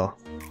 1.5 bill.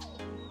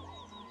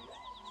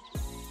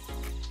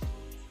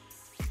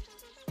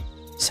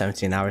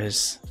 17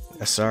 hours.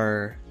 Yes,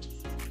 sir.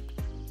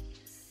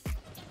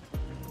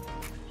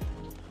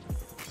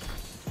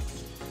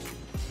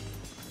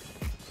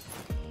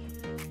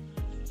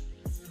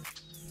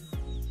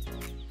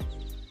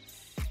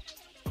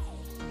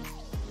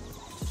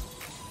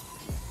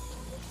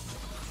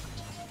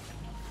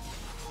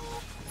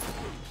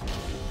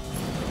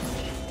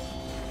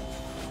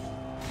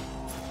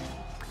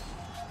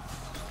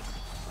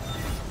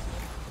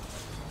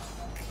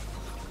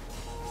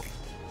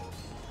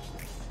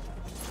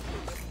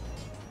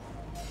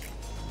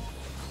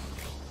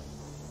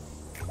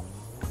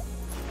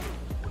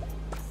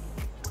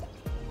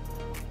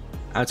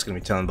 I'm just gonna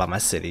be telling about my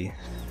city.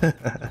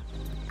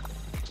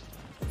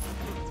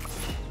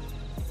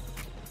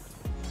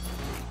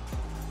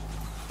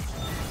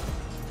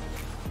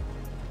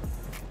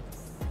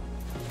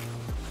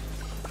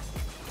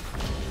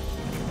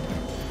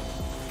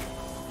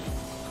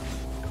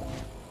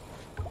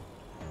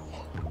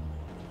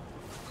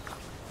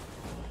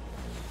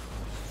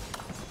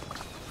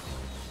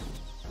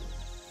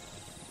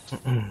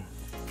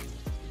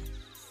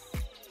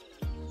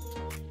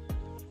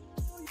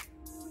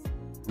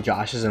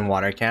 Josh is in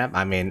water camp.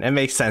 I mean, it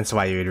makes sense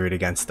why you would root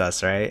against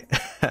us, right?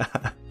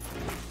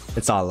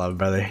 It's all love,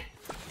 brother.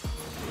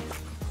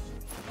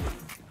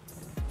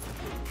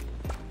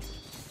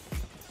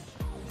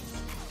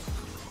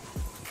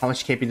 How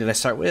much KP did I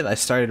start with? I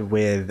started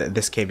with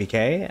this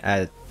KVK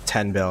at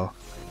 10 bill.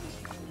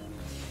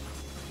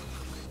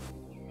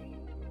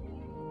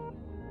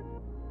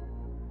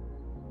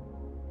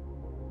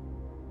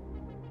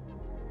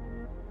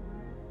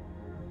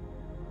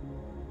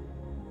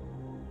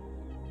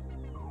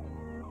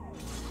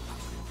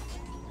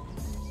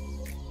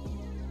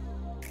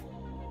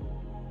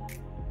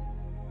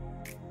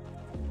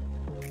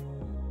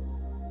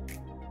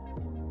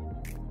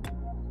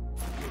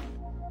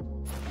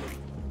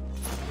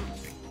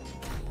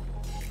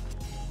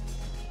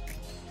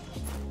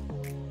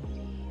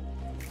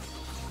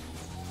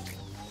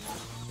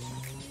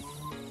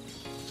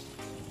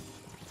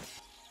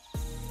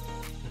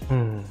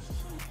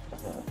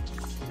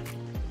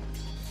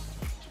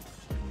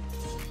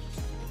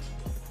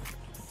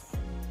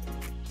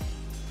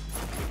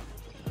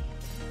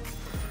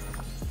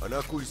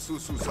 Anakui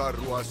susu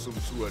sarru assum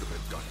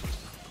suervetkan.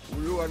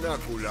 Ulu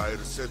anakula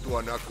ersetu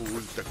anaku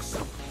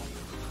ulteksu.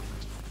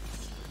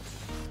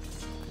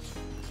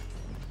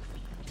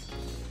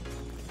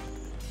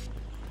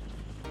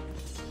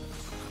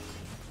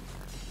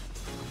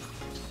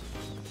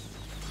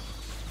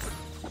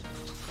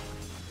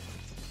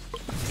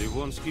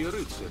 Ливонские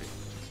рыцари.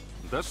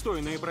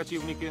 Достойные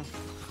противники.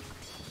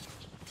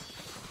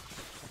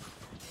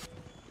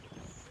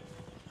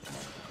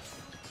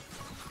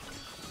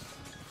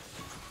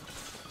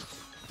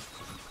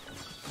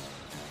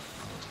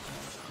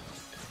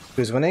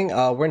 Who's winning?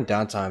 We're in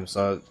downtime,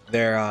 so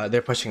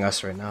they're pushing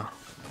us right now.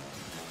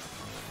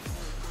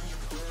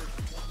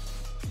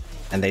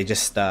 And they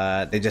just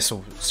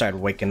started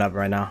waking up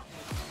right now.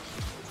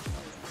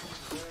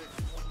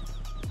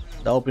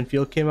 The open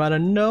field came out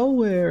of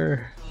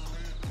nowhere.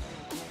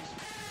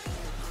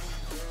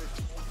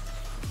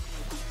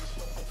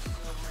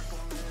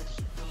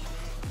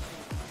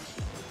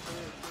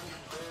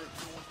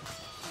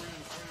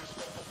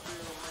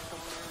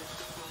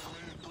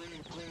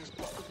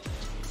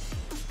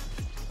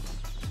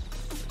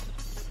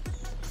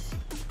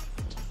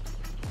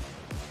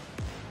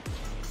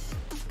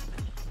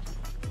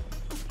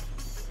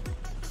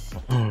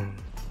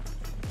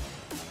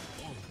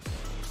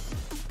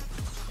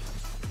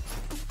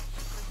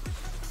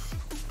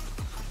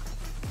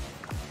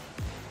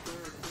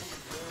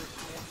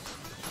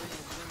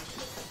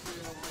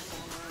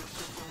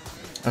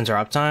 Under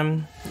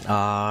uptime?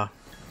 I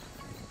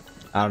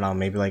don't know,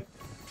 maybe like,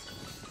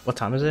 what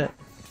time is it?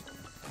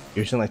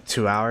 Usually like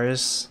 2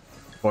 hours,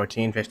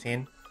 14,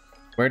 15.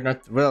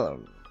 We're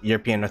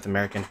European North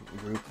American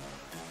group.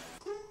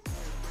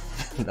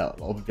 The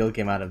old Bill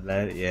came out of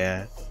bed,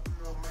 yeah.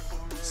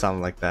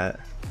 Something like that.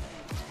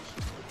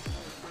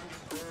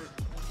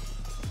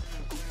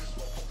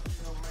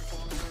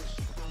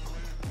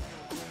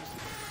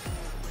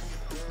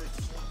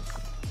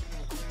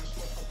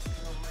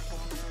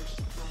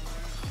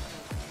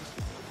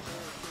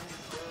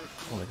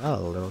 Oh, we got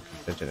a little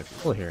contingent of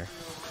people here.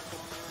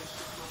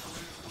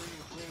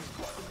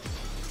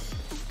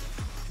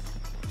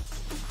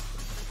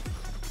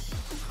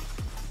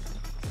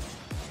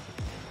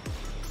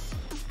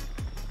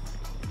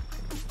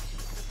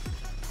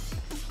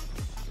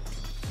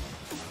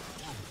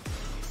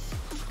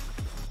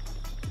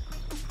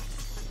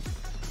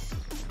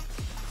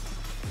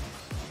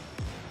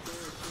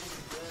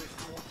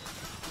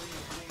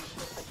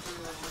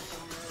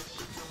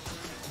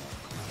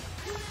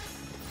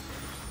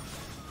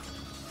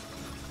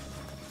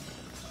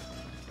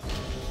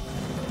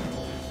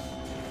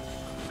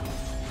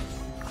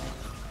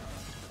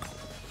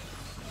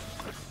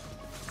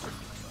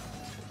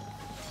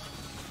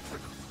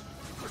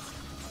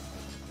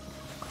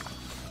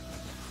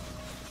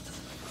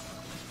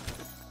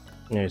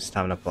 It's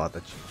time to pull out the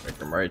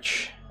Cheeseburger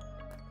merch.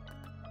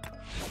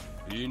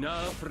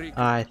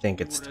 I think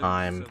it's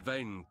time.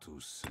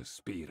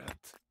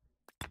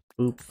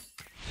 Oop.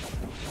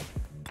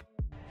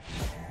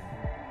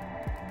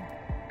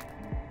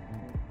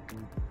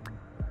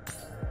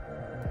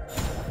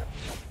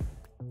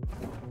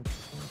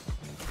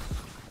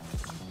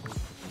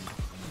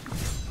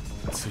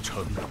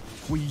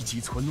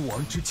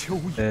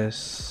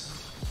 This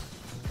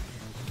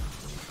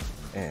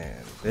and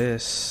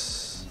this.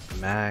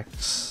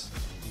 Max.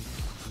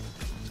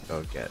 Let's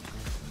go get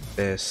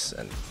this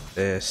and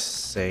this.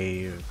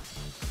 Save.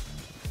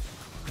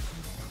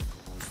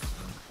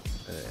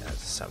 It has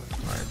 7th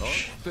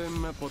March.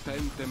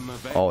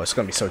 Oh, it's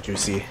gonna be so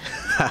juicy.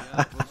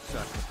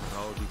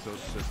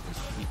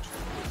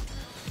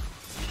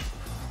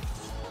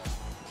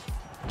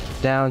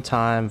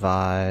 Downtime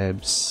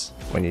vibes.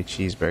 When you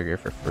cheeseburger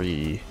for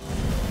free.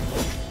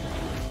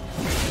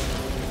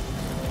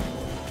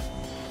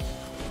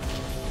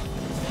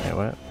 Wait,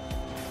 what?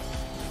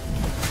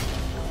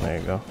 There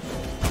you go.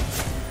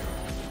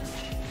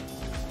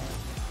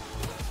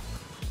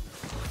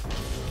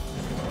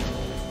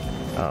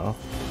 Uh oh.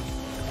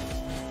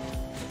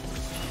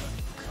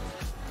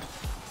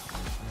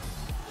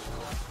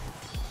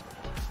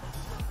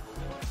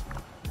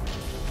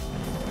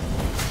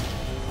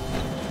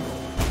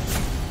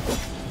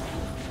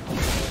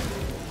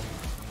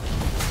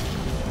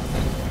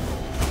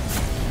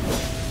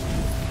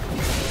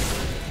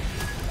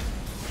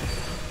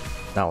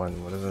 That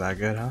one wasn't that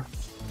good, huh?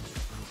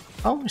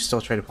 Oh, we still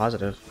traded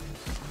positive.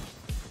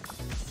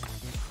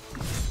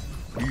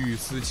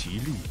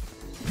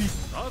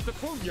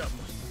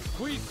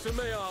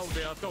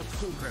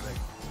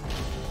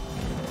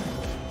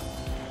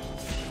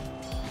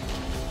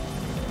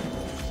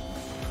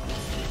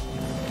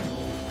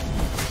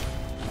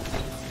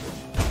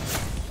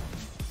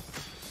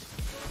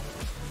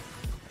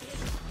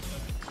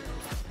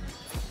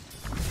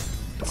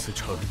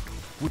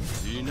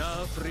 In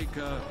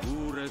Africa,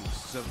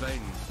 urens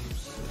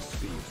aventus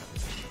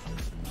spirit.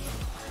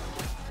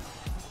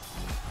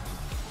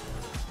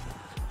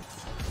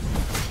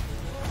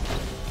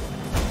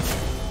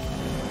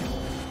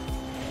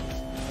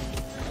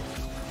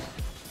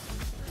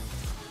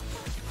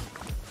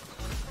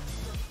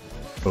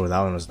 Oh, that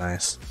one was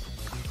nice.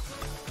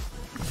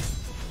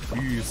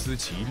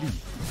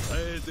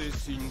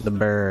 The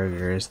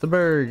burgers, the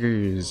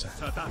burgers.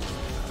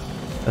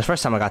 It's the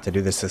first time I got to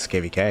do this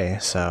KVK,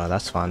 so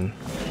that's fun.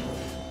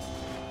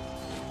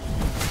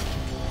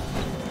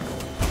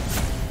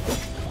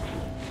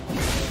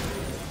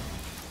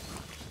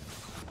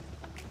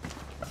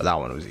 Oh, that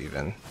one was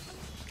even.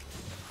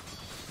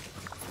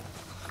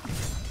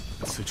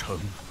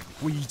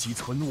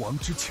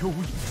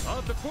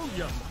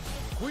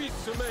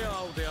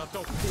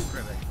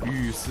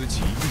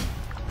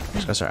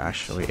 These guys are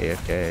actually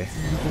AFK.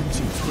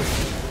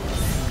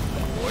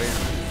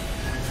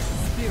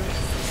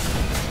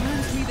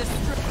 Grant me the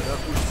strength.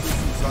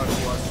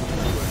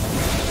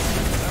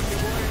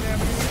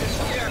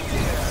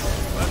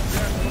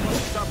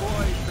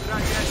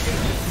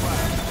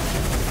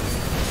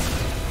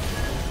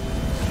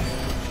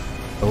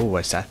 Oh,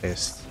 I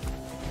sat-faced.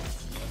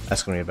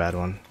 That's gonna be a bad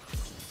one.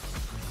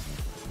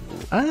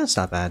 Ah, that's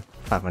not bad.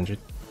 500.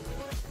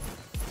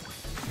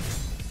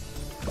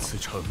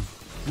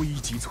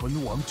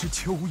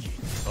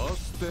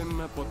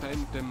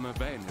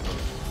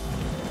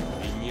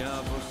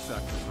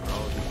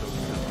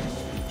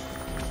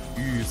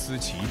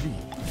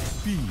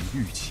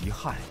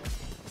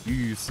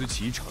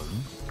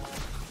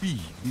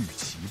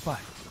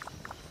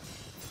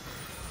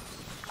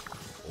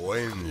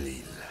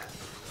 Wenlil,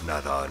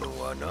 nadanu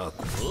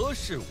anaku. 何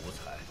事无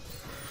才？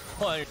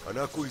换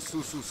Anaku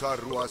isusu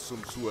sarua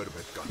sum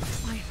suerbetka.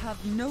 I have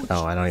no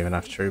Oh, I don't even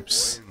have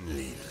troops.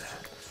 Wenlil,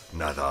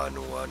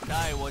 nadanu anaku.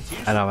 待我及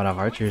I don't have enough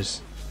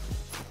archers.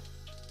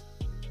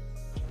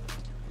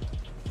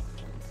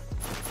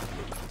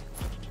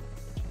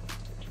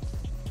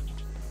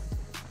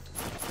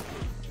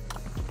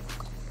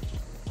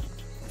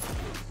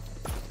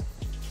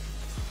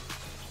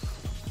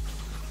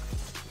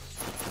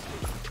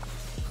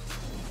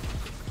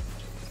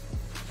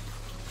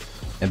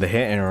 And the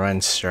hit and run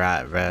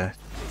strat, bruh.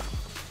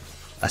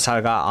 That's how I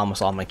got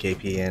almost all my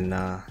KP in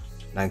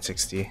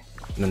 960, in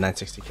the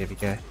 960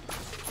 KVK.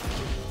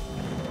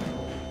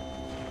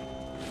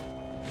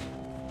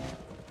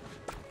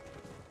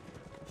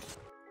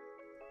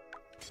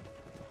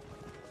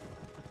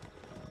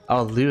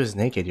 Oh, Liu is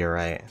naked, you're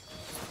right.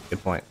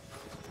 Good point.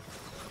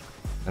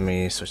 Let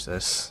me switch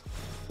this.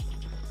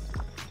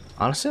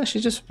 Honestly, I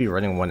should just be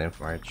running one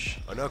Inf March,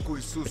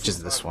 which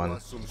is this one,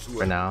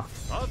 for now.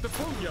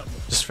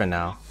 Just for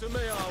now. At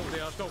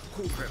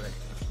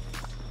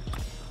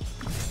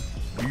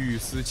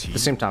the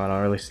same time, I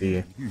don't really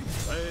see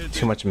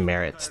too much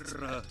merit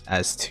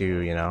as to,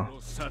 you know,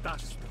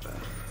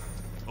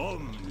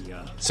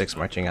 6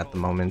 marching at the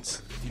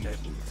moment.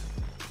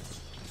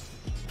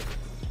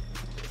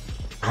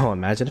 Oh,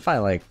 imagine if I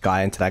like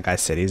got into that guy's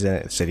city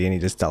and he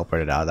just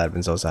teleported out. That'd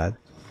been so sad.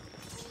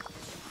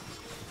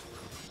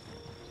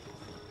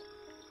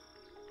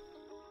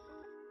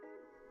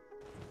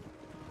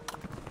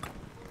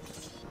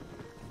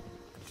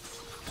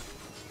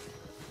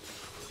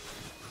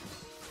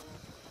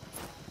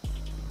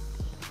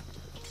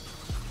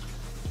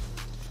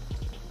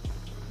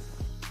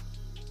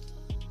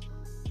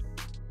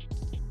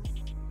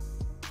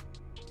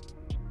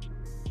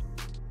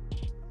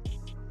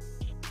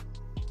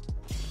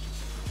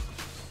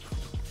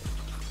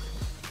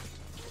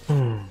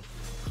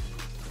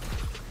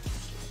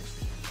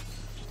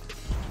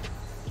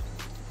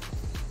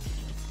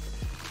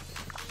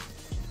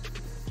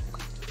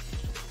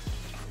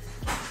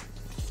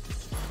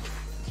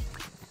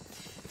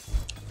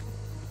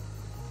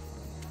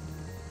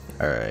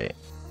 All right.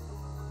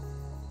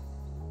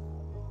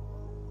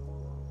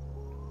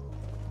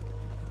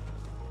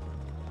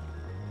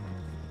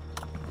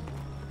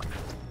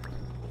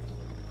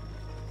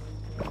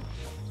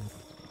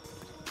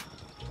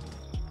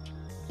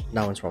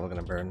 That one's probably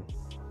gonna burn.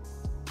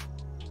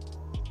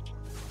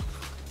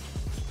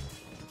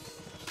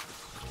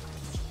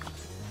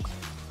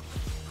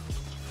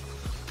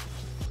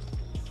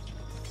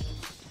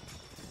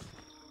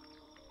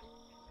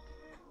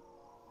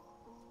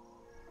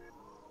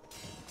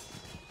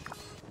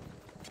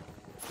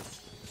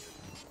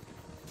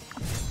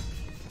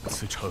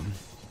 This城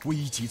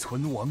危急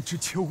存亡之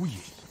秋也。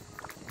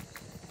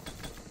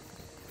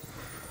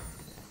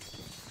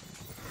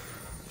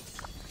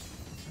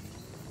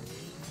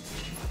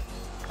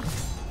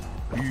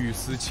欲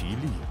思其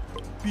利，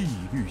必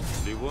虑。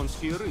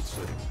Ливонские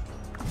рыцари.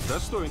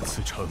 Достоин.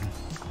 此城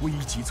危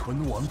急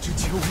存亡之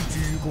秋，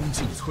鞠躬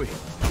尽瘁，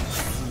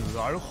死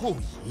而后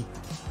已。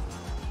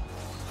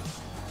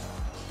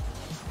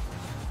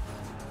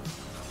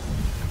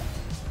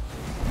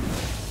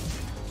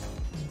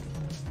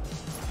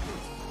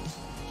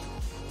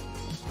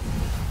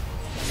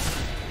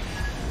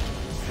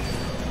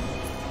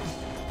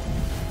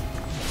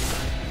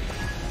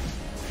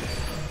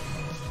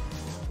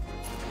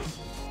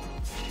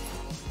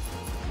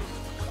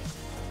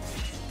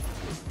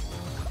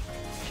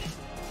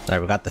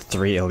 Alright, we got the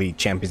 3 elite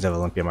champions of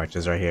Olympia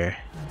marches right here.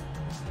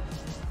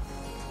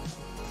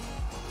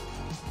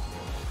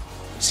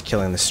 Just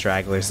killing the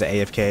stragglers, the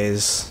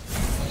AFKs.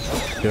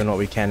 Doing what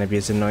we can to be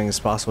as annoying as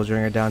possible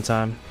during our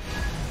downtime.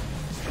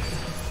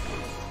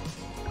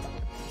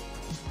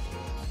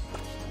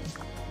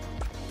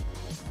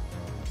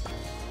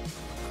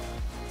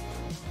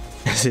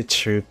 Is it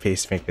true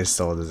Pacemaker's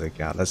soul doesn't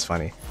count? That's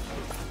funny.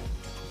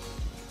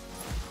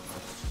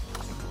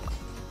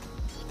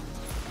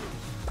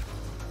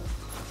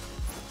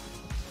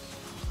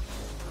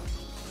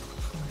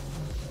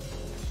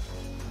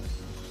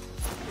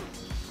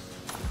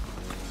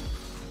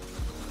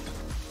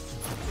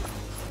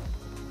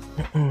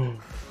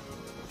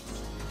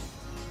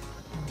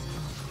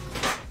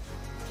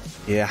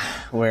 Yeah,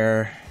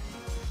 where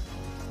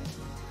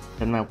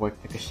done my work,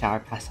 took a shower,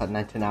 passed out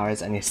 19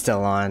 hours, and you're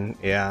still on.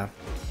 Yeah,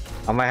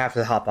 I might have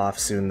to hop off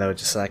soon though,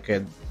 just so I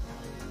could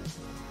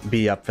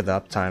be up for the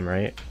uptime,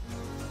 right?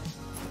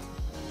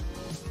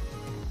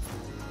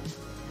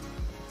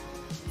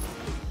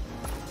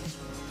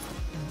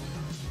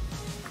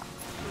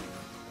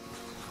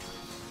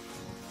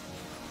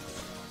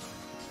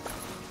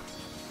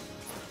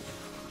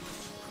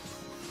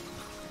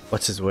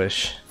 What's his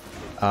wish?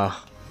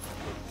 Oh.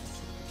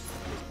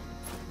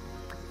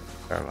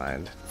 Never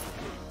mind.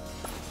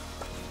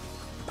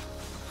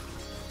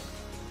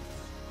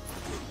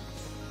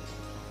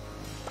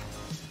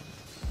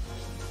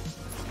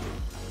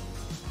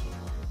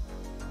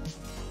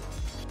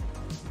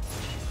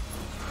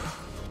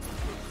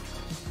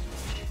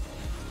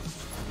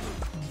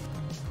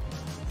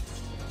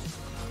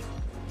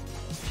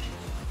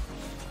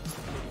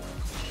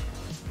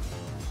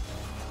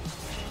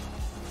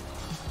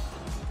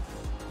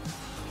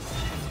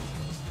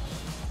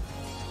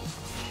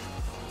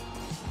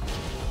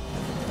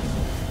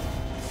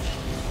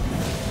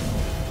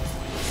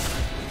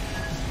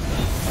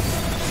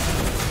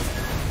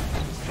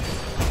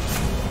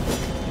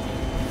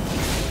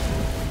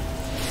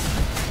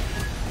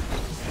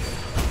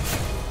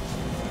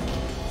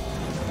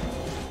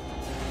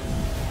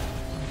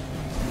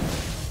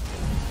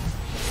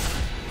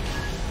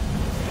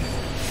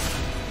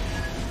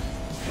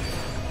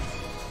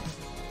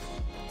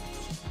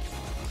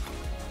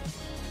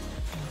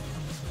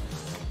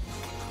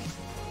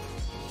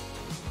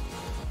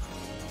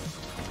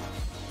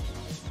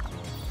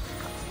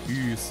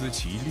欲思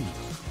其利，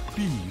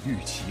必虑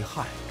其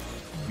害；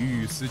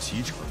欲思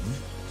其成，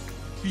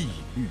必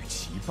虑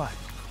其败。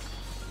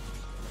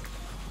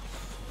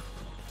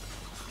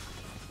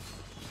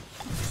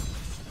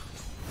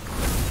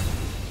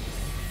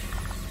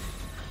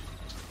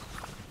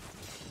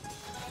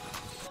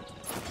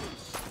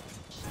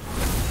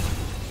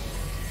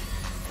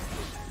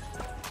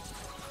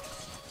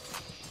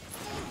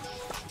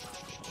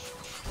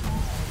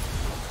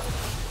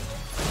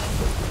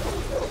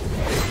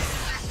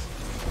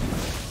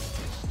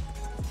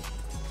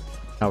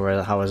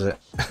How was it?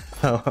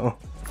 Oh.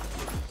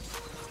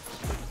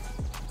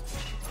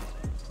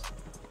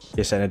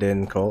 You sent it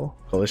in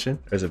coalition?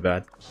 Or is it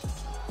bad?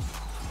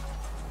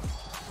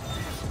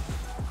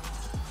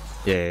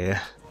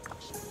 Yeah.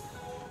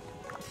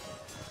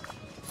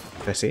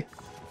 Can I see?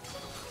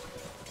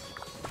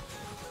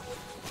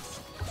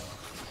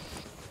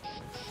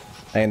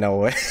 Ain't no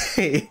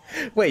way.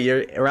 Wait,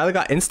 your Riley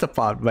got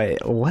instapod.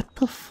 Wait, what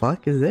the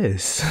fuck is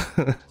this?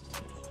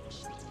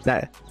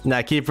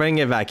 Nah, keep bringing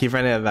it back. Keep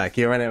running it back.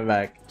 Keep running it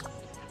back.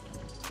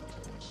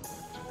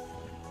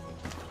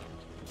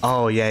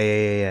 Oh,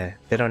 yeah.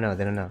 They don't know.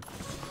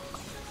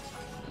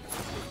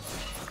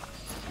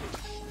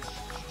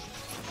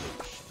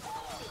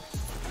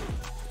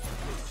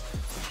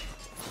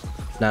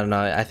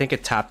 No. I think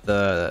it tapped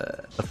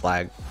the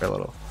flag for a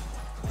little.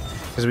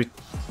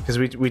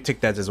 Because we took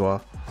deads as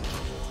well.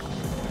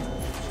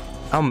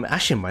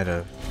 Actually might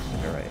have.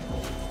 You're right.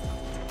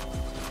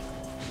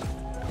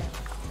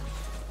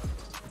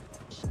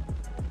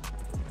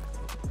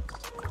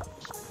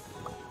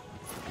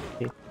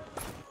 Okay.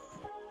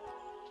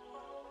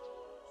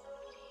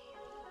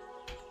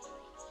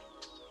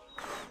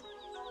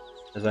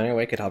 Is there any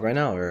way I could help right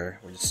now, or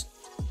we're just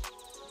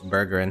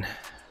burgering?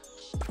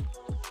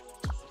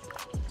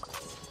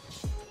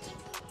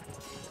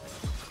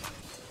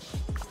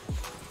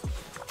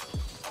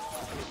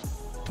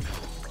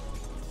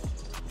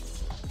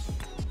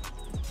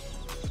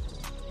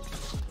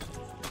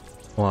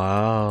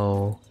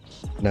 Wow,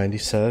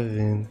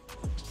 97.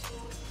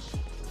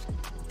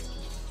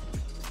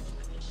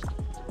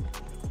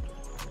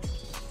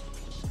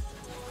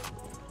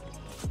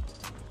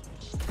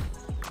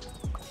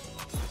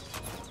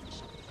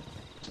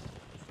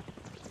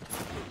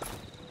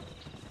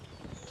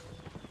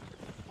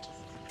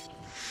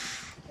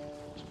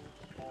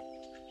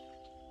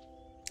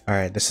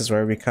 Alright, this is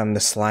where we become the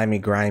slimy,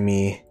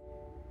 grimy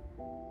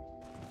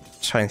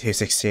Trying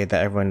 268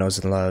 that everyone knows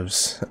and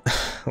loves.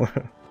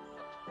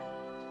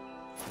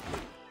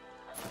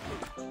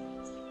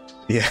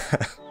 Yeah.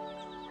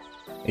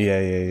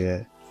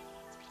 Yeah.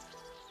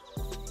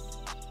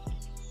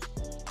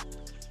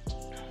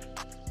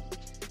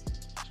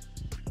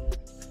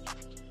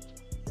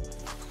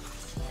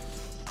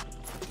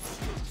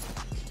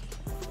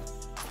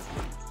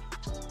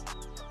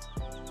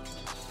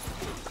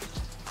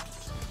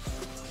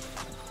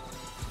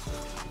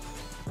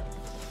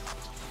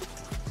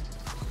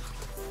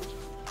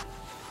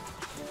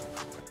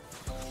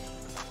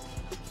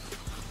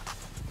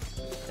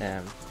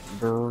 Damn,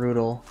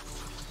 brutal.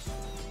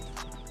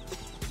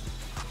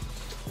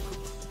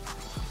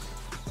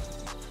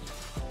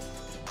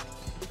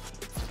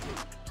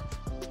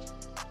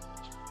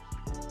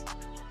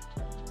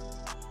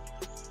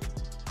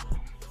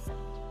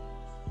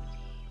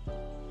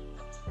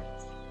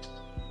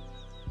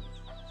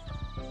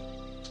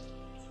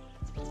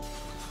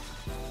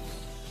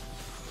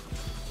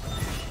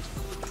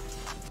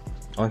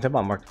 Only thing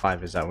about Mark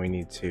 5 is that we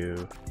need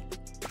to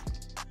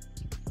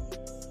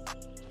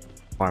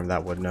farm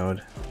that wood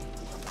node.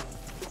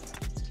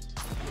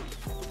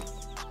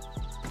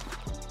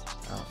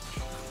 Ouch.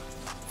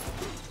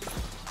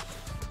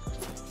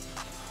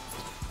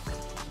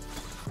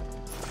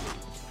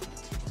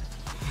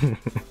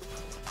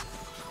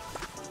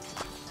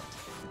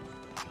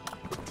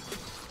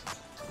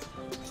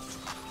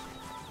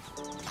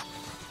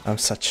 I'm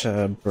such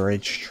a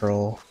bridge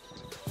troll.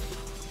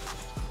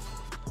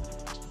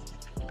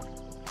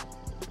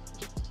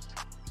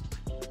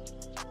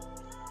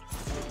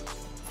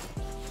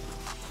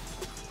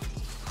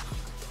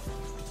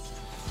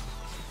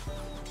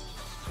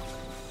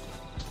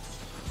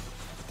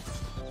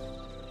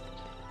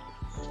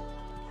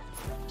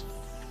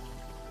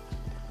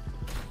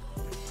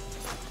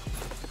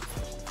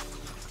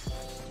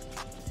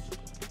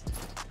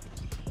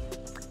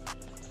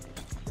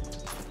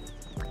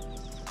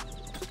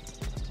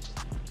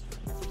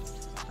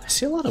 I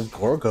see a lot of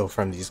Gorgo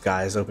from these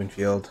guys open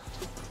field.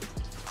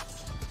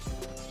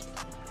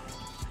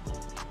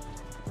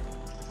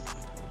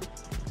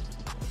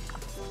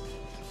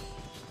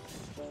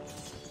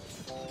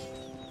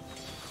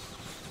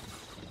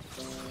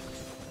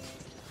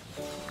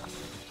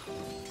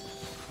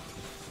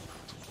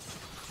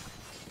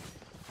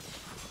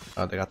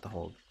 Oh, they got the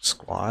whole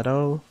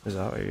squado? Is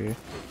that what you're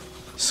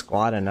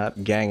squatting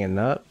up, ganging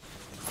up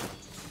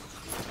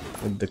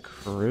with the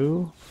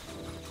crew?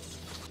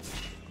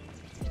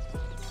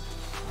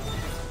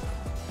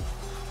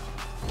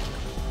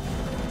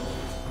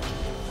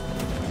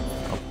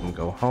 Help them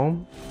go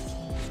home.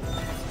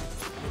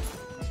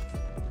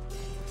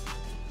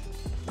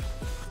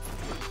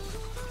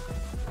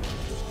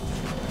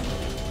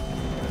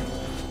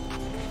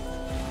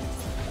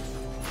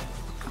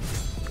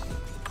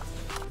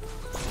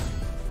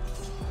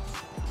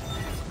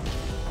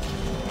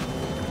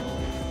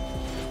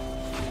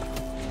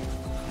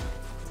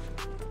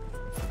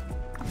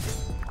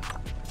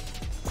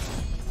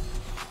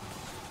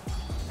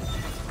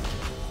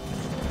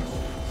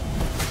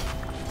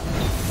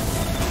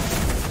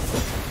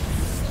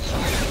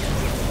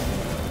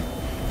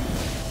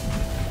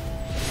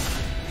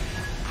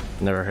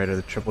 Never heard of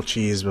the triple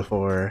cheese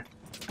before.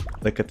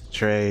 Look at the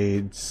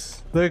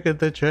trades. Look at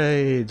the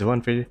trades.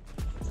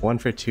 One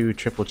for two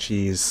triple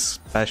cheese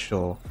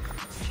special.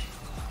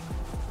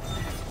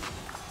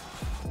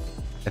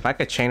 If I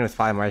could chain with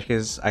 5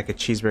 markers, I could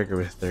cheeseburger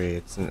with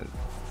 3.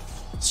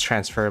 It's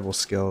transferable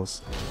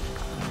skills.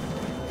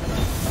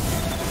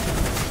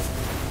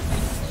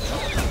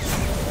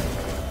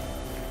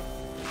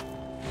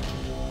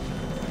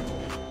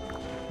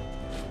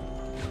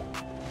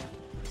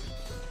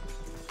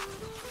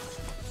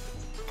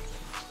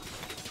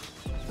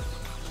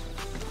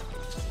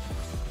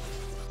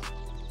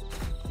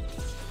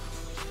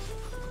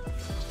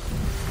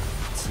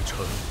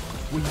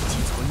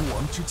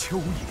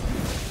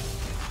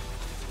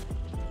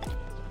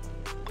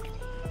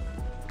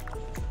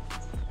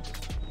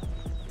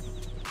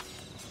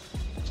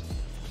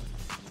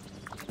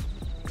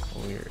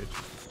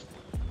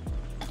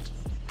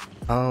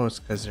 Oh, it's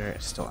because they're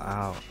still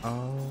out.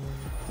 Oh.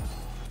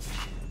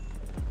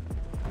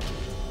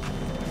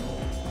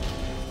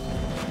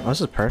 Oh,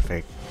 this is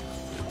perfect.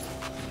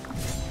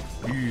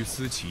 欲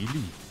思其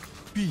利，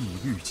必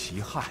虑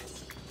其害。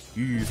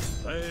欲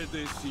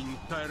Edes in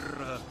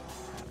terra,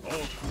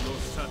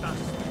 oculos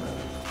sadastra,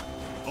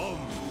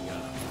 omnia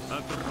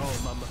ad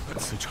Romam.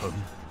 此城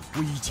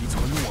危急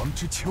存亡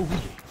之秋也。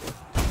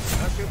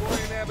 Наши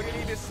воины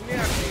обрели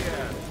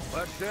бессмертие,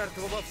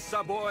 пожертвовав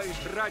собой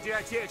ради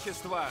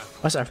Отечества.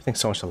 Why is everything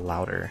so much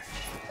louder?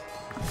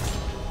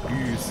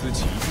 欲思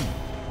其利，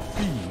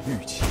必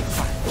虑其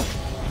害。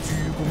鞠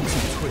躬尽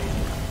瘁，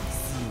死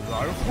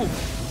而后已。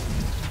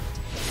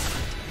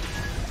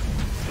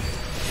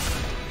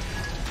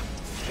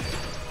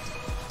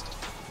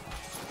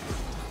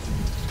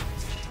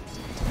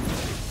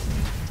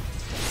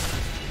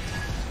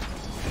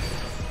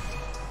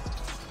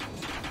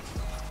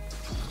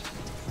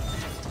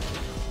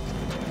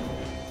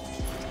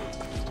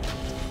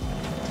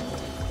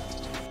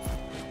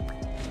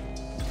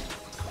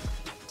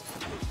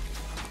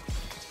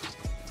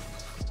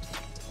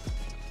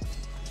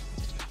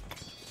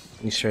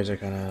 These trades are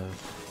kind of...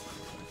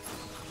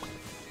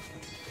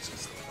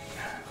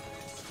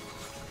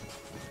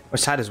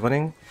 Which side is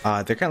winning?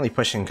 They're currently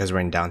pushing because we're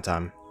in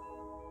downtime.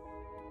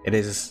 It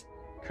is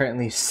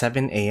currently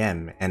 7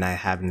 a.m. and I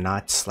have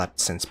not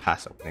slept since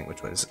past opening,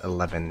 which was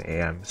 11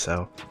 a.m.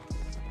 So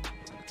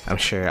I'm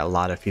sure a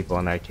lot of people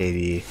on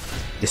Arcady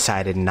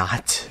decided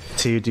not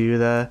to do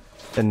the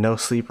no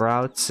sleep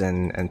routes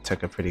and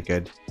took a pretty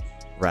good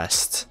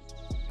rest.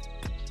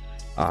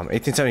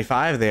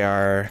 1875, they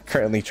are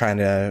currently trying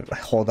to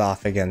hold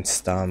off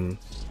against currently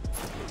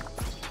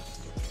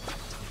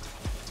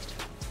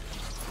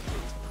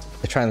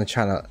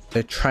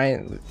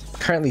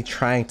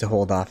trying to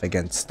hold off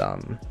against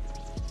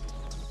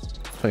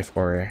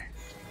 24,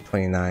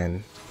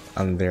 29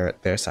 on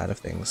their side of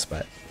things,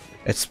 but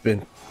it's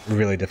been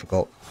really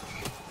difficult,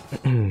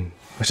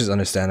 which is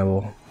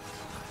understandable.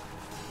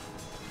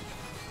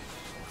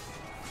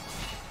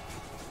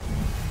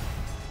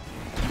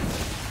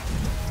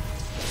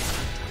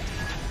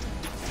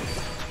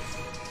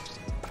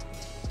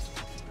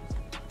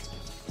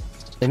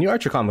 The new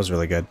Archer combo is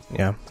really good,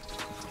 yeah.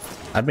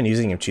 I've been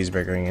using him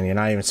cheeseburgering, and you're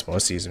not even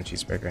supposed to use him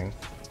cheeseburgering.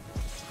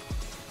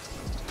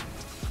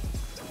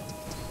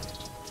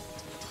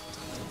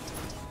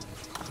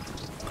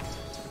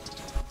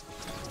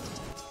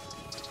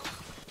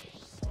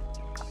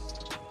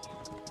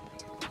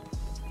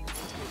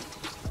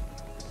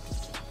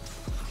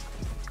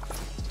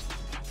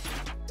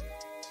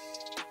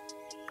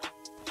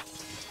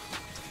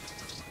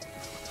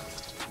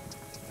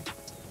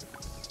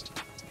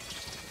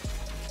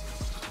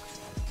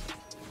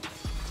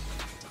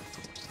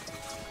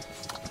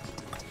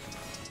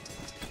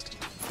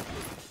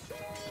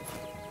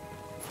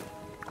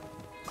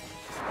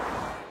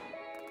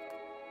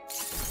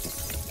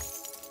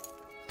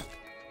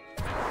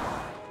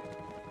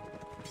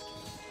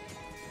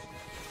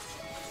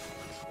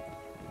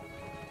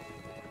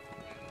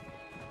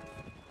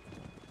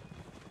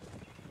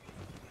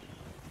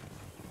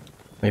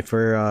 Wait,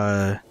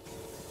 for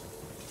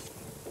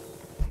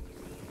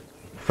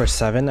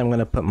 7, I'm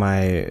gonna put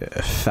my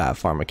fat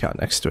farm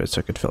account next to it so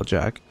I could fill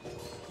Jack.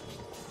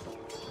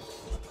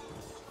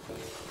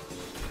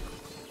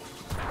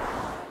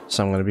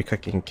 So I'm gonna be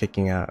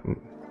kicking out.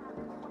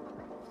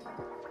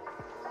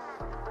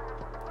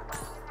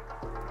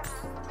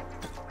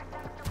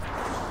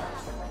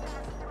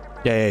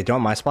 Yeah, do you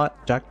want my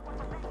spot, Jack?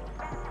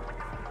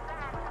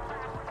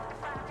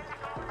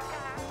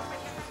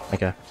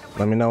 Okay.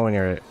 Let me know when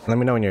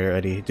you're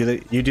ready.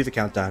 You do the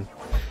countdown.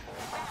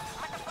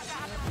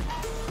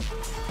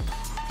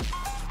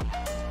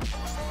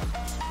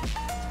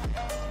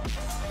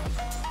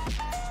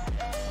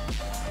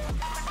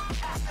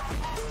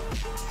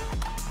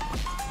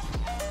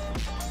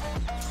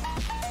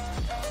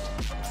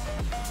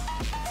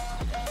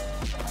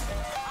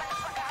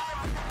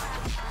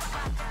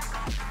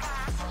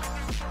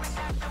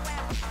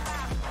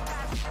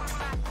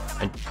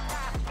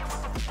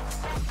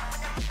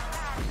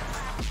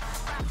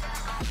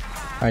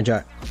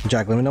 Alright,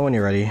 Jack, let me know when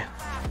you're ready.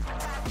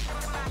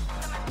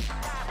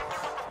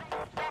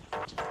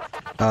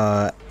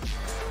 To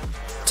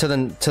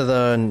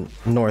the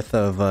north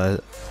of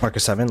marker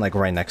 7, like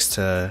right next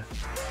to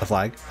the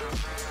flag.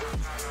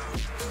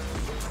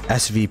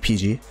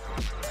 SVPG.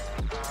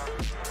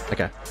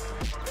 Okay.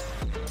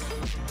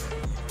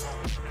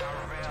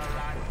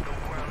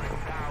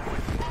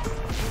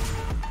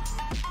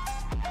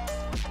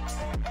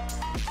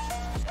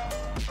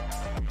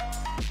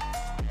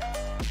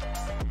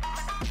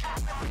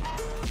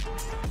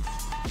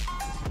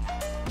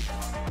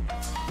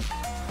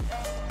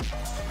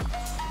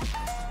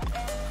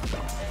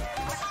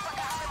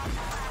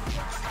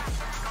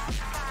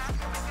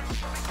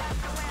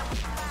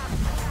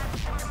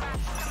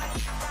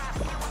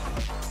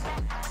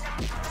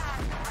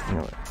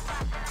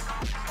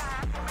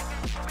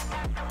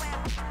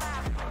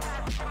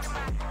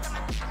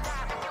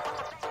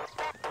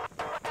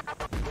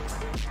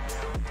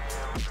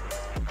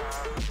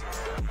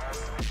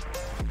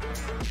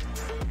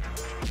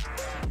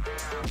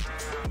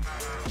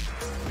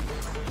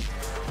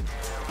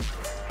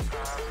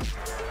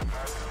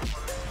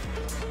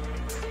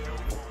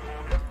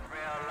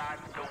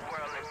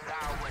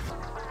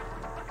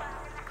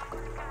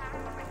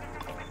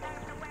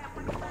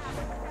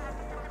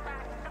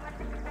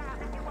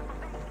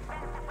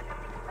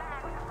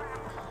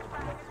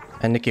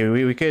 And Nikki,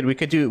 we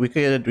could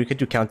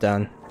do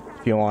countdown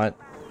if you want.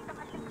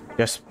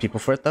 There's people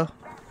for it though.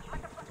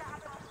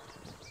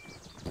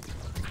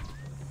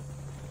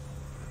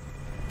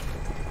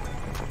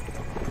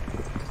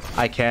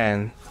 I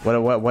can.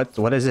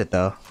 What is it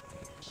though?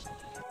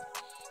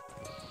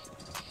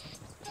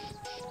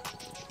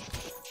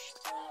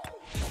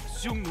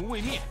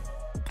 Wait.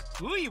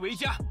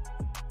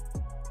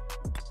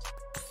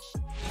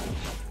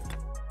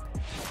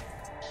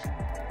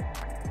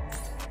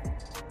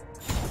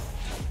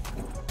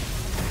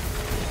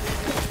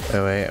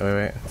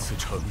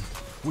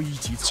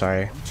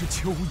 Sorry. I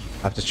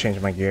have to change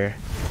my gear.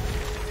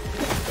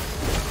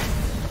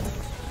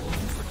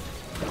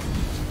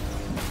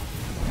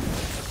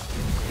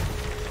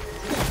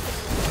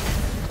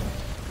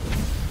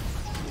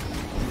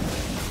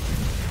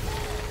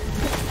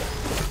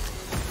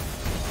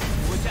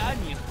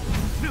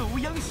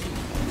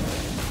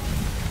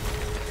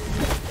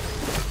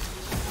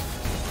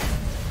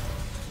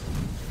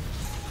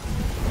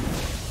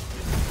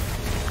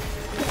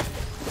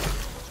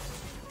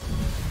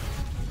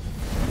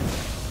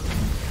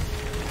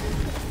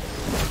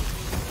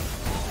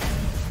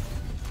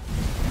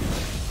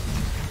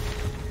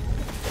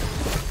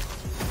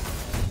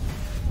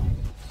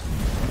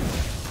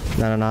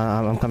 No,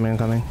 I'm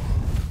coming.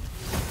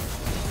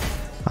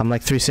 I'm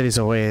like 3 cities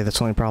away, that's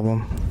the only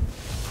problem.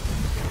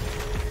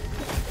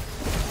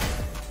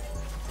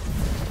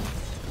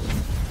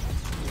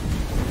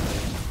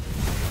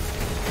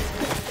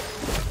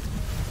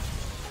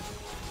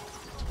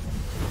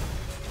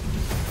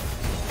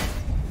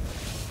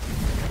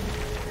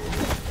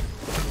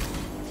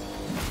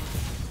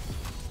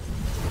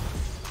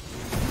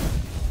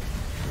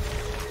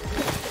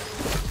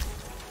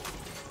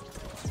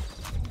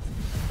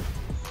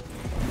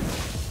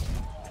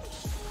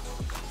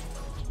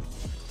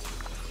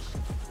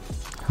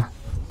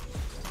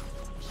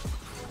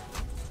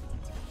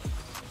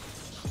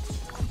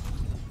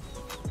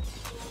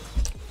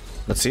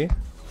 Let's see.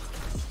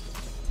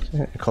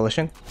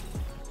 Coalition.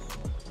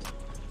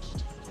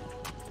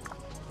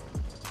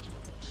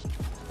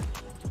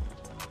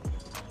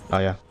 Oh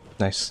yeah,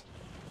 nice.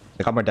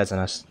 They got more deads than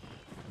us.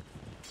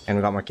 And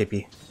we got more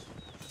KP.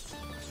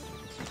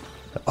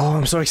 Oh,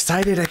 I'm so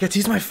excited! I get to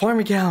use my farm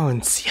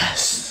accounts!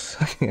 Yes!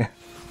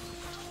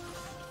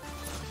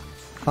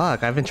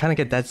 Fuck, I've been trying to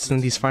get deads in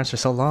these farms for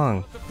so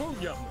long.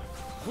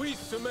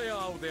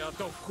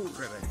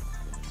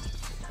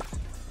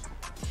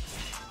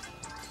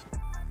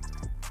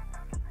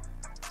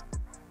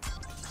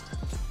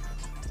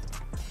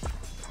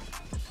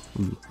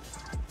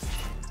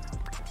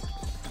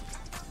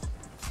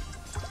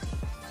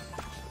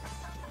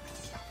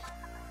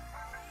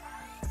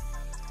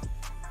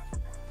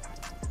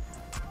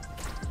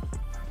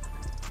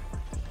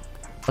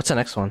 What's the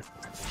next one?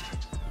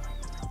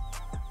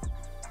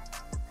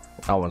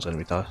 That one's gonna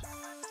be tough.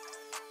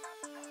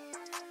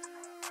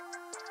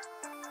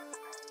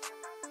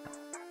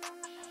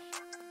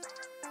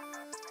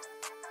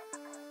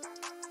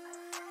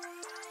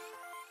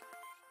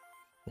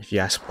 If you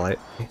ask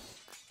politely.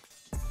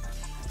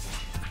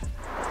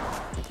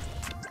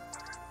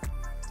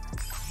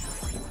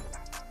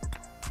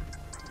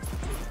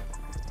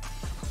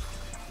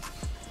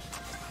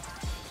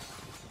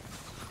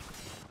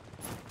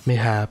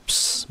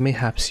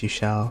 Mayhaps you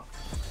shall.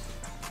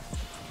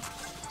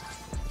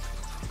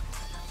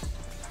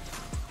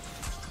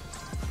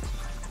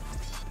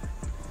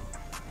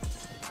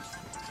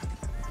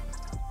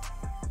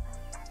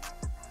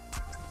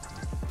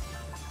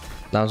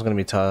 That was gonna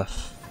be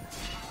tough.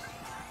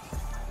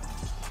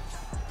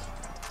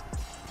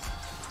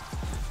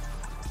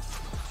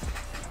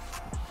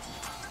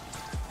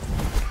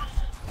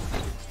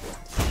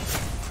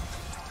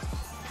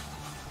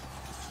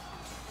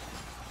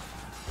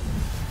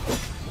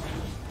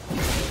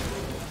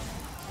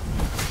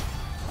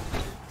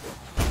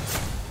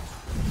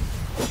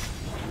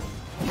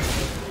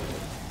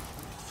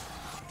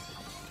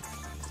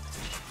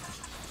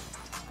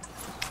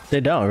 They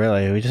don't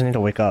really, we just need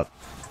to wake up.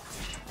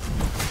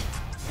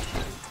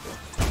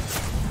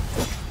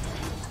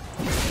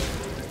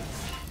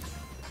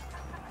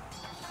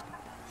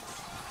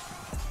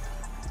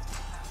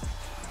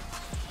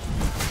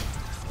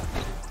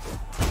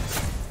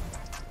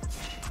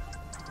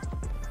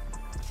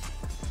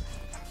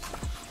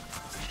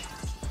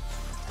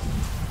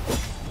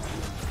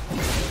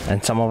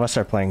 And some of us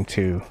are playing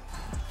too.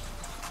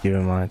 Keep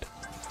in mind.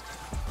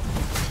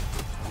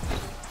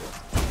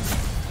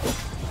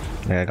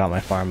 Yeah, I got my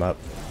farm up.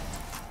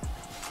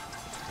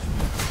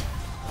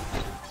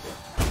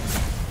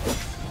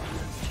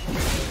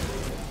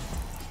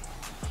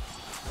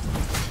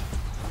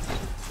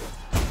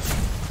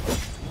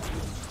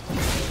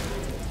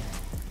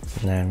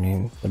 I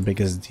mean, the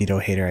biggest Dito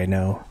hater I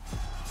know.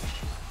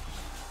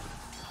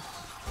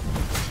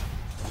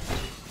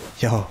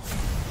 Yo.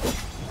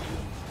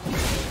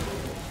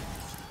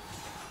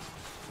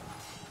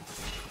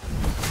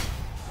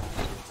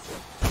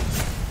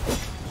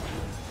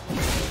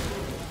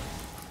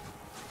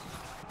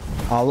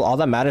 All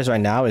that matters right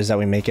now is that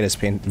we make it as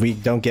we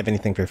don't give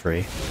anything for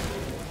free.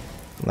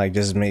 Like,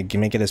 just make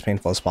it as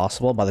painful as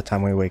possible by the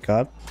time we wake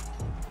up.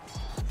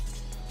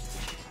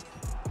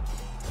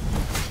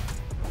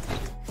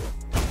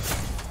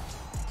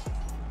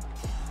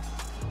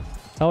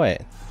 Oh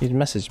wait, he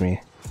messaged me.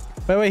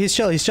 Wait, he's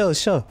chill.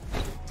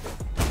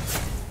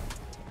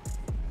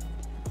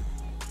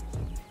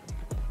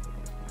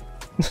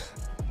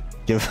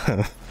 Give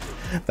him.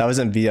 That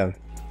wasn't BM.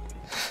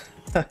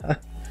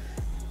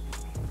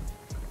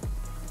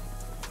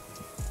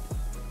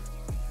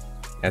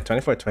 Yeah,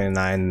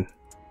 24-29.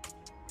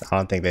 I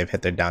don't think they've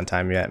hit their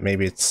downtime yet.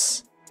 Maybe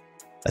it's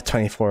a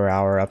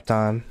 24-hour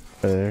uptime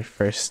for their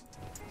first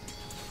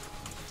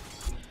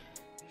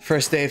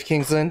day of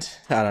Kingsland.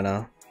 I don't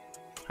know.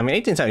 I mean,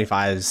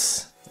 1875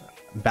 is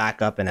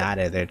back up and at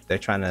it. They're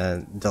trying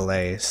to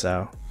delay,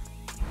 so.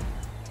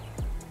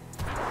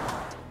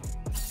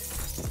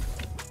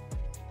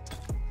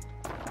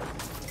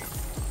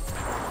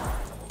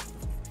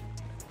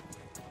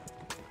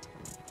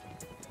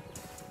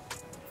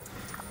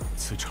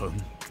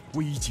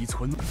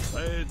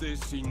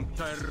 Pedes in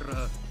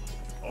terra,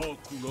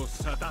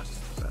 oculos ad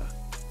astra,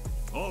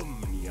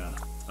 omnia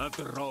ad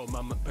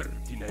Romam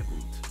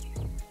pertinebunt.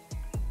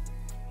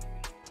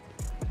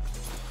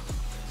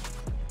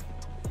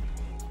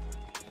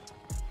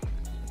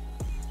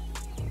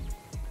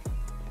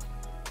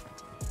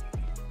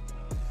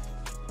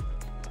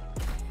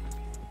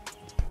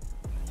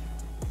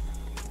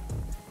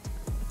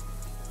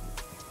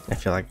 I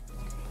feel like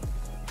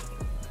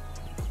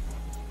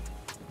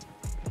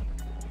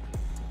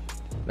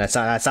that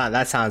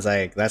sounds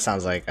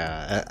like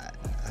a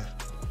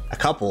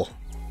couple.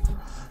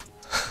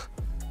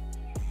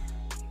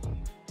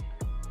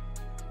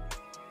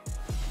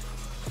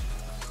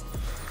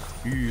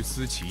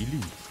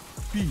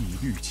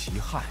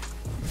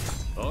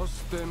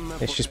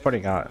 Yeah, she's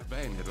putting out.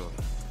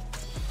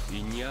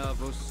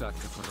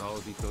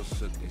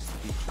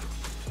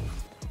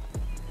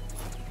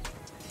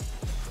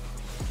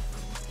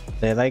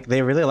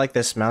 They really like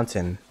this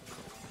mountain,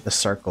 the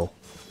circle.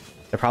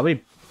 They're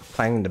probably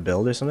planning to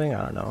build or something.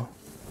 I don't know.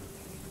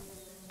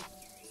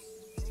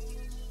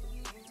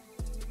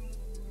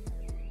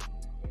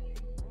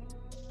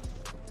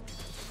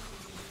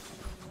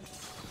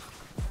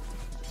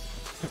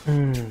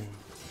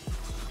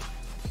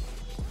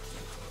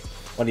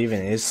 What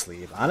even is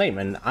sleep? I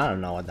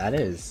don't know what that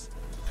is.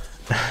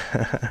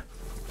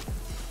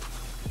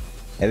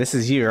 Hey, this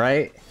is you,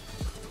 right?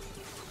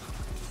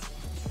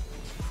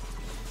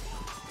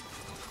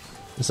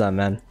 What's up,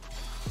 man?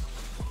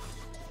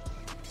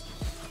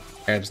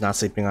 Arab's not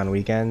sleeping on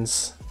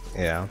weekends.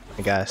 Yeah,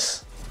 I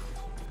guess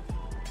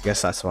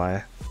that's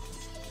why.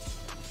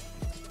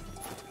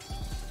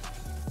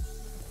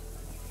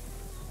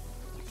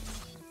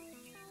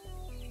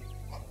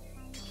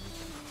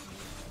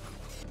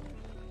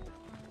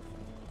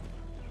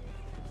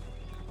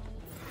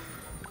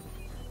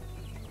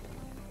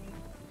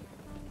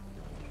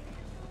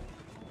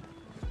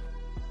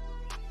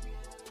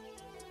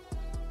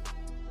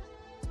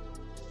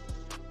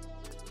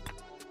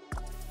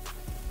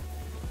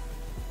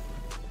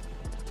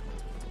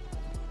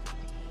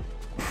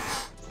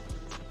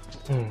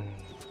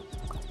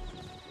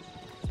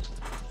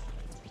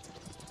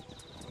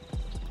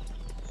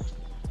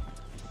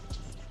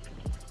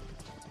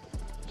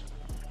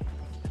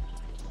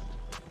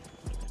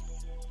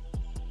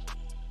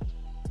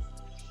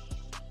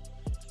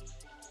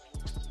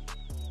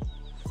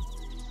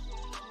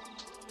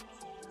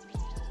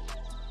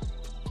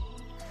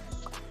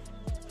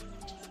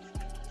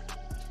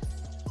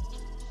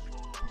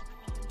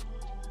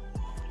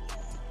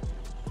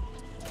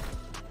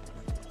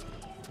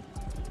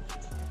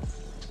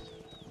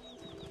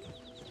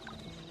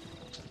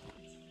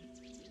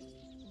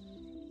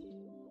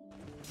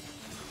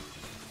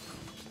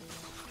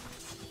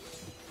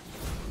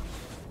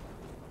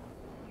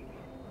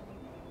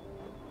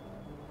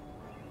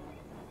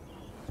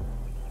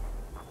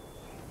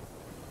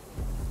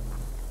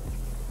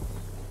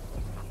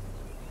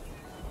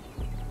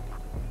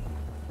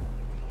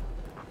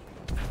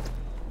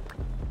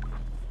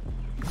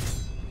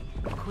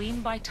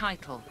 Queen by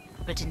title,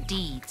 but in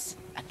deeds,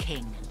 a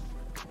king.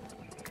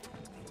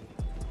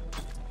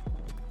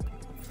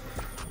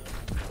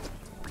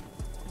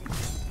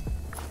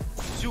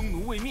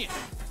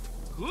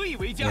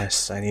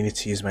 Yes, I needed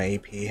to use my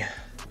AP.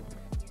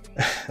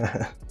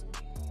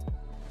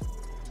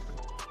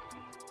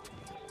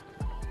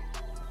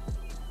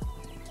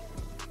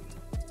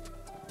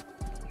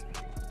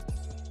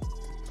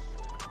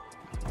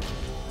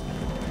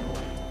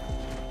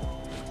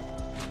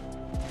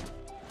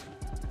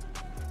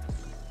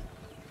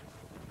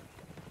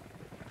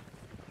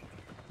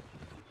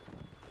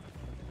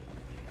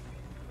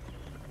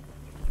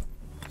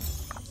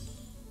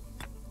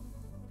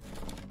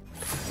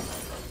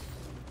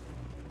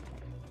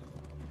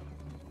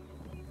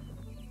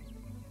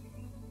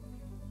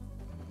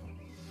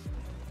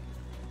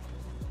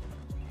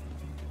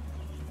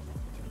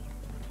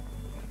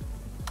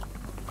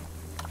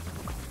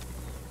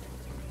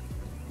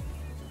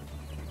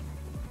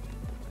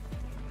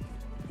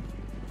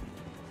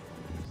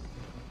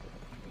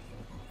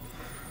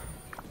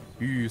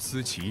 欲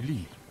思其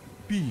利，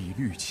必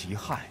虑其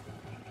害；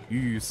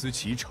欲思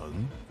其成，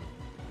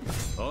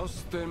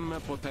 Ostem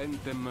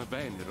potentem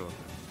venero,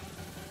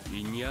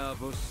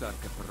 ignavos ac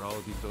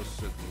proditos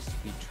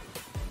dispicium.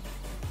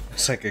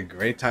 It's like a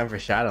great time for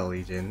Shadow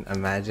Legion.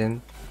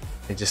 Imagine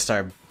they just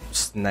start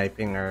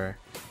sniping our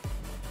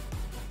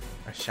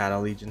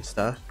Shadow Legion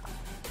stuff.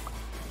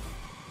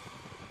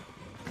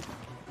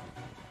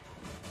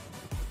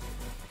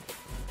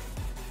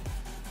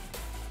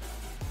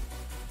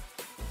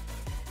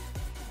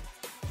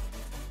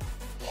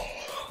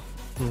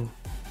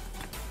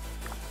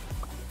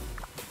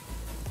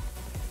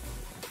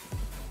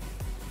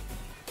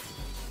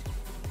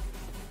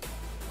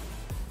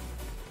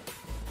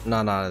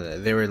 No,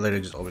 they were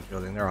literally just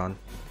overfielding. They're on.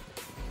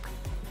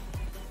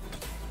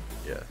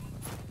 Yeah.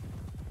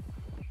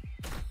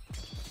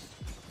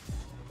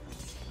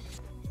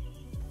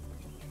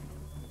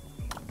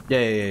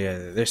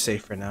 Yeah. They're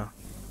safe for now.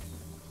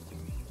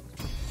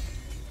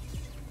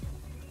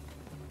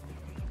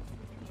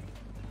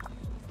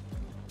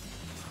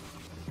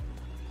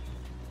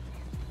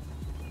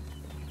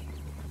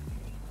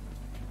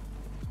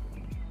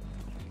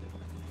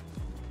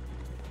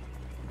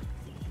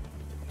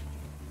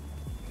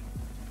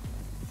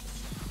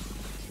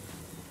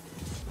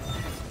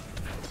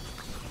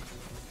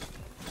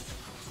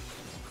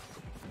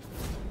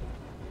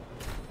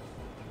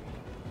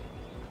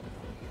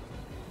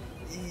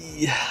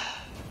 Yeah.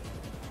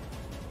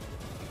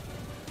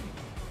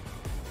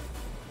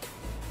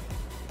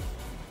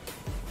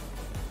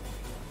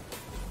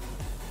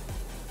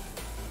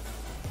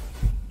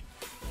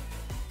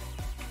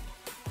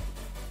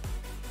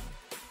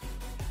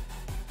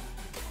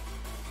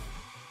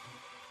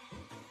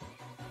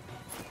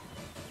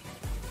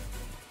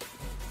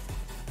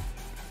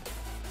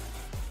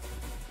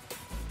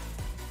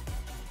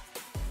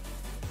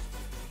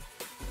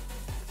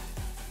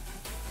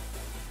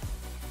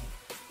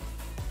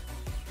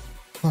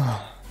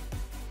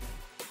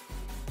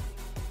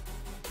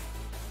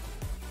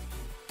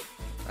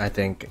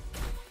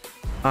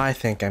 I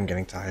think I'm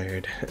getting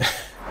tired.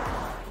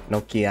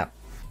 Nokia.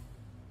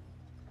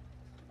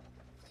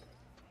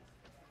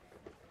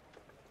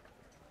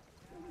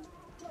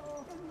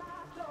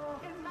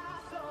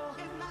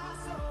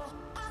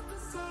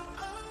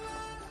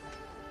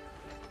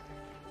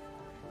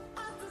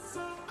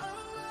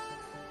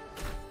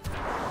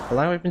 How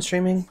long have we been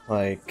streaming?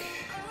 Like,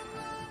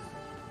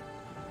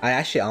 I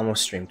actually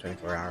almost streamed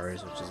 24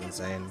 hours, which is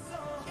insane.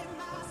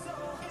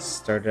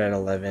 Started at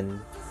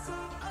 11.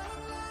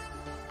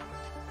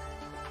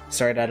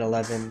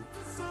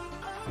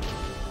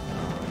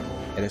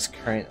 It is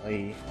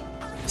currently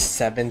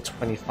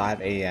 7:25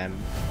 a.m.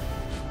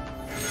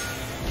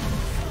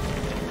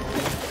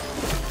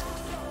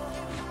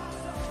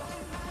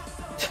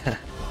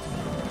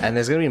 And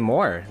there's gonna be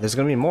more.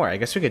 I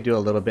guess we could do a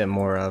little bit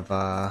more of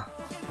a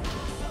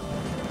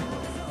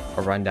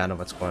rundown of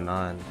what's going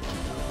on.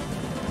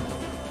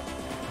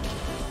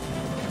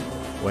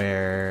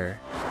 Where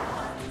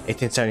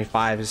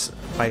 1875 is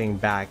fighting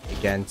back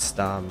against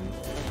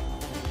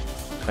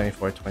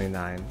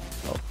 2429.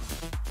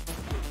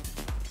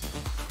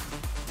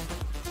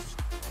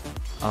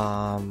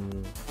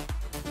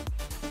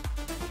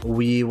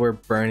 We were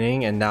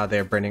burning and now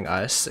they're burning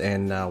us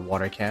in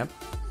water camp.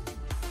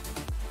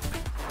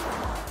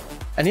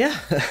 And yeah,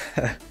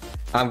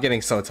 I'm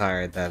getting so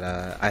tired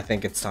that I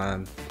think it's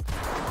time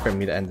for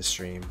me to end the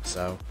stream.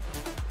 So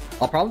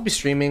I'll probably be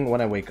streaming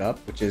when I wake up,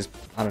 which is,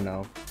 I don't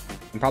know,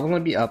 I'm probably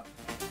gonna be up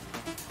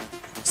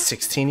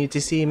 16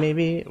 UTC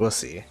maybe. We'll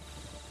see.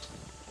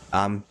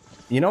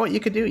 You know what you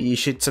could do? You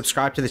should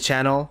subscribe to the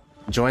channel,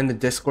 join the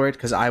Discord,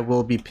 because I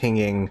will be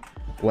pinging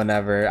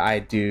whenever I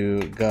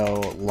do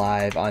go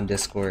live on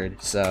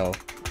Discord. So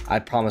I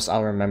promise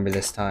I'll remember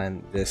this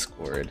time,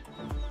 Discord.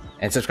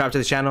 And subscribe to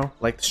the channel,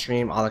 like the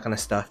stream, all that kind of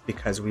stuff,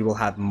 because we will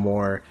have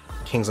more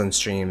Kingsland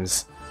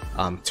streams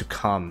to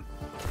come.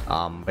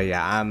 But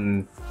yeah,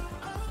 I'm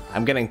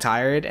getting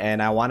tired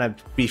and I want to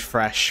be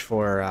fresh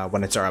for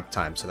when it's our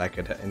uptime, so that I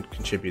could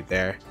contribute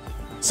there.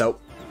 So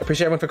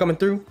appreciate everyone for coming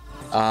through.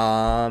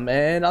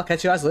 And I'll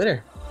catch you guys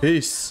later.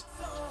 Peace.